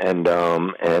him, and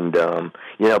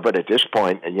but at this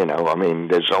point, I mean,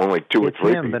 there's only two or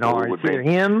three people who would be either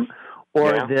him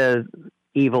or the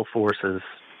evil forces.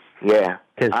 Yeah,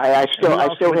 I still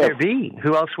have.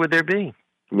 Who else would there be?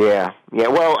 Yeah.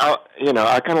 Well, I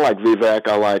kind of like Vivek.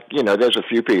 I like, there's a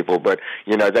few people, but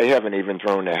they haven't even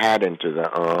thrown their hat into the.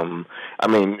 I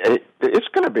mean, it's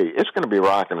gonna be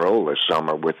rock and roll this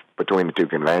summer between the two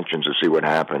conventions to see what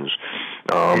happens,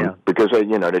 because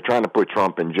they're trying to put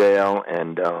Trump in jail,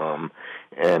 and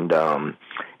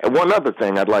one other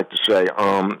thing I'd like to say,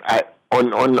 on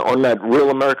that Real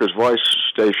America's Voice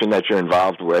station that you're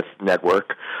involved with,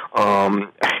 network,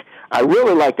 I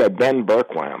really like that Ben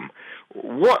Bergquam.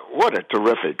 What a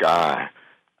terrific guy.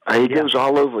 He goes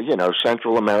all over,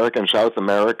 Central America and South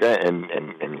America, and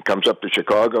comes up to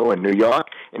Chicago and New York,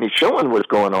 and he's showing what's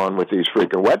going on with these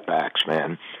freaking wetbacks,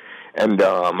 man. And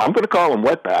I'm going to call them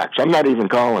wetbacks. I'm not even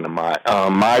calling them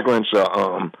migrants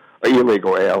or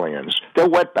illegal aliens. They're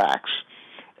wetbacks.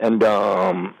 And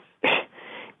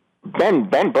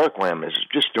Ben Bergquam is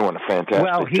just doing a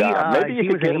fantastic job. Maybe he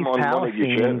was in East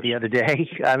Palestine the other day.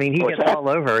 I mean, he gets all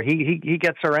over. He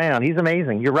gets around. He's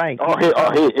amazing. You're right.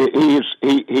 He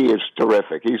is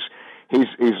terrific. He's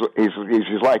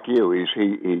like you.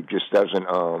 He just doesn't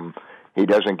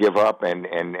give up,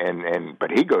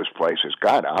 but he goes places.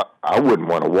 God, I wouldn't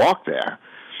want to walk there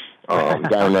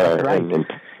down there in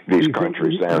these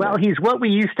countries down there. He's what we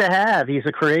used to have. He's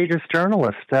a courageous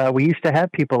journalist. We used to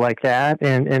have people like that,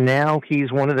 and now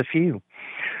he's one of the few.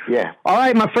 Yeah. All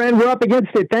right, my friend, we're up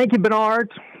against it. Thank you,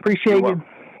 Bernard. Appreciate you.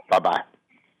 Bye-bye.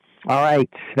 All right,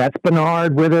 that's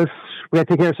Bernard with us. We got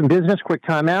to take care of some business. Quick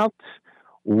timeout.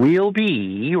 We'll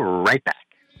be right back.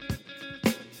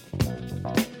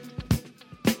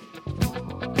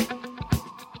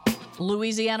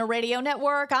 Louisiana Radio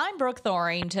Network, I'm Brooke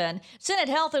Thorington. Senate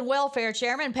Health and Welfare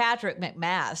Chairman Patrick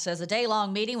McMath says a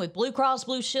day-long meeting with Blue Cross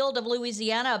Blue Shield of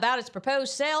Louisiana about its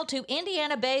proposed sale to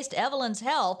Indiana-based Evelyn's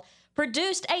Health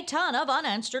produced a ton of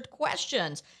unanswered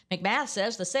questions. McMath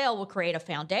says the sale will create a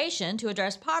foundation to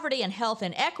address poverty and health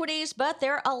inequities, but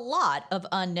there are a lot of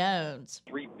unknowns.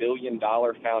 $3 billion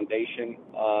foundation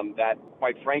that,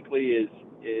 quite frankly,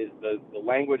 is the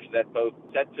language that both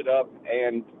sets it up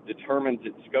and determines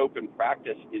its scope and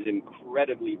practice is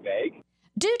incredibly vague.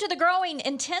 Due to the growing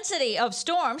intensity of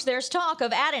storms, there's talk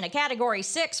of adding a Category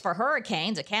 6 for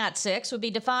hurricanes. A Cat 6 would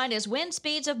be defined as wind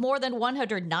speeds of more than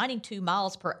 192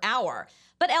 miles per hour.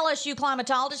 But LSU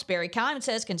climatologist Barry Kime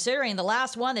says considering the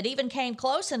last one that even came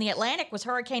close in the Atlantic was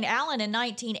Hurricane Allen in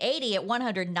 1980 at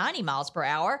 190 miles per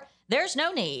hour, there's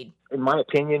no need. In my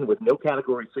opinion, with no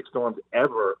Category 6 storms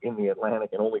ever in the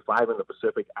Atlantic and only 5 in the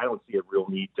Pacific, I don't see a real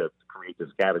need to create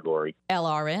this category.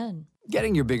 LRN.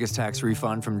 Getting your biggest tax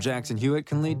refund from Jackson Hewitt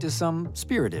can lead to some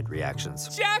spirited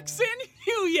reactions. Jackson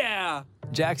Hewitt!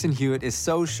 Jackson Hewitt is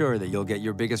so sure that you'll get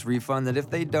your biggest refund that if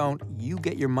they don't, you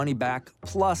get your money back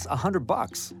plus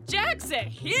 $100. Jackson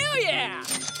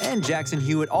Hewitt! And Jackson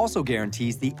Hewitt also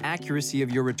guarantees the accuracy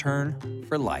of your return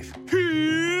for life.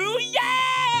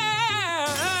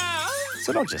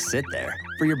 So don't just sit there.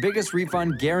 For your biggest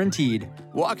refund guaranteed,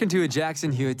 walk into a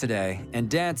Jackson Hewitt today and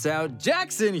dance out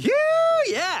Jackson Hewitt!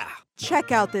 Yeah!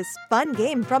 Check out this fun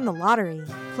game from the lottery.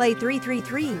 Play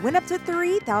 333, win up to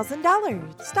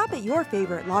 $3,000. Stop at your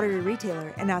favorite lottery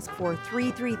retailer and ask for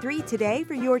 333 today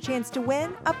for your chance to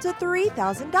win up to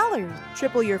 $3,000.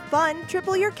 Triple your fun,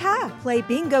 triple your cash. Play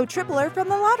Bingo Tripler from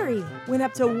the lottery. Win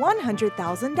up to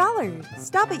 $100,000.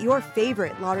 Stop at your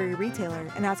favorite lottery retailer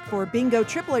and ask for Bingo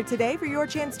Tripler today for your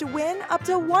chance to win up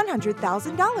to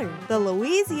 $100,000. The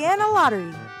Louisiana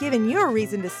Lottery, giving you a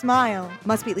reason to smile.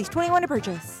 Must be at least 21 to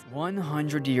purchase.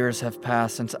 100 years have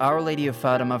passed since Our Lady of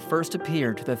Fatima first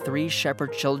appeared to the 3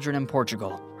 shepherd children in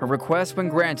Portugal. Her request, when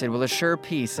granted, will assure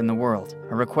peace in the world.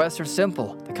 Her requests are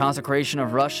simple: the consecration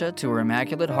of Russia to her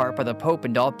Immaculate Heart by the Pope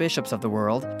and all bishops of the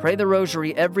world, pray the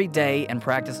Rosary every day, and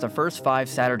practice the first 5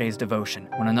 Saturdays devotion.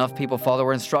 When enough people follow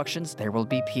her instructions, there will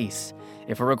be peace.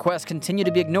 If her requests continue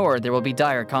to be ignored, there will be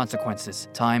dire consequences.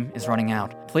 Time is running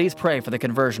out. Please pray for the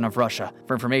conversion of Russia.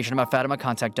 For information about Fatima,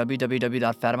 contact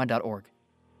www.fatima.org.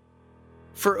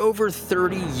 For over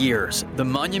 30 years, the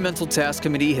Monumental Task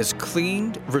Committee has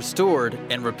cleaned, restored,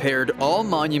 and repaired all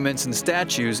monuments and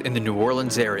statues in the New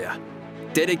Orleans area.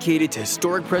 Dedicated to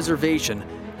historic preservation,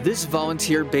 this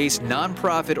volunteer-based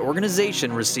nonprofit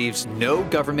organization receives no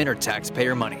government or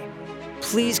taxpayer money.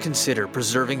 Please consider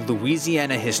preserving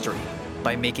Louisiana history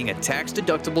by making a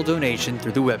tax-deductible donation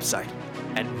through the website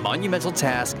at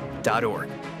monumentaltask.org.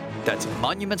 That's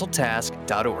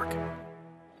monumentaltask.org.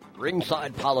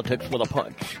 Ringside Politics with a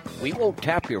Punch. We won't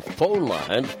tap your phone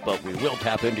lines, but we will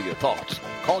tap into your thoughts.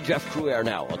 Call Jeff Truaire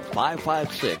now at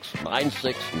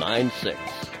 556-9696.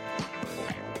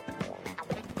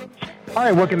 All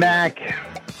right, welcome back.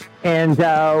 And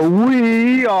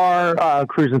we are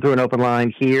cruising through an open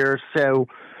line here. So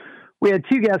we had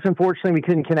 2 guests, unfortunately, we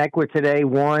couldn't connect with today.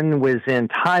 One was in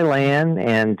Thailand,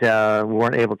 and we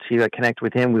weren't able to connect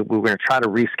with him. We were going to try to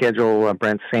reschedule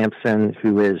Brent Sampson,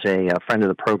 who is a friend of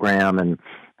the program and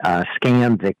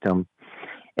scam victim.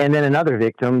 And then another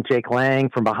victim, Jake Lang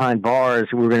from Behind Bars,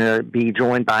 we were going to be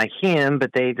joined by him,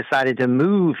 but they decided to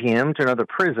move him to another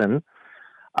prison.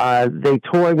 They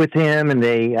toy with him, and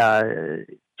they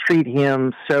treat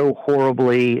him so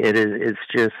horribly. It's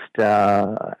just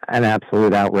an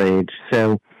absolute outrage.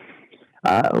 So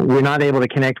we're not able to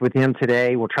connect with him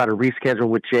today. We'll try to reschedule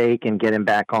with Jake and get him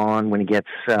back on when he gets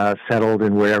settled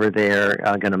and wherever they're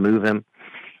going to move him.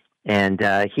 And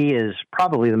he is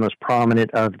probably the most prominent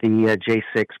of the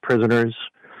J6 prisoners,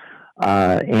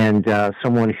 and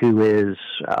someone who is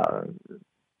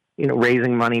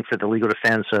raising money for the legal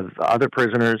defense of other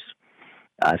prisoners.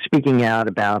 Speaking out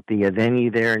about the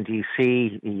venue there in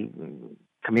D.C., he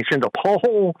commissioned a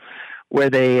poll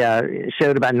where they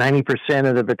showed about 90%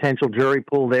 of the potential jury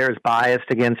pool there is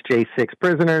biased against J6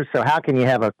 prisoners. So how can you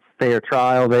have a fair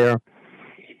trial there?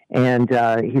 And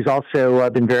he's also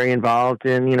been very involved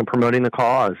in, promoting the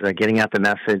cause, getting out the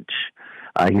message.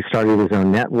 He started his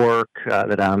own network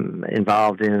that I'm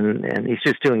involved in, and he's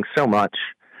just doing so much.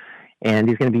 And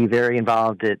he's going to be very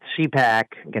involved at CPAC,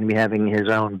 going to be having his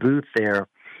own booth there.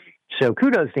 So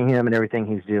kudos to him and everything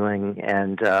he's doing,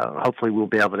 and hopefully we'll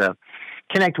be able to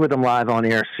connect with him live on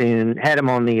air soon. Had him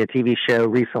on the TV show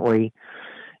recently,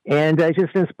 and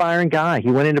just an inspiring guy.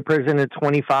 He went into prison at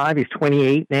 25. He's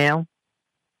 28 now.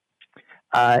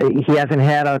 He hasn't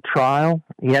had a trial.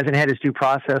 He hasn't had his due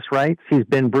process rights. He's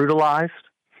been brutalized.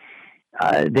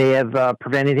 They have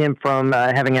prevented him from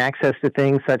having access to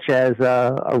things such as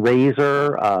a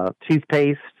razor,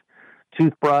 toothpaste,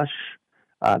 toothbrush.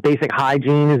 Basic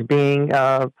hygiene is being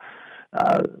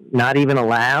not even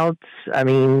allowed. I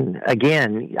mean,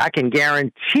 again, I can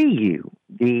guarantee you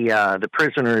the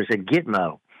prisoners at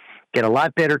Gitmo get a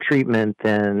lot better treatment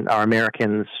than our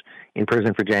Americans in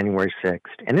prison for January 6th.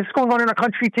 And this is going on in our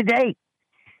country today.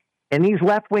 And these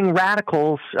left-wing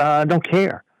radicals don't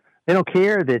care. They don't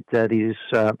care that these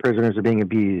prisoners are being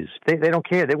abused. They don't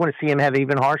care. They want to see them have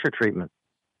even harsher treatment.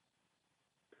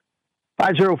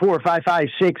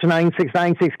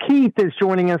 504-556-9696. Keith is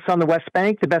joining us on the West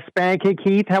Bank, the Best Bank. Hey,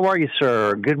 Keith, how are you,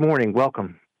 sir? Good morning.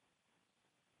 Welcome.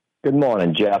 Good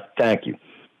morning, Jeff. Thank you.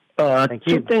 Thank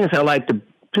you. Two things I like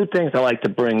to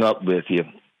bring up with you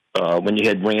when you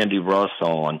had Randy Russ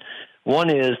on.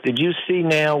 One is, did you see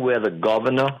now where the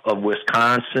governor of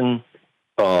Wisconsin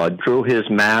drew his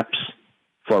maps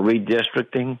for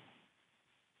redistricting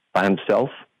by himself?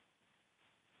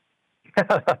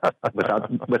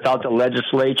 without the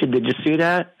legislature. Did you see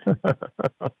that?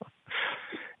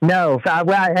 No.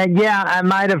 Yeah, I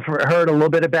might have heard a little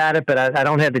bit about it, but I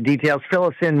don't have the details. Fill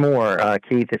us in more,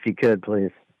 Keith, if you could,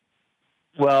 please.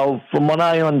 Well, from what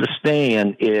I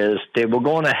understand is they were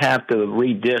going to have to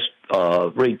redistrict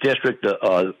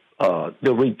the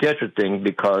redistricting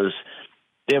because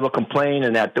they were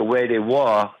complaining that the way they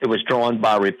were, it was drawn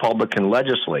by a Republican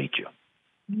legislature.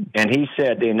 And he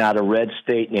said they're not a red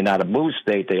state and they're not a blue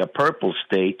state, they're a purple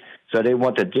state, so they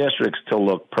want the districts to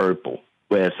look purple,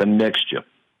 where it's a mixture.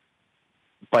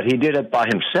 But he did it by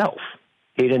himself.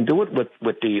 He didn't do it with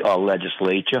the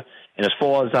legislature. And as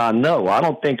far as I know, I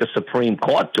don't think the Supreme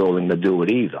Court told him to do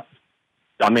it either.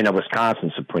 I mean, the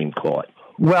Wisconsin Supreme Court.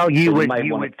 Well, you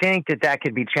would think that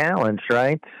could be challenged,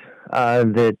 right?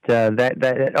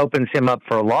 That opens him up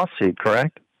for a lawsuit,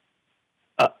 correct?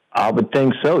 I would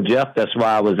think so, Jeff. That's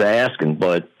why I was asking.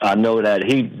 But I know that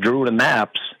he drew the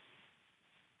maps,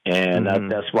 and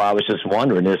that's why I was just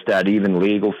wondering, is that even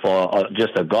legal for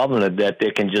just a governor that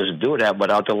they can just do that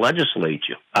without the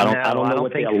legislature? I don't know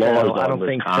what their laws are. I don't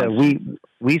think so.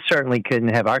 We certainly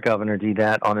couldn't have our governor do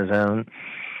that on his own.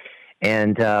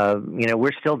 And,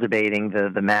 we're still debating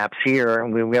the maps here.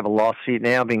 We have a lawsuit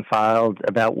now being filed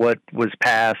about what was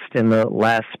passed in the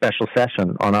last special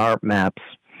session on our maps.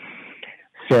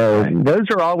 So those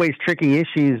are always tricky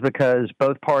issues because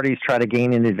both parties try to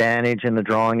gain an advantage in the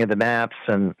drawing of the maps,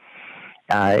 and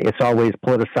it's always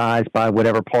politicized by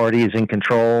whatever party is in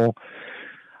control.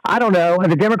 I don't know.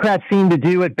 The Democrats seem to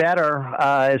do it better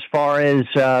as far as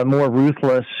more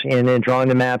ruthless in drawing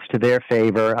the maps to their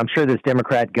favor. I'm sure this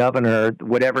Democrat governor,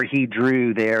 whatever he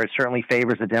drew there, certainly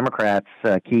favors the Democrats,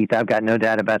 Keith. I've got no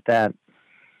doubt about that.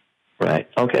 Right.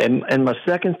 Okay. And my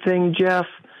second thing, Jeff,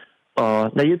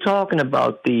 now you're talking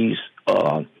about these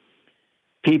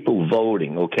people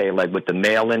voting, okay, like with the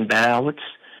mail-in ballots.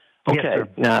 Okay. Yes,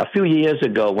 now, a few years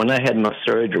ago when I had my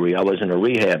surgery, I was in a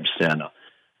rehab center.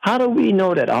 How do we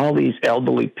know that all these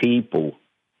elderly people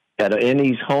that are in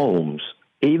these homes,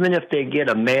 even if they get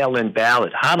a mail-in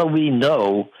ballot, how do we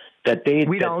know that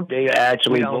they're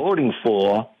actually voting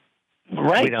for?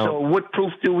 Right. So what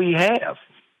proof do we have?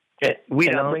 We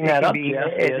don't bring that up.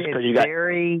 It's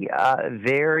very,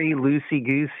 very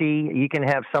loosey-goosey. You can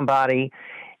have somebody,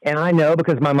 and I know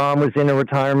because my mom was in a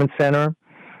retirement center,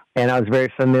 and I was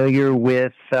very familiar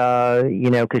with,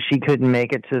 because she couldn't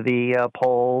make it to the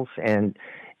polls, and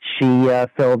she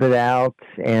filled it out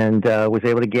and was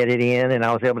able to get it in, and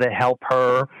I was able to help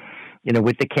her,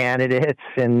 with the candidates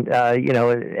and,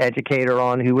 educate her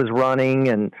on who was running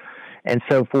and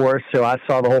so forth. So I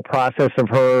saw the whole process of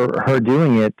her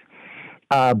doing it.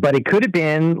 But it could have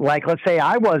been like, let's say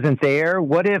I wasn't there.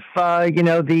 What if,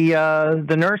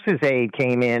 the nurse's aide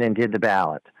came in and did the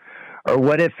ballot? Or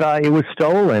what if it was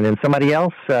stolen and somebody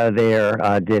else there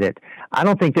did it? I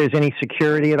don't think there's any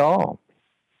security at all.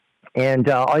 And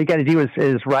all you got to do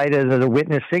is write as a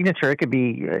witness signature. It could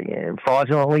be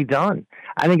fraudulently done.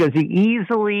 I think it was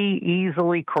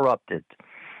easily corrupted.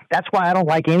 That's why I don't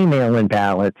like any mail-in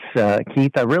ballots,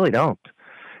 Keith. I really don't.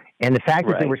 And the fact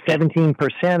that they were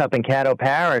 17% up in Caddo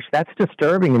Parish, that's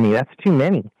disturbing to me. That's too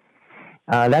many.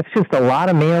 That's just a lot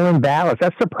of mail-in ballots.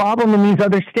 That's the problem in these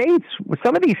other states.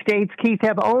 Some of these states, Keith,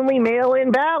 have only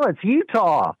mail-in ballots.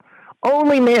 Utah,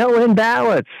 only mail-in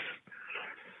ballots.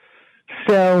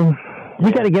 So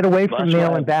We got to get away from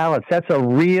mail-in ballots. That's a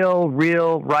real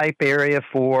ripe area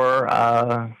for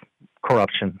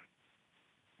corruption.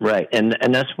 Right, and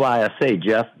that's why I say,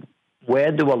 Jeff,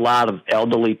 where do a lot of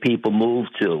elderly people move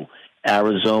to?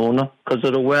 Arizona, because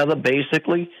of the weather,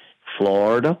 basically.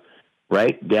 Florida,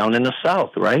 right? Down in the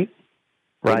south, right?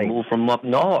 They Right. move from up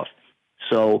north.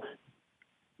 So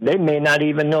they may not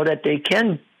even know that they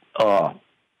can,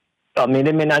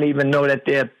 they may not even know that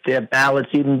their ballots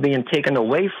even being taken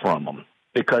away from them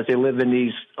because they live in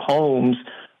these homes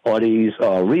or these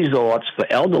resorts for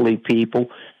elderly people.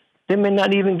 They may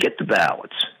not even get the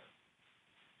ballots.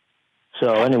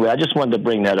 So anyway, I just wanted to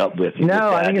bring that up with you.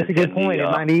 No, I think it's a good point. It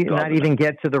might not even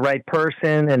get to the right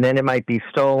person, and then it might be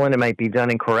stolen. It might be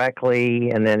done incorrectly,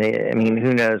 and then,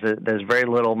 who knows? There's very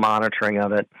little monitoring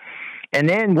of it. And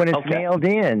then when it's mailed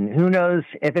in, who knows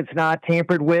if it's not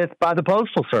tampered with by the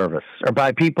Postal Service or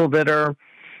by people that are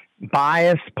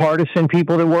biased, partisan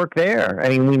people that work there. I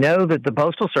mean, we know that the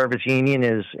Postal Service Union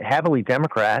is heavily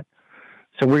Democrat,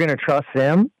 so we're going to trust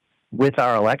them with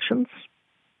our elections?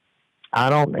 I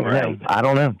don't know. I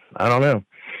don't know.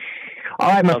 All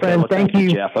right, my friend. Well, thank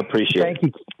you, Jeff. I appreciate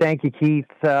it. Thank you, Keith.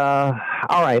 All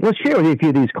right, let's share with you a few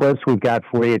of these clips we've got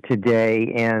for you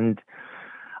today. And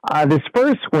this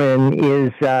first one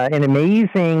is an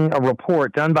amazing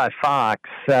report done by Fox.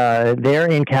 They're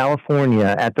in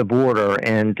California at the border,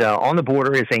 and on the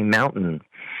border is a mountain.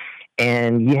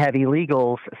 And you have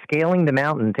illegals scaling the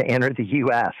mountain to enter the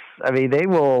U.S. I mean, they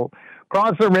will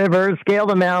cross the river, scale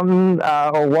the mountain,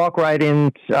 or walk right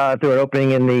in through an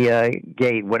opening in the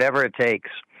gate, whatever it takes.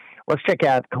 Let's check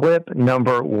out clip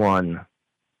number 1.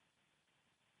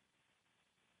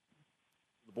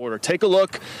 The border. Take a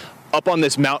look up on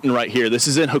this mountain right here. This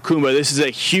is in Hukumba. This is a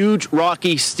huge,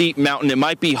 rocky, steep mountain. It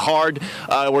might be hard.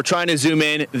 We're trying to zoom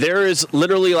in. There is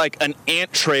literally like an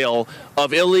ant trail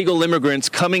of illegal immigrants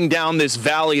coming down this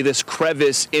valley, this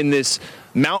crevice in this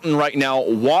mountain right now,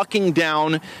 walking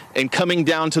down and coming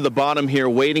down to the bottom here,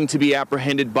 waiting to be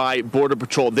apprehended by Border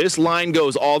Patrol. This line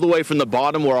goes all the way from the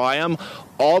bottom where I am,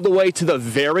 all the way to the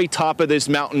very top of this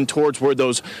mountain towards where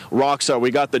those rocks are. We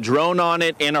got the drone on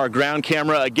it and our ground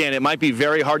camera. Again, it might be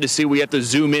very hard to see. We have to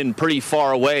zoom in pretty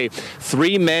far away.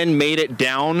 3 men made it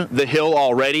down the hill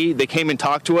already. They came and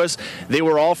talked to us. They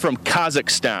were all from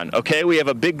Kazakhstan, okay? We have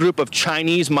a big group of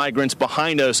Chinese migrants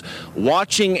behind us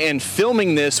watching and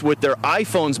filming this with their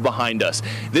iPhones behind us.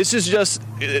 This is just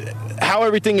how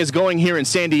everything is going here in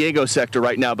San Diego sector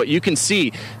right now, but you can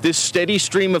see this steady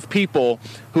stream of people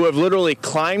who have literally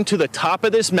climbed to the top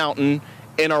of this mountain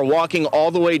and are walking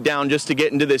all the way down just to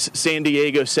get into this San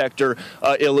Diego sector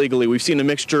illegally. We've seen a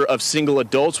mixture of single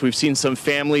adults. We've seen some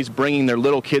families bringing their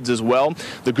little kids as well.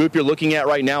 The group you're looking at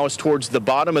right now is towards the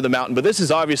bottom of the mountain, but this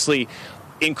is obviously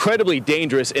incredibly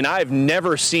dangerous, and I've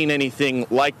never seen anything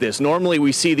like this. Normally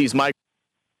we see these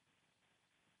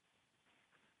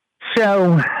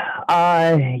So,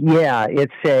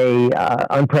 it's a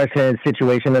unprecedented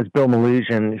situation. That's Bill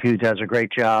Maluzhin, who does a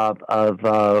great job of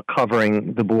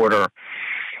covering the border.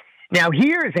 Now,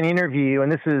 here's an interview, and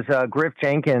this is Griff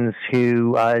Jenkins,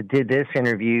 who did this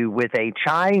interview with a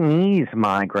Chinese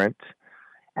migrant,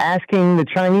 asking the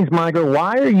Chinese migrant,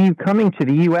 why are you coming to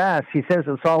the U.S.? He says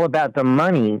it's all about the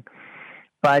money,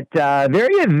 but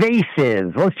very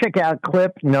evasive. Let's check out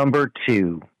clip number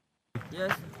 2.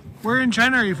 Yes. Where in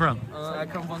China are you from? I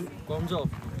come from Guangzhou.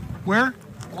 Where?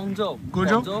 Guangzhou.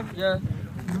 Guangzhou? Yeah.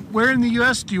 Where in the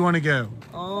U.S. do you want to go?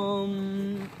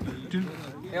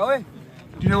 LA. Do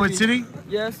you know what city?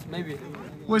 Yes, maybe.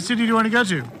 What city do you want to go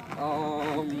to?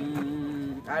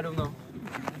 I don't know.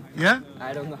 Yeah?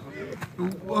 I don't know.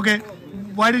 Okay.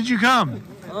 Why did you come?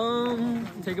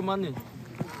 Take money.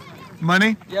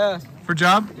 Money? Yes. For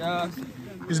job? Yes.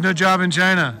 There's no job in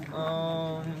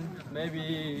China.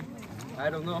 Maybe. I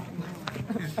don't know.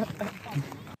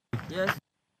 Yes.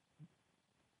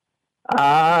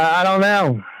 I don't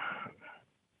know.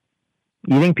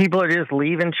 You think people are just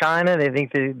leaving China? They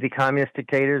think the communist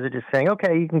dictators are just saying,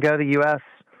 okay, you can go to the U.S.?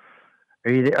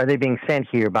 Are they being sent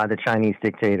here by the Chinese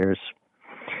dictators?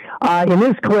 In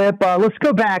this clip, let's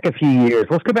go back a few years.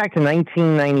 Let's go back to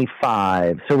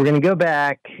 1995. So we're going to go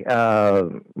back,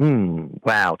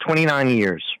 29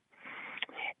 years.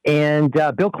 And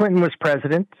Bill Clinton was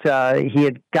president. He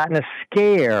had gotten a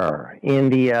scare in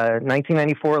the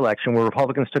 1994 election where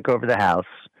Republicans took over the House.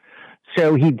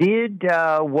 So he did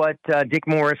what Dick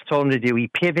Morris told him to do. He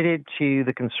pivoted to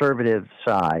the conservative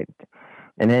side.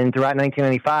 And then throughout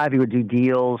 1995, he would do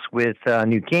deals with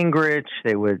Newt Gingrich.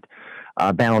 They would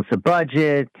balance the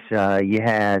budget. You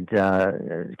had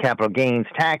capital gains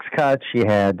tax cuts. You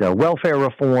had welfare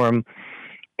reform.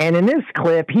 And in this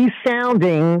clip, he's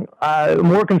sounding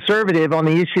more conservative on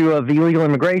the issue of illegal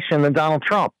immigration than Donald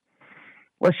Trump.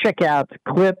 Let's check out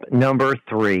clip number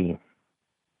 3.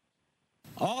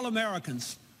 All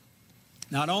Americans,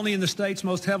 not only in the states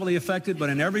most heavily affected,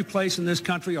 but in every place in this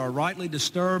country, are rightly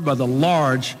disturbed by the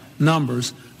large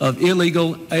numbers of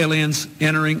illegal aliens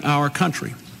entering our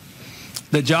country.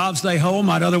 The jobs they hold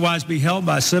might otherwise be held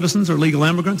by citizens or legal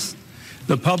immigrants.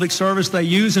 The public service they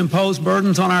use impose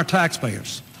burdens on our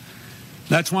taxpayers.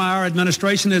 That's why our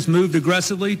administration has moved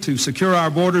aggressively to secure our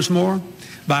borders more,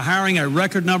 by hiring a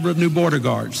record number of new border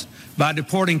guards, by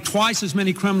deporting twice as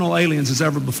many criminal aliens as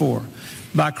ever before,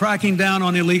 by cracking down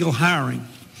on illegal hiring,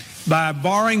 by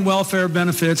barring welfare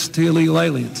benefits to illegal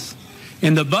aliens.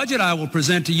 In the budget I will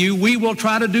present to you, we will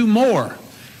try to do more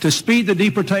to speed the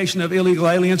deportation of illegal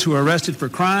aliens who are arrested for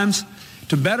crimes,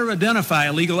 to better identify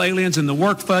illegal aliens in the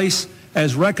workplace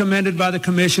as recommended by the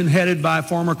commission headed by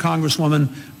former Congresswoman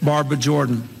Barbara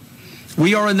Jordan.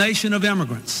 We are a nation of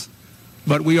immigrants,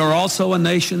 but we are also a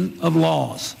nation of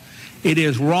laws. It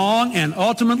is wrong and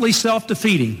ultimately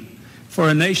self-defeating for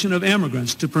a nation of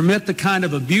immigrants to permit the kind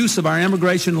of abuse of our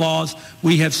immigration laws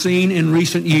we have seen in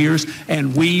recent years,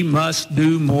 and we must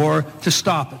do more to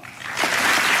stop it.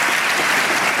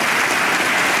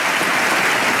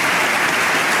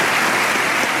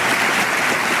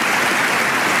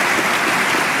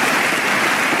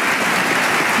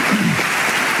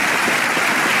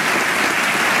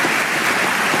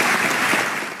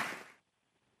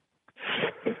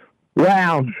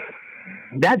 Wow,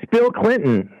 that's Bill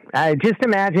Clinton. Just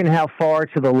imagine how far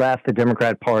to the left the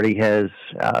Democrat Party has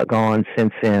gone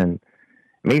since then.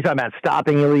 I mean, he's talking about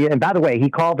stopping illegal. And by the way, he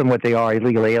called them what they are,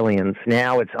 illegal aliens.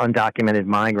 Now it's undocumented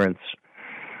migrants.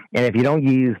 And if you don't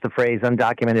use the phrase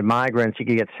undocumented migrants, you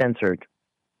can get censored.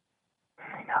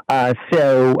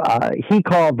 So he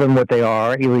called them what they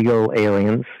are, illegal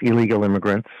aliens, illegal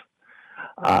immigrants.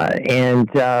 And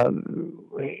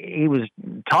he was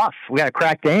tough. We got to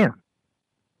crack down.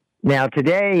 Now,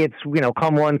 today, it's,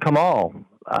 come one, come all.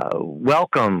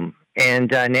 Welcome. And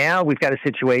now we've got a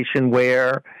situation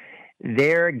where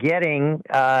they're getting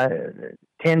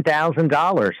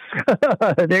 $10,000.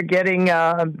 They're getting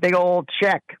a big old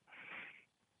check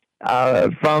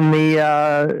from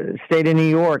the state of New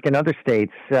York and other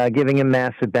states, giving them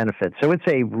massive benefits. So it's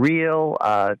a real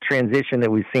transition that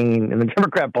we've seen in the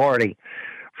Democrat Party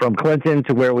from Clinton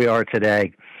to where we are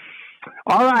today.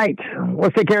 All right,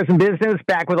 let's take care of some business.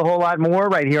 Back with a whole lot more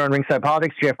right here on Ringside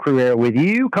Politics. Jeff Cruere with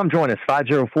you. Come join us,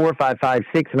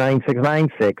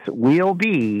 504-556-9696. We'll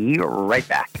be right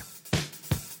back.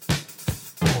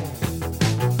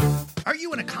 Are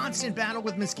you in a constant battle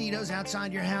with mosquitoes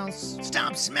outside your house?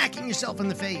 Stop smacking yourself in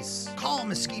the face. Call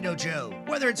Mosquito Joe.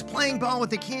 Whether it's playing ball with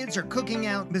the kids or cooking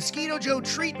out, Mosquito Joe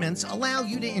treatments allow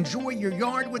you to enjoy your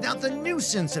yard without the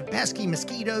nuisance of pesky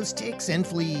mosquitoes, ticks, and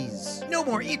fleas. No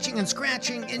more itching and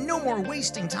scratching, and no more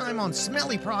wasting time on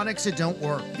smelly products that don't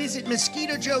work. Visit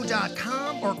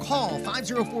MosquitoJoe.com or call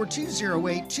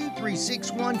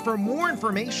 504-208-2361 for more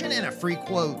information and a free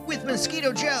quote. With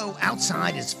Mosquito Joe,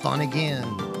 outside is fun again.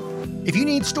 If you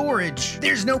need storage,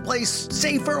 there's no place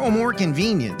safer or more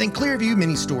convenient than Clearview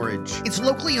Mini Storage. It's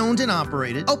locally owned and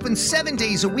operated, open 7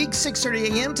 days a week,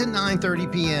 6:30 a.m. to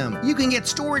 9:30 p.m. You can get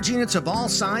storage units of all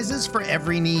sizes for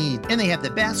every need, and they have the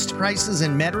best prices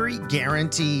in Metairie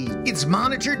guaranteed. It's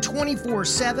monitored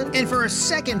 24/7, and for a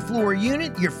second floor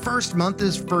unit, your first month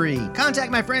is free.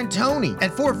 Contact my friend Tony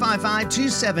at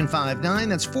 455-2759.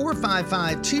 That's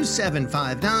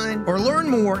 455-2759, or learn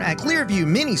more at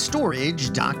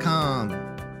ClearviewMiniStorage.com.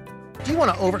 Do you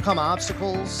want to overcome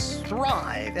obstacles,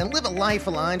 thrive, and live a life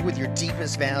aligned with your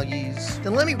deepest values?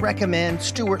 Then let me recommend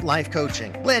Stewart Life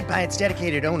Coaching, led by its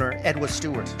dedicated owner, Edwa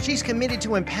Stewart. She's committed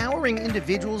to empowering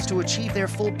individuals to achieve their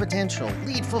full potential,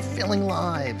 lead fulfilling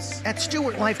lives. At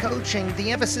Stewart Life Coaching,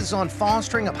 the emphasis is on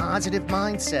fostering a positive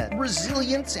mindset,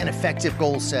 resilience, and effective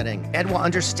goal setting. Edwa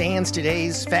understands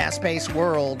today's fast-paced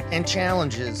world and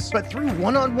challenges, but through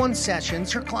one-on-one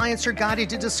sessions, her clients are guided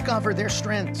to discover their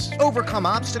strengths, overcome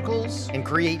obstacles, and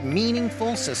create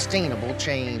meaningful, sustainable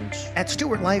change. At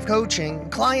Stewart Life Coaching,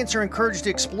 clients are encouraged to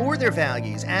explore their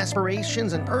values,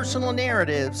 aspirations, and personal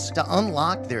narratives to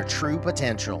unlock their true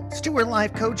potential. Stewart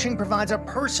Life Coaching provides a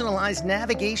personalized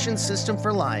navigation system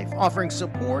for life, offering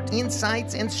support,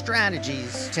 insights, and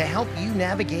strategies to help you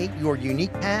navigate your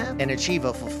unique path and achieve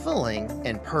a fulfilling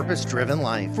and purpose-driven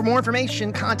life. For more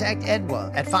information, contact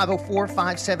Edwa at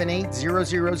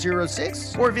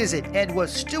 504-578-0006 or visit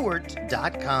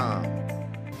edwastewart.com.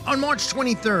 On March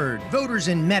 23rd, voters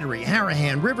in Metairie,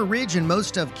 Harahan, River Ridge, and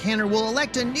most of Kenner will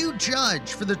elect a new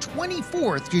judge for the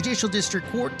 24th Judicial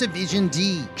District Court Division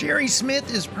D. Jerry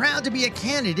Smith is proud to be a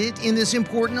candidate in this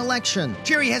important election.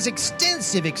 Jerry has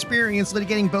extensive experience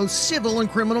litigating both civil and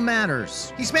criminal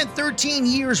matters. He spent 13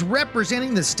 years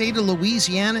representing the state of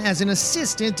Louisiana as an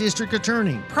assistant district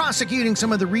attorney, prosecuting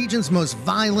some of the region's most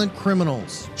violent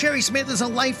criminals. Jerry Smith is a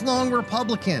lifelong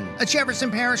Republican, a Jefferson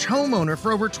Parish homeowner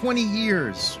for over 20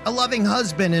 years. A loving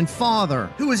husband and father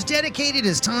who has dedicated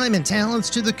his time and talents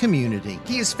to the community.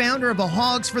 He is founder of a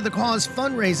Hogs for the Cause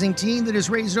fundraising team that has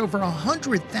raised over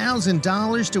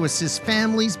 $100,000 to assist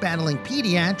families battling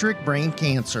pediatric brain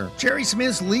cancer. Jerry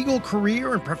Smith's legal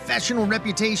career and professional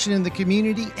reputation in the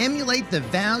community emulate the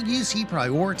values he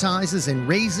prioritizes in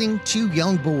raising two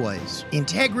young boys: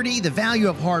 integrity, the value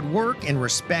of hard work, and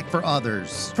respect for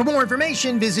others. For more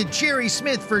information, visit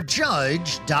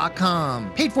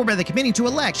jerrysmithforjudge.com. Paid for by the Committee to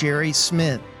Elect Jerry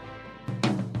Smith.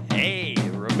 Hey,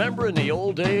 remember in the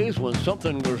old days when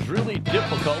something was really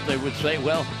difficult, they would say,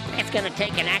 well, it's going to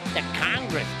take an act of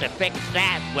Congress to fix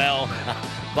that. Well,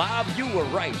 Bob, you were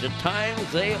right. The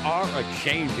times, they are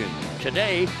a-changing.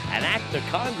 Today, an act of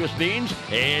Congress means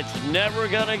it's never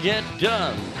going to get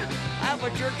done.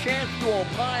 But your chance to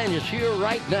opine is here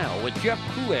right now with Jeff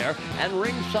Coulier and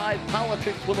Ringside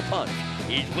Politics with a Punch.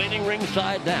 He's waiting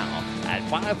ringside now at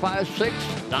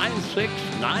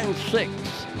 556-9696.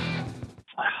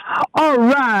 All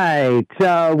right.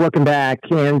 Welcome back.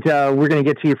 And we're going to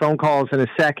get to your phone calls in a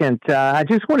second. I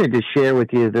just wanted to share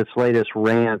with you this latest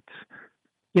rant.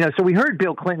 You know, so we heard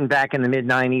Bill Clinton back in the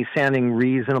mid-'90s sounding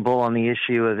reasonable on the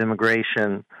issue of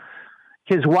immigration.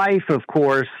 His wife, of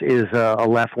course, is a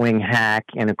left-wing hack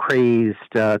and a crazed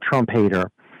Trump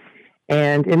hater.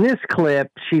 And in this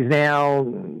clip, she's now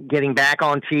getting back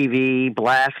on TV,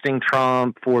 blasting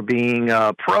Trump for being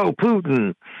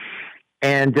pro-Putin.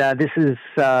 And this is,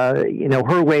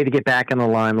 her way to get back in the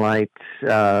limelight.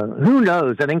 Who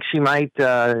knows? I think she might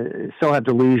still have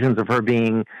delusions of her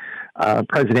being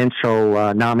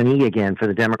presidential nominee again for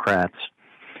the Democrats.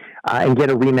 And get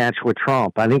a rematch with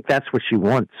Trump. I think that's what she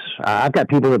wants. I've got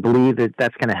people that believe that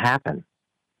that's going to happen.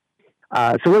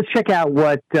 So let's check out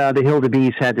what the Hilda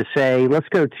Bees had to say. Let's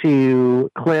go to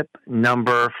clip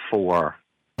number 4.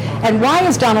 And why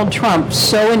is Donald Trump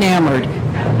so enamored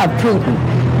of Putin?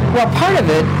 Well, part of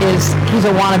it is he's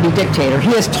a wannabe dictator.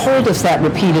 He has told us that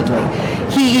repeatedly.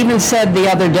 He even said the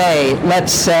other day,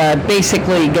 let's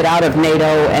basically get out of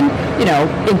NATO and,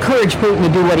 encourage Putin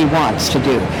to do what he wants to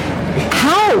do.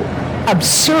 How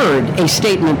absurd a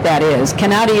statement that is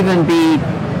cannot even be,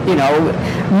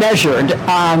 measured,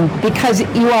 because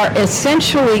you are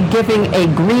essentially giving a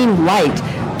green light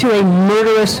to a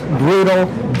murderous, brutal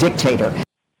dictator.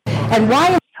 And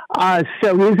why?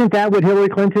 So isn't that what Hillary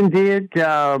Clinton did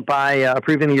by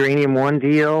approving the Uranium One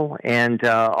deal and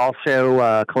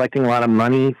also collecting a lot of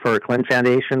money for Clinton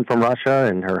Foundation from Russia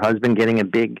and her husband getting a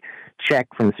big check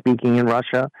from speaking in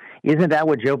Russia? Isn't that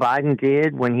what Joe Biden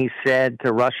did when he said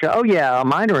to Russia, oh, yeah, a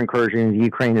minor incursion into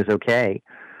Ukraine is okay?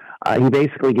 He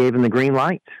basically gave him the green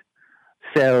light.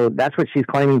 So that's what she's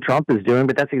claiming Trump is doing,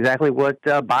 but that's exactly what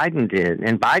Biden did.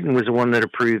 And Biden was the one that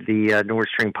approved the Nord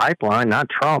Stream pipeline, not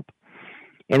Trump.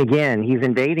 And again, he's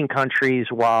invading countries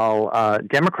while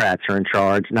Democrats are in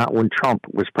charge, not when Trump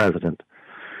was president.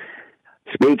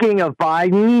 Speaking of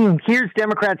Biden, here's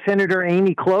Democrat Senator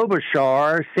Amy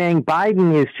Klobuchar saying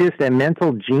Biden is just a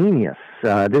mental genius.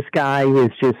 This guy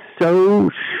is just so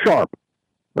sharp.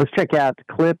 Let's check out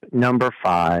clip number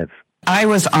 5. I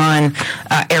was on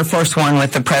Air Force One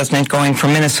with the president going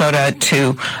from Minnesota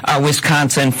to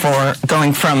Wisconsin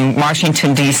going from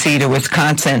Washington, D.C. to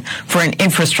Wisconsin for an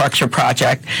infrastructure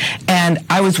project. And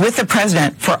I was with the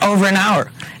president for over an hour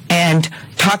and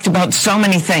talked about so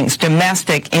many things,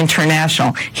 domestic,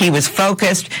 international. He was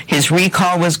focused. His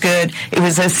recall was good. It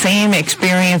was the same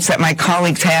experience that my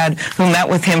colleagues had who met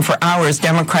with him for hours,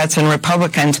 Democrats and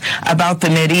Republicans, about the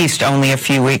Mideast only a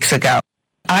few weeks ago.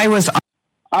 I was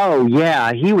Oh,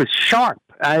 yeah, he was sharp.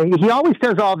 He always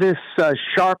does all this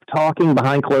sharp talking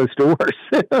behind closed doors.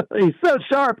 He's so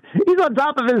sharp. He's on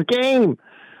top of his game.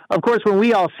 Of course, when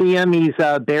we all see him, he's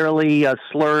barely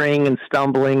slurring and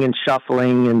stumbling and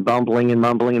shuffling and bumbling and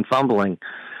mumbling and fumbling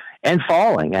and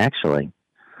falling, actually.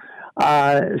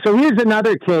 So here's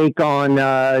another take on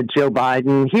Joe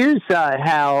Biden. Here's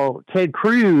how Ted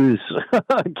Cruz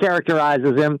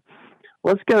characterizes him.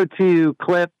 Let's go to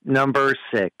clip number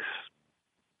 6.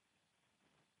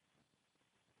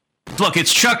 Look,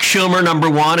 it's Chuck Schumer, number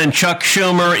one, and Chuck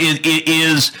Schumer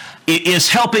is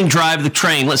helping drive the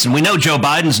train. Listen, we know Joe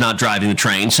Biden's not driving the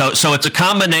train, so it's a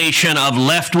combination of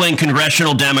left-wing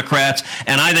congressional Democrats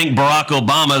and I think Barack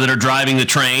Obama that are driving the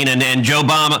train, and Joe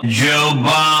Obama.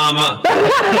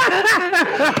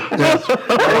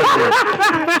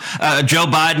 Joe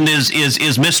Biden is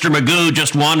Mr. Magoo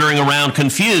just wandering around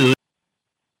confused.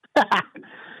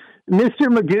 Mr.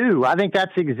 Magoo. I think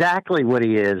that's exactly what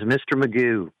he is, Mr.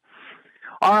 Magoo.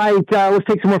 All right, let's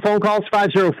take some more phone calls.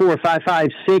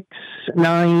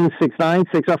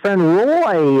 504-556-9696. Our friend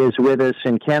Roy is with us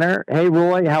in Kenner. Hey,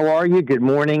 Roy, how are you? Good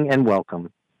morning and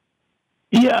welcome.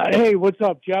 Yeah, hey, what's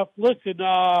up, Jeff? Listen,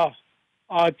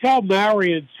 tell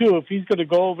Marion, too, if he's going to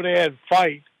go over there and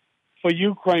fight for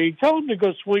Ukraine, tell him to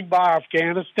go swing by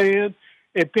Afghanistan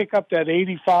and pick up that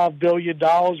 $85 billion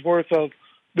worth of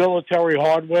military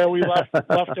hardware we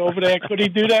left over there. Could he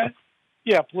do that?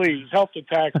 Yeah, please help the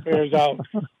taxpayers out.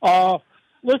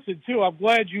 Listen, too, I'm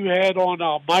glad you had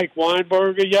on Mike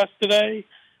Weinberger yesterday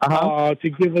to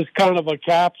give us kind of a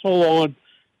capsule on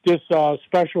this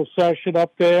special session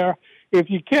up there.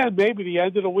 If you can, maybe the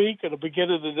end of the week or the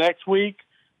beginning of the next week,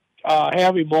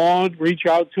 have him on, reach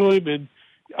out to him, and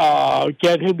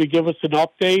get him to give us an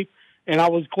update. And I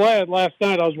was glad last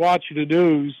night I was watching the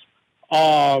news.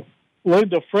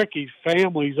 Linda Fricke's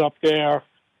family's up there.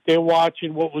 They're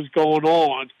watching what was going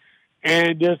on.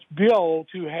 And this bill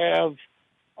to have,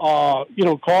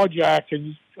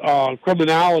 carjacking,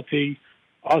 criminality,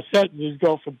 sentences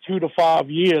go from 2 to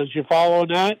 5 years. You following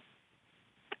that?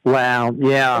 Wow,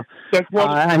 yeah. That's what,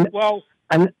 I know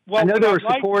they were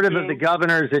I'd supportive of the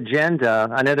governor's agenda.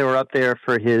 I know they were up there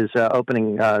for his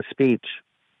opening speech.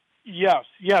 Yes,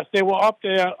 they were up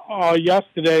there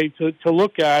yesterday to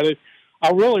look at it.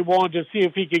 I really wanted to see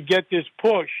if he could get this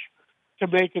push to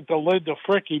make it the Linda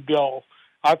Fricke bill.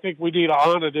 I think we need to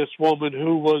honor this woman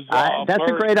who was that's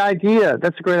murdered. a great idea.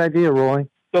 That's a great idea, Roy.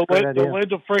 The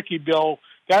Linda Fricke bill,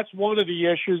 that's one of the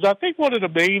issues. I think one of the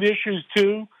main issues,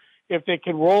 too, if they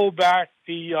can roll back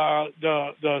the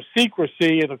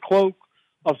secrecy and the cloak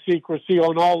of secrecy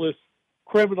on all this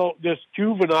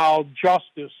juvenile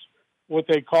justice, what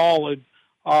they call it,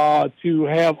 to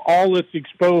have all this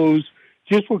exposed,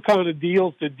 just what kind of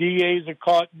deals the DAs are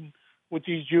cutting with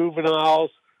these juveniles,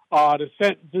 the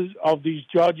sentences of these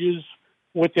judges,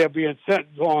 what they're being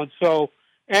sentenced on,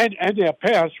 and their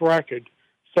past record.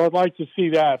 So I'd like to see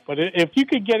that. But if you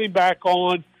could get him back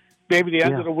on, maybe the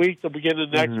end of the week, the beginning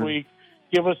of next week,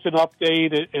 give us an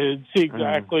update and see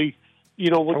exactly,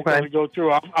 what's going to go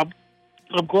through. I'm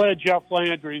glad Jeff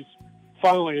Landry's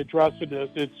finally addressing this.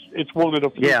 It's one of the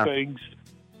few things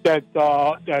that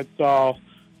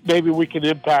maybe we can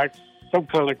impact some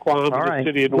kind of crime in the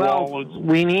city of New Orleans.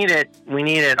 We need it.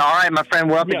 All right, my friend,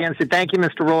 we're up against it. Thank you,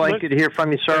 Mr. Roy. Good to hear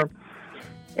from you, sir.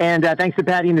 And thanks to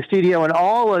Patty in the studio and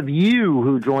all of you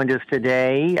who joined us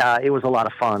today. It was a lot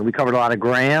of fun. We covered a lot of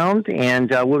ground, and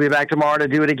we'll be back tomorrow to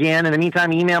do it again. In the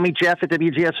meantime, email me,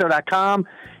 jeff@wgso.com.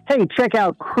 Hey, check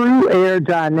out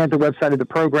crewair.net, the website of the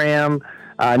program.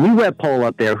 New web poll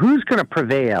up there. Who's going to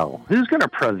prevail? Who's going to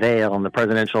prevail in the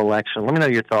presidential election? Let me know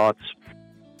your thoughts.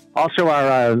 Also,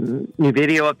 our new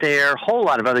video up there. Whole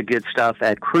lot of other good stuff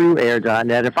at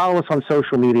crewair.net. And follow us on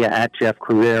social media at Jeff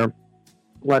Crewair.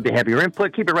 Love to have your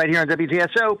input. Keep it right here on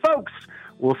WGSO. Folks,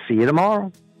 we'll see you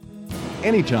tomorrow.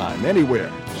 Anytime,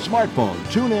 anywhere. Smartphone,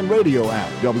 TuneIn radio app,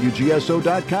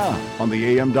 WGSO.com. On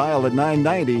the AM dial at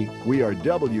 990, we are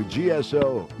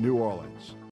WGSO, New Orleans.